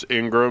husband Chris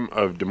Ingram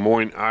of Des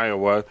Moines,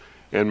 Iowa,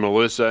 and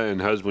Melissa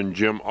and husband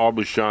Jim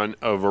Aubuchon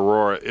of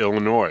Aurora,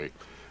 Illinois.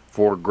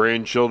 4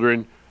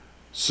 grandchildren,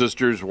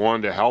 sisters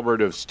Wanda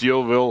Halbert of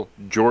Steelville,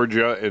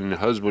 Georgia, and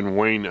husband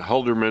Wayne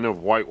Helderman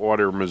of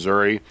Whitewater,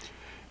 Missouri,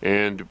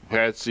 and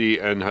Patsy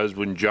and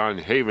husband John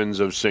Havens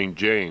of St.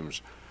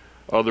 James.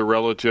 Other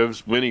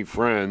relatives, many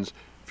friends.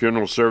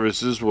 Funeral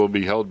services will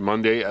be held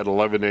Monday at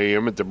 11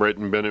 a.m. at the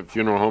Bretton Bennett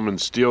Funeral Home in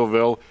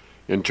Steelville.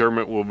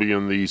 Interment will be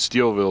in the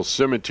Steelville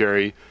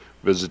Cemetery.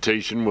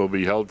 Visitation will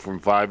be held from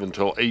 5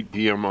 until 8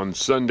 p.m. on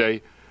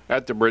Sunday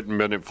at the Bretton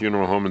Bennett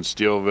Funeral Home in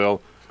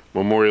Steelville.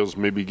 Memorials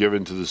may be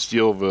given to the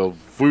Steelville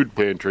Food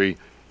Pantry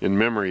in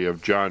memory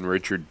of John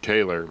Richard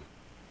Taylor.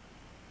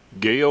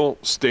 Gail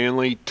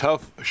Stanley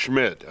Tuff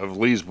Schmidt of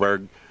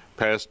Leesburg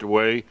passed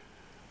away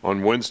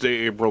on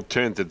Wednesday, April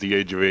 10th at the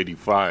age of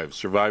 85,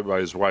 survived by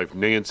his wife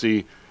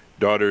Nancy,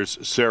 daughters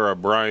Sarah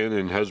Bryan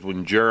and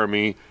husband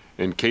Jeremy,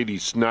 and Katie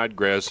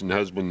Snodgrass and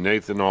husband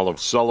Nathan Olive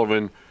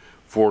Sullivan,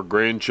 4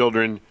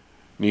 grandchildren,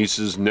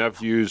 nieces,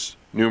 nephews,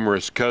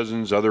 numerous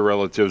cousins, other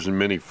relatives, and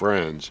many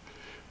friends.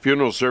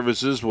 Funeral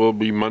services will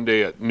be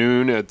Monday at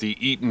noon at the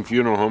Eaton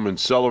Funeral Home in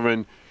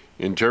Sullivan.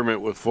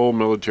 Interment with full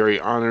military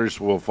honors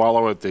will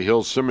follow at the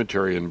Hill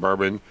Cemetery in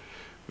Bourbon.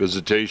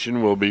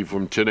 Visitation will be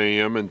from 10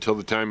 a.m. until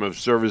the time of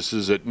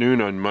services at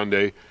noon on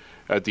Monday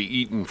at the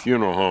Eaton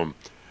Funeral Home.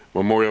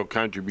 Memorial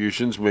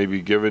contributions may be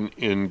given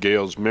in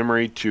Gail's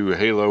memory to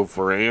Halo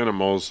for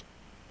Animals.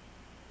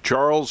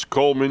 Charles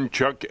Coleman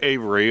Chuck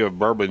Avery of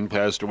Bourbon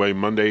passed away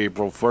Monday,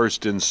 April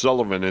 1st in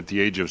Sullivan at the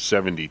age of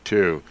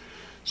 72.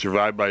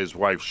 Survived by his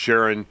wife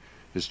Sharon,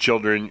 his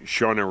children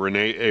Shauna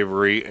Renee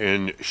Avery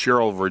and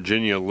Cheryl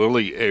Virginia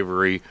Lily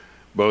Avery,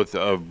 both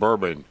of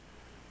Bourbon.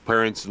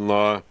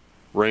 Parents-in-law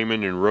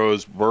Raymond and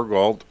Rose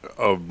Burgalt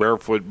of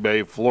Barefoot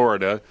Bay,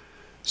 Florida.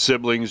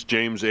 Siblings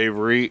James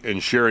Avery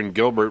and Sharon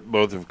Gilbert,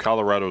 both of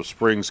Colorado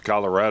Springs,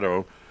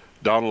 Colorado.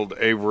 Donald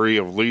Avery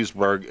of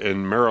Leesburg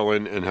in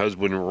Maryland, and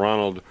husband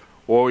Ronald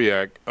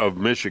Woyak of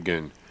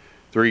Michigan.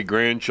 3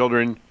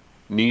 grandchildren,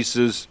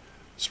 nieces,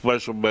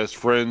 special best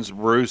friends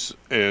Bruce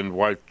and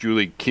wife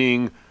Julie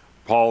King,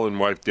 Paul and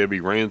wife Debbie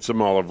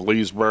Ransom, all of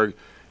Leesburg,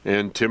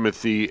 and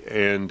Timothy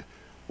and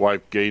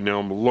wife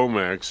Gaynell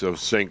Lomax of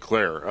St.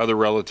 Clair. Other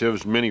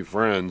relatives, many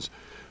friends.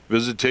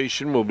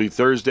 Visitation will be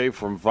Thursday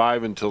from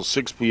 5 until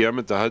 6 p.m.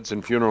 at the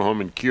Hudson Funeral Home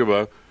in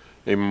Cuba.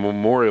 A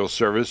memorial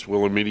service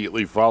will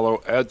immediately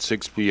follow at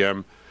 6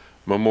 p.m.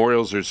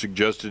 Memorials are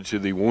suggested to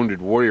the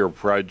Wounded Warrior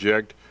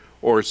Project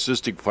or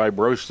Cystic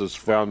Fibrosis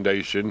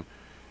Foundation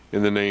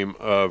in the name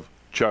of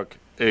Chuck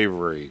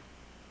Avery.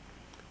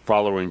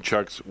 Following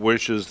Chuck's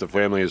wishes, the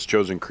family has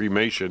chosen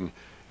cremation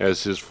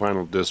as his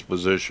final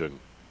disposition.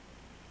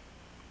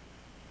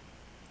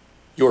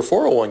 Your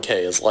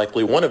 401k is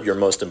likely one of your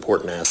most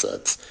important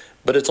assets,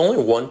 but it's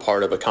only one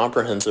part of a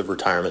comprehensive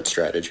retirement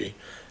strategy.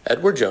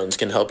 Edward Jones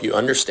can help you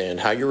understand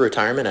how your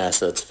retirement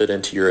assets fit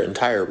into your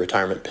entire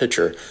retirement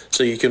picture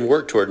so you can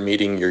work toward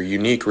meeting your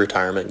unique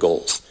retirement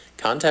goals.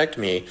 Contact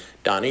me,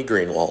 Donnie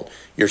Greenwald,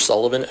 your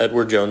Sullivan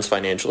Edward Jones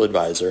financial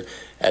advisor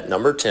at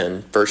number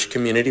 10 First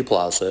Community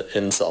Plaza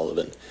in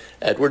Sullivan.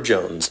 Edward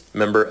Jones,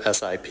 member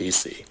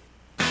SIPC.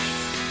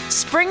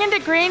 Spring into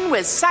green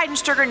with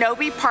Seidenberger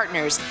Nobe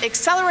Partners.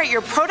 Accelerate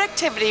your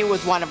productivity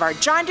with one of our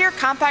John Deere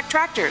compact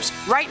tractors.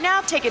 Right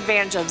now, take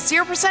advantage of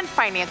 0%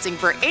 financing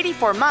for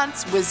 84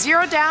 months with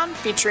zero down,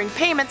 featuring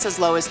payments as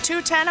low as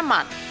 $210 a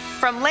month.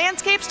 From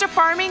landscapes to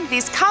farming,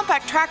 these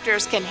compact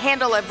tractors can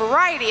handle a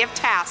variety of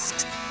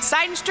tasks.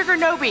 Seidenberger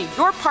Nobe,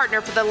 your partner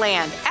for the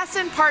land.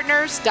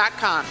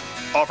 snpartners.com.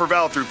 Offer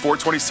valid through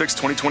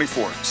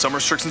 4/26/2024. Some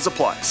restrictions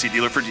apply. See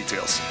dealer for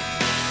details.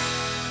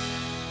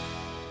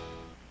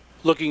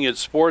 Looking at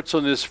sports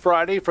on this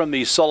Friday from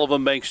the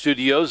Sullivan Bank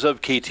studios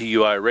of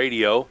KTUI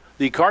Radio.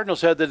 The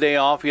Cardinals had the day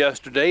off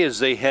yesterday as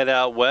they head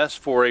out west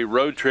for a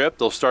road trip.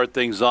 They'll start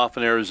things off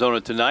in Arizona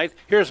tonight.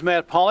 Here's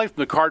Matt Pauley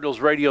from the Cardinals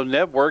Radio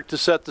Network to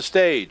set the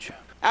stage.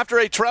 After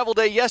a travel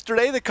day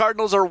yesterday, the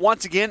Cardinals are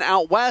once again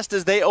out west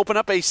as they open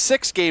up a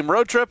 6-game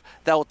road trip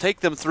that will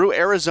take them through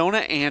Arizona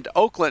and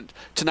Oakland.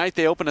 Tonight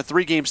they open a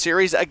 3-game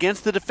series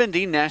against the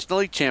defending National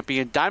League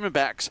champion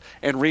Diamondbacks,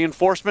 and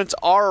reinforcements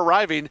are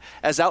arriving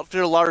as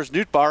outfielder Lars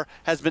Nootbaar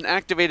has been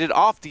activated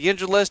off the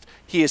injured list.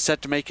 He is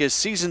set to make his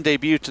season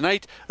debut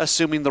tonight,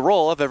 assuming the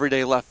role of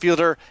everyday left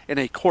fielder. In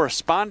a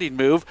corresponding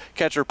move,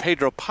 catcher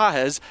Pedro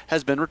Paez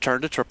has been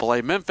returned to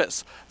AAA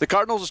Memphis. The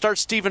Cardinals will start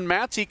Steven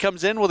Matz. He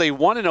comes in with a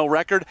 1-0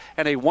 record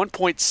and a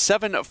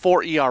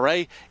 1.74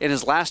 ERA. In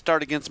his last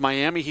start against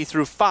Miami, he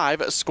threw 5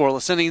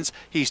 scoreless innings.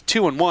 He's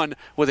 2-1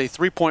 with a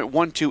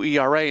 3.12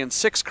 ERA and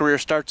 6 career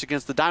starts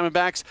against the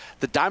Diamondbacks.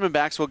 The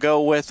Diamondbacks will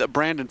go with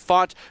Brandon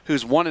Pfaadt,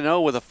 who's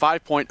 1-0 with a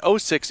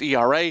 5.06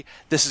 ERA.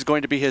 This is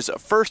going to be his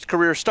first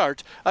career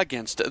start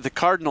against the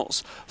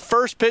Cardinals.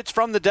 First pitch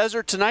from the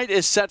desert tonight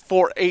is set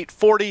for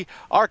 8:40.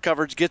 Our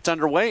coverage gets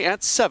underway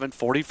at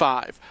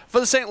 7:45.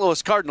 For the St.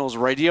 Louis Cardinals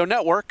Radio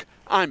Network,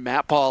 I'm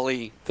Matt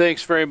Pauley.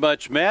 Thanks very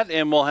much, Matt,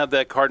 and we'll have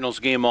that Cardinals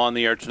game on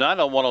the air tonight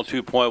on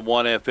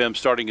 102.1 FM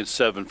starting at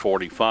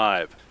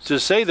 7:45. To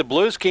say the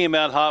Blues came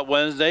out hot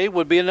Wednesday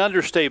would be an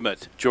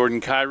understatement. Jordan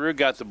Kyrou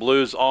got the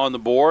Blues on the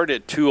board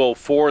at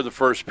 2:04 the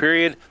first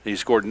period. He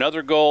scored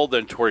another goal,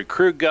 then Torrey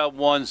Krug got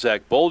one,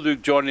 Zach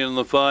Bolduc joined in on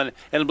the fun,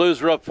 and the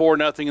Blues were up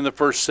 4-0 in the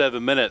first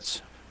 7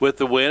 minutes. With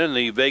the win and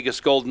the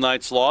Vegas Golden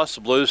Knights loss,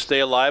 the Blues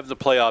stay alive in the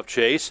playoff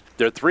chase.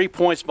 They're 3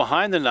 points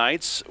behind the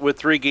Knights with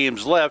 3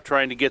 games left,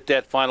 trying to get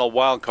that final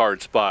wild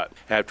card spot.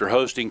 After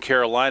hosting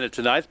Carolina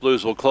tonight, the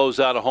Blues will close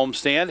out a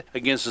homestand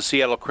against the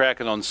Seattle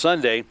Kraken on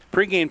Sunday.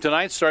 Pre-game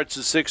tonight starts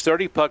at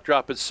 6:30, puck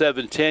drop at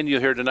 7:10. You'll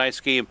hear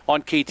tonight's game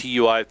on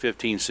KTUI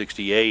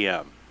 1560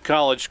 AM.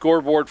 College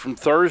scoreboard from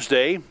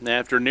Thursday.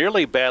 After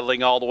nearly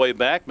battling all the way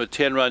back from a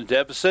 10-run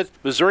deficit,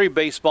 Missouri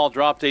baseball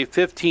dropped a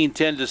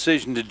 15-10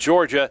 decision to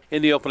Georgia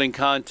in the opening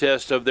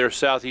contest of their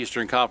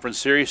Southeastern Conference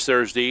Series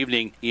Thursday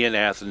evening in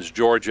Athens,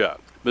 Georgia.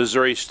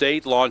 Missouri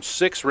State launched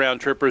 6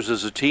 round-trippers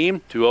as a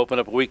team to open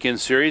up a weekend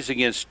series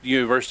against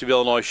University of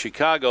Illinois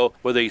Chicago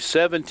with a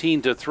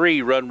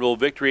 17-3 run rule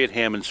victory at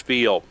Hammonds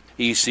Field.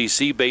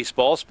 ECC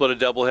baseball split a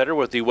doubleheader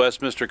with the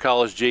Westminster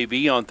College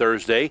JV on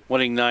Thursday,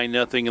 winning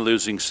 9-0 and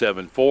losing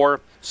 7-4.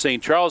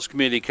 St. Charles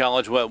Community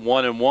College went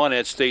 1-1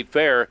 at State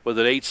Fair with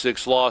an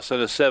 8-6 loss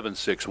and a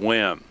 7-6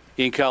 win.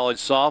 In college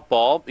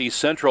softball, East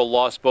Central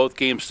lost both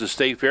games to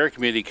State Fair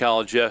Community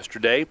College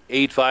yesterday.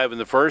 8-5 in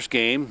the first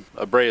game.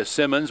 Abrea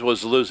Simmons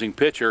was the losing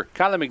pitcher.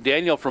 Kylie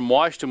McDaniel from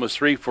Washington was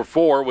 3 for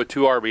 4 with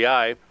 2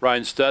 RBI.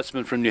 Ryan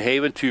Stutzman from New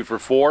Haven, 2 for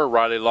 4.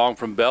 Riley Long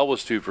from Bell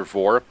was 2 for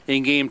 4.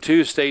 In Game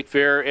 2, State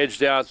Fair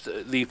edged out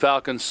the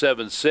Falcons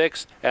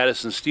 7-6.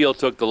 Addison Steele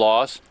took the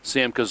loss.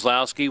 Sam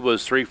Kozlowski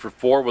was 3 for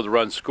 4 with a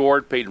run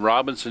scored. Peyton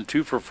Robinson,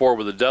 2 for 4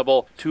 with a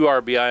double, 2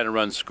 RBI and a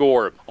run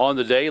scored. On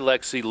the day,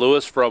 Lexi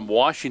Lewis from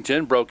Washington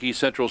broke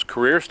East Central's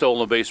career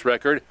stolen base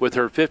record with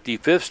her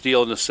 55th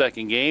steal in the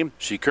second game.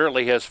 She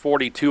currently has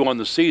 42 on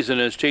the season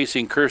and is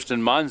chasing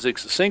Kirsten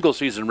Monzik's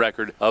single-season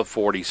record of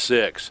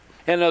 46.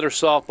 And another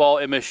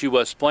softball, MSU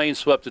West Plains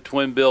swept the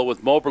twin bill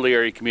with Moberly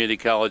Area Community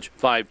College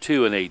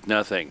 5-2 and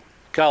 8-0.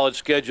 College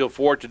schedule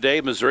for today.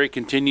 Missouri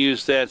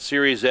continues that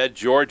series at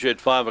Georgia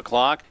at 5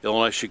 o'clock.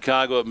 Illinois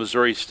Chicago at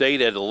Missouri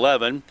State at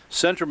 11.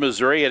 Central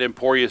Missouri at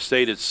Emporia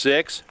State at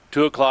 6.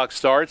 2 o'clock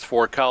starts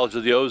for College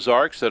of the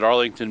Ozarks at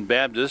Arlington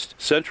Baptist,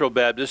 Central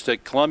Baptist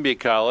at Columbia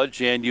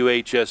College, and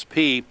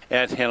UHSP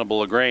at Hannibal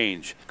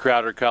LaGrange.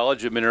 Crowder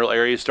College at Mineral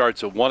Area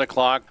starts at 1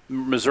 o'clock.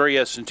 Missouri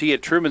S&T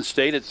at Truman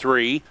State at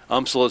 3.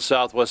 UMSL at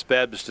Southwest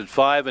Baptist at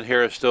 5. And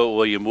Harris Stowe at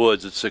William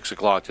Woods at 6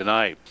 o'clock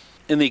tonight.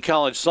 In the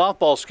college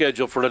softball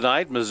schedule for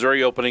tonight,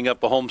 Missouri opening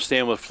up a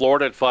homestand with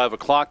Florida at 5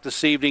 o'clock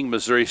this evening.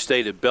 Missouri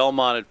State at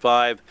Belmont at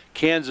 5.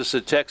 Kansas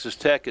at Texas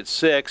Tech at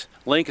 6.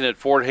 Lincoln at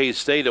Fort Hays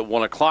State at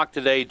 1 o'clock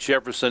today.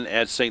 Jefferson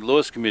at St.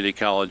 Louis Community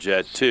College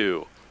at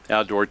 2.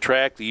 Outdoor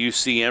track, the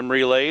UCM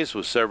relays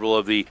with several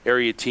of the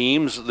area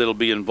teams that'll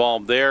be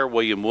involved there.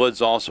 William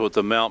Woods also at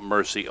the Mount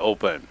Mercy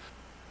Open.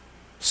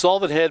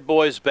 Sullivan head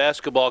boys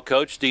basketball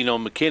coach Dino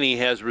McKinney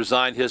has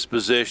resigned his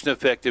position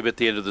effective at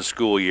the end of the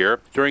school year.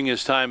 During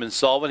his time in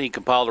Sullivan, he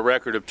compiled a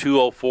record of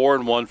 204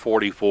 and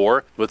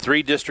 144 with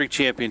 3 district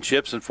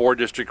championships and 4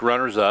 district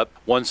runners-up,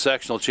 1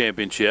 sectional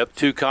championship,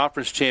 2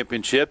 conference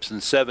championships,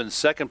 and 7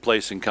 second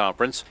place in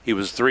conference. He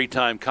was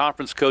 3-time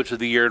conference coach of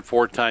the year and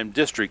 4-time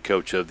district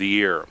coach of the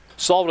year.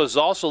 Sullivan is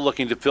also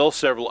looking to fill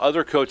several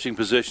other coaching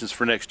positions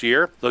for next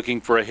year,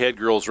 looking for a head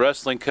girls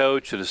wrestling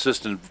coach, an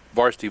assistant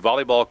varsity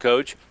volleyball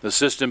coach,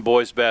 assistant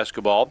boys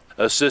basketball,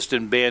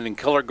 assistant band and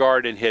color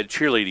guard, and head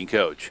cheerleading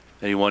coach.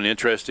 Anyone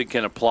interested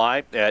can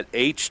apply at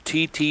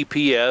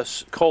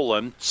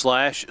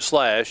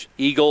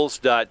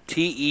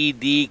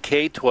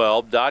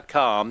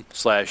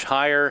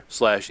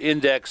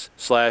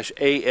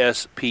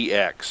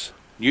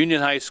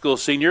Union High School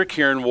senior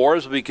Kieran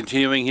Wars will be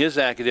continuing his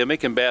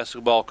academic and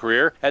basketball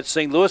career at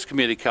St. Louis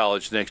Community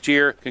College next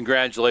year.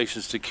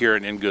 Congratulations to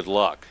Kieran and good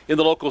luck. In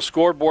the local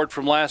scoreboard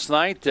from last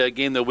night, a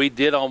game that we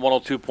did on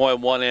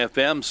 102.1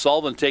 FM,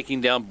 Sullivan taking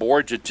down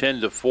Borgia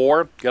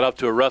 10-4. Got off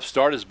to a rough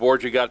start as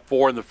Borgia got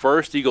 4 in the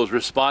first. Eagles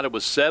responded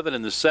with 7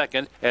 in the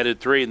second,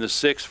 added 3 in the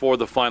sixth for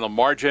the final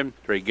margin.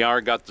 Trey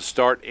Gower got the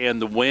start and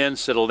the win,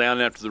 settled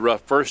down after the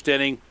rough first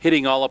inning,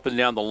 hitting all up and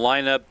down the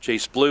lineup.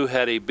 Chase Blue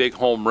had a big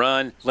home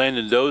run.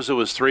 Landon Mendoza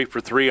was 3 for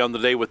 3 on the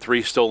day with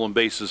 3 stolen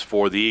bases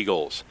for the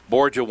Eagles.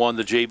 Borgia won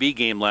the JV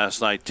game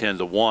last night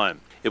 10-1.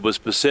 It was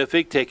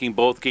Pacific taking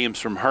both games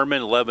from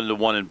Herman,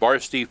 11-1 in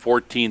varsity,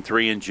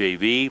 14-3 in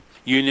JV.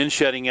 Union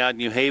shutting out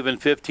New Haven,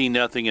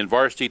 15-0 in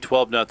varsity,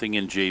 12-0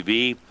 in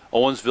JV.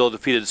 Owensville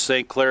defeated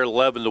St. Clair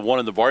 11-1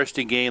 in the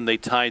varsity game. They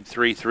tied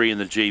 3-3 in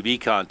the JV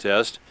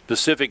contest.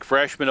 Pacific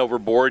freshman over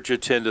Borgia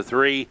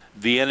 10-3.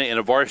 Vienna in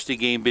a varsity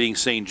game beating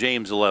St.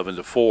 James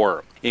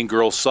 11-4. In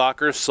girls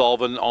soccer,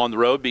 Sullivan on the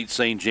road beat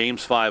St.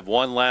 James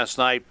 5-1 last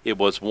night. It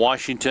was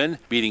Washington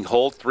beating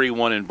Holt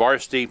 3-1 in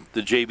varsity.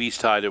 The JV's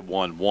tied at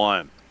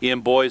 1-1. In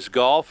boys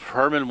golf,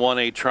 Herman won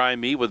a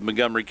tri-meet with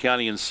Montgomery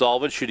County and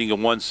Sullivan, shooting a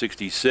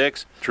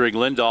 166. Trig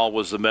Lindahl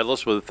was the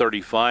medalist with a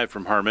 35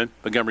 from Herman.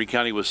 Montgomery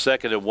County was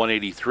second at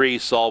 183,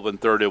 Sullivan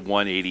third at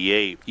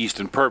 188.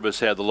 Easton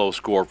Purvis had the low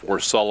score for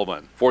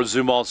Sullivan. For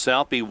Zumal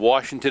South beat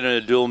Washington in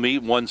a dual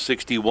meet,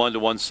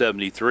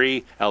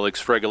 161-173.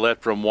 Alex Fregolet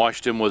from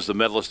Washington was the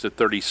medalist at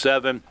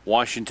 37.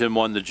 Washington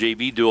won the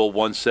JV duel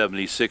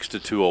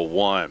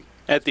 176-201.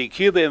 At the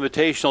Cuba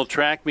Invitational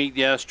track meet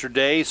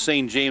yesterday,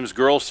 St. James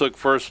girls took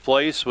first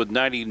place with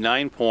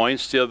 99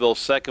 points, Steelville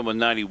second with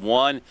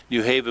 91,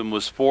 New Haven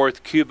was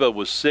fourth, Cuba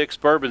was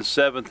sixth, Bourbon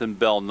seventh, and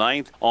Bell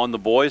ninth. On the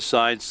boys'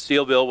 side,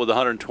 Steelville with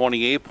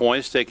 128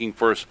 points taking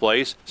first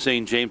place,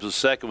 St. James was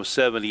second with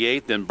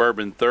 78, then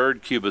Bourbon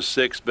third, Cuba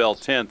sixth, Bell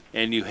 10th,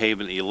 and New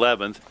Haven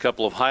 11th. A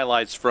couple of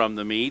highlights from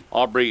the meet.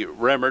 Aubrey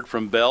Remmert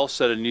from Bell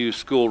set a new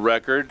school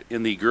record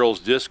in the girls'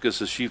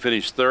 discus as she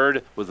finished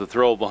third with a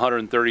throw of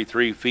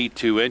 133 feet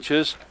 2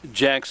 inches.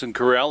 Jackson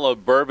Carell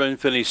of Bourbon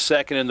finished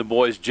second in the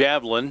boys'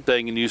 javelin,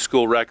 setting a new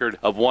school record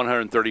of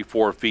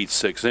 134 feet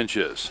 6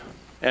 inches.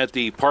 At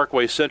the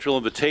Parkway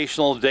Central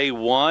Invitational, Day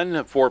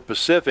 1 for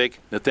Pacific,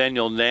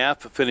 Nathaniel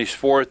Knapp finished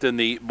fourth in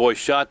the boys'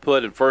 shot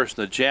put and first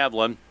in the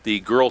javelin. The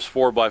girls'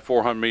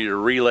 4x400 meter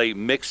relay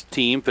mixed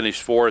team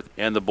finished fourth,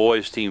 and the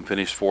boys' team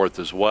finished fourth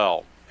as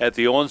well. At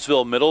the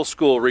Owensville Middle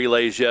School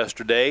relays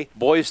yesterday,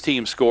 boys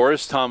team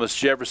scores, Thomas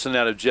Jefferson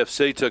out of Jeff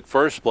City took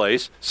first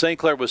place. St.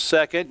 Clair was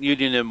second,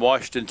 Union and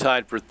Washington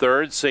tied for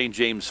third, St.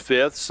 James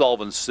fifth,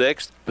 Sullivan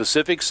sixth,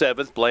 Pacific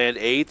seventh, Bland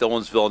eighth,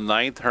 Owensville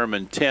ninth,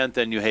 Herman 10th,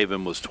 and New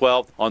Haven was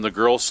 12th. On the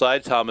girls'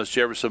 side, Thomas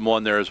Jefferson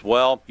won there as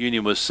well.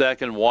 Union was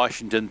second,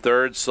 Washington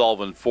third,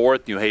 Sullivan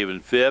fourth, New Haven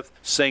fifth,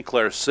 St.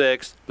 Clair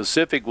sixth,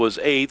 Pacific was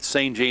 8th,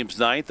 St. James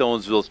 9th,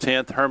 Owensville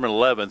 10th, Herman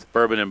 11th,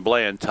 Bourbon and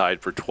Bland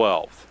tied for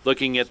 12th.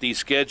 Looking at the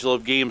schedule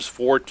of games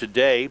for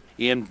today,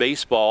 in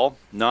baseball,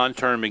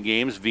 non-tournament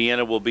games,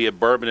 Vienna will be at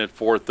Bourbon at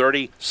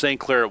 4:30, St.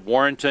 Clair at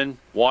Warrenton,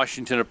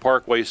 Washington at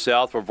Parkway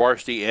South for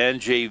varsity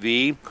and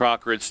JV.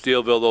 Crocker at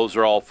Steelville, those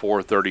are all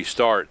 4:30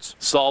 starts.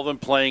 Sullivan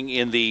playing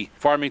in the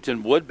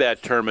Farmington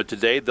Woodbat tournament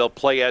today. They'll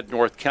play at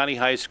North County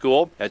High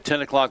School at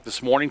 10 o'clock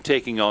this morning,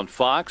 taking on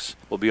Fox.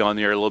 We'll be on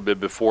the air a little bit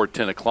before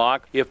 10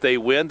 o'clock. If they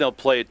win, they'll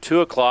play at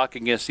 2 o'clock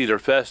against either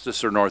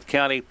Festus or North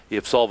County.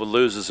 If Sullivan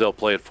loses, they'll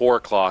play at 4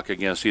 o'clock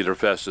against either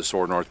Festus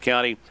or North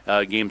County.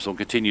 Games will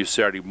continue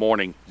Saturday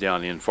morning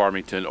down in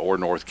Farmington or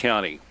North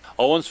County.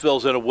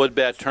 Owensville's in a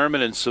wood-bat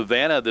tournament in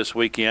Savannah this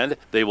weekend.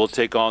 They will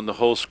take on the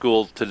whole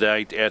school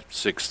tonight at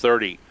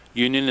 6:30.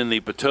 Union in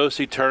the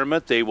Potosi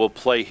tournament, they will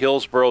play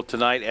Hillsboro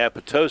tonight at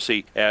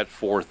Potosi at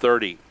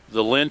 4:30.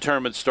 The Lynn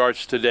tournament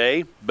starts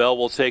today. Bell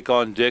will take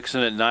on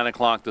Dixon at 9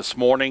 o'clock this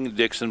morning.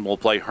 Dixon will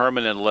play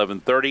Herman at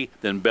 11:30.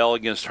 Then Bell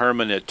against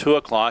Herman at 2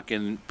 o'clock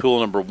in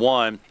pool number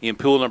 1. In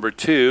pool number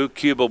 2,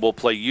 Cuba will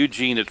play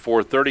Eugene at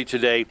 4:30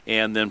 today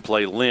and then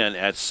play Lynn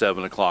at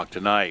 7 o'clock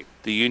tonight.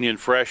 The Union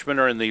freshmen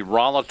are in the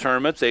Rolla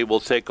tournament. They will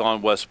take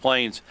on West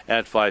Plains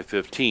at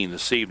 5:15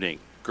 this evening.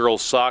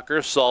 Girls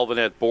soccer, Sullivan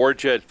at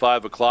Borgia at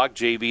 5 o'clock,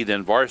 JV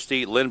then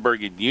varsity,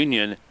 Lindbergh and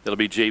Union, that'll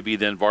be JV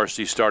then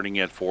varsity starting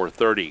at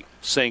 4:30.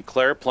 St.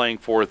 Clair playing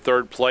for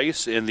third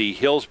place in the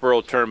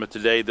Hillsboro tournament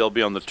today. They'll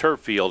be on the turf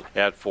field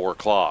at 4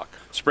 o'clock.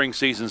 Spring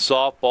season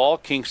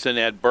softball, Kingston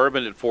at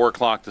Bourbon at 4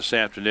 o'clock this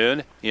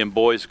afternoon. In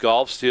boys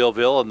golf,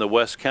 Steelville in the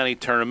West County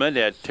tournament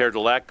at Terre de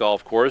Lac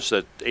Golf Course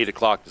at 8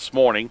 o'clock this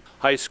morning.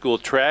 High school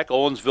track,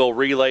 Owensville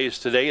relays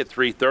today at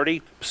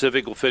 3:30.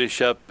 Pacific will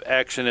finish up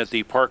action at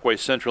the Parkway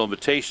Central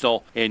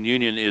Invitational, and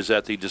Union is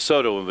at the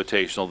DeSoto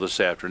Invitational this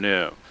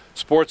afternoon.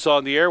 Sports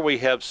on the air, we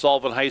have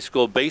Sullivan High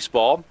School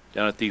baseball.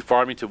 Down at the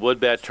Farmington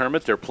Woodbat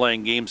Tournament, they're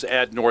playing games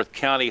at North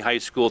County High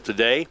School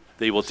today.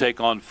 They will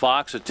take on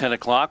Fox at 10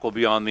 o'clock. We'll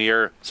be on the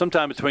air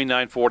sometime between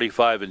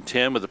 9:45 and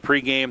 10 with a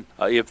pregame.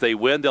 If they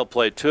win, they'll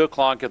play at 2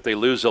 o'clock. If they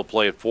lose, they'll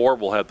play at 4.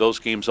 We'll have those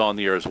games on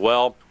the air as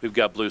well. We've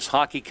got Blues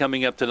hockey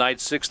coming up tonight,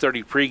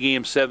 6:30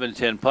 pregame,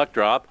 7:10 puck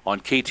drop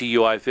on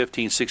KTUI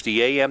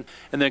 1560 AM.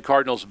 And then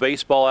Cardinals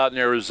baseball out in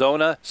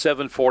Arizona,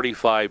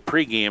 7:45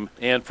 pregame.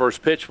 And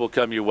first pitch will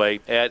come your way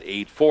at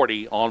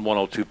 8:40 on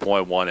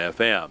 102.1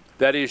 FM.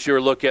 That is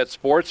your look at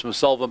sports from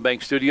Sullivan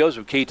Bank Studios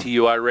of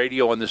KTUI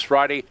Radio on this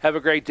Friday. Have a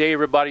great day,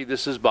 everybody.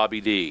 This is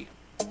Bobby D.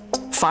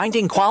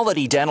 Finding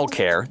quality dental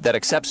care that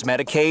accepts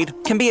Medicaid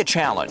can be a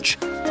challenge.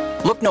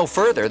 Look no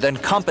further than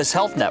Compass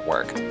Health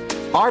Network.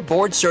 Our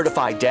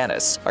board-certified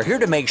dentists are here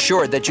to make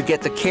sure that you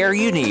get the care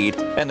you need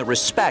and the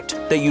respect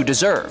that you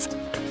deserve.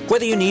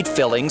 Whether you need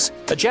fillings,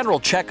 a general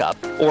checkup,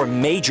 or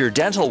major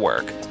dental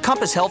work,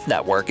 Compass Health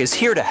Network is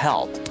here to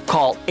help.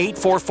 Call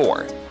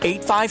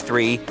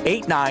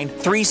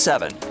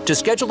 844-853-8937 to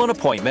schedule an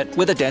appointment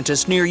with a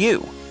dentist near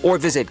you, or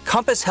visit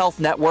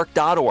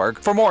compasshealthnetwork.org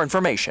for more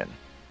information.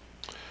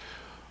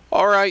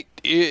 All right,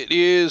 it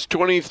is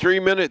 23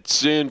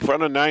 minutes in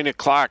front of 9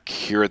 o'clock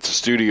here at the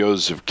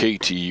studios of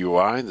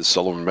KTUI, the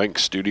Sullivan Bank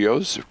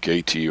studios of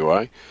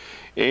KTUI.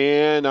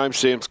 And I'm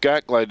Sam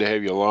Scott, glad to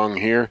have you along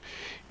here.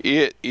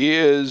 It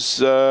is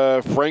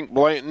Frank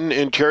Blanton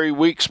and Terry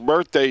Weeks'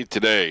 birthday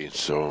today,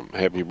 so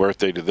happy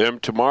birthday to them.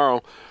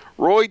 Tomorrow,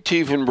 Roy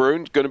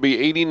Tiefenbrunn is going to be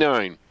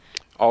 89.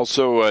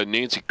 Also,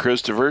 Nancy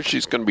Christopher,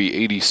 she's going to be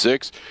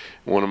 86.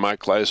 One of my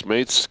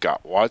classmates,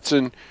 Scott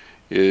Watson,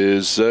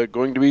 is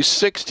going to be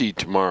 60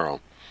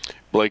 tomorrow.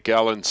 Blake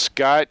Allen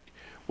Scott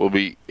will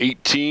be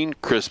 18.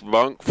 Chris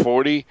Bunk,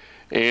 40.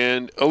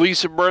 And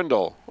Elisa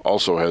Brendel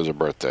also has a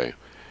birthday.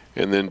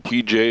 And then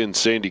PJ and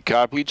Sandy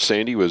Coppage.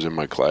 Sandy was in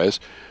my class.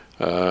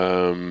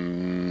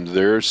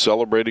 They're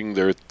celebrating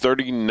their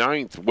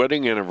 39th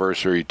wedding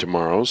anniversary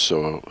tomorrow,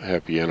 so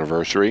happy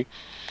anniversary.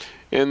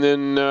 And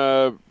then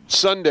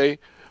Sunday,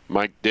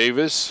 Mike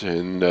Davis,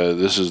 and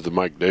this is the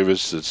Mike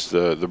Davis that's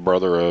the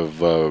brother of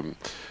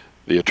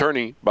the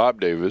attorney, Bob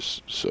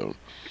Davis. So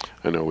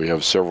I know we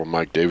have several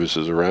Mike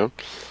Davises around.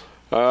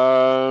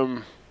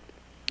 And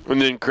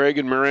then Craig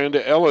and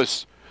Miranda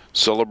Ellis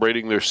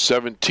celebrating their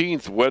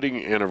 17th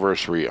wedding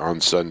anniversary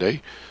on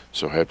Sunday.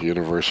 So happy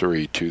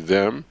anniversary to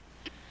them.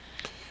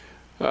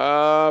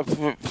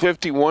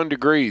 51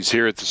 degrees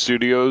here at the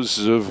studios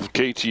of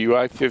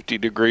KTUI, 50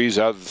 degrees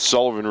out at the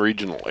Sullivan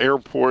Regional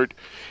Airport.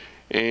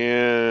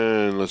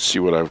 And let's see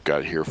what I've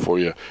got here for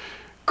you.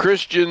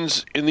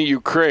 Christians in the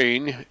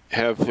Ukraine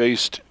have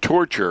faced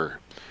torture,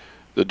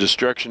 the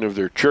destruction of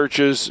their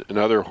churches, and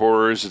other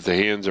horrors at the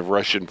hands of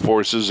Russian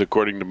forces,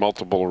 according to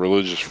multiple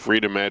religious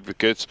freedom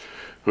advocates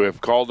who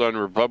have called on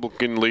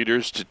Republican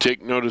leaders to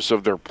take notice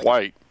of their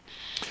plight.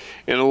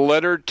 In a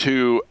letter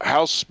to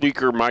House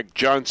Speaker Mike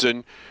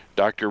Johnson,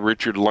 Dr.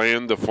 Richard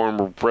Land, the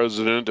former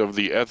president of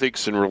the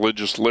Ethics and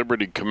Religious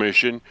Liberty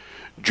Commission,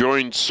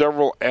 joined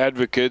several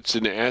advocates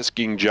in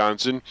asking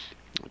Johnson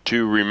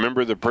to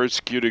remember the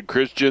persecuted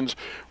Christians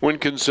when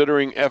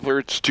considering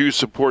efforts to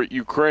support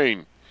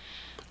Ukraine.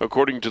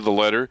 According to the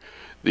letter,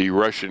 the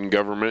Russian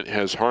government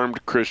has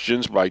harmed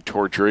Christians by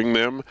torturing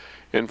them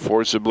and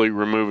forcibly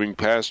removing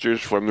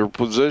pastors from their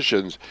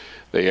positions.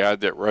 They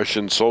add that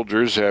Russian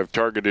soldiers have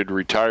targeted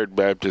retired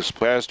Baptist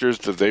pastors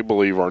that they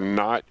believe are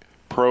not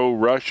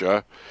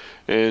pro-Russia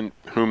and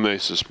whom they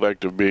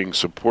suspect of being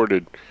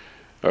supportive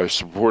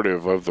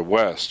of the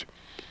West.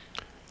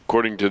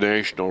 According to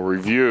National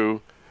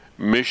Review,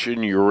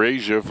 Mission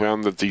Eurasia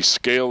found that the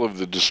scale of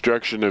the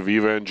destruction of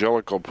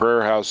evangelical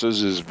prayer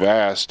houses is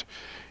vast.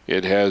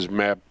 It has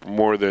mapped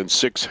more than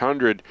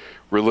 600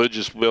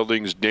 religious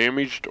buildings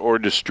damaged or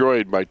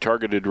destroyed by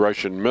targeted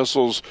Russian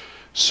missiles,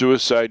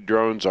 suicide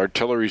drones,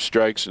 artillery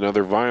strikes, and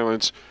other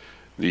violence.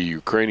 The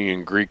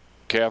Ukrainian Greek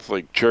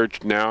Catholic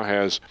Church now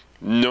has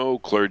no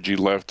clergy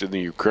left in the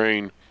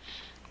Ukraine,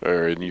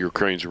 or in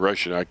Ukraine's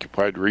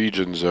Russian-occupied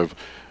regions of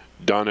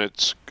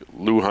Donetsk,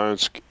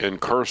 Luhansk,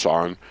 and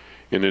Kherson,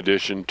 in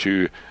addition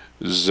to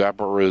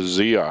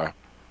Zaporizhia,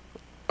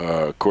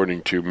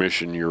 according to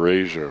Mission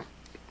Eurasia.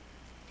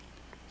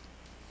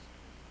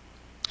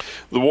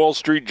 The Wall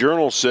Street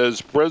Journal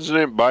says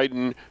President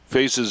Biden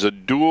faces a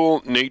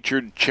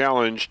dual-natured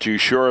challenge to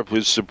shore up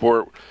his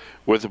support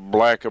with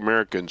black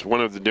Americans,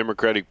 one of the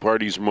Democratic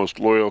Party's most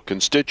loyal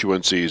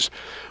constituencies.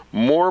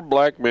 More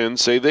black men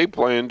say they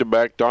plan to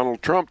back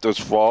Donald Trump this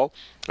fall,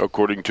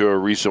 according to a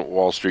recent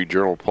Wall Street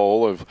Journal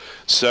poll of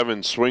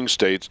 7 swing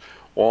states.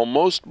 While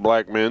most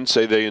black men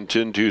say they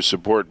intend to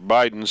support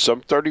Biden, some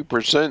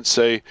 30%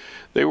 say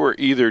they were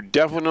either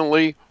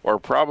definitely or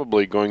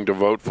probably going to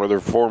vote for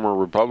their former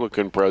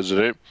Republican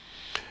president.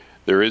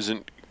 There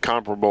isn't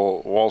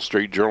comparable Wall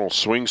Street Journal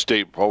swing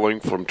state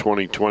polling from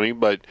 2020,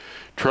 but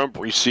Trump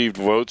received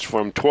votes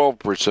from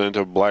 12%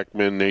 of black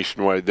men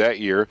nationwide that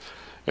year,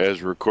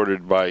 as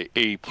recorded by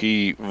AP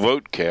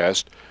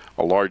Votecast,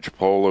 a large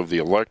poll of the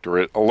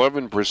electorate.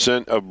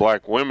 11% of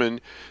black women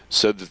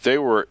said that they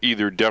were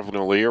either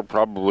definitely or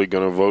probably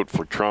going to vote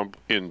for Trump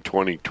in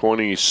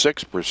 2020.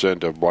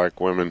 6% of black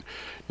women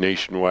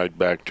nationwide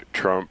backed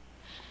Trump.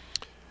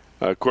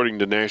 According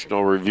to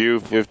National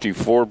Review,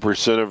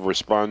 54% of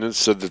respondents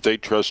said that they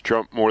trust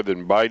Trump more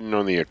than Biden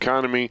on the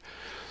economy,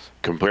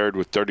 compared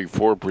with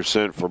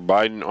 34% for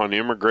Biden on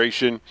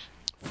immigration.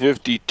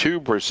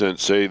 52%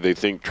 say they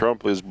think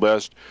Trump is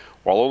best,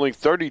 while only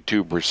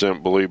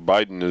 32% believe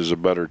Biden is a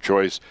better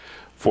choice.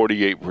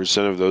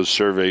 48% of those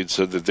surveyed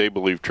said that they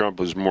believe Trump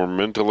is more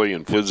mentally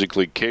and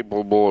physically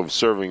capable of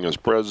serving as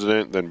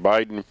president than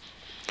Biden.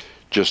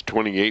 Just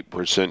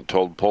 28%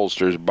 told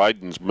pollsters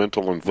Biden's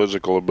mental and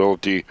physical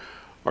ability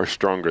are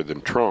stronger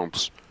than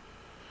Trump's.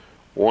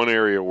 One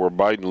area where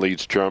Biden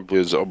leads Trump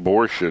is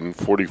abortion.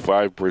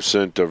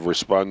 45% of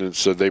respondents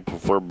said they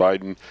prefer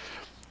Biden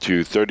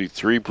to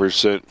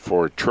 33%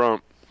 for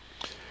Trump.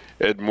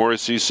 Ed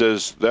Morrissey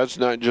says that's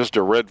not just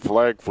a red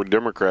flag for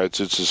Democrats,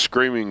 it's a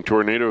screaming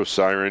tornado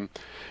siren,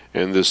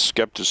 and this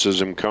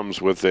skepticism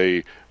comes with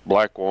a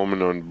black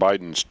woman on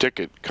Biden's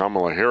ticket,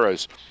 Kamala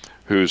Harris,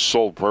 whose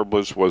sole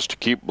purpose was to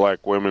keep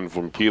black women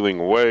from peeling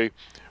away.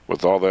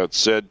 With all that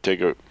said, take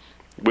it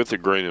with a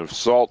grain of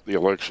salt. The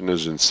election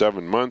is in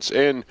 7 months,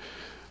 and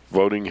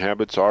voting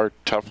habits are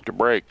tough to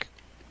break.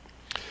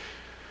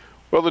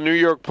 Well, the New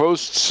York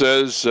Post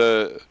says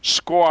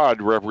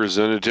Squad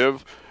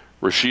representative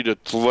Rashida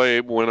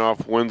Tlaib went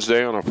off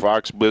Wednesday on a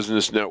Fox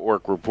Business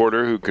Network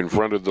reporter who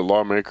confronted the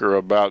lawmaker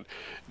about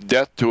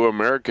death to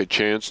America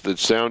chants that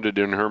sounded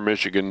in her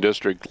Michigan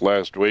district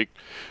last week.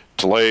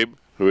 Tlaib,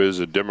 who is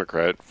a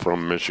Democrat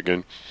from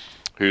Michigan,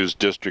 whose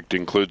district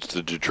includes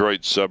the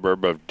Detroit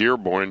suburb of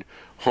Dearborn,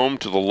 home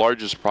to the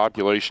largest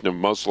population of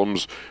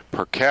Muslims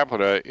per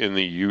capita in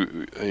the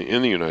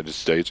United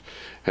States,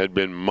 had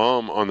been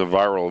mum on the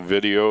viral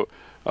video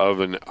of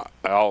an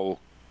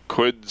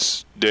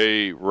Al-Quds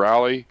Day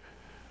rally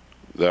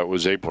that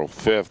was April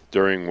 5th,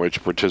 during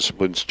which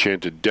participants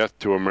chanted "Death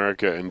to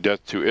America" and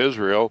 "Death to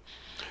Israel,"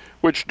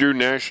 which drew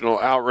national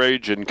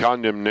outrage and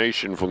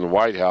condemnation from the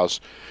White House.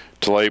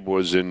 Tlaib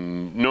was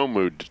in no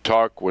mood to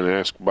talk when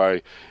asked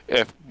by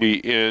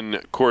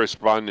FBN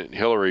correspondent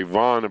Hillary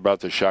Vaughn about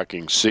the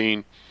shocking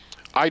scene.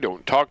 "I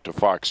don't talk to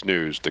Fox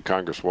News," the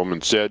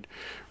congresswoman said,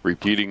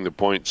 repeating the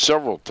point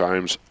several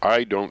times.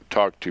 "I don't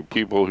talk to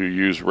people who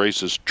use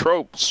racist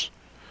tropes."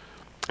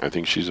 I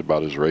think she's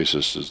about as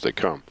racist as they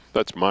come.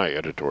 That's my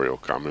editorial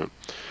comment.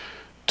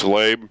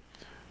 Tlaib,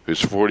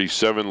 who's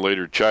 47,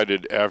 later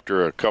chided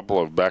after a couple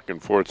of back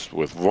and forths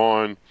with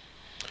Vaughn.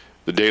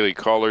 The Daily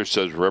Caller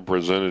says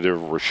Representative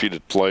Rashida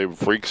Tlaib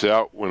freaks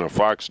out when a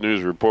Fox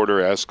News reporter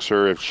asks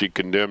her if she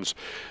condemns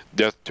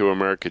 "Death to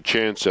America"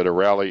 chants at a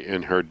rally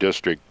in her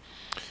district.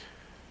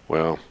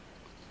 Well,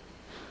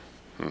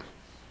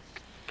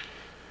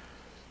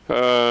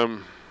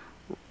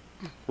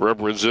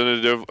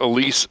 Representative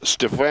Elise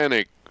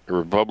Stefanik, a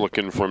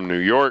Republican from New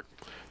York,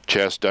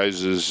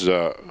 chastises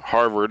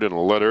Harvard in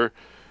a letter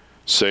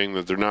saying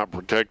that they're not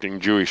protecting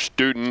Jewish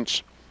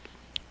students.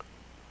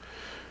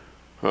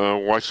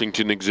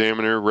 Washington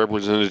Examiner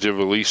Representative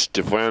Elise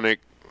Stefanik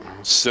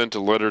sent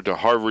a letter to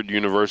Harvard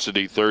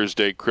University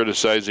Thursday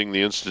criticizing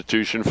the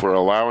institution for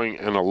allowing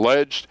an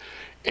alleged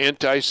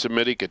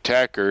anti-Semitic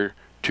attacker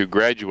to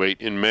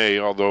graduate in May,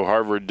 although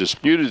Harvard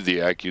disputed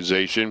the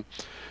accusation.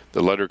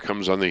 The letter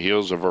comes on the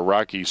heels of a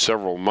rocky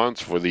several months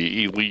for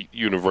the elite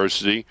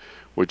university,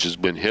 which has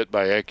been hit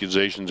by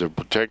accusations of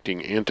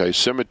protecting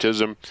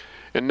anti-Semitism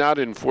and not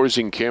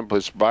enforcing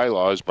campus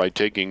bylaws by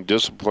taking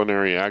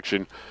disciplinary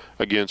action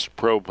against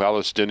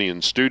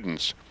pro-Palestinian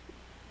students.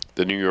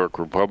 The New York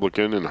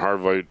Republican and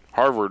Harvard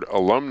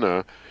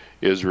alumna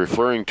is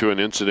referring to an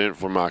incident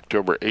from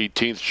October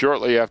 18th,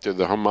 shortly after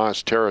the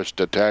Hamas terrorist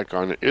attack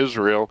on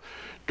Israel,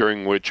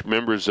 during which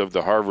members of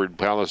the Harvard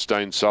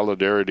Palestine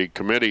Solidarity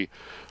Committee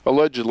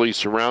allegedly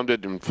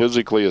surrounded and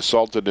physically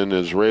assaulted an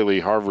Israeli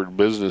Harvard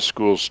Business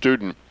School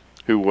student.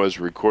 who was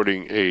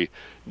recording a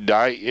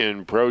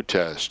die-in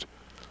protest.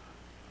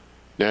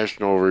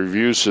 National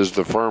Review says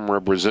the firm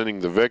representing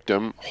the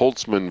victim,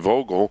 Holtzman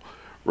Vogel,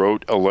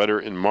 wrote a letter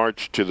in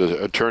March to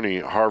the attorney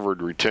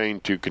Harvard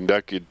retained to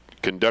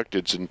conduct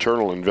its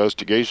internal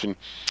investigation,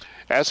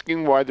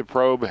 asking why the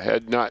probe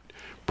had not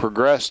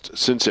progressed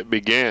since it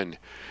began,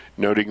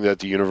 noting that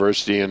the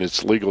university and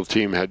its legal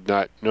team had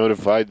not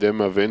notified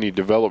them of any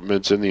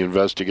developments in the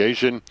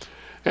investigation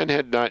and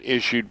had not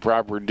issued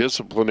proper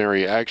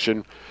disciplinary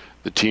action.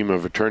 The team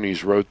of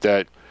attorneys wrote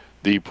that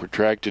the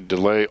protracted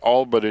delay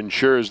all but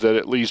ensures that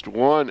at least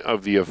one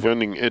of the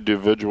offending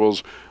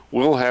individuals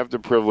will have the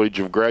privilege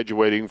of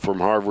graduating from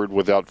Harvard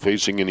without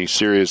facing any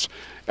serious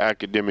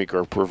academic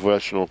or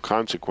professional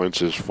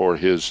consequences for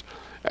his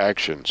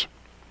actions.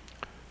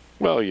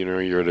 Well, you know,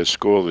 you're at a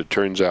school that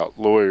turns out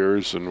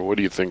lawyers, and what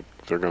do you think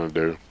they're going to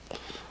do?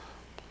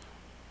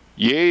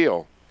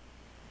 Yale.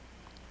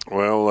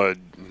 Well,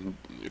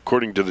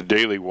 according to the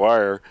Daily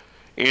Wire,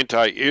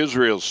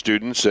 anti-Israel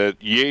students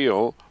at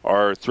Yale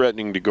are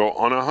threatening to go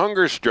on a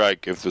hunger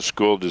strike if the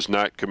school does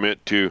not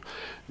commit to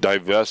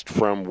divest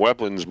from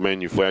weapons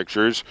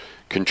manufacturers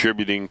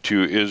contributing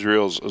to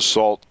Israel's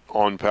assault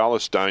on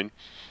Palestine.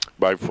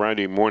 By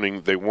Friday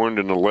morning, they warned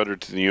in a letter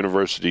to the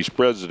university's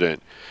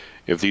president.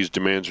 If these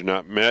demands are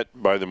not met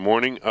by the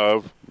morning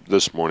of,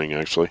 this morning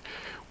actually,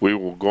 we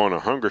will go on a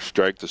hunger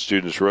strike, the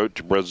students wrote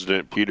to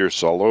President Peter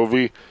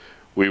Sullivan.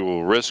 We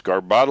will risk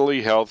our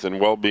bodily health and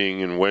well-being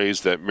in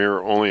ways that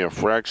mirror only a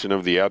fraction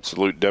of the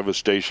absolute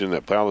devastation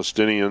that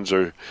Palestinians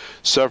are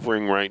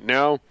suffering right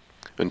now.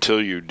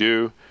 Until you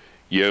do,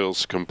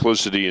 Yale's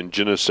complicity in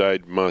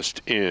genocide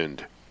must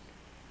end.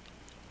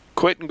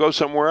 Quit and go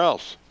somewhere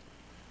else.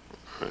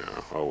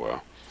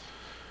 Oh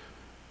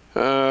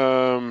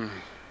well.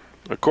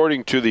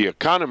 According to The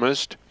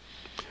Economist,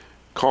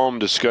 calm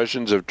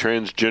discussions of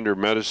transgender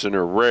medicine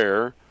are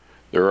rare.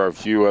 There are a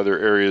few other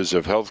areas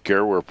of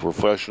healthcare where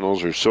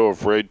professionals are so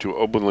afraid to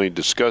openly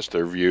discuss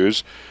their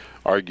views,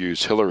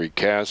 argues Hilary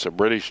Cass, a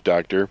British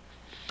doctor.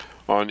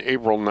 On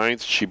April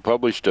 9th, she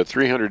published a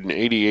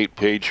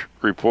 388-page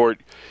report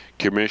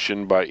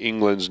commissioned by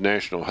England's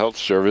National Health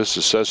Service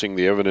assessing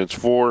the evidence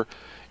for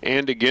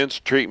and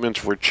against treatments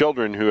for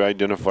children who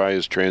identify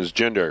as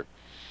transgender.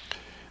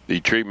 The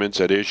treatments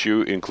at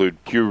issue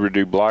include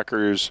puberty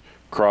blockers,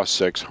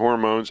 cross-sex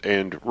hormones,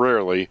 and,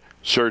 rarely,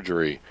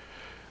 surgery.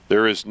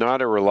 There is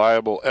not a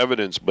reliable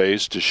evidence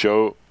base to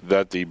show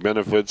that the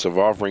benefits of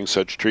offering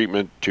such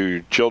treatment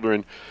to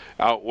children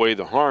outweigh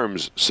the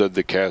harms, said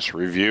the Cass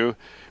review.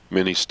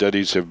 Many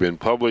studies have been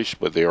published,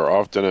 but they are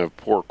often of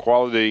poor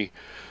quality.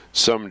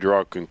 Some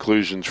draw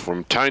conclusions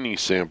from tiny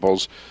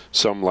samples.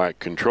 Some lack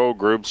control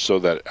groups, so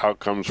that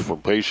outcomes for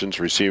patients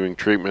receiving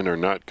treatment are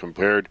not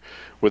compared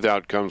with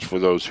outcomes for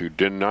those who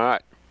did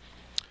not.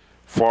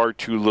 Far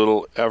too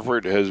little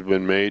effort has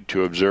been made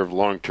to observe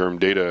long-term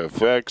data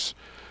effects.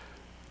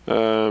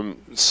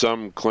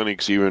 Some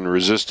clinics even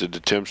resisted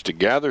attempts to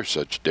gather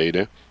such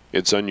data.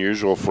 It's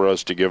unusual for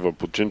us to give a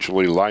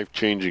potentially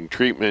life-changing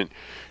treatment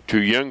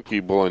to young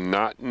people and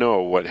not know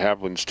what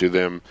happens to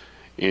them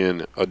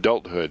in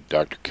adulthood,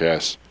 Dr.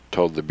 Cass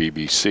told the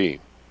BBC.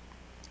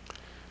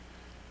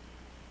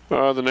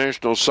 The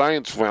National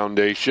Science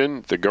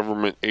Foundation, the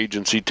government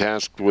agency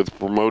tasked with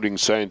promoting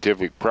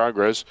scientific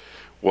progress,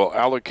 will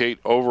allocate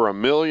over $1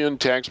 million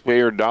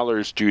taxpayer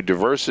dollars to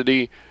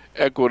diversity,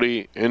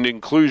 equity, and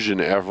inclusion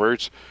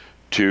efforts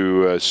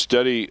to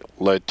study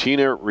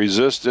Latina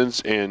resistance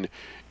and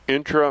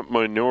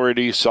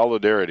intra-minority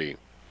solidarity.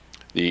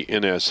 The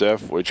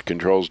NSF, which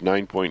controls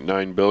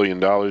 $9.9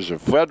 billion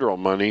of federal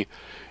money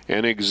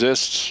and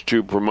exists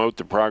to promote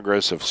the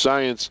progress of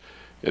science,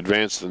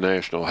 advance the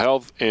national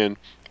health, and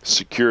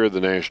secure the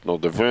national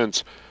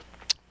defense,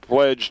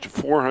 pledged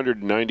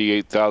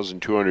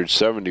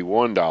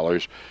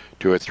 $498,271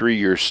 to a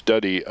 3-year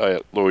study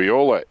at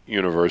Loyola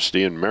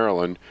University in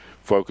Maryland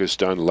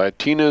focused on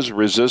Latinas'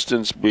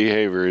 resistance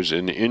behaviors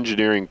in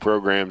engineering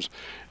programs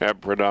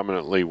at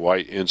predominantly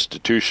white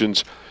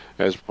institutions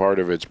as part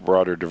of its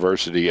broader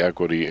diversity,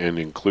 equity, and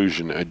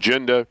inclusion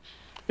agenda.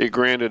 It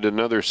granted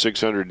another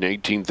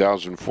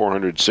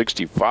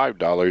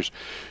 $618,465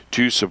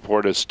 to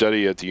support a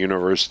study at the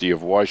University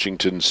of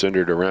Washington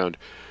centered around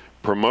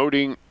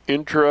promoting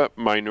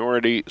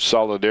intra-minority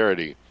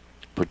solidarity,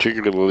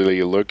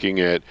 particularly looking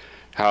at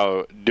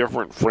how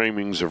different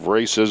framings of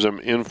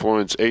racism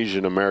influence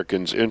Asian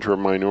Americans'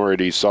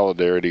 intra-minority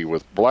solidarity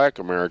with Black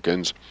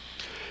Americans.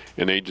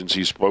 An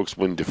agency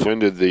spokesman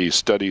defended the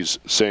studies,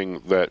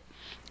 saying that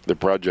the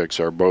projects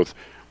are both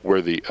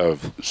worthy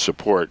of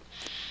support.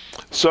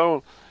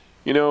 So,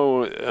 you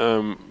know,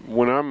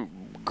 when I'm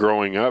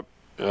growing up,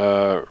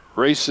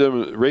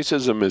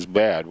 racism is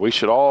bad. We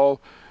should all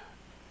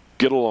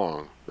get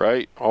along,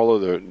 right? All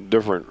of the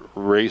different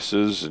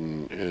races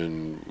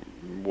and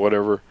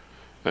whatever.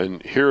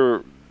 And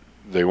here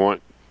they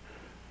want,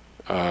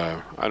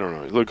 I don't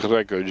know, it looks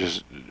like they're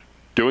just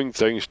doing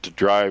things to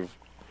drive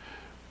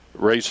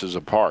races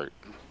apart.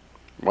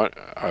 What?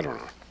 I don't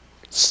know.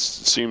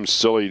 Seems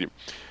silly.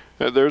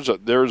 There's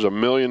 $1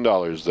 million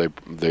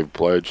they've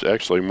pledged.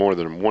 Actually, more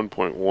than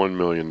 $1.1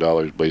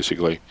 million,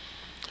 basically.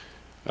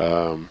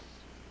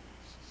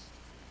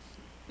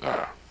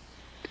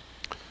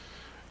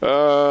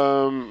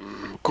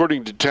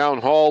 According to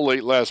Town Hall,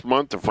 late last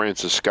month, the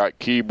Francis Scott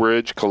Key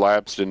Bridge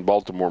collapsed in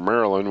Baltimore,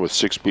 Maryland, with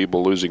 6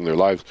 people losing their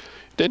lives.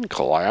 It didn't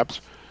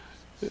collapse.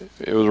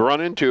 It was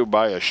run into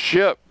by a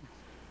ship.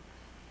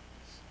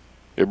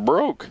 It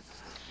broke.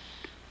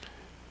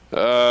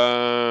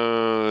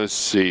 Let's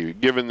see.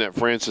 Given that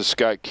Francis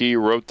Scott Key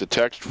wrote the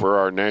text for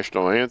our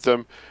national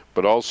anthem,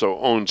 but also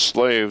owned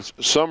slaves,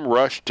 some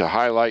rushed to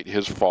highlight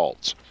his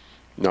faults.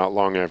 Not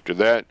long after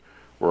that,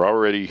 we're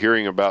already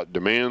hearing about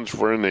demands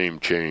for a name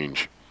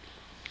change.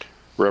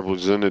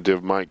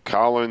 Representative Mike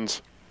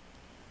Collins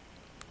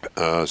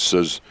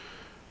says,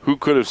 who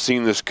could have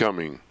seen this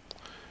coming?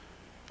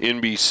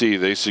 NBC,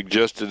 they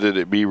suggested that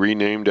it be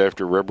renamed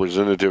after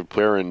Representative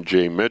Perrin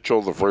J.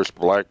 Mitchell, the first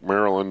black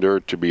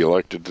Marylander to be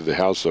elected to the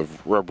House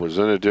of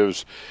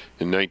Representatives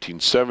in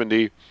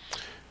 1970.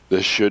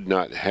 This should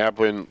not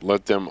happen.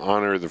 Let them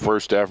honor the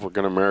first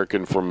African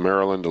American from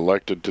Maryland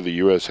elected to the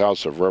U.S.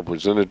 House of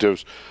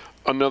Representatives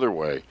another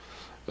way.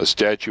 A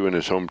statue in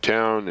his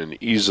hometown, an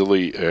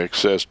easily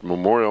accessed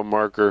memorial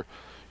marker.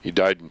 He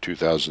died in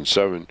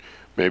 2007.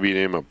 Maybe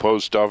name a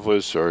post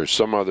office or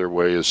some other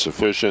way is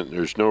sufficient.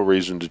 There's no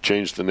reason to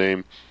change the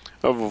name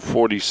of a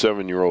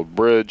 47-year-old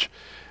bridge.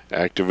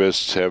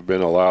 Activists have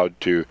been allowed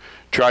to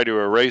try to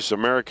erase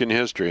American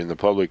history in the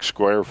public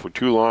square for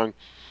too long.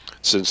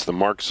 Since the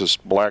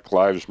Marxist Black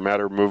Lives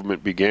Matter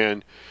movement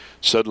began,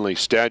 suddenly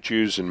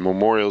statues and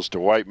memorials to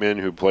white men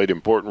who played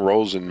important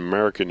roles in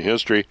American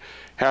history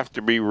have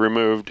to be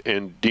removed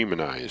and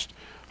demonized.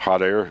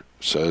 Hot Air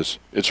says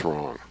it's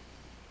wrong.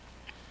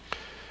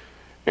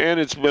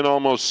 And it's been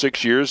almost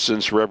 6 years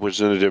since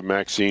Representative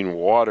Maxine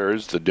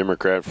Waters, the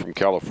Democrat from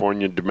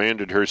California,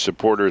 demanded her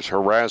supporters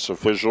harass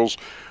officials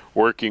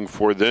working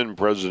for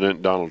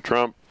then-President Donald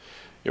Trump.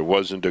 It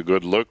wasn't a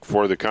good look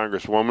for the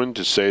Congresswoman,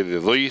 to say the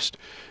least.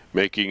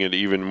 Making it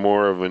even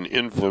more of an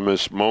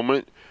infamous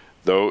moment,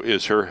 though,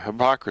 is her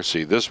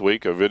hypocrisy. This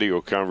week, a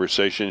video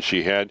conversation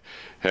she had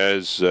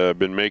has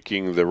been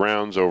making the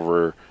rounds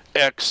over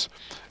X,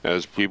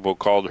 as people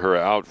called her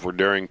out for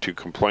daring to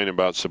complain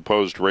about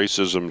supposed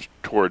racism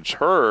towards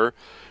her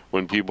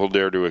when people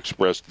dare to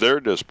express their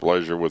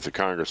displeasure with the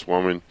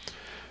Congresswoman.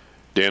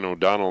 Dan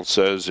O'Donnell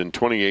says in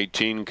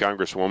 2018,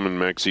 Congresswoman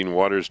Maxine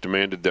Waters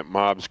demanded that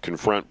mobs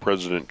confront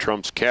President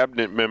Trump's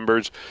cabinet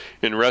members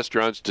in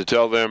restaurants to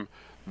tell them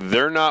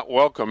they're not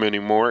welcome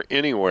anymore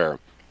anywhere.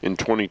 In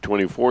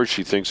 2024,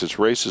 she thinks it's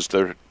racist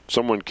that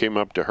someone came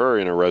up to her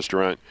in a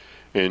restaurant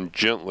and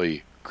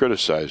gently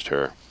criticized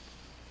her.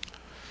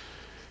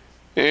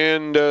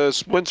 And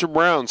Spencer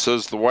Brown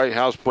says the White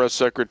House press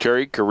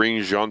secretary,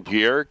 Karine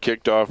Jean-Pierre,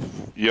 kicked off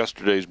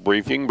yesterday's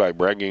briefing by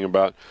bragging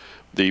about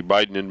the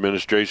Biden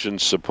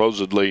administration's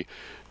supposedly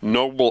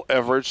noble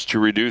efforts to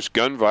reduce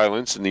gun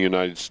violence in the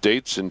United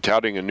States and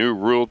touting a new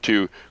rule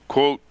to,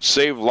 quote,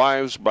 save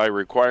lives by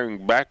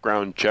requiring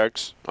background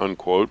checks,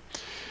 unquote.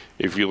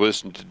 If you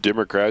listen to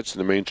Democrats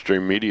and the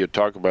mainstream media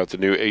talk about the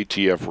new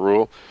ATF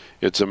rule,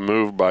 it's a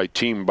move by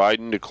Team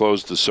Biden to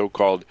close the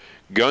so-called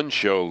gun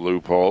show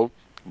loophole,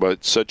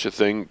 but such a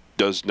thing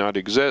does not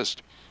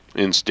exist.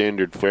 In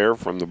standard fare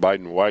from the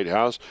Biden White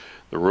House,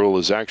 the rule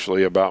is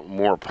actually about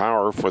more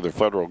power for the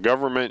federal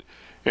government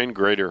and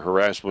greater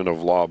harassment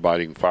of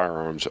law-abiding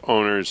firearms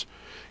owners.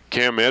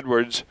 Cam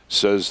Edwards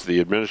says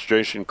the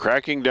administration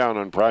cracking down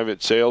on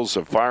private sales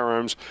of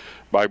firearms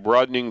by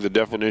broadening the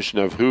definition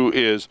of who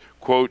is,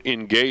 quote,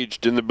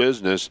 engaged in the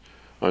business,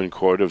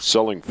 unquote, of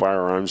selling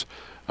firearms,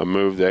 a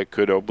move that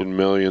could open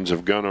millions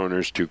of gun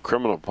owners to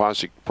criminal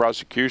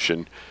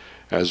prosecution,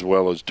 as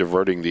well as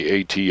diverting the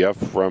ATF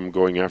from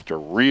going after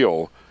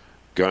real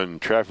gun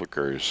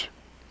traffickers.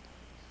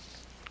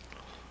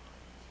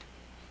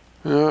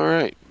 All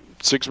right,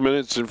 6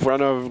 minutes in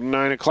front of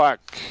 9 o'clock.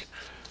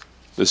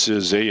 This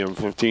is AM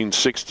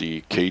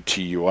 1560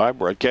 KTUI,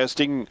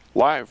 broadcasting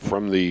live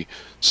from the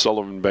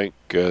Sullivan Bank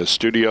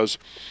studios.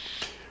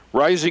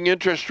 Rising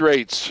interest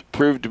rates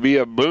proved to be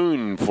a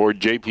boon for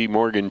J.P.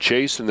 Morgan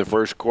Chase in the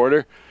first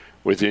quarter,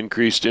 with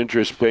increased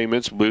interest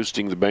payments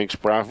boosting the bank's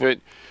profit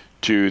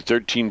to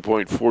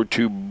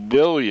 $13.42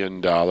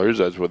 billion,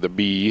 that's with a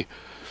B.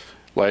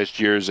 Last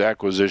year's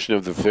acquisition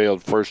of the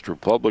failed First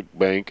Republic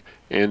Bank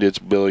and its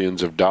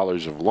billions of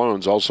dollars of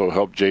loans also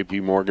helped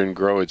J.P. Morgan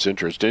grow its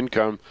interest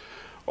income.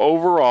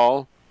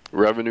 Overall,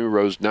 revenue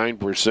rose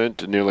 9%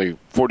 to nearly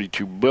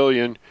 $42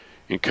 billion.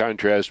 In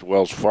contrast,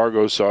 Wells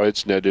Fargo saw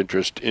its net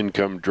interest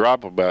income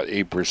drop about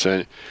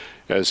 8%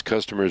 as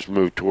customers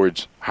moved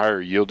towards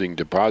higher-yielding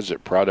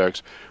deposit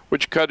products,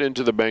 which cut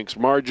into the bank's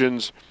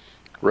margins.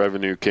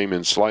 Revenue came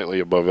in slightly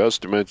above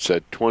estimates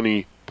at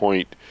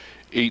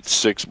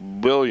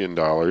 $20.86 billion.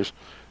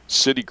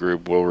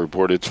 Citigroup will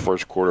report its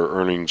first quarter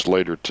earnings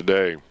later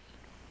today.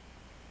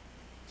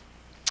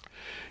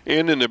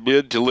 And in a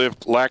bid to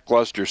lift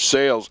lackluster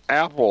sales,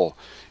 Apple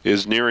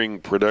is nearing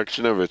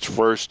production of its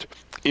first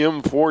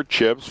M4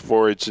 chips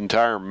for its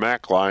entire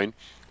Mac line.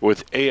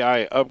 with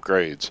AI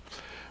upgrades.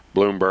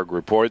 Bloomberg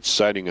reports,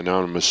 citing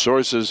anonymous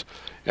sources,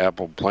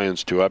 Apple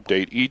plans to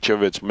update each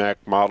of its Mac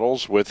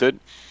models with it.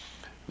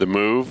 The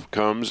move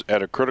comes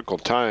at a critical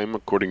time,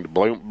 according to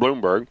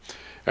Bloomberg,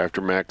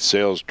 after Mac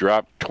sales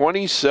dropped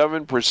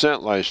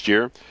 27% last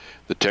year.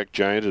 The tech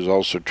giant is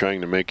also trying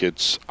to make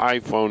its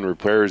iPhone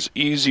repairs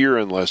easier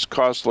and less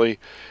costly,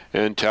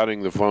 and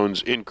touting the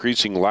phone's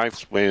increasing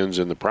lifespans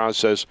in the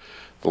process.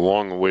 The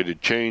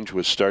long-awaited change,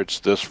 which starts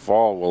this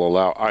fall, will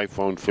allow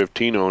iPhone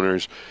 15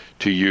 owners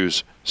to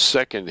use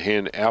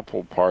second-hand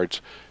Apple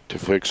parts to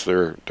fix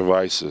their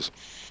devices.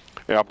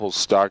 Apple's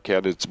stock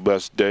had its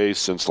best day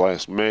since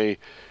last May,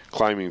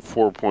 climbing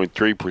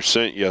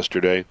 4.3%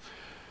 yesterday.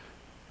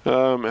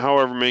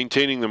 However,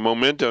 maintaining the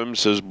momentum,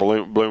 says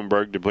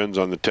Bloomberg, depends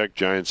on the tech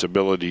giant's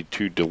ability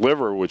to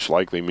deliver, which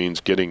likely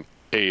means getting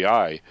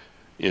AI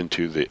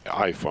into the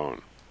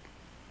iPhone.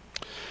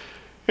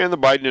 And the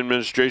Biden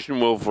administration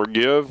will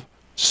forgive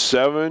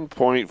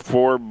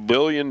 $7.4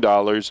 billion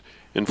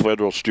in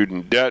federal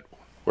student debt.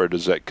 Where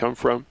does that come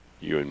from?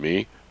 You and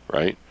me,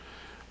 right?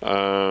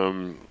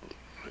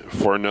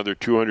 For another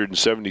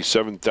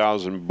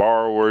 277,000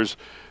 borrowers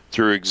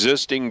through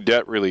existing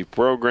debt relief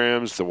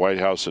programs, the White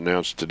House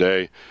announced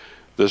today.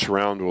 This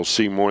round will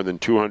see more than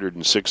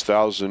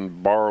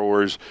 206,000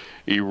 borrowers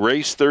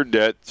erase their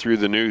debt through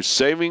the new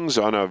Savings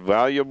on a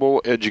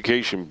Valuable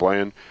Education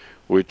Plan,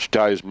 which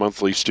ties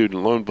monthly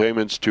student loan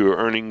payments to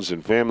earnings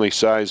and family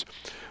size.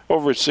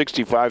 Over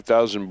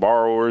 65,000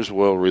 borrowers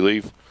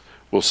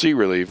will see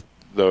relief,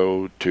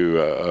 though, through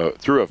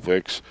a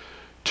fix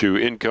to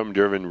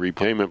income-driven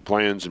repayment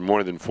plans, and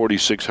more than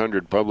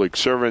 4,600 public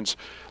servants,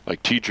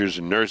 like teachers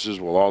and nurses,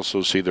 will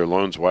also see their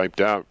loans wiped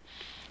out.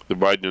 The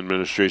Biden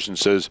administration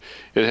says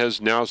it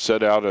has now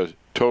set out a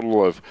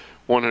total of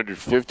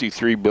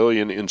 $153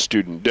 billion in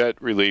student debt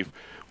relief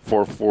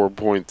for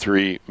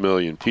 4.3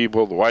 million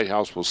people. The White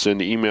House will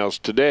send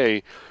emails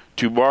today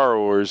to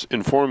borrowers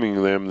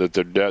informing them that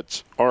their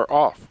debts are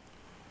off.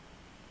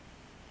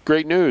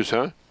 Great news,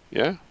 huh?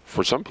 Yeah,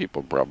 for some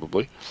people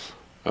probably.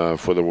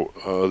 For the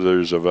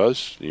others of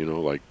us,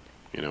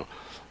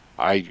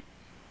 I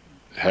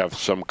have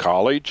some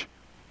college.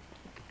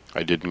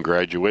 I didn't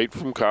graduate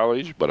from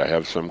college, but I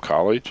have some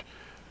college.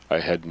 I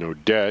had no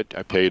debt.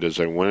 I paid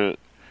as I went,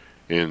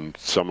 and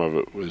some of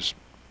it was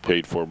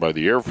paid for by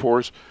the Air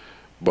Force.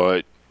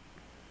 But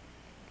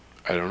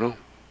I don't know.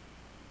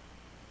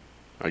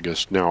 I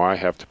guess now I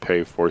have to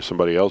pay for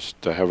somebody else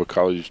to have a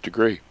college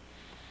degree.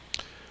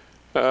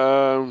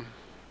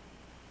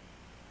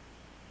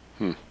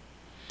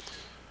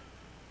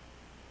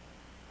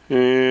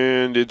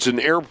 And it's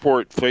an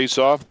airport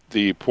face-off.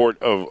 The Port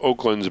of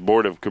Oakland's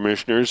Board of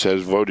Commissioners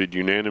has voted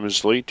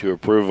unanimously to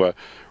approve a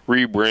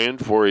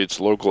rebrand for its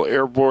local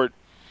airport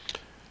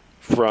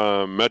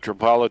from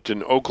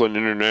Metropolitan Oakland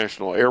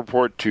International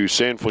Airport to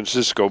San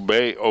Francisco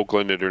Bay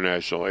Oakland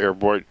International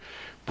Airport.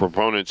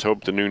 Proponents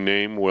hope the new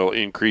name will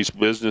increase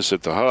business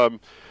at the hub,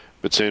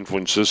 but San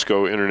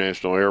Francisco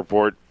International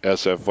Airport,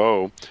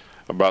 SFO,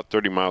 about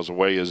 30 miles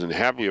away, isn't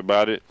happy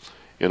about it.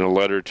 In a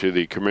letter to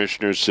the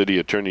commissioners, City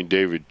Attorney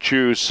David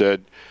Chu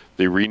said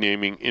the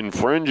renaming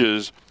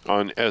infringes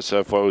on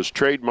SFO's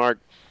trademark.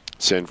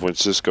 San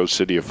Francisco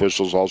city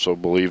officials also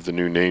believe the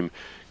new name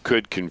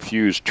could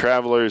confuse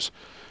travelers.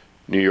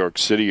 New York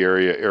City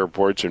area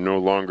airports are no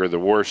longer the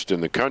worst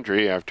in the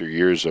country after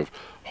years of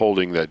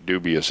holding that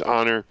dubious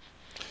honor.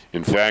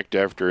 In fact,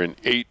 after an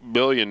 $8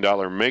 billion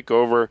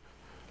makeover,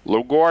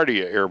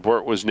 LaGuardia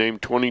Airport was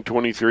named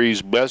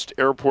 2023's best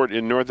airport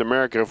in North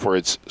America for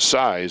its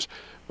size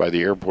by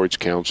the Airports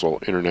Council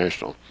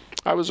International.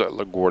 I was at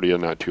LaGuardia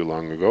not too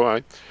long ago.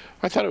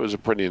 I thought it was a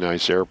pretty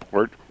nice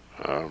airport.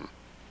 I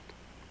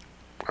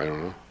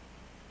don't know.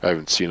 I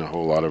haven't seen a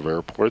whole lot of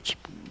airports,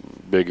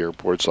 big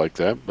airports like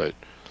that, but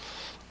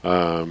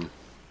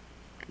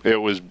it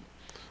was.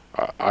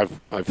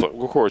 Of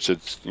course,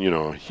 it's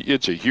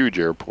it's a huge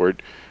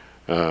airport.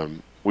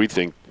 We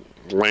think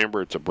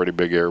Lambert's a pretty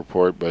big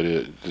airport, but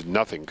it's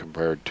nothing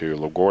compared to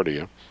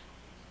LaGuardia.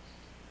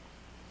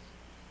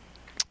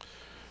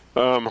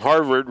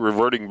 Harvard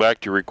reverting back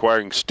to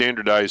requiring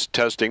standardized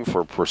testing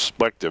for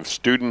prospective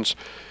students,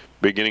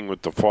 beginning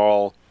with the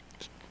fall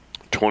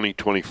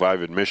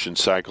 2025 admission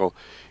cycle.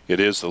 It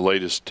is the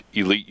latest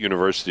elite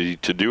university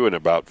to do an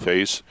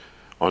about-face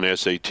on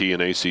SAT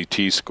and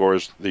ACT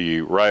scores. The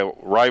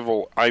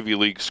rival Ivy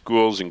League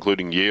schools,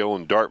 including Yale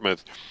and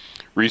Dartmouth,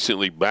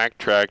 recently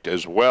backtracked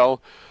as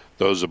well.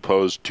 Those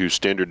opposed to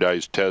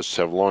standardized tests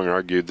have long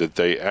argued that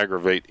they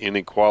aggravate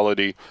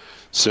inequality,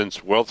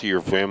 since wealthier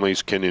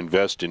families can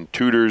invest in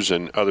tutors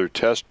and other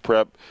test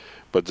prep,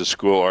 but the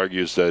school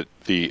argues that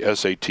the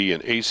SAT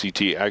and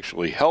ACT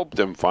actually help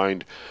them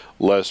find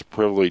less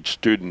privileged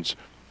students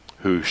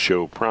who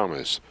show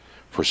promise.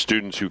 For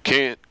students who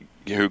can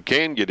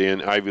get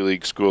in, Ivy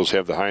League schools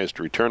have the highest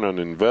return on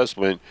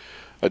investment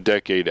a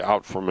decade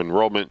out from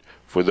enrollment.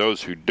 For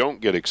those who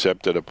don't get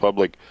accepted, a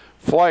public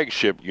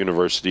flagship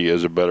university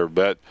is a better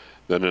bet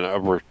than an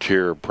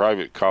upper-tier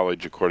private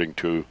college, according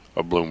to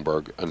a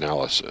Bloomberg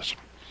analysis.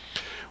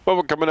 Well,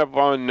 we're coming up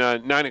on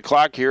 9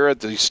 o'clock here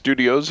at the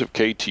studios of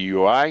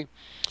KTUI.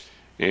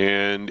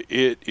 And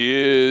it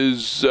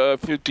is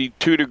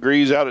 52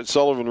 degrees out at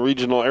Sullivan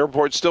Regional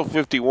Airport. Still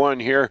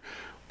 51 here,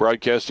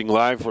 broadcasting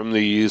live from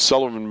the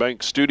Sullivan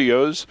Bank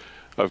studios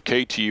of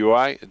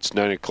KTUI. It's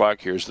 9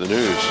 o'clock. Here's the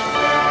news.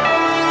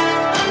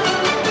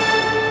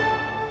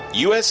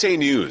 USA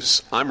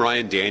News. I'm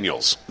Ryan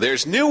Daniels.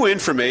 There's new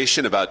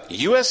information about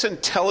U.S.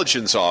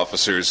 intelligence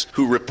officers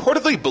who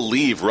reportedly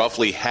believe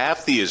roughly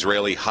half the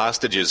Israeli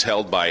hostages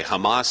held by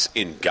Hamas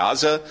in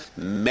Gaza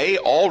may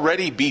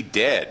already be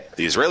dead.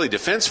 The Israeli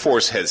Defense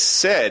Force has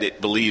said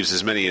it believes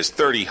as many as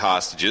 30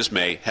 hostages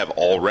may have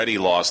already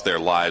lost their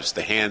lives at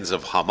the hands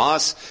of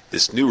Hamas.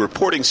 This new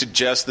reporting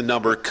suggests the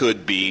number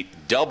could be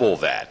double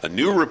that. A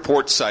new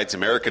report cites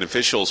American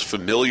officials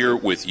familiar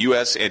with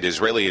U.S. and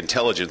Israeli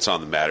intelligence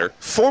on the matter.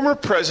 Former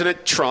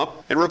President Trump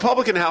and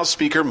Republican House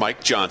Speaker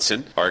Mike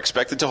Johnson are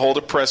expected to hold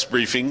a press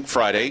briefing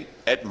Friday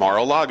at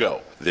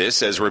Mar-a-Lago.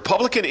 This as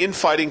Republican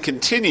infighting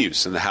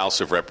continues in the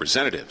House of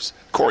Representatives.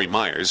 Corey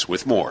Myers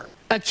with more.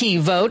 A key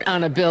vote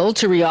on a bill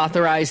to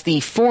reauthorize the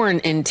Foreign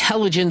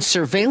Intelligence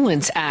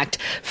Surveillance Act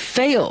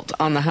failed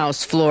on the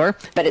House floor.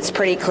 But it's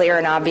pretty clear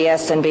and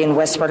obvious and being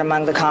whispered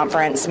among the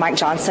conference. Mike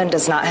Johnson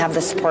does not have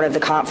the support of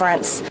the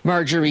conference.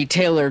 Marjorie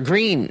Taylor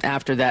Greene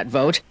after that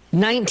vote.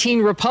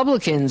 19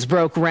 Republicans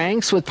broke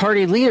ranks with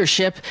party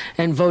leadership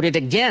and voted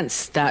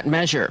against that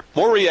measure.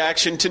 More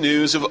reaction to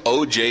news of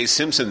O.J.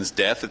 Simpson's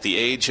death at the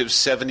age of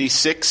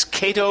 76.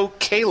 Cato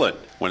Kalin,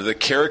 one of the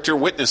character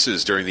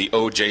witnesses during the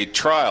O.J.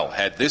 trial,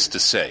 had this to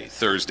say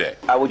Thursday.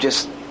 I would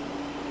just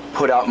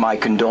put out my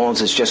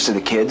condolences just to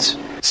the kids.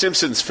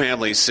 Simpson's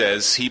family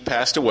says he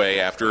passed away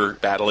after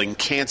battling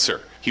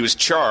cancer. He was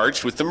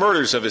charged with the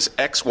murders of his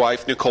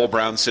ex-wife Nicole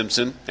Brown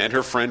Simpson and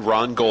her friend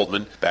Ron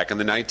Goldman back in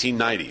the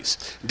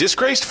 1990s.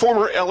 Disgraced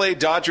former L.A.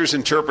 Dodgers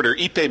interpreter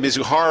Ippei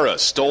Mizuhara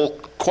stole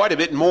quite a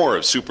bit more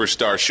of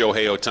superstar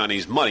Shohei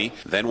Ohtani's money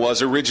than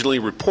was originally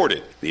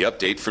reported. The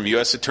update from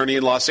U.S. Attorney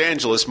in Los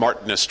Angeles,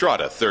 Martin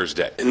Estrada,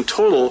 Thursday. In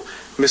total,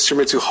 Mr.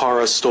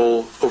 Mizuhara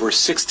stole over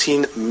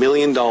 $16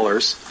 million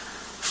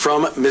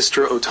from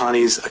Mr.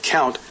 Ohtani's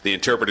account. The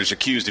interpreter's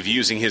accused of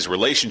using his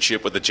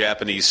relationship with the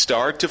Japanese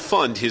star to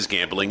fund his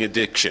gambling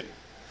addiction.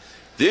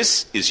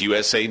 This is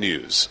USA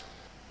News.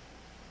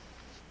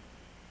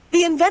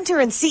 The inventor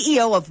and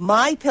CEO of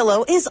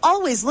MyPillow is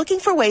always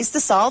looking for ways to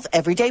solve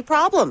everyday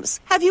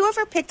problems. Have you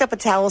ever picked up a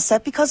towel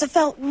set because it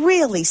felt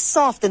really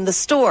soft in the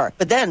store,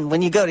 but then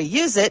when you go to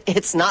use it,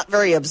 it's not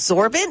very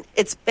absorbent?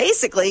 It's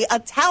basically a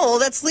towel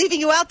that's leaving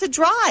you out to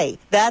dry.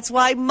 That's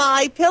why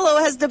MyPillow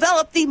has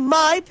developed the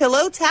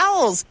MyPillow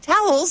towels.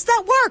 Towels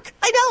that work.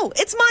 I know,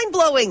 it's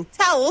mind-blowing.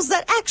 Towels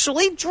that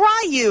actually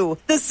dry you.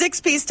 The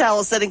 6-piece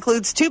towel set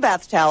includes 2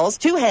 bath towels,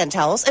 2 hand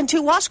towels, and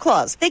 2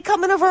 washcloths. They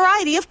come in a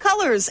variety of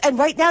colors, and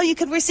right now you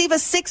can receive a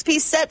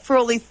 6-piece set for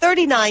only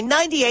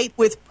 $39.98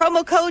 with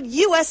promo code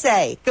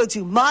USA. Go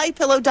to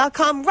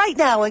MyPillow.com right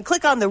now and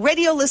click on the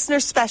radio listener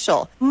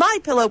special.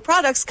 MyPillow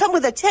products come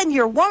with a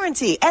 10-year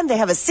warranty and they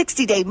have a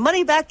 60-day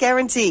money-back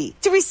guarantee.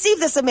 To receive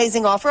this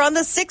amazing offer on the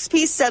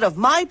 6-piece set of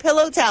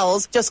MyPillow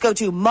towels, just go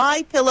to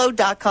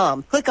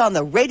MyPillow.com. Click on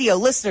the radio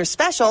listener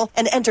special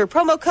and enter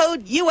promo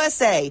code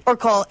USA or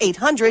call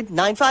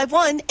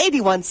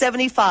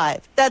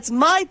 800-951-8175. That's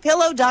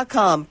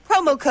MyPillow.com.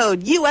 Promo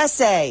code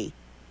USA.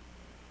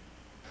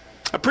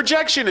 A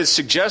projection is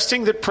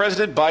suggesting that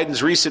President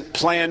Biden's recent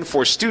plan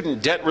for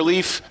student debt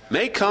relief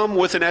may come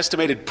with an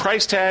estimated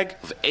price tag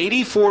of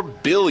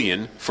 $84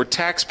 billion for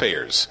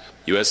taxpayers.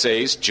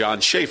 USA's John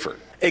Schaefer.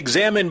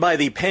 Examined by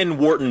the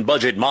Penn-Wharton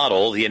budget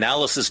model, the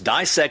analysis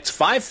dissects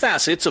 5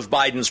 facets of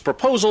Biden's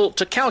proposal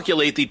to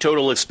calculate the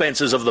total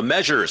expenses of the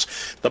measures.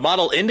 The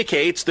model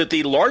indicates that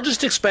the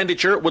largest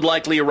expenditure would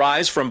likely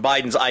arise from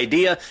Biden's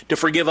idea to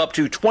forgive up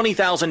to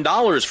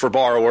 $20,000 for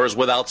borrowers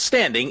with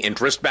outstanding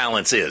interest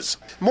balances.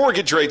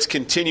 Mortgage rates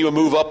continue a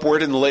move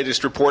upward in the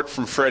latest report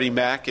from Freddie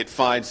Mac. It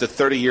finds the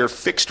 30-year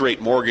fixed-rate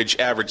mortgage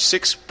averaged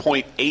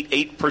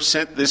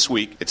 6.88% this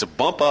week. It's a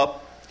bump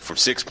up from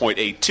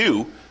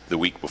 6.82% the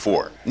week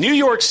before. New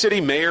York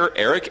City Mayor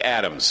Eric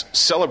Adams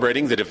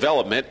celebrating the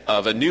development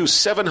of a new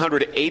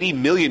 $780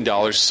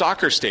 million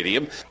soccer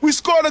stadium. We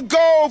scored a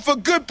goal for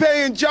good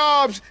paying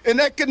jobs and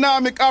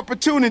economic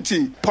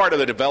opportunity. Part of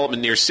the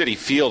development near Citi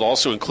Field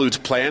also includes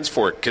plans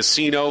for a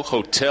casino,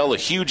 hotel, a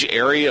huge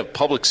area of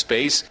public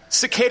space.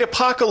 Cicada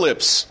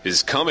apocalypse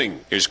is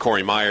coming. Here's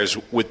Corey Myers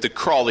with the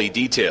Crawley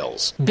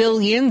details.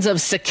 Billions of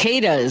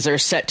cicadas are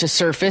set to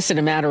surface in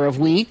a matter of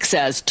weeks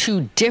as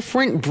 2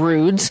 different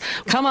broods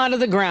come out of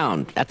the ground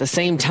at the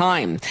same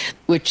time,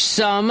 which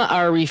some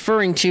are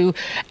referring to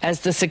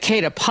as the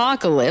cicada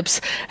apocalypse,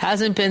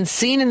 hasn't been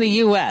seen in the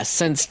U.S.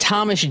 since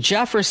Thomas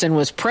Jefferson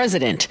was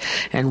president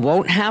and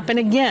won't happen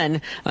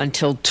again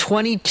until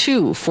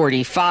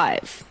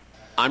 2245.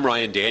 I'm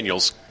Ryan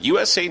Daniels,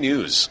 USA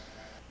News.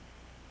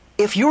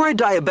 If you're a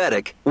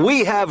diabetic,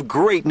 we have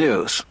great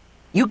news.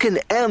 You can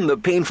end the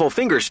painful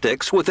finger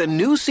sticks with a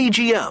new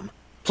CGM.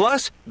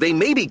 Plus, they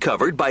may be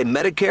covered by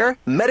Medicare,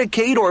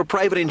 Medicaid, or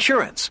private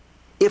insurance.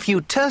 If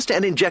you test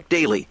and inject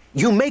daily,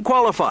 you may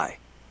qualify.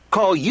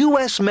 Call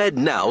US Med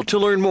now to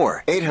learn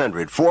more.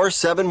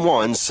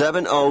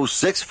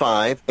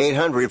 800-471-7065.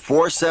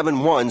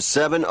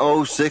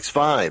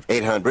 800-471-7065.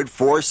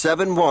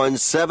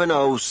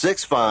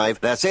 800-471-7065.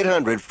 That's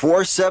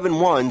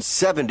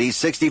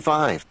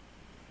 800-471-7065.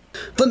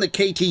 From the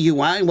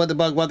KTUI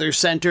WeatherBug Weather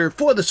Center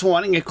for this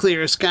morning, a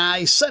clear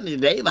sky, sunny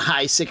today, the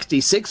high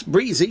 66,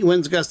 breezy,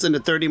 winds gusting to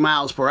 30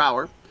 miles per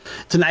hour.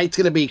 Tonight's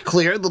going to be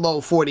clear, the low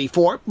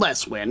 44,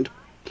 less wind.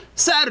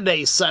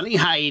 Saturday, sunny,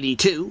 high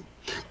 82.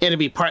 It'll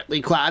be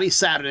partly cloudy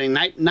Saturday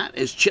night, not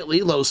as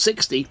chilly, low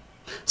 60.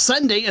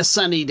 Sunday, a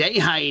sunny day,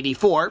 high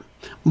 84.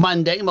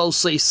 Monday,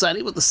 mostly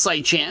sunny with a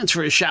slight chance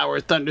for a shower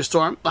or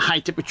thunderstorm, the high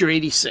temperature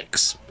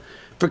 86.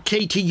 For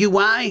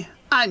KTUI,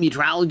 I'm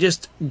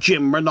meteorologist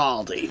Jim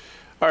Rinaldi.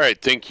 All right,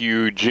 thank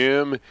you,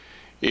 Jim.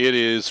 It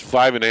is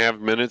 5.5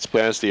 minutes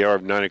past the hour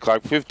of 9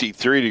 o'clock,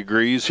 53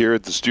 degrees here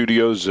at the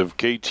studios of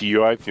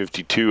KTUI,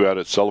 52 out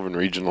at Sullivan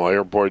Regional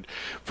Airport.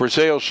 For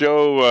sale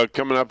show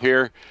coming up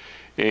here,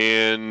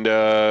 and,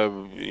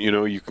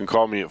 you can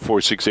call me at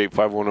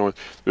 468-5101.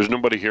 There's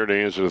nobody here to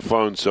answer the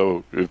phone,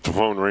 so if the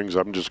phone rings,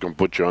 I'm just going to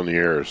put you on the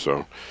air,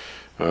 so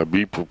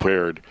be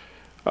prepared.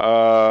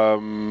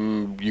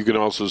 You can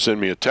also send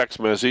me a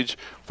text message,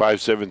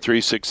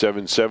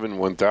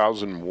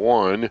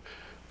 573-677-1001,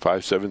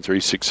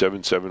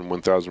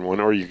 573-677-1001,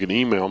 or you can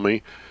email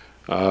me,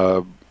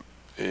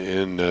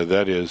 and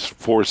that is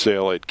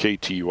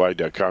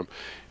forsale@ktui.com.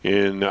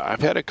 And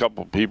I've had a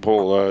couple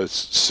people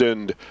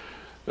send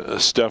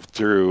stuff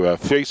through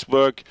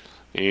Facebook,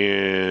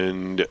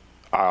 and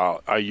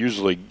I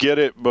usually get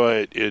it,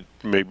 but it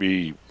may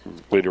be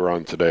later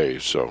on today,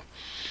 so...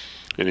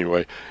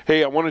 Anyway,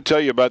 hey, I want to tell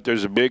you about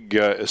there's a big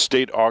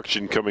estate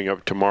auction coming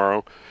up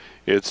tomorrow.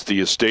 It's the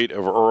estate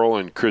of Earl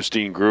and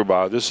Christine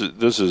Grubaugh. This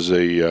is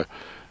a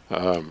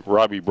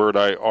Robbie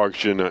Birdeye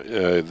auction.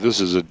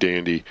 This is a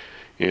dandy,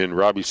 and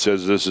Robbie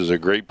says this is a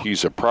great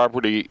piece of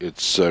property.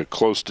 It's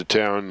close to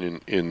town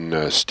in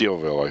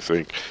Steelville, I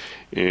think,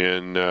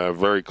 and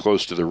very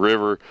close to the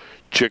river.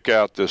 Check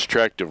out this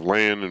tract of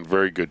land and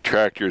very good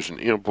tractors and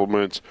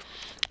implements.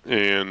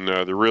 And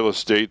the real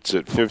estate's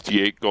at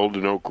 58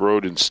 Golden Oak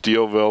Road in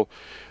Steelville.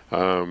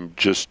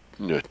 Just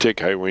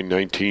take Highway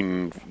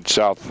 19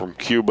 south from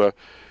Cuba.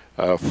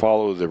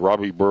 Follow the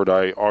Robbie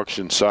Birdeye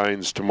auction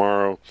signs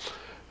tomorrow.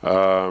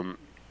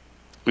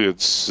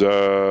 It's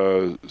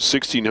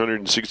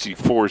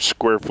 1,664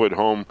 square foot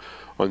home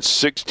on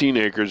 16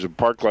 acres of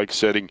park-like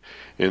setting,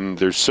 and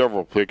there's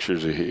several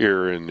pictures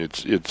here, and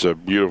it's a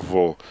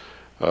beautiful.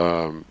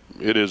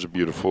 It is a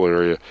beautiful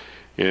area.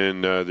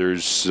 And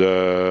there's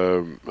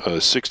a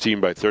 16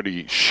 by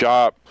 30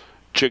 shop,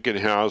 chicken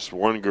house,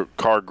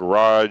 one-car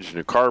garage, and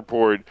a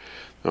carport.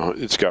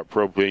 It's got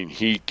propane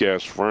heat,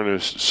 gas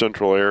furnace,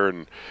 central air,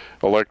 and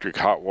electric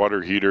hot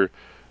water heater.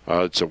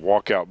 It's a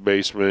walkout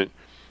basement.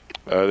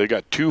 They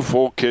got 2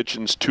 full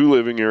kitchens, 2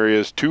 living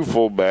areas, 2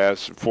 full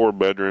baths, 4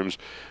 bedrooms,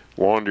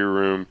 laundry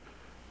room.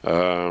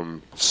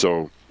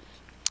 So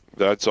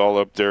that's all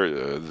up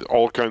there.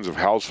 All kinds of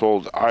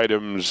household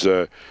items.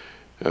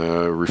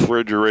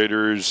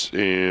 Refrigerators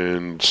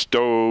and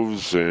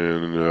stoves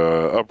and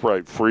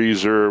upright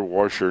freezer,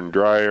 washer and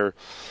dryer,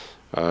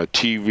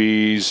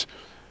 TVs.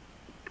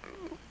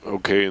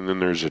 Okay, and then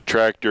there's a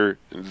tractor,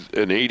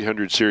 an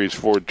 800 series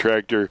Ford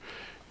tractor,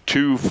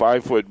 2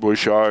 5-foot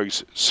bush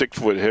hogs,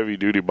 6-foot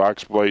heavy-duty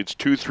box blades,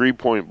 2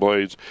 3-point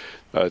blades,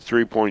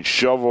 3-point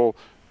shovel,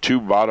 2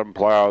 bottom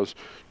plows,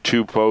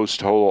 2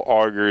 post-hole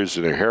augers,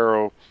 and a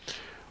harrow.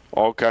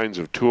 All kinds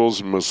of tools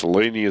and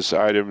miscellaneous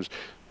items.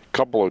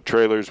 Couple of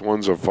trailers.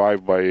 One's a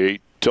 5x8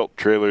 tilt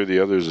trailer, the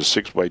other's a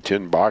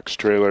 6x10 box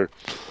trailer.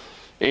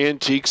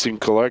 Antiques and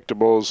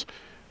collectibles.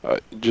 You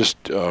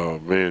just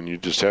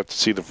have to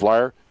see the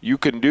flyer. You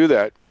can do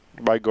that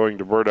by going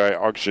to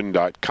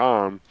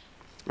birdeyeauction.com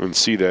and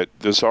see that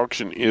this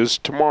auction is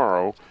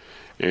tomorrow,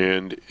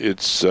 and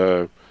it's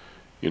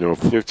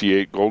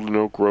 58 Golden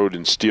Oak Road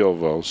in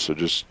Steelville. So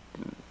just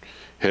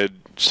head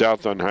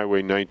south on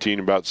Highway 19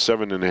 about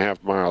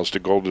 7.5 miles to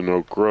Golden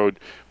Oak Road,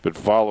 but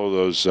follow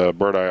those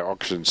Birdeye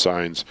auction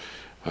signs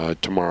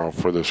tomorrow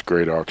for this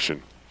great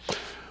auction.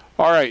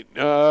 All right,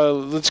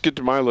 let's get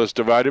to my list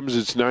of items.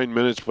 It's 9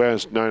 minutes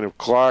past 9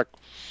 o'clock.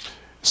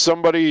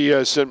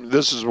 Somebody sent,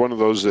 this is one of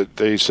those that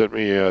they sent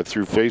me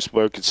through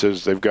Facebook. It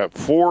says they've got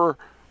 4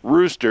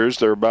 roosters.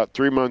 They're about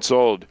 3 months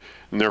old,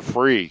 and they're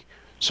free.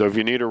 So if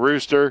you need a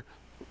rooster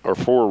or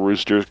 4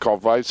 roosters, call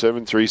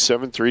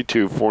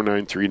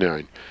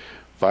 573-732-4939.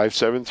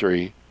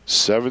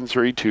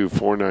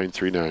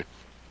 573-732-4939.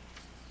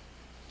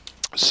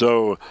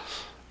 So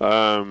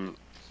I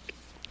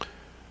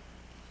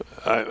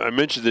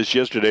mentioned this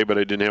yesterday, but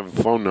I didn't have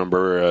a phone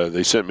number.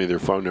 They sent me their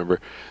phone number.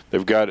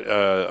 They've got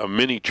a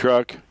mini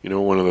truck,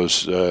 one of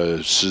those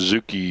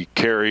Suzuki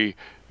Carry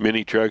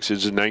mini trucks.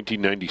 It's a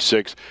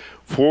 1996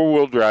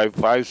 4-wheel drive,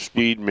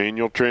 5-speed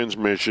manual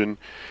transmission.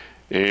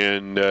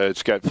 and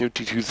it's got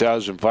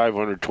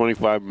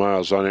 52,525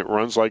 miles on it.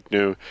 Runs like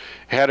new.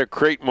 Had a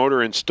crate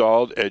motor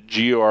installed at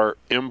GR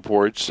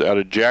Imports out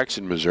of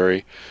Jackson,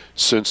 Missouri.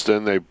 Since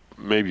then, they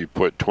maybe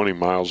put 20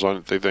 miles on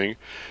it, they think.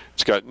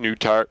 It's got new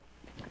tires,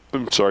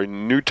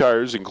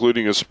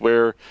 including a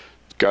spare.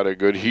 It's got a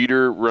good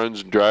heater,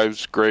 runs and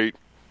drives great.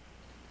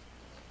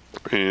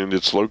 And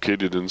it's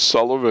located in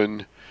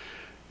Sullivan.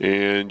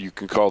 And you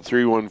can call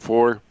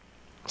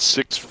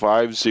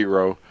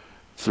 314-650-3032.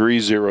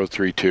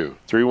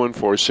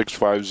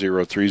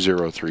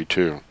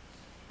 314-650-3032.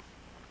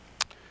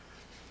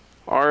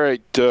 All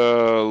right,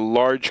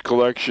 large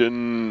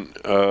collection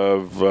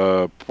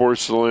of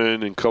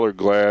porcelain and colored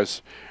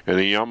glass and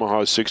a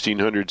Yamaha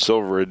 1600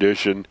 Silver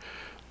Edition.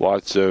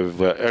 Lots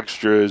of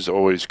extras,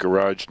 always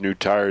garage, new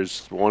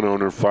tires, one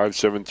owner,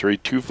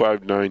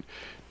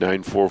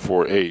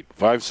 573-259-9448.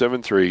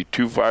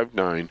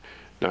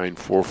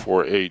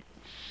 573-259-9448.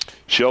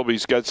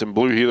 Shelby's got some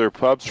Blue Heeler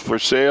pups for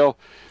sale.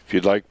 If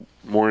you'd like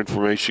more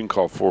information,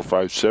 call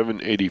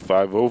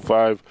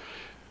 457-8505.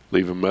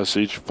 Leave a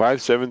message,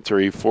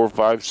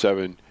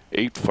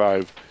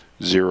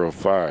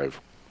 573-457-8505.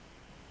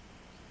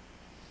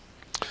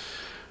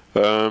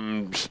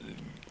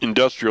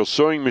 Industrial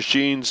sewing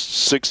machines,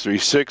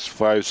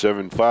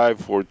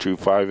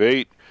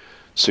 636-575-4258.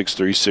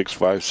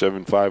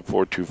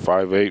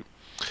 636-575-4258.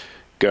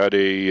 Got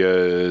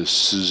a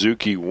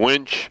Suzuki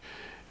winch,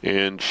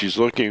 and she's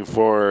looking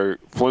for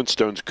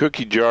Flintstones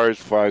cookie jars,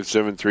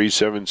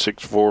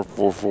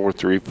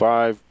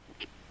 573-764-4435.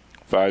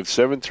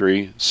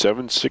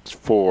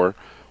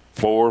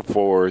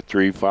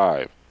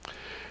 573-764-4435.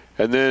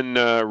 And then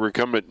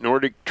recumbent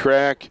Nordic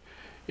Track,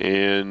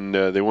 and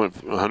they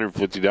want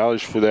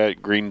 $150 for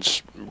that. Green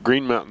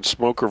Mountain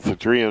Smoker for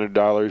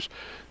 $300.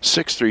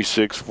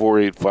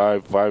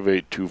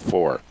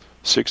 636-485-5824.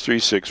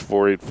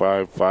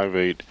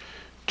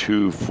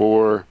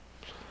 636-485-5824.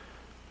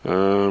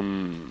 I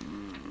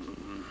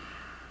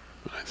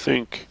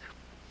think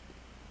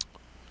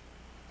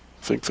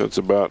that's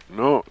about.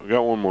 No, I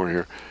got one more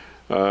here.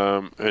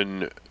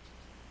 An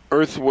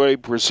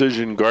Earthway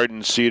Precision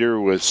Garden Seeder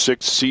with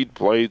 6 seed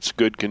plates,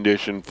 good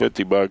condition,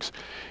 $50,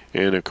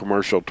 and a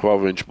commercial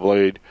 12-inch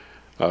blade.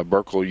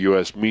 Burkle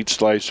U.S. meat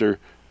slicer,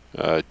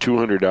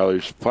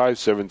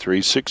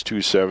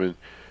 $200.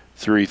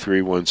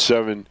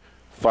 573-627-3317.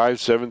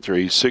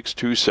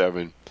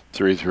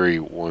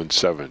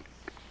 573-627-3317.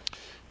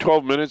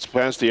 12 minutes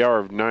past the hour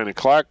of 9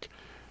 o'clock.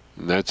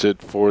 And that's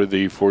it for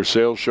the For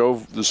Sale show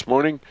this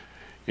morning.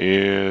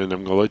 And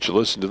I'm going to let you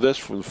listen to this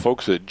from the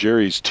folks at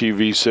Jerry's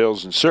TV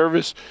Sales and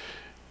Service.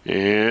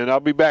 And I'll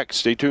be back.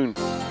 Stay tuned.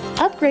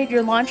 Upgrade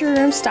your laundry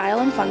room style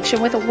and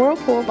function with a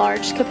Whirlpool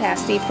large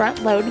capacity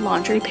front load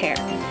laundry pair.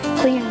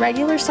 Clean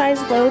regular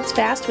sized loads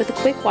fast with a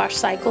quick wash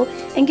cycle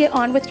and get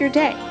on with your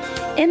day.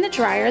 In the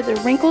dryer, the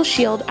Wrinkle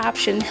Shield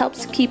option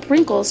helps keep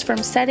wrinkles from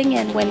setting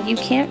in when you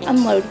can't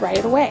unload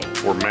right away.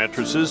 For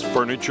mattresses,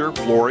 furniture,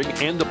 flooring,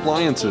 and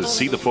appliances,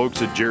 see the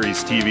folks at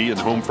Jerry's TV and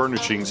Home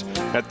Furnishings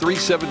at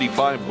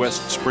 375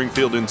 West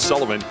Springfield in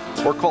Sullivan,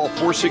 or call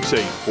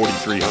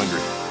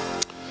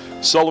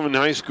 468-4300. Sullivan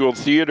High School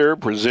Theater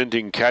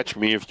presenting Catch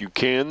Me If You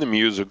Can, the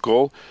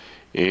musical.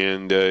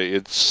 And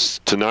it's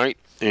tonight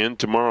and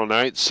tomorrow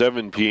night,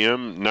 7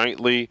 p.m.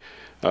 nightly.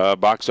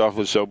 Box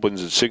office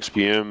opens at 6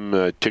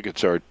 p.m.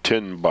 Tickets are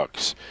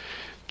 $10.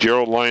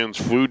 Gerald Lyons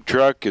Food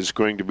Truck is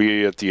going to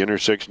be at the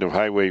intersection of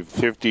Highway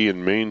 50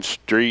 and Main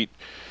Street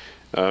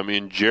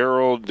in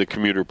Gerald, the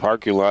commuter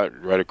parking lot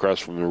right across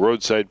from the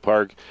roadside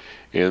park.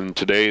 And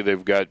today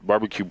they've got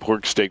barbecue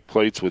pork steak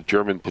plates with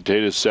German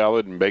potato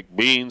salad and baked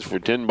beans for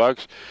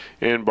 $10,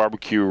 and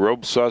barbecue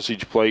robe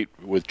sausage plate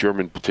with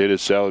German potato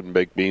salad and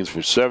baked beans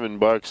for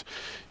 $7.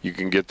 You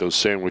can get those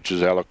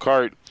sandwiches a la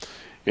carte.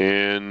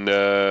 And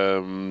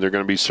they're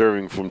going to be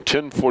serving from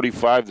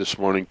 10:45 this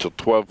morning till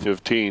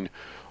 12:15,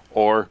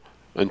 or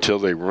until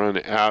they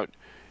run out.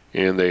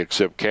 And they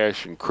accept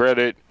cash and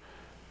credit.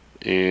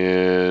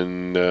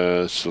 And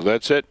so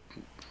that's it.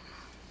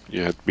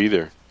 You have to be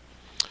there.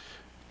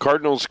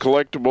 Cardinals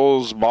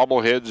collectibles,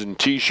 bobbleheads, and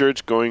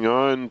T-shirts going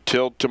on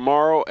till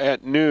tomorrow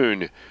at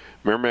noon.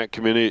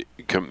 The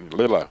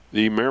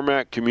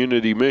Merrimack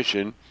Community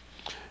Mission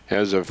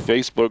has a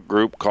Facebook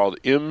group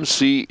called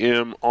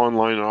MCM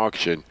Online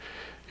Auction,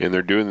 and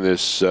they're doing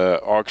this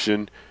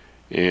auction,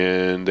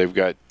 and they've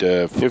got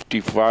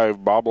 55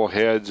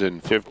 bobbleheads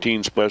and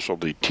 15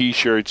 specialty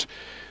T-shirts.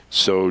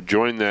 So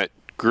join that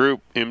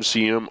group,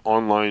 MCM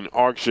Online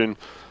Auction.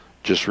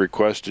 Just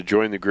request to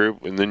join the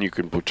group, and then you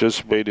can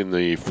participate in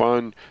the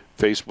fun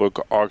Facebook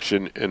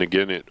auction. And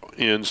again, it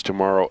ends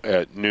tomorrow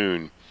at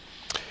noon.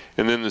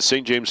 And then the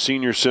St. James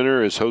Senior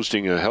Center is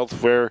hosting a health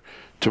fair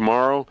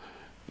tomorrow.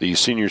 The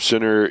Senior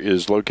Center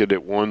is located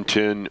at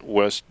 110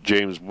 West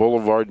James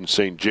Boulevard in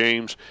St.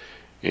 James,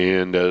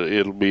 and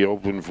it'll be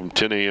open from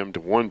 10 a.m. to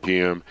 1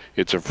 p.m.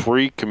 It's a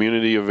free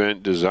community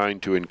event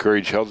designed to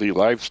encourage healthy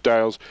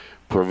lifestyles,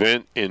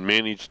 prevent and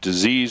manage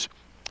disease,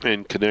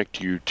 and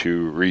connect you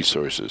to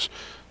resources.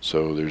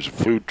 So there's a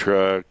food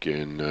truck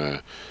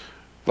and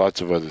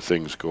lots of other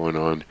things going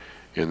on,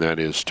 and that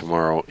is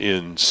tomorrow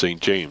in St.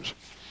 James.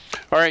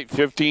 All right,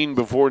 15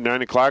 before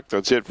 9 o'clock.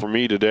 That's it for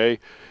me today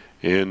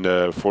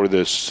and for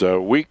this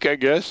week, I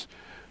guess.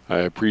 I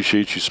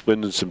appreciate you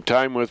spending some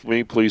time with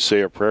me. Please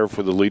say a prayer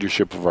for the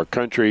leadership of our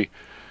country,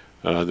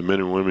 the men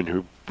and women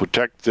who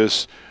protect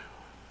this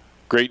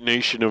great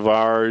nation of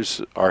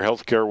ours, our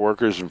healthcare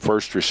workers and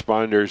first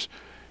responders,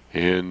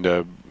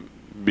 and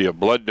be a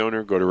blood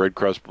donor. Go to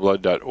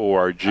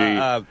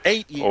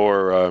redcrossblood.org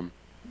or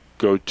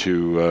go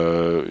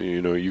to,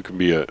 you can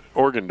be an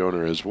organ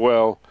donor as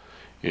well.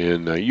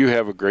 And you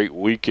have a great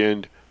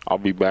weekend. I'll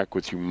be back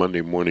with you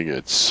Monday morning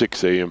at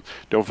 6 a.m.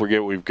 Don't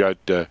forget we've got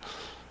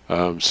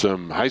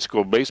some high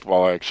school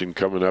baseball action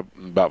coming up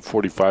in about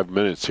 45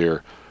 minutes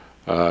here.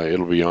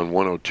 It'll be on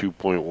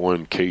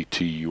 102.1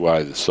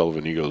 KTUI. The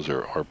Sullivan Eagles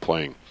are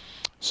playing.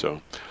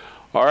 So,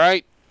 all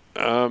right,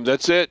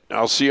 that's it.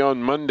 I'll see you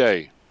on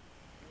Monday.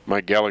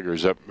 Mike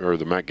Gallagher's up, or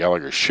the Matt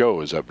Gallagher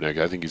Show is up next.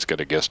 I think he's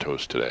got a guest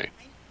host today.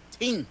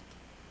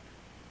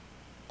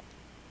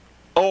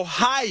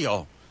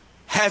 Ohio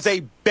has a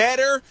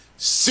better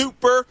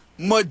super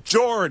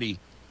majority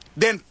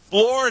than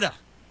Florida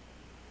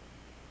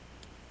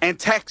and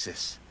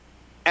Texas.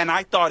 And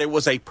I thought it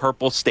was a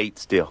purple state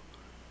still.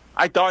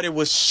 I thought it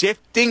was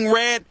shifting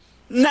red.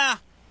 Nah,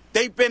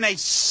 they've been a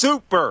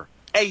super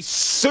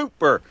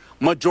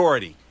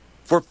majority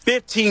for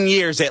 15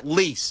 years at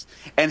least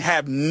and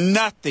have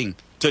nothing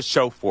to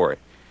show for it.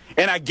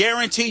 And I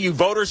guarantee you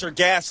voters are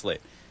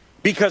gaslit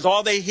because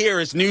all they hear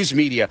is news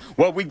media.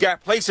 Well, we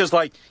got places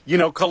like,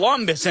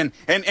 Columbus and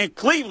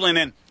Cleveland,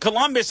 and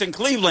Columbus and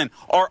Cleveland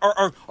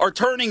are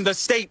turning the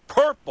state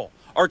purple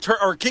or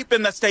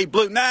keeping the state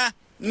blue. Nah.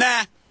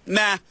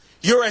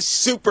 You're a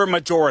super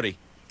majority.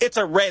 It's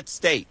a red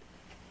state.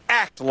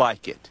 Act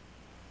like it.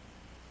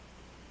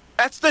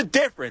 That's the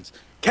difference.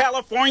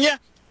 California,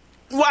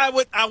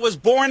 well, I was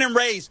born and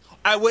raised.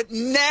 I would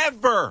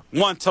never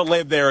want to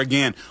live there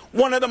again.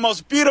 One of the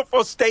most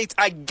beautiful states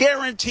I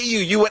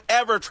guarantee you would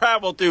ever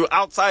travel through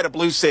outside of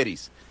blue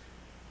cities.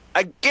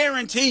 I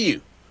guarantee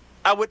you.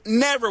 I would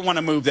never want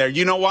to move there.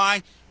 You know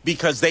why?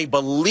 Because they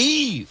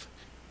believe.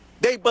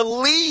 They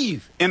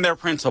believe in their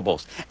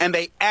principles, and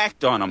they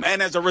act on them.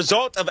 And as a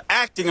result of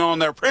acting on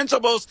their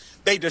principles,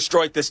 they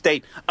destroyed the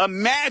state.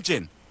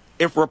 Imagine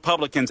if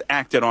Republicans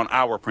acted on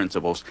our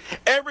principles.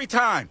 Every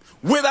time,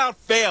 without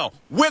fail,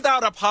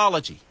 without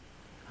apology.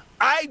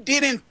 I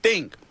didn't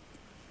think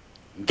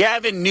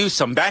Gavin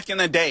Newsom back in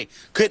the day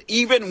could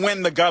even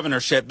win the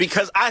governorship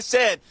because I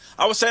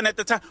was saying at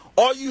the time,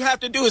 all you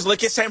have to do is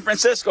look at San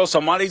Francisco.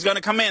 Somebody's going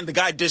to come in. The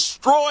guy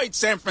destroyed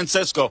San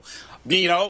Francisco.